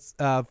night. Let's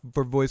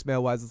for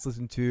voicemail wise, let's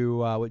listen to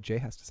what Jay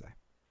has to say.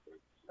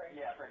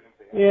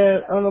 Yeah,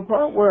 on the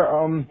part where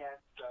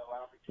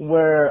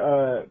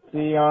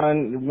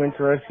Theon went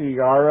to rescue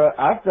Yara,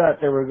 I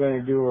thought they were going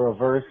to do a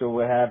reverse of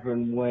what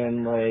happened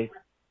when like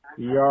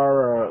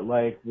Yara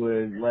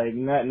would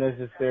not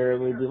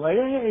necessarily be like,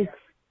 hey,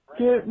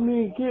 get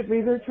me,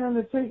 they're trying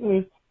to take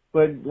me,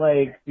 but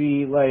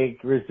be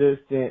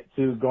resistant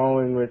to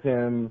going with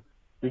him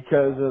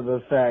because of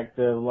the fact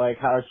of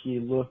how she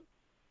looked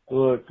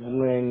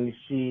when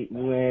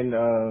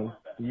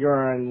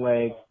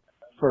Euron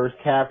first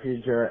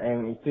captured her,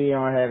 and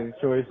Theon had a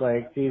choice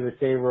to either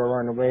save her or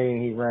run away,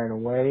 and he ran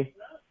away.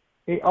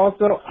 He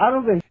also, I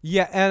don't think.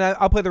 Yeah, and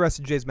I'll play the rest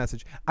of Jay's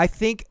message. I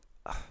think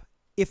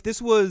if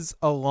this was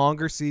a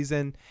longer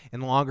season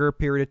and longer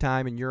period of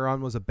time, and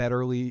Euron was a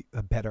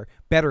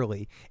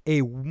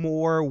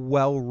more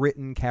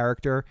well-written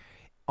character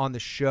on the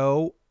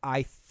show,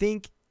 I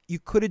think you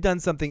could have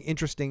done something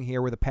interesting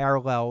here with a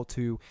parallel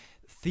to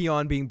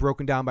Theon being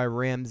broken down by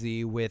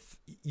Ramsay, with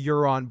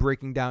Euron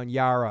breaking down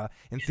Yara,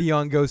 and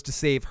Theon goes to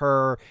save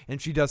her,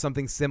 and she does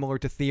something similar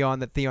to Theon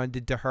that Theon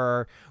did to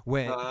her.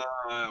 When it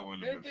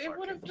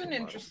would have been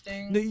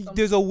interesting.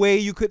 there's a way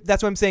you could.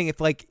 That's what I'm saying. If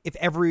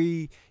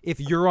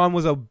Euron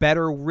was a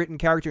better written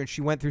character and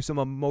she went through some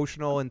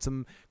emotional and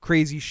some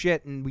crazy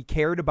shit, and we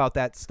cared about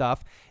that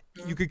stuff,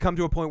 you could come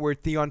to a point where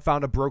Theon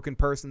found a broken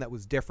person that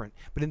was different,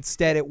 but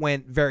instead it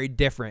went very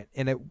different.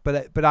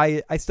 But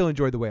I still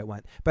enjoyed the way it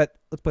went. But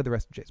let's play the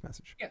rest of Jay's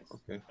message. Yes.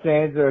 Okay.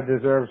 Sansa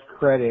deserves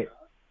credit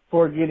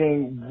for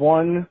getting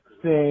one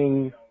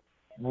thing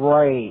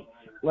right.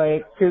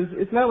 Because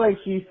it's not like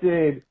she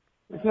said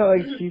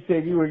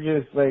you were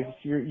just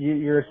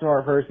you're a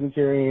smart person,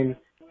 Tyrion.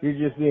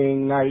 You're just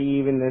being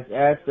naive in this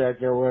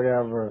aspect or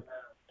whatever.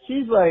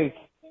 She's like,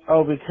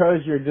 oh,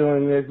 because you're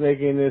doing this,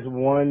 making this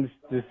one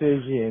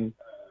decision,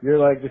 you're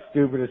the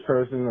stupidest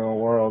person in the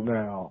world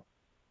now.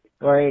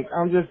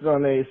 I'm just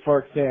on a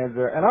fuck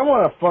Sansa, and I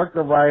want to fuck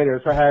the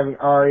writers for having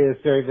Arya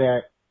say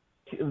that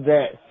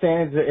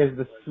Sansa is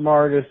the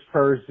smartest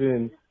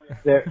person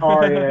that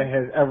Arya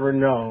has ever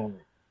known.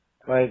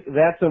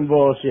 That's some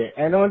bullshit.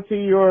 And onto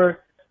your,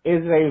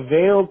 is it a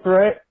veiled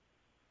threat?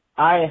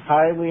 I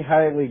highly,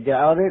 highly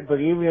doubt it, but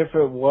even if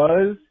it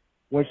was,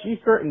 when she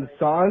threatened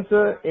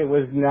Sansa, it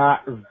was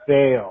not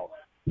veiled.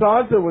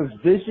 Sansa was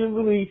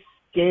visibly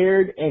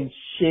scared and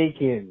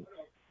shaken.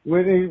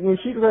 When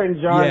she threatened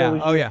Jon, it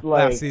was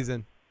last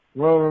season. She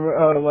didn't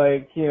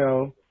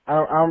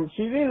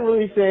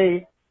really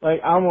say,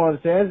 I'm on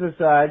Sansa's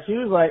side. She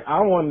was like,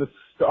 I'm on the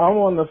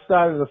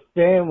side of the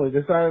family,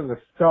 the side of the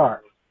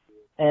Stark.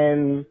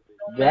 And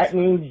that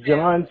means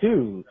Jon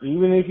too.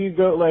 Even if you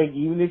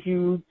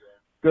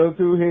go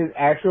through his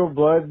actual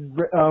blood,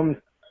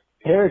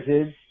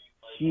 heritage,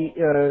 he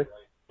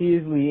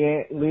is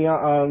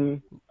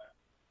Leon.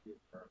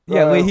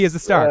 He is a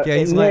Stark. Yeah,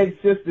 he's Ned's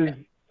sister's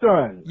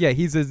son. Yeah,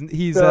 he's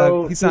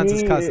So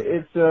Sansa's cousin.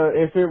 It's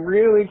if it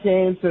really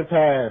came to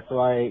pass,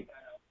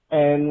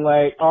 and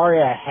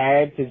Arya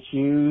had to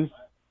choose,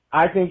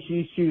 I think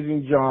she's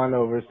choosing Jon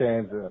over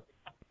Sansa.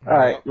 All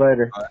right,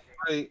 later.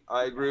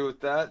 I agree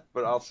with that,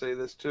 but I'll say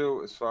this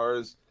too, as far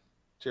as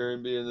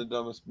Tyrion being the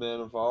dumbest man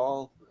of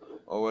all,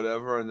 or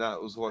whatever, and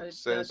that was what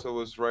Sansa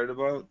was right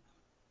about.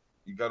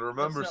 You got to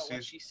remember, that's not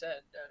what she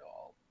said at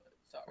all. But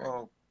sorry.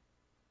 Well,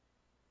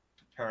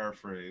 to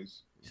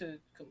paraphrase. To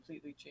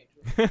completely change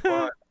it.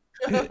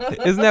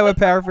 Isn't that what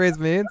paraphrase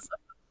means?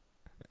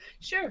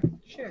 Sure.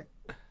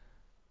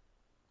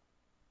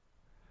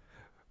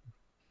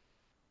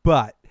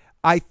 but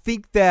I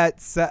think that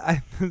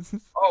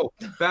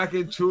back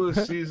into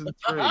season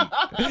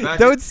 3.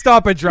 Don't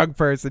stop a drunk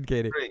person,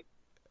 Katie.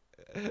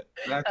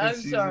 Back in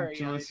season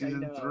 2 of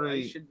season 3.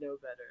 I should know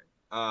better.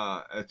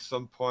 At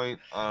some point,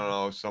 I don't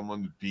know,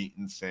 someone's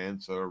beating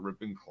Sansa or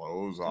ripping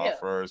clothes off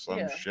her or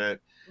some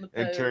shit.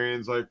 And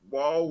Tyrion's like,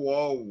 whoa,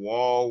 whoa,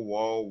 whoa,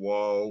 whoa,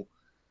 whoa.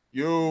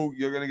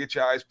 You're gonna get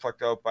your eyes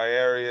plucked out by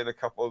Arya in a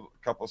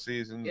couple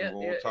seasons.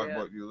 We'll talk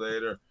about you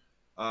later.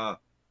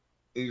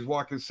 He's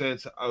walking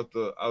Sansa out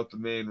the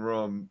main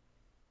room,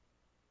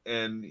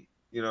 and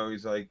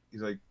he's like,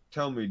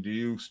 tell me, do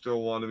you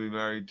still want to be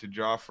married to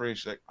Joffrey? And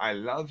she's like, I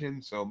love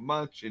him so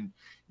much, and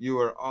you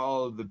are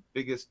all the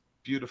biggest,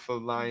 beautiful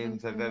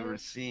lions I've ever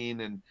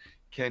seen, and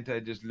can't I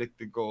just lick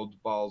the gold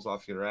balls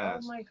off your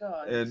ass? Oh my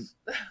god! And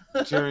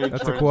Tyrion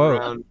That's turns a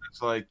quote. around and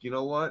it's like, you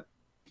know what?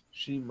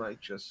 She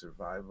might just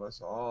survive us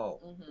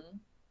all.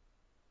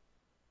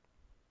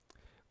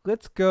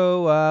 Let's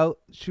go.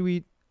 Should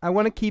we? I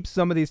want to keep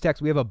some of these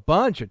texts. We have a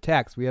bunch of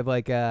texts. We have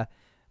like a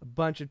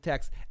bunch of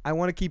texts. I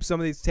want to keep some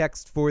of these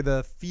texts for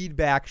the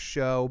feedback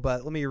show,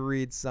 but let me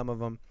read some of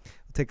them. I'll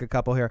take a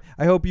couple here.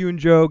 I hope you and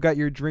Joe got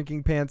your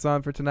drinking pants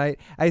on for tonight.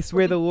 I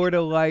swear the Lord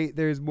of Light,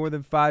 there's more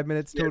than 5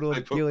 minutes total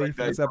of Gilly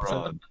for this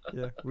episode.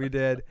 Yeah, we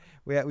did.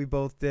 We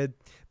both did.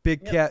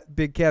 Big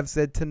Kev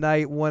said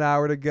tonight, 1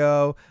 hour to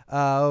go.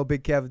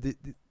 Big Kev,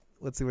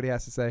 let's see what he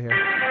has to say here.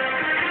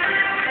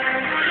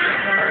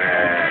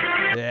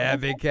 Yeah,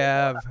 Big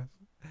Kev.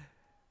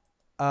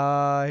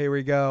 Here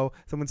we go.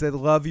 Someone said,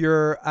 love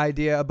your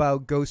idea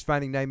about ghost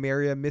finding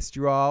Nymeria. Missed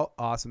you all.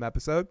 Awesome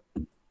episode.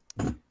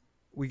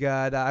 We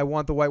got, I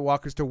want the White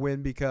Walkers to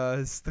win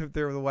because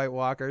they're the White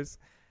Walkers.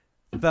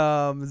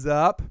 Thumbs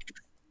up.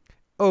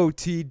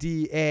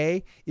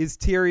 OTDA. Is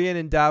Tyrion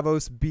and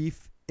Davos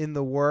beef in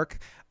the work?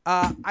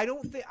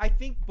 I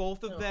think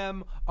both of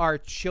them are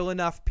chill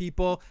enough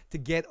people to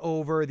get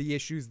over the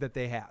issues that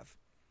they have.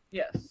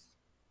 Yes.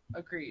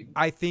 Agreed.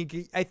 I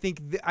think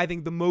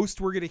the most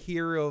we're gonna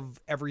hear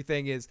of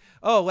everything is,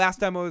 oh,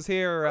 last time I was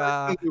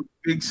here,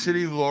 big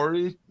city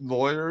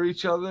lawyer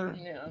each other.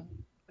 Yeah,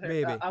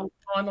 maybe out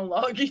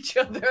monologue each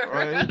other.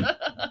 Right?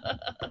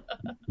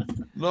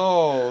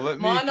 No, let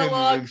me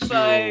monologue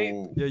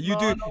fight. Yeah, you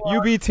do.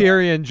 You be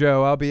Tyrion,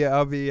 Joe. I'll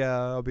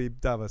be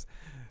Davos.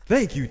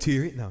 Thank you,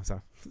 Tyrion. No, sorry.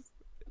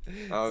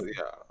 Oh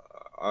yeah,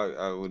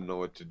 I wouldn't know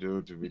what to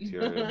do to be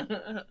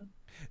Tyrion.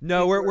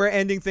 No, we're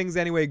ending things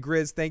anyway.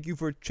 Grizz, thank you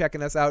for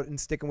checking us out and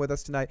sticking with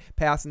us tonight.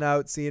 Passing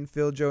out, seeing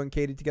Phil, Joe, and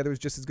Katie together was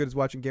just as good as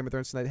watching Game of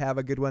Thrones tonight. Have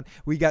a good one.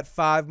 We got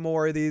 5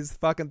 more of these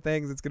fucking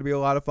things. It's going to be a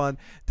lot of fun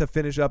to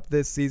finish up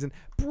this season.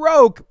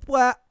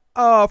 Fandom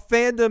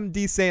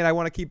Desane. I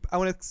want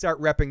to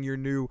start repping your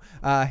new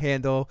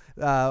handle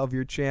of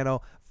your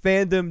channel.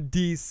 Fandom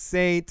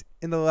Desane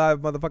in the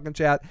live motherfucking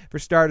chat. For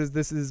starters,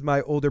 this is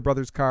my older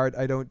brother's card.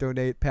 I don't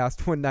donate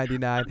past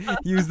 $1.99.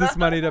 Use this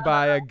money to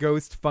buy a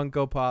Ghost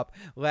Funko Pop.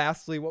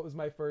 Lastly, what was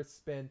my first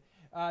spin?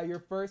 Your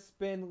first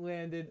spin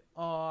landed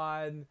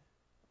on...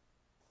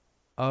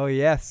 Oh,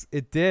 yes,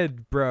 it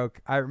did, Broke.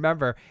 I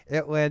remember.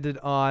 It landed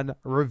on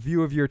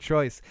review of your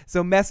choice.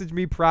 So message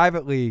me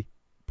privately,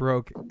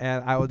 Broke,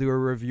 and I will do a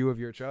review of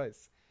your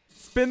choice.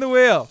 Spin the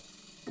wheel.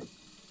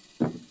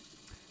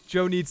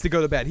 Joe needs to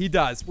go to bed. He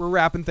does. We're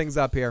wrapping things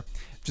up here.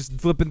 Just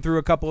flipping through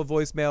a couple of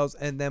voicemails,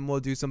 and then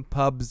we'll do some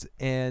pubs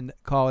and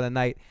call it a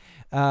night.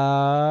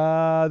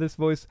 This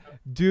voice.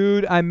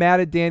 Dude, I'm mad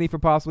at Danny for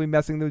possibly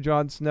messing with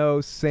Jon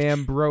Snow.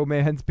 Sam, bro,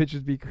 man's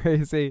bitches be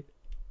crazy.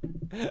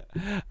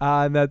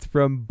 And that's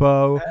from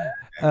Bo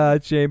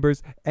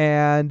Chambers.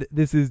 And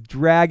this is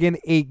Dragon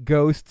 8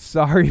 Ghost.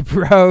 Sorry,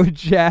 bro.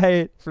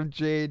 Jade from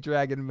Jade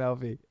Dragon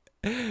Melfi.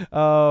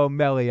 Oh,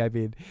 Melly, I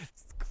mean.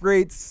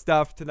 Great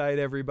stuff tonight,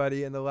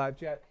 everybody, in the live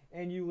chat.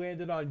 And you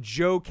landed on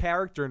Joe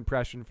character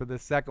impression for the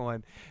second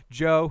one.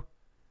 Joe.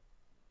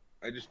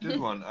 I just did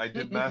one. I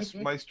did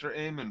Meister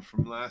Aemon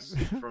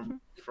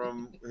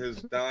from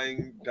his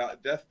dying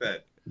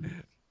deathbed.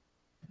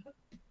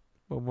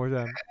 One more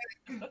time.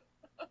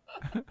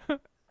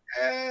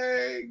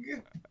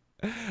 Egg.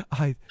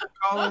 I'm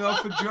calling out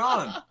for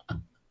John.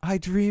 I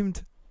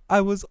dreamed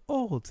I was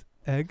old.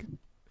 Egg.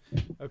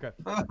 Okay.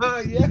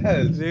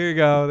 Yes. There you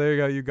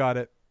go. You got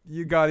it.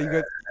 You got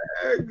it.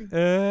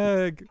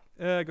 Egg.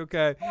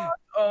 Okay.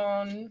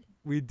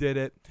 We did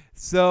it.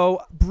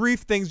 So,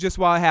 brief things just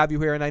while I have you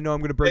here, and I know I'm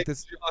going to break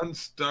this. John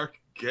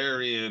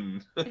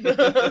Starkarian.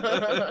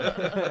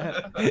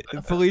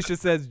 Felicia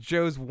says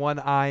Joe's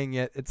one-eyeing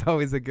it. It's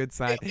always a good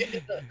sign.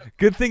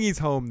 Good thing he's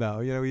home,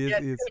 though. You know, it's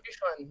gonna be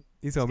fun.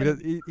 He's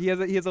home. He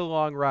has a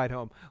long ride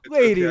home.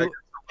 Lady. Okay,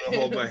 I'll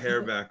hold my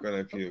hair back when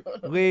I puke.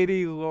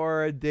 Lady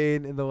Laura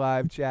Dane in the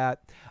live chat.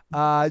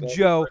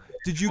 Joe,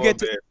 did you get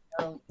to...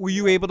 Were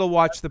you able to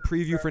watch the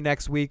preview for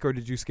next week, or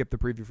did you skip the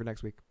preview for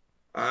next week?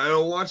 I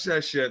don't watch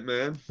that shit,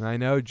 man. I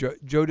know.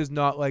 Joe does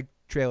not like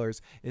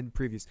trailers in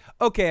previews.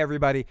 Okay,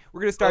 everybody.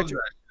 We're going to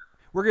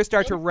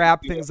start to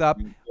wrap things up.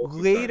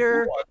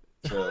 Later.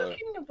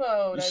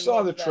 You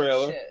saw the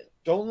trailer.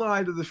 Don't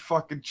lie to the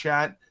fucking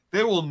chat.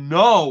 They will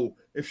know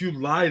if you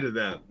lie to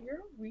them. You're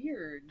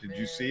weird. Did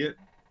you see it?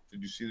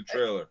 Did you see the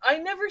trailer? I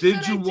never said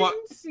I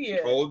didn't see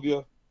it. Told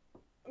you.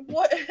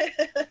 What?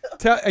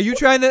 Are you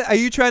trying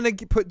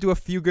to do a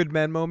Few Good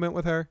Men moment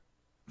with her?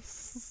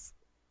 He's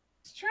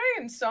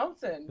trying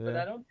something, but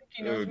I don't think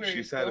he knows where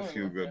she's had a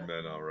few good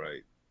men, all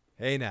right.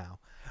 Hey now,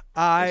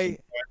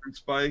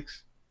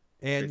 Spikes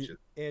and you,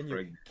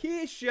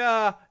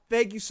 Keisha,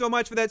 thank you so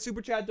much for that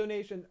super chat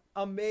donation.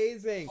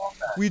 Amazing.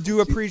 We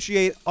do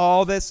appreciate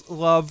all this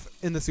love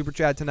in the super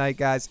chat tonight,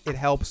 guys. It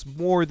helps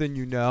more than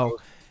you know.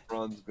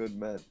 Runs good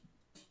men.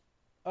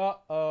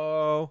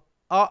 Uh-oh.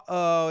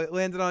 It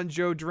landed on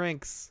Joe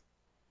Drinks.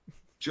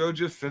 Joe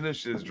just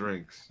finished his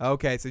drinks.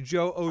 Okay, so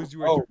Joe owes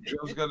you a drink.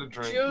 Joe's got a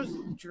drink. Joe's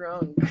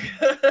drunk.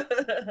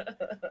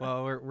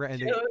 Well, we're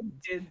ending.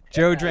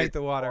 Joe drank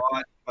the water.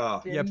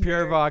 Vodka. Yeah,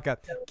 pure vodka.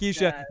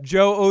 Keisha,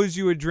 Joe owes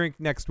you a drink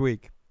next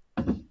week.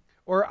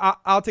 Or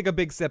I'll take a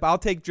big sip. I'll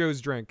take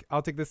Joe's drink.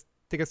 I'll take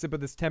a sip of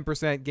this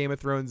 10% Game of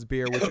Thrones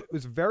beer, which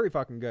was very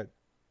fucking good.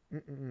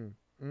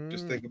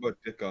 Just think about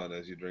Dick on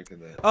as you're drinking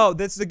that. Oh,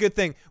 this is a good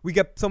thing. We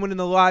got someone in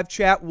the live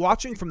chat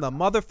watching from the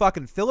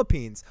motherfucking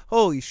Philippines.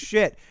 Holy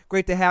shit.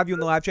 Great to have you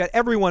in the live chat.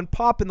 Everyone,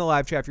 pop in the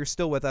live chat if you're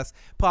still with us.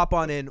 Pop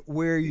on in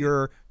where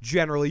you're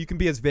generally. You can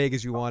be as vague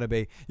as you want to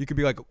be. You can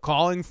be like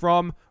calling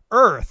from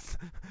Earth,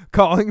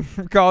 calling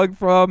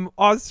from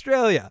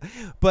Australia.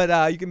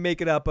 But you can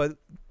make it up.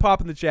 Pop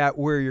in the chat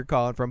where you're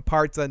calling from.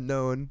 Parts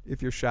unknown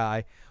if you're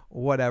shy.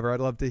 Whatever. I'd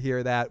love to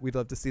hear that. We'd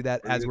love to see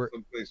that as we're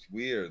someplace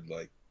weird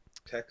like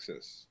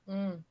Texas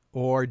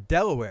or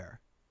Delaware.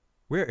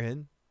 We're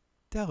in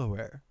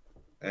Delaware.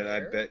 And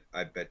I bet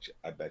you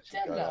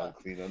got on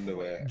clean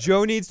underwear.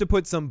 Joe needs to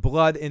put some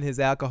blood in his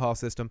alcohol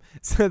system.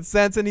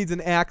 Sansa needs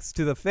an axe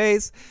to the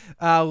face.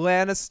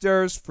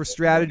 Lannisters for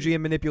strategy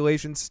and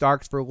manipulation.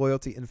 Starks for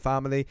loyalty and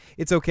family.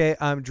 It's okay,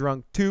 I'm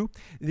drunk too.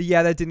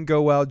 Yeah, that didn't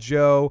go well,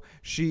 Joe.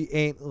 She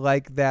ain't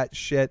like that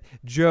shit.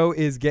 Joe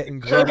is getting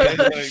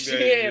grumpy. She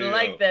ain't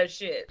like that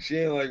shit. She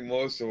ain't like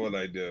most of what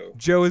I do.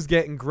 Joe is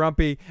getting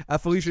grumpy.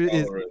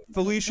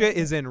 Felicia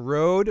is in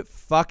Rhode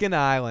fucking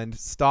Island,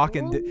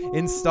 stalking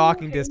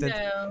distance.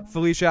 No.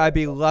 Felicia, I'd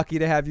be lucky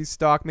to have you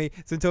stalk me.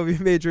 Centovia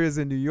Major is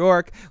in New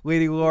York.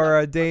 Lady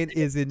Laura Dane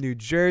is in New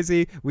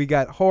Jersey. We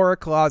got Horror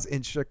Claws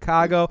in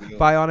Chicago.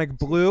 Bionic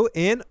Blue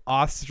in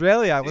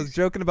Australia. I was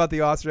joking about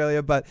the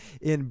Australia, but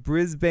in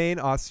Brisbane,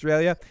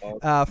 Australia.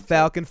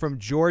 Falcon from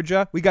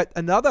Georgia. We got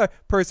another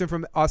person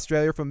from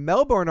Australia, from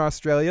Melbourne,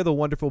 Australia. The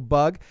wonderful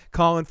Bug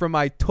calling from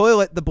my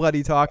toilet, the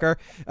bloody talker.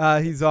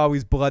 He's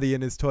always bloody in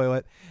his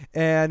toilet.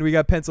 And we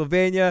got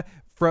Pennsylvania.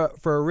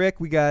 For Rick,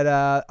 we got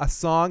a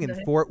song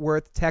in Fort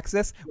Worth,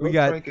 Texas. We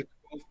got drink a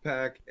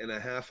 12-pack and a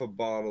half a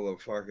bottle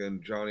of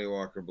fucking Johnny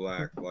Walker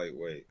Black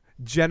lightweight.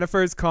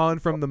 Jennifer's calling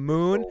from the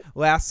moon.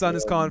 Last Son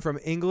is calling from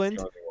England.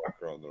 Johnny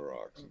Walker on the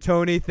rocks.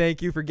 Tony,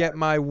 thank you for getting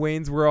my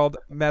Wayne's World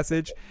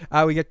message.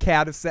 We got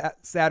Cat of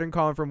Saturn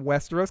calling from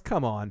Westeros.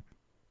 Come on.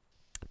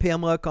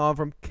 Pamela calling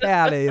from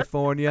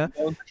California.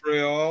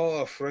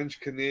 Montreal, a French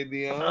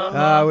Canadian.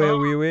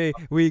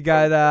 We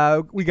got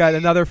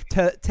another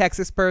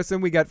Texas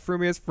person. We got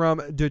Frumius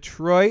from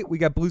Detroit. We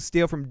got Blue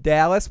Steel from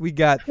Dallas. We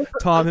got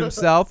Tom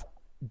himself.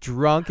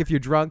 Drunk. If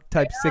you're drunk,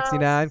 type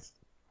 69.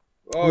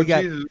 Oh,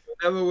 Jesus.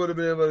 I never would have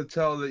been able to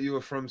tell that you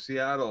were from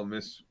Seattle,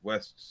 Miss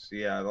West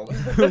Seattle.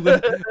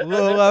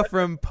 Lula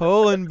from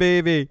Poland,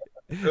 baby.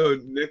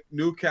 Dude,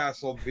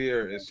 Newcastle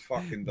beer is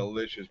fucking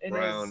delicious.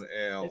 Brown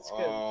ale.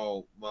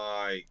 Oh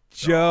my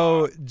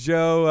God.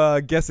 Joe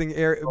guessing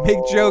area. Make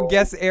Joe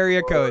guess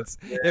area codes.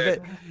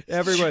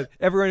 Everyone,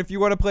 if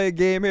you want to play a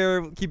game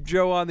here, keep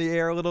Joe on the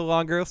air a little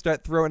longer. We'll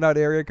start throwing out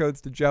area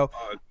codes to Joe.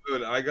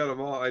 Dude, I got them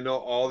all. I know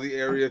all the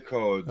area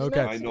codes.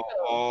 Okay. I know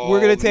all. We're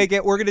gonna take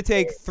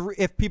three.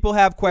 If people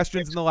have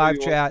questions in the live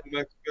chat, New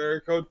Mexico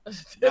area code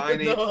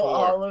 984.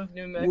 All of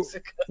New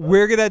Mexico.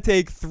 We're gonna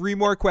take 3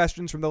 more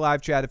questions from the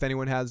live chat. If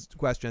anyone has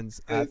questions,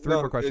 3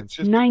 more questions.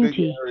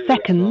 90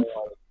 seconds.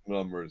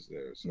 Numbers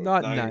there. So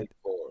Not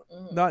 94.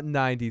 Not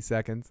 90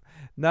 seconds.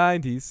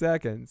 90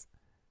 seconds.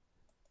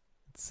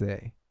 Let's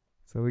see.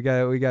 So we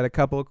got a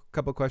couple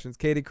questions.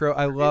 Katie Crow,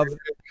 I love. Area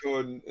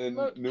code in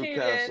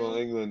Newcastle,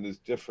 England is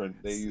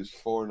different. They use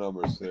 4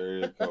 numbers. Their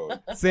area code.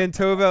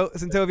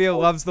 Santovia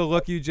loves the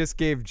look you just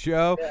gave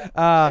Joe.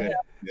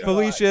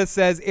 Felicia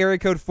says area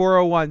code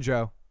 401.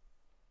 Joe.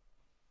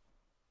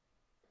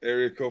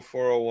 Area code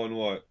 401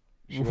 what?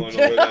 You want to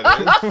know where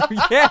that is?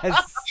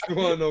 Yes. You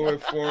want to know where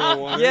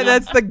 401 is? Yeah,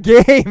 that's the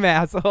game,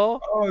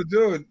 asshole. Oh,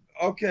 dude.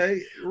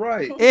 Okay,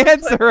 right.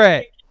 Answer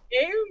it.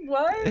 Game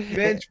what?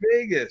 Bench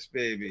Vegas,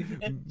 baby.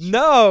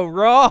 No,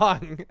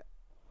 wrong.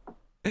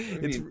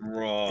 It's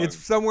wrong. It's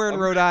somewhere in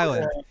Rhode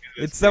Island.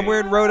 It's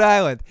somewhere in Rhode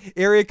Island.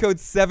 Area code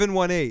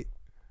 718.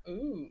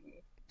 Ooh.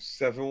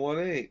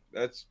 718.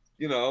 That's,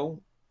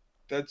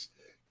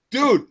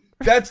 dude.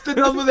 That's the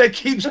number that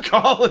keeps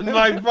calling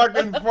my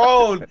fucking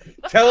phone,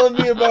 telling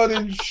me about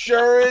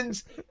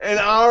insurance and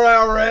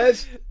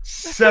RRS.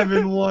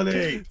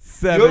 718.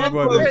 718.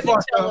 Where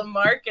the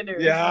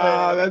telemarketers.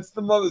 Yeah, that's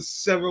the mother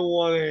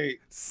 718.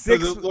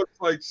 Because it looks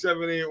like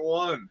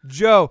 781.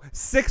 Joe,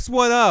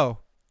 610.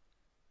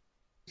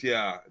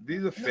 Yeah,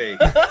 these are fake.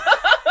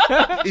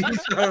 These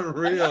aren't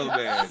real,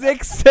 man.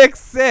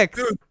 666.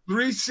 Dude,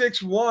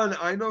 361.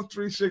 I know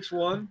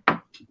 361.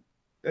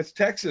 That's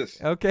Texas.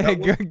 Okay,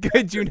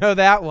 good. You know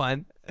that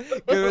one.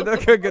 Good.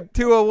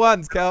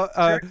 201s, Cal.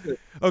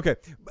 Okay,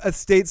 a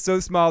state so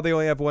small they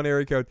only have one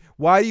area code.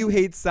 Why do you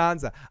hate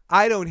Sansa?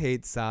 I don't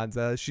hate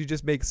Sansa. She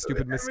just makes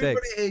stupid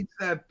mistakes. Everybody hates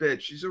that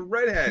bitch. She's a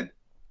redhead.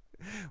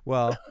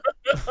 Well,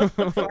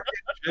 fucking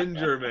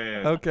ginger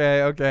man.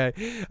 Okay.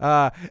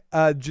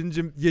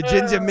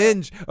 Ginger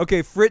Minge.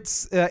 Okay,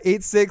 Fritz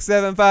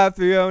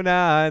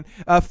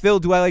 8675309. Phil,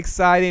 do I like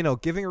side anal?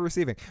 Giving or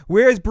receiving?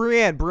 Where's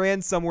Brienne?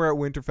 Brienne's somewhere at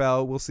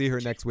Winterfell. We'll see her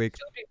next week.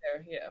 She'll be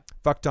there, yeah.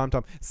 Fuck Tom.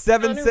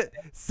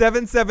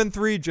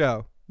 773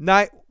 Joe.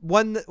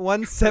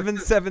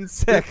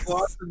 1776.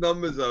 Lots of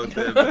numbers out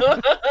there.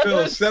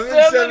 Phil,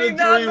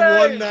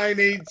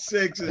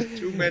 7731986 is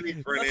too many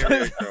for an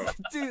area code.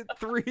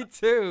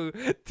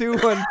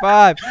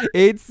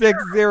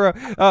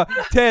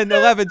 232-215-860 10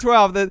 11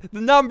 12. The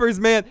numbers,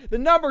 man. The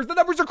numbers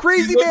are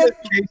crazy, man.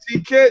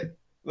 Casey Kid.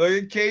 Look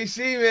at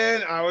Casey,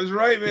 man. I was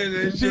right,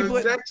 man.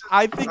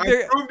 I think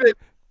they're. Proved it.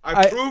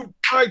 I proved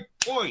my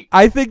point.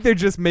 I think they're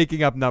just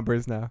making up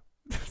numbers now.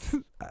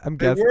 I'm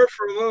guessing. They were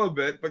for a little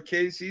bit, but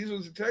Casey's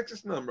was a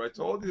Texas number. I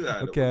told you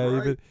that.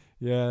 Okay,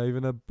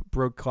 even a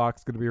broke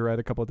clock's gonna be right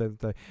a couple of days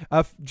a day.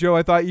 Joe,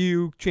 I thought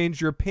you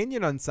changed your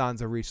opinion on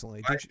Sansa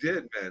recently. I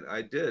did, man.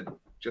 I did.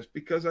 Just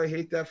because I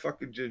hate that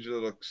fucking ginger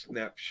little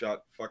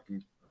snapshot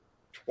fucking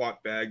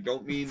twat bag,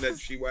 don't mean that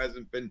she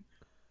hasn't been,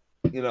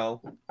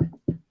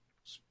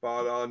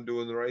 spot on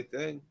doing the right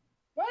thing.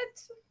 What?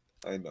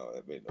 I know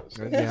that made no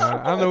sense.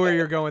 Yeah, I don't know where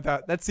you're going with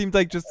that. That seemed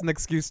like just an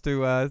excuse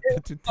to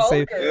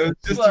say. It was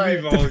just to be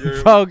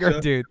vulgar. Vulgar,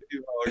 dude.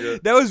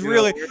 That was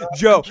really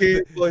Joe.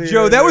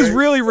 Joe, that was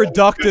really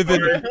reductive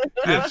and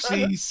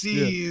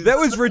FCC. Yeah. That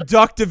was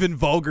reductive and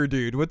vulgar,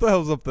 dude. What the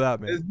hell's up with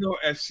that, man? There's no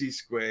FC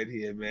squared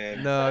here,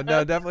 man. No,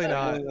 definitely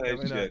not.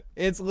 Definitely not.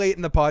 It's late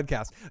in the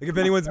podcast. Like if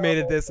anyone's made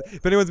it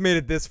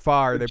this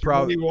far, they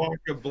probably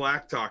Walker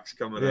Black Talk's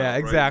coming out. Yeah,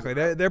 exactly.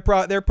 Right?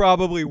 They're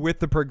probably with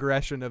the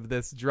progression of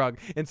this drug.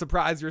 And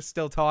surprised you're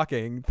still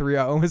talking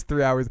almost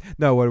 3 hours.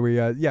 No, what are we?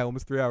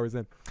 Almost 3 hours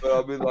in. But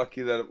I'll be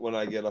lucky that when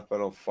I get up, I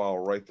don't fall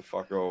right the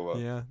fuck over.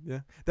 Yeah.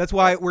 That's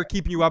why we're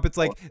keeping you up. It's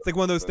like one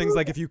of those things.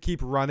 Like if you keep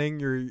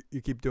running,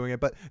 you keep doing it.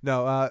 But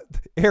no,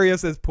 Aria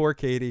says poor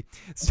Katie.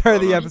 Start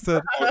of the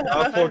episode.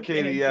 Not poor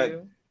Katie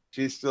yet.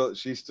 She's still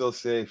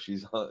safe.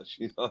 She's on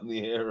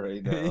the air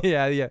right now.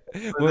 Yeah.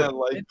 When that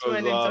light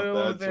goes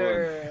off,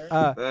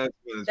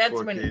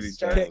 that's when it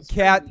starts.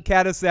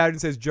 Cat of Saturn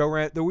says Joe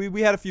rant.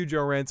 We had a few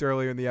Joe rants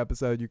earlier in the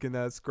episode. You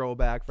can scroll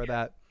back for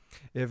that.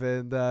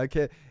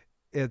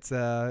 It's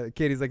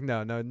Katie's like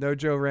no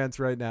Joe rants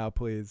right now,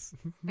 please.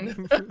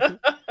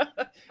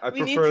 I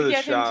prefer the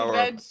shower.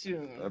 I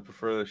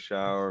prefer the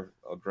shower.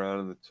 I'll drown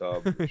in the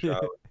tub.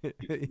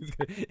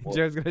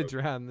 Joe's gonna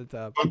drown in the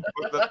tub.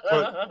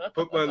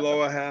 Put my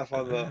lower half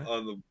on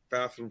the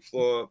bathroom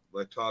floor,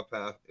 my top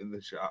half in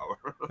the shower.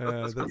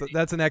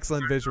 That's an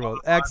excellent visual.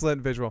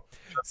 Excellent visual.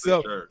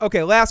 So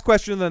okay, last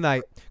question of the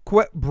night.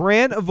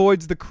 Bran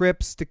avoids the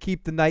crypts to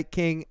keep the Night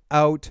King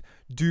out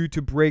due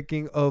to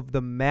breaking of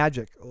the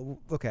magic.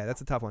 Okay,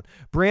 that's a tough one.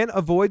 Bran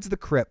avoids the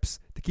crypts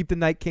to keep the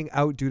Night King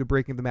out due to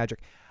breaking the magic.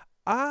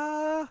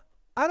 I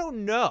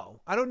don't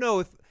know. I don't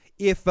know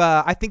if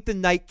I think the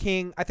Night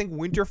King. I think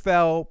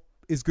Winterfell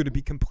is going to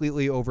be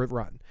completely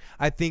overrun.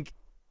 I think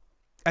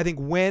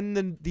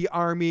when the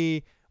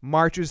army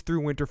marches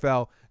through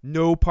Winterfell,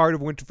 no part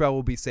of Winterfell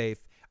will be safe.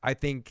 I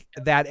think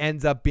that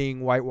ends up being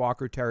White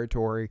Walker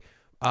territory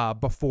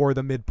before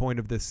the midpoint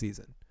of this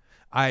season.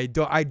 I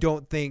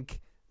don't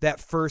think that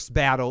first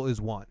battle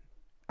is won.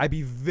 I'd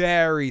be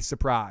very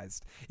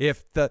surprised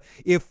if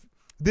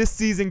this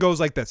season goes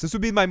like this. This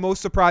would be my most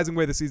surprising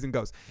way the season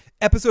goes.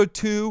 Episode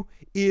 2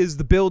 is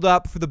the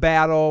build-up for the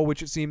battle,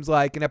 which it seems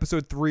like, and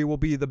Episode 3 will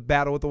be the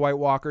battle with the White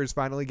Walkers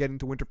finally getting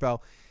to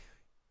Winterfell.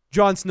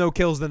 Jon Snow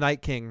kills the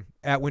Night King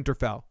at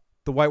Winterfell.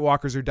 The White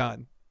Walkers are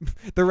done.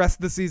 The rest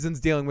of the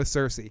season's dealing with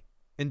Cersei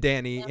and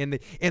Dany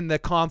in the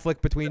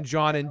conflict between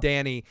Jon and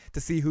Dany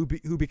to see who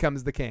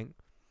becomes the king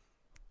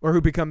or who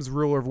becomes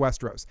ruler of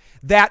Westeros.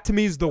 That to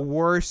me is the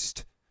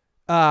worst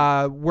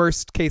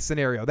case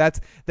scenario.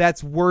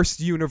 That's worst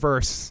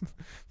universe,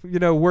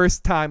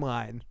 worst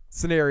timeline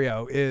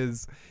scenario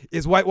is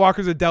White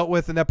Walkers are dealt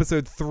with in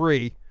Episode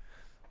 3.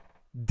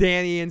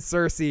 Dany and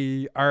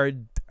Cersei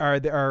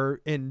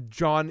are in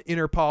Jon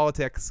inner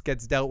politics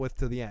gets dealt with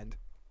to the end.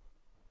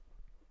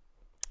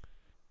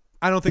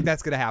 I don't think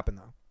that's going to happen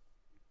though.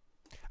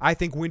 I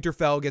think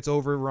Winterfell gets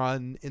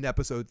overrun in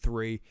Episode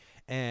 3,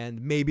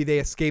 and maybe they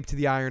escape to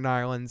the Iron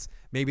Islands.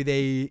 Maybe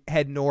they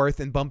head north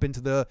and bump into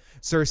the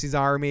Cersei's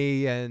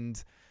army,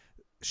 and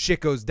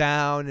shit goes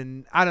down.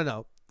 And I don't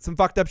know. Some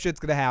fucked up shit's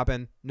going to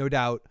happen, no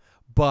doubt.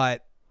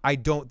 But I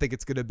don't think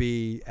it's going to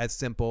be as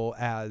simple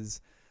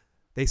as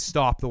they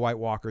stop the White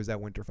Walkers at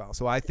Winterfell.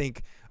 So I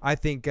think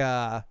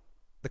the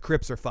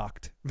crypts are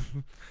fucked.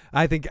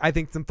 I think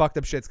some fucked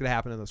up shit's gonna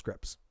happen in those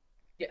crypts.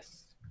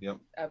 Yes. Yep.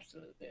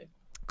 Absolutely.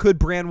 Could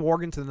Bran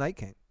warg into the Night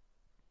King?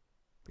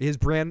 Is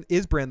Bran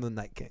the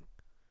Night King?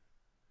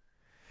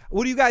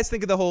 What do you guys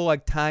think of the whole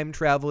like time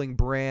traveling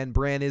Bran?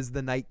 Bran is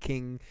the Night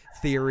King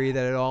theory,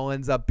 that it all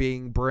ends up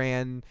being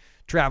Bran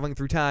traveling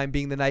through time,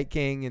 being the Night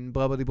King, and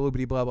blah blah blah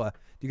blah blah blah. Do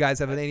you guys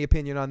have any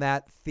opinion on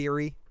that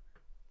theory?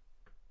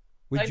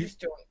 I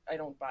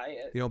don't buy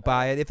it. You don't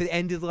buy it. If it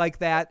ended like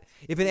that,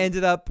 if it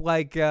ended up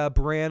like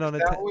Bran on a.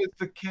 If that was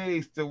the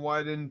case, then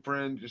why didn't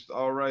Bran just?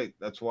 All right,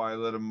 that's why I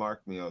let him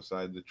mark me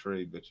outside the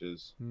tree,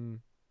 bitches.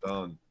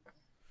 Done.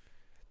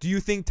 Do you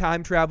think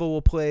time travel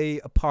will play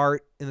a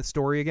part in the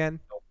story again?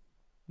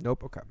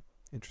 Nope. Okay.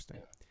 Interesting.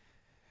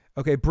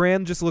 Okay,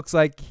 Bran just looks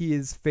like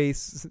his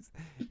face.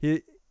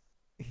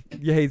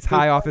 He's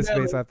high off his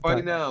face. By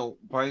now,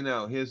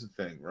 here's the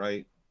thing,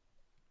 right?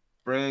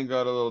 Bran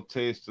got a little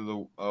taste of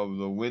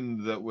the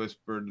wind that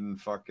whispered in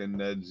fucking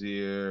Ned's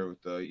ear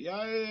with the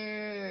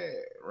yeah,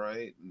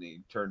 right? And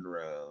he turned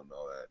around,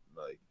 all that,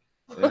 like,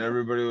 and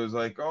everybody was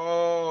like,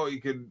 "Oh,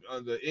 you could.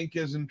 The ink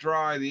isn't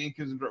dry. The ink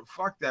isn't dry."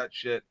 Fuck that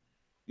shit.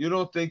 You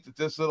don't think that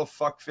this little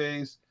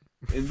fuckface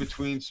in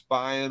between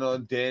spying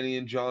on Dany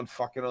and Jon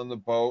fucking on the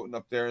boat and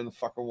up there in the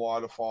fucking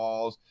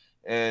waterfalls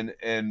and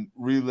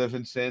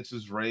reliving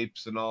Sansa's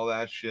rapes and all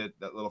that shit,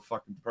 that little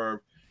fucking perv,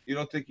 you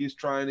don't think he's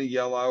trying to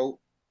yell out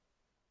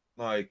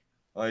like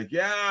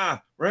yeah,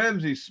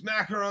 Ramsay,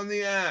 smack her on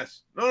the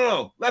ass.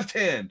 No, left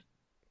hand.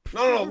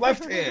 No,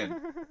 left hand.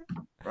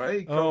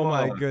 Right? Come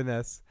my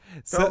goodness.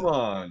 Come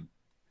on,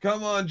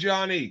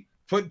 Johnny.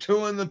 Put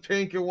 2 in the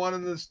pink and 1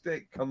 in the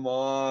stick. Come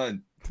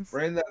on.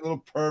 Bran, that little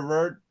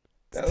pervert.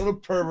 That little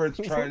pervert's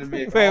trying to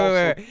make.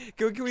 Wait.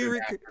 Can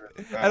we?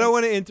 I don't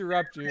want to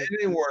interrupt you. It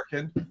ain't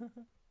working.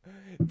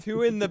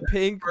 2 in the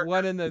pink,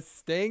 1 in the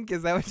stink.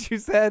 Is that what you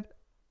said?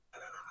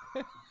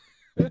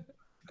 What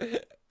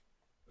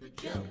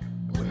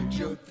did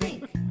you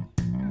think?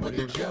 What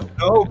did you?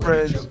 No,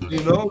 friends.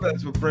 You know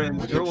that's what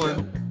Bran's doing.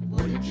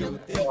 What did you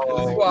think?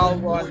 Well,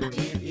 what did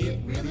it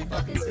really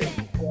fucking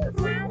stink?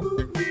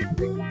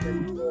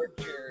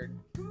 Tortured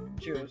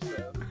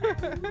Joseph.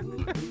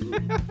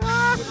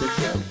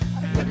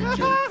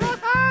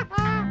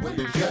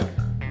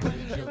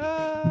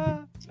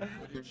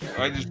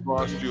 I just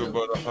lost you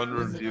about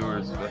 100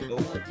 viewers.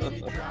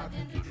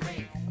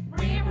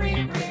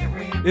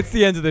 It's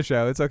the end of the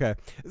show. It's okay.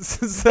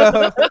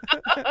 So,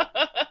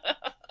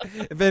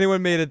 if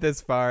anyone made it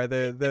this far,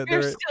 they're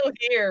still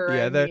here.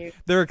 Yeah,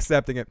 they're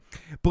accepting it.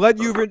 Blood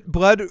Reuben,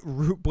 oi,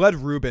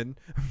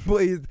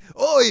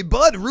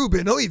 Blood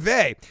Reuben, oy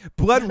vey.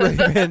 Blood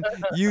Reuben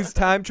used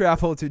time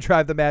travel to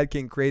drive the Mad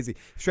King crazy.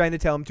 He's trying to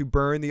tell him to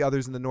burn the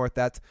others in the north.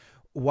 That's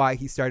why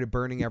he started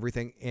burning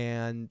everything,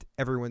 and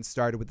everyone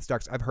started with the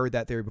Starks. I've heard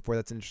that theory before.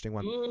 That's an interesting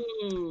one.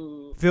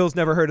 Ooh. Phil's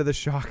never heard of the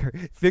shocker.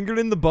 Fingered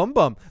in the bum.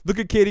 Look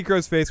at Katie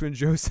Crow's face when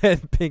Joe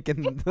said pink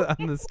on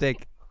the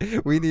steak.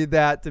 We need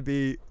that to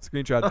be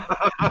screenshot.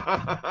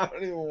 I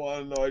don't even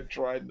want to know. I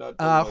tried not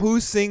to. Who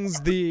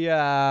sings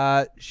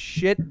the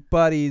Shit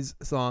Buddies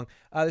song?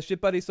 The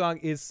Shit Buddies song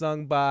is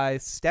sung by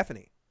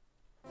Stephanie.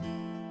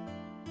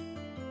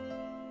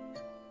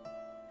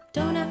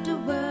 Don't have to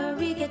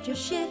worry, get your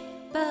shit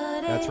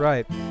buddy. That's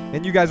right.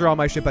 And you guys are all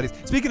my shit buddies.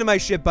 Speaking of my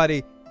shit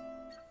buddy,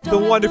 the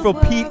wonderful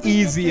Pete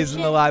Easy is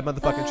in the live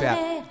motherfucking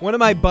chat. One of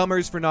my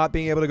bummers for not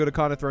being able to go to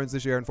Con of Thrones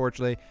this year,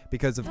 unfortunately,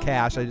 because of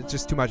cash. It's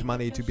just too much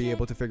money to be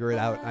able to figure it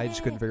out. I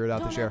just couldn't figure it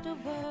out this year.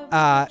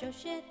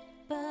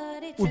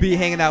 Would be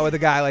hanging out with a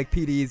guy like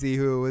Pete Easy,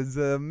 who is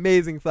an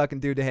amazing fucking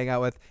dude to hang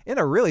out with, and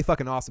a really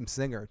fucking awesome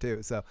singer,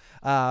 too. So,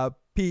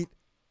 Pete,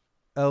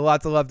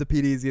 lots of love to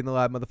Pete Easy in the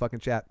live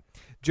motherfucking chat.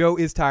 Joe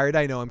is tired.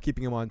 I know. I'm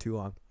keeping him on too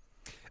long.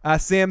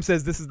 Sam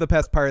says this is the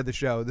best part of the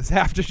show. This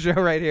after show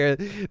right here,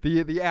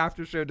 the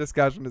after show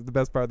discussion is the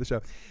best part of the show.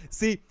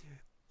 See,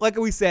 like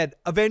we said,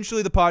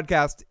 eventually the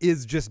podcast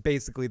is just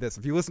basically this.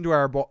 If you listen to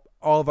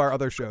all of our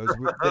other shows,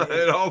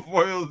 it all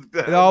boils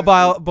down. It all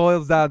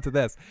boils down to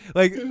this.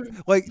 Like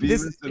Beavis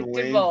this. And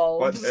Wayne's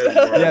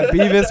Butthead. Yeah,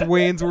 Beavis,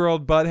 Wayne's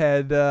World,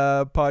 Butthead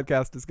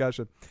podcast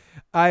discussion.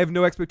 I have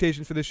no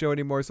expectations for this show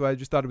anymore, so I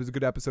just thought it was a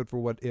good episode for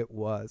what it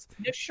was.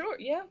 Yeah, sure.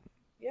 Yeah.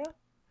 Okay.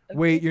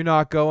 Wait, you're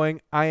not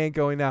going? I ain't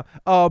going now.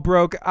 Oh,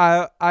 Broke,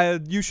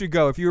 you should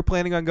go. If you were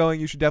planning on going,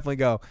 you should definitely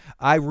go.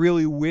 I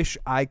really wish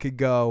I could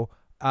go.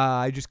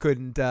 I just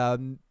couldn't.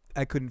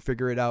 I couldn't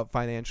figure it out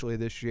financially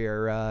this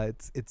year.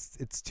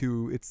 It's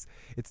too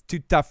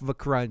tough of a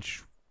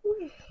crunch.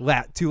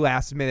 Too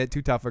last minute,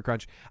 too tough of a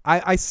crunch.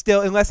 I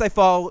still,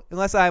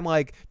 unless I'm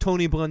like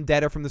Tony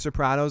Blundetta from The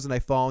Sopranos and I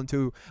fall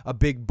into a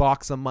big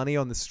box of money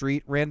on the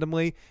street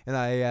randomly and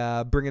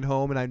I bring it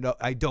home and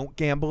I don't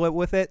gamble it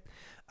with it.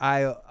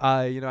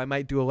 I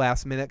might do a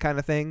last minute kind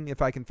of thing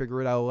if I can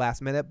figure it out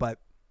last minute. But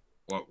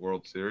what,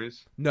 World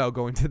Series? No,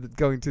 going to the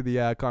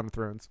Con of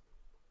Thrones.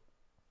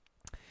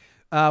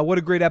 What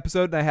a great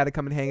episode, and I had to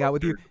come and hang out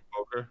with you.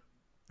 Poker.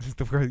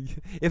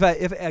 If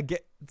I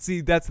get,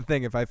 see, that's the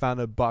thing. If I found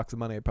a box of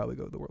money, I'd probably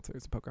go to the World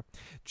Series of Poker.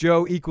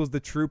 Joe equals the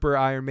Trooper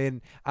Iron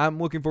Maiden. I'm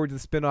looking forward to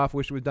the spinoff.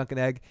 Wish it was Dunkin'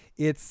 Egg.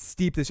 It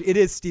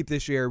is steep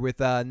this year with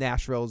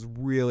Nashville is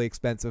really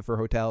expensive for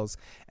hotels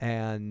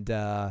and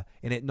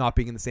it not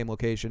being in the same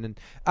location. And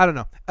I don't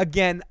know.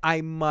 Again,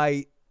 I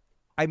might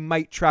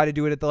try to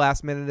do it at the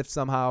last minute if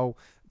somehow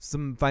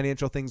some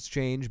financial things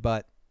change.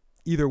 But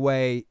either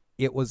way,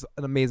 it was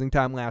an amazing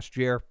time last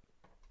year.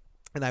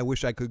 And I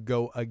wish I could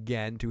go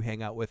again to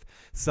hang out with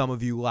some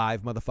of you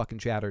live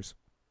motherfucking chatters.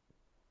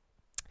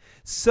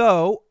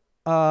 So,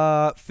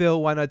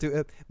 Phil, why not do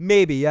it?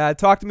 Maybe.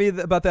 Talk to me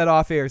about that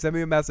off air. Send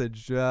me a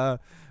message. I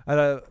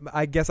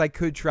guess I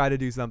could try to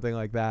do something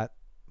like that.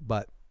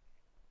 But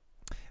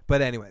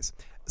anyways.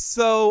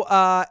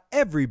 So,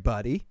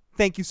 everybody,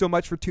 thank you so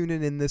much for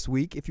tuning in this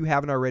week. If you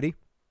haven't already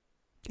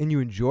and you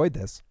enjoyed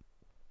this,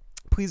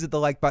 please hit the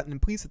like button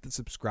and please hit the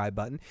subscribe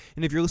button.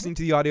 And if you're listening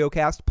to the audio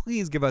cast,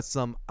 please give us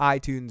some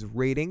iTunes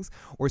ratings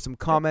or some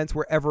comments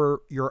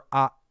wherever your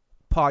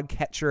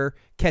podcatcher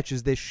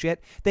catches this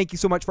shit. Thank you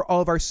so much for all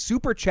of our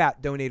super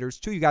chat donators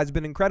too. You guys have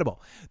been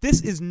incredible.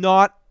 This is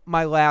not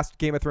my last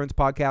Game of Thrones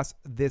podcast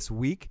this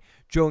week.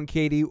 Joe and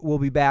Katie will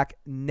be back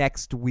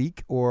next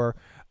week or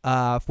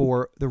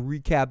for the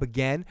recap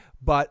again,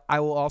 but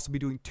I will also be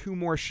doing 2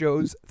 more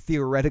shows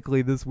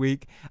theoretically this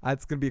week.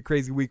 It's going to be a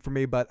crazy week for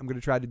me, but I'm going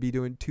to try to be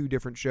doing 2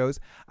 different shows.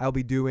 I'll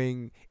be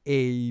doing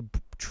a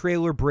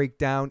trailer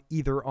breakdown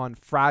either on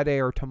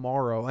Friday or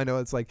tomorrow. I know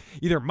it's like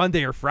either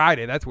Monday or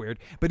Friday. That's weird.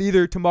 But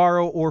either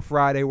tomorrow or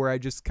Friday where I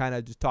just kind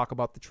of just talk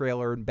about the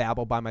trailer and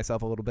babble by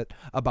myself a little bit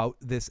about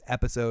this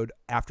episode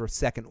after a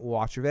second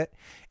watch of it.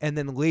 And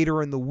then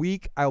later in the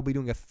week, I'll be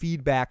doing a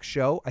feedback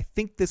show. I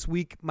think this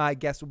week my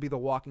guest will be The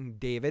Walking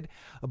David,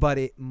 but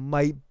it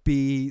might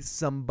be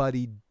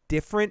somebody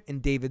different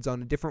and David's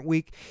on a different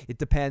week. It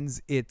depends.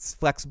 It's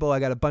flexible. I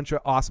got a bunch of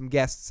awesome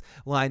guests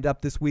lined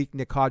up this week.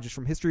 Nick Hodges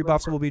from History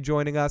Buffs will be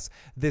joining us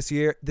this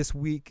year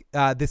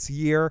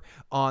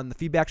on the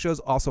feedback shows.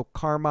 Also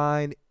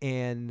Carmine,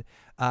 and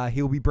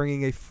he'll be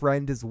bringing a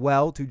friend as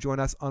well to join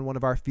us on one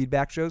of our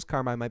feedback shows.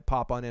 Carmine might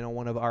pop on in on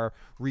one of our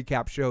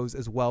recap shows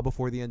as well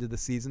before the end of the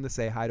season to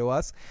say hi to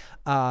us.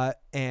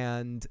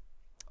 And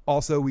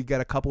also, we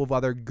got a couple of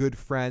other good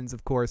friends,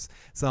 of course,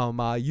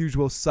 some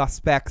usual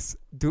suspects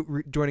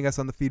joining us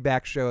on the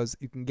feedback shows.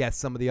 You can guess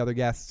some of the other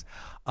guests.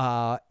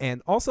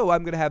 And also,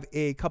 I'm going to have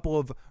a couple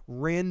of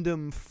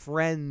random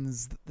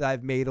friends that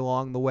I've made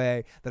along the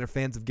way that are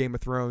fans of Game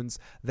of Thrones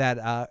that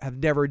have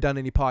never done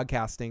any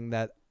podcasting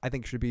that I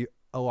think should be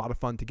a lot of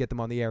fun to get them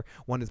on the air.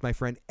 One is my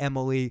friend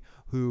Emily,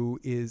 who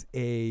is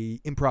a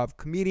improv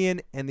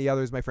comedian, and the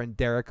other is my friend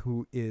Derek,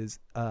 who is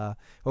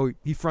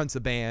he fronts a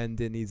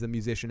band and he's a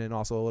musician and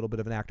also a little bit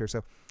of an actor.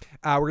 So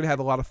we're gonna have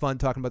a lot of fun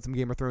talking about some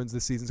Game of Thrones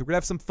this season. So we're gonna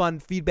have some fun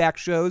feedback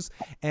shows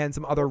and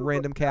some other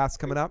random casts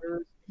coming up.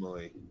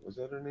 Emily, was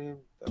that her name?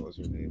 That was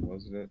her name,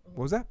 wasn't it?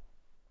 What was that?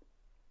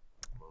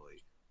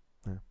 Emily.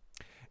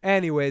 Yeah.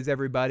 Anyways,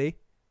 everybody,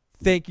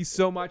 thank you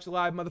so much,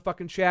 live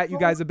motherfucking chat. You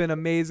guys have been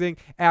amazing.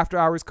 After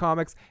Hours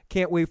Comics.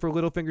 Can't wait for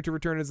Littlefinger to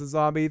return as a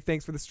zombie.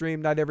 Thanks for the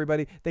stream. Night,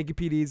 everybody. Thank you,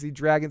 Pete Easy.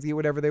 Dragons get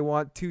whatever they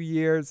want. 2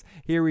 years.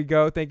 Here we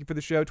go. Thank you for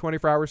the show.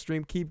 24-hour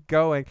stream. Keep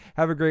going.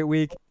 Have a great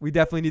week. We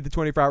definitely need the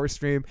 24-hour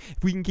stream.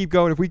 If we can keep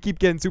going, if we keep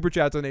getting super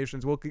chat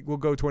donations, we'll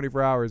go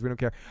 24 hours. We don't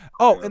care.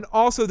 Oh, and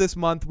also this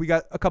month, we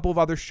got a couple of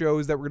other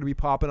shows that we're going to be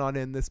popping on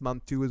in this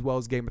month too, as well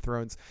as Game of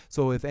Thrones.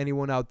 So if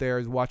anyone out there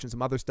is watching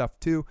some other stuff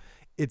too,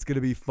 it's going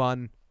to be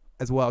fun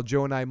as well.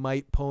 Joe and I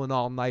might pull an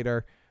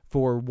all-nighter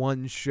for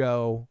one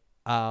show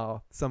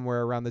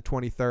somewhere around the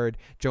 23rd.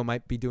 Joe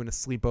might be doing a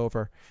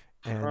sleepover.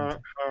 And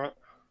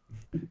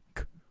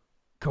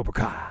Cobra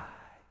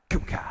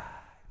Kai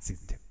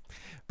season 2.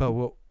 But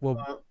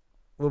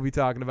we'll be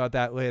talking about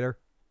that later.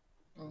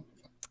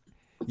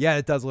 Yeah,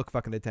 it does look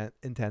fucking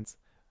intense.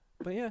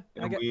 But yeah,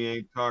 and we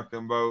ain't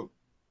talking about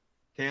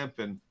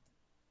camping.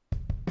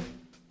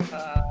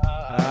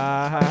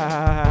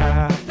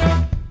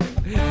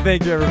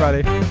 Thank you,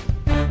 everybody.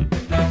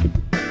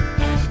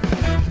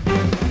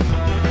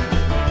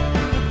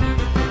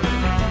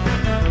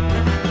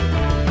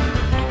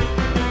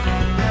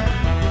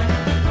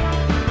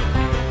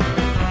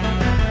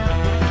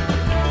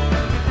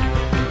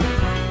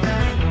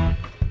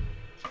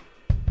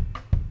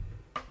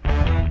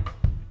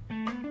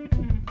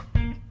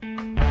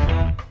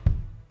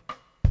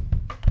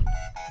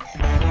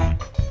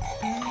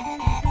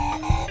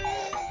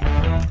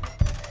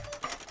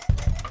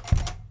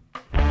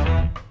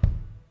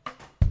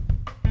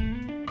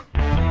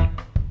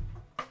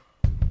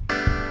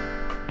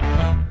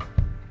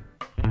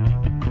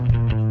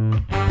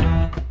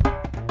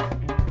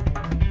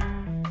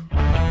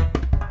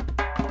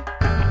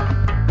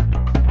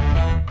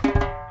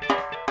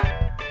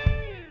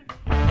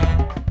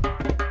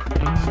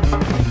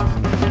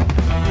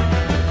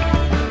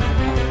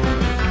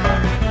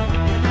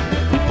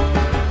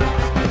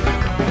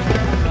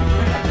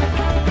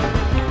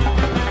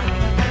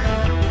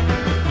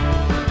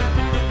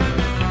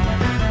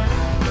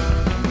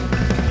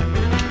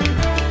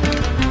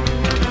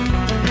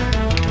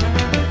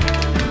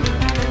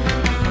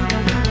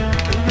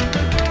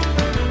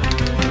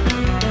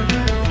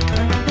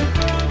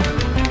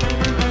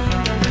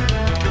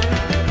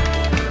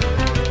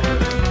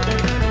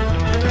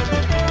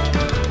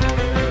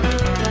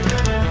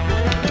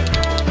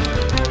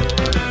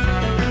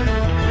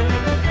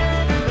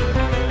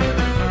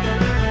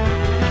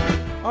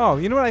 Oh,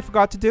 you know what I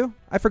forgot to do?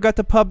 I forgot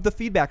to pub the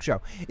feedback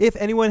show. If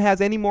anyone has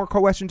any more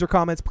questions or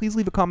comments, please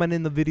leave a comment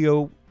in the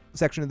video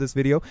section of this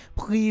video.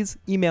 Please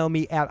email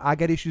me at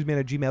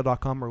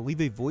igotissuesman@gmail.com or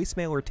leave a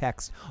voicemail or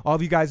text. All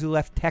of you guys who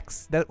left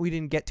texts that we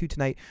didn't get to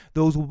tonight,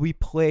 those will be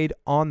played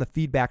on the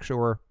feedback show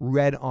or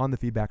read on the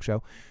feedback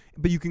show.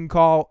 But you can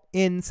call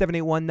in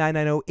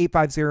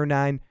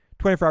 781-990-8509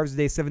 24 hours a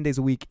day, 7 days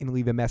a week, and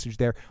leave a message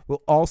there.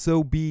 We'll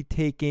also be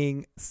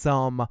taking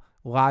some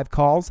live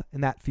calls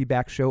in that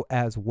feedback show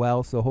as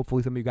well. So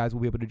hopefully some of you guys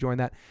will be able to join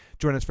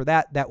us for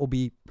that. That will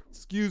be,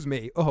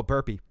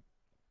 burpee.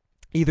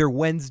 Either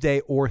Wednesday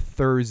or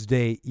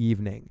Thursday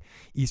evening,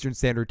 Eastern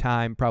Standard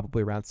Time,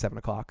 probably around 7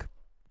 o'clock,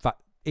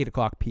 8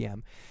 o'clock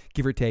p.m.,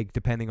 give or take,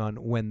 depending on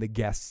when the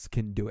guests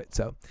can do it.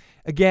 So,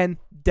 again,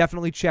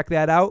 definitely check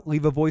that out.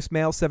 Leave a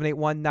voicemail,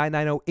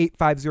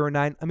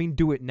 781-990-8509. I mean,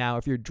 do it now.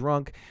 If you're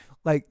drunk,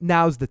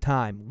 now's the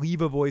time.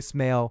 Leave a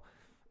voicemail,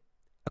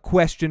 a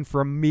question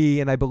from me,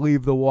 and I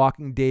believe The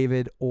Walking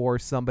David or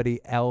somebody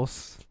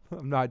else.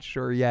 I'm not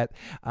sure yet.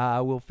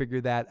 We'll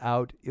figure that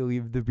out. It'll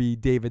either be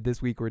David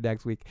this week or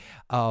next week.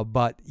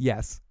 But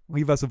yes,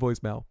 leave us a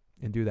voicemail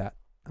and do that.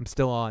 I'm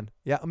still on.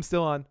 Yeah, I'm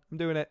still on. I'm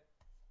doing it.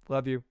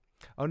 Love you.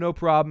 Oh, no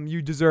problem.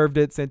 You deserved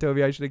it,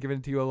 Santovia. I should have given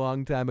it to you a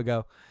long time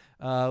ago.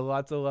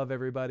 Lots of love,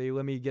 everybody.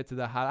 Let me get to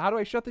the how do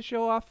I shut the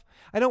show off?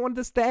 I don't want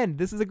this to end.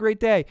 This is a great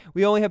day.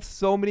 We only have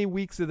so many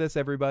weeks of this,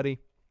 everybody.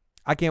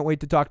 I can't wait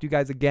to talk to you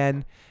guys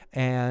again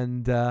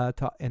and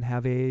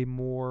have a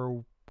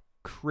more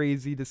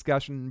crazy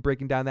discussion,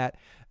 breaking down that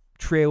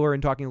trailer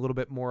and talking a little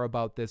bit more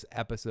about this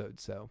episode.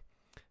 So,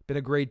 been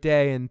a great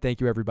day, and thank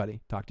you,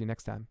 everybody. Talk to you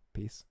next time.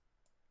 Peace.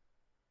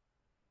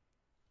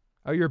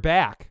 Oh, you're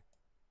back.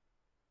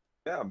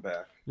 Yeah, I'm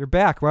back. You're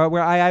back. Well,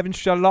 I haven't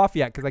shut it off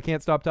yet because I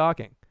can't stop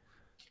talking.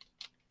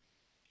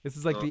 This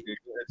is like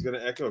it's gonna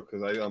echo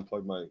because I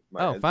unplugged my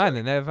oh, headset. fine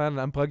then.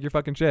 Unplug your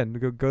fucking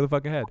shit. Go the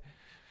fucking head.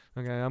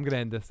 Okay, I'm gonna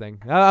end this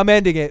thing. I'm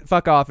ending it.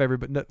 Fuck off,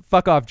 everybody. No,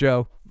 fuck off,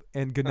 Joe.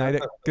 And good night,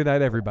 good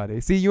night,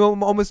 everybody. See, you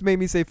almost made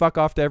me say fuck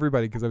off to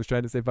everybody because I was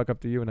trying to say fuck up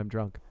to you, and I'm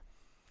drunk.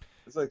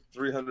 It's like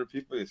 300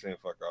 people you're saying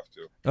fuck off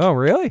to. Oh,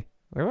 really?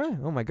 All right.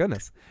 Oh my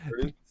goodness.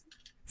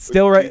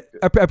 Still right?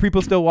 Are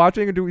people still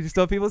watching, or do we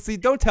still have people? See,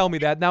 don't tell me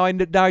that. Now I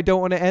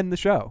don't want to end the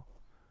show.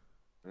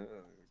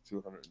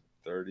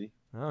 230.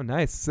 Oh,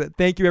 nice.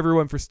 Thank you,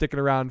 everyone, for sticking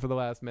around for the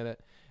last minute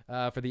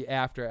for the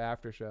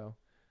after show.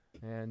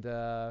 And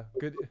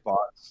good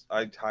bots.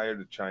 I hired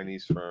a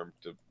Chinese firm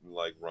to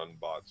run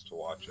bots to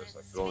watch us.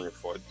 I could only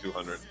afford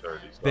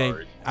 230.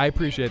 Sorry. I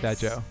appreciate that,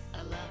 Joe.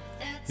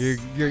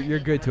 You're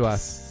good to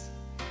us.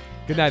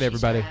 Good night,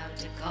 everybody.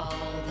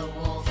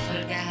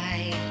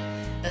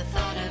 The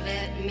thought of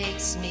it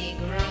makes me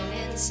groan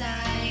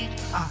inside.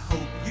 I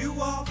hope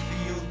you all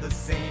feel the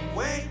same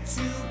way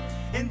too,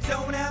 and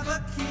don't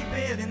ever keep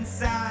it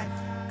inside.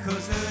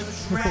 Cause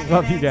the dragon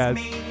love you guys.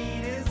 may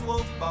need his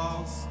wolf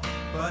balls,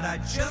 but I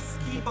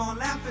just keep on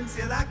laughing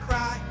till I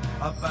cry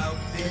about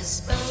this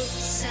boat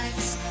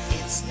sex.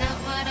 It's not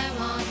what I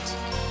want.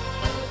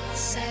 Boat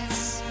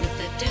sex with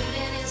the dude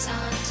and his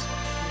aunt.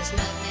 There's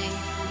nothing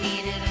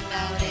needed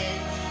about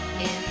it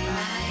in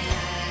my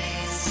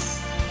eyes.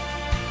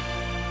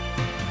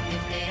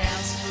 If they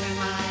asked for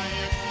my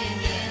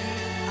opinion,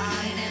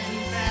 I'd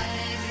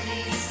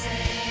emphatically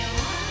say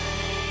why.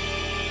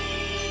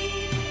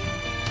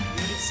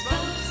 It's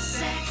boat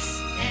sex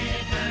and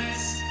it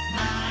hurts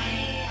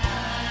my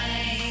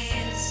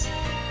eyes.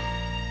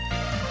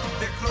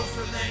 They're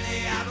closer than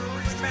the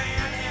average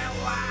man and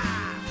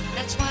wife.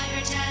 That's why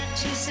her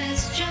tattoo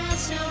says Jon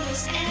Snow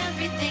knows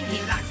everything.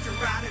 He likes to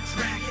ride a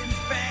dragon's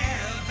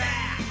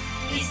bareback.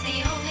 He's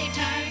the only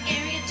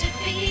Targaryen to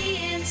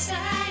be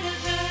inside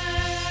of her.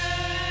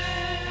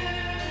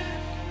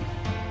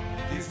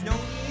 There's no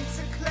need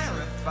to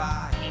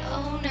clarify.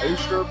 Oh, no. Are you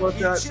sure about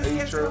that? Are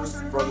you sure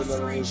brother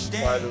never was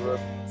inside of her?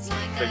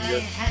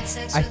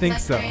 I think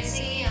so.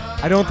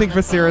 I don't think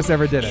Viserys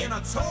ever did it.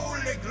 Not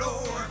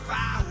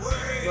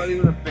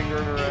even a finger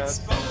in her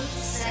ass.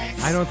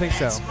 I don't think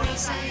so. It's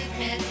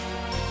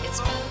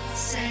both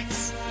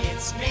sex.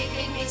 It's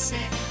making me sick.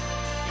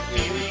 The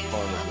feeling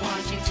of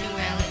watching two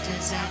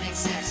relatives having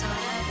sex on a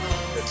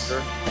boat. It's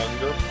her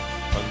under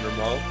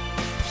mouth.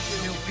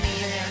 You'll be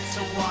there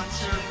to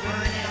watch her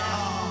burn it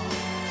all.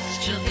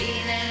 She'll be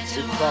there to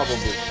watch Probably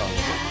her die.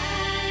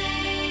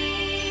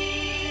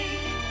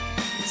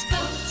 It's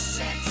both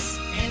sex,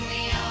 and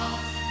we all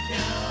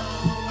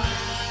know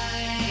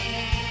why.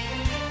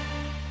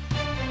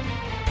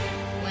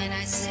 When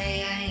I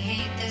say I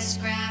hate this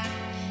crap,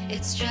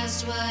 it's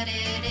just what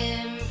it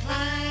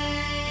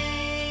implies.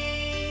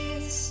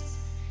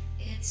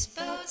 It's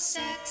both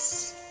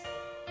sex.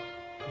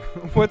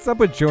 What's up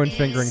with Joan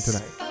fingering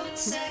tonight?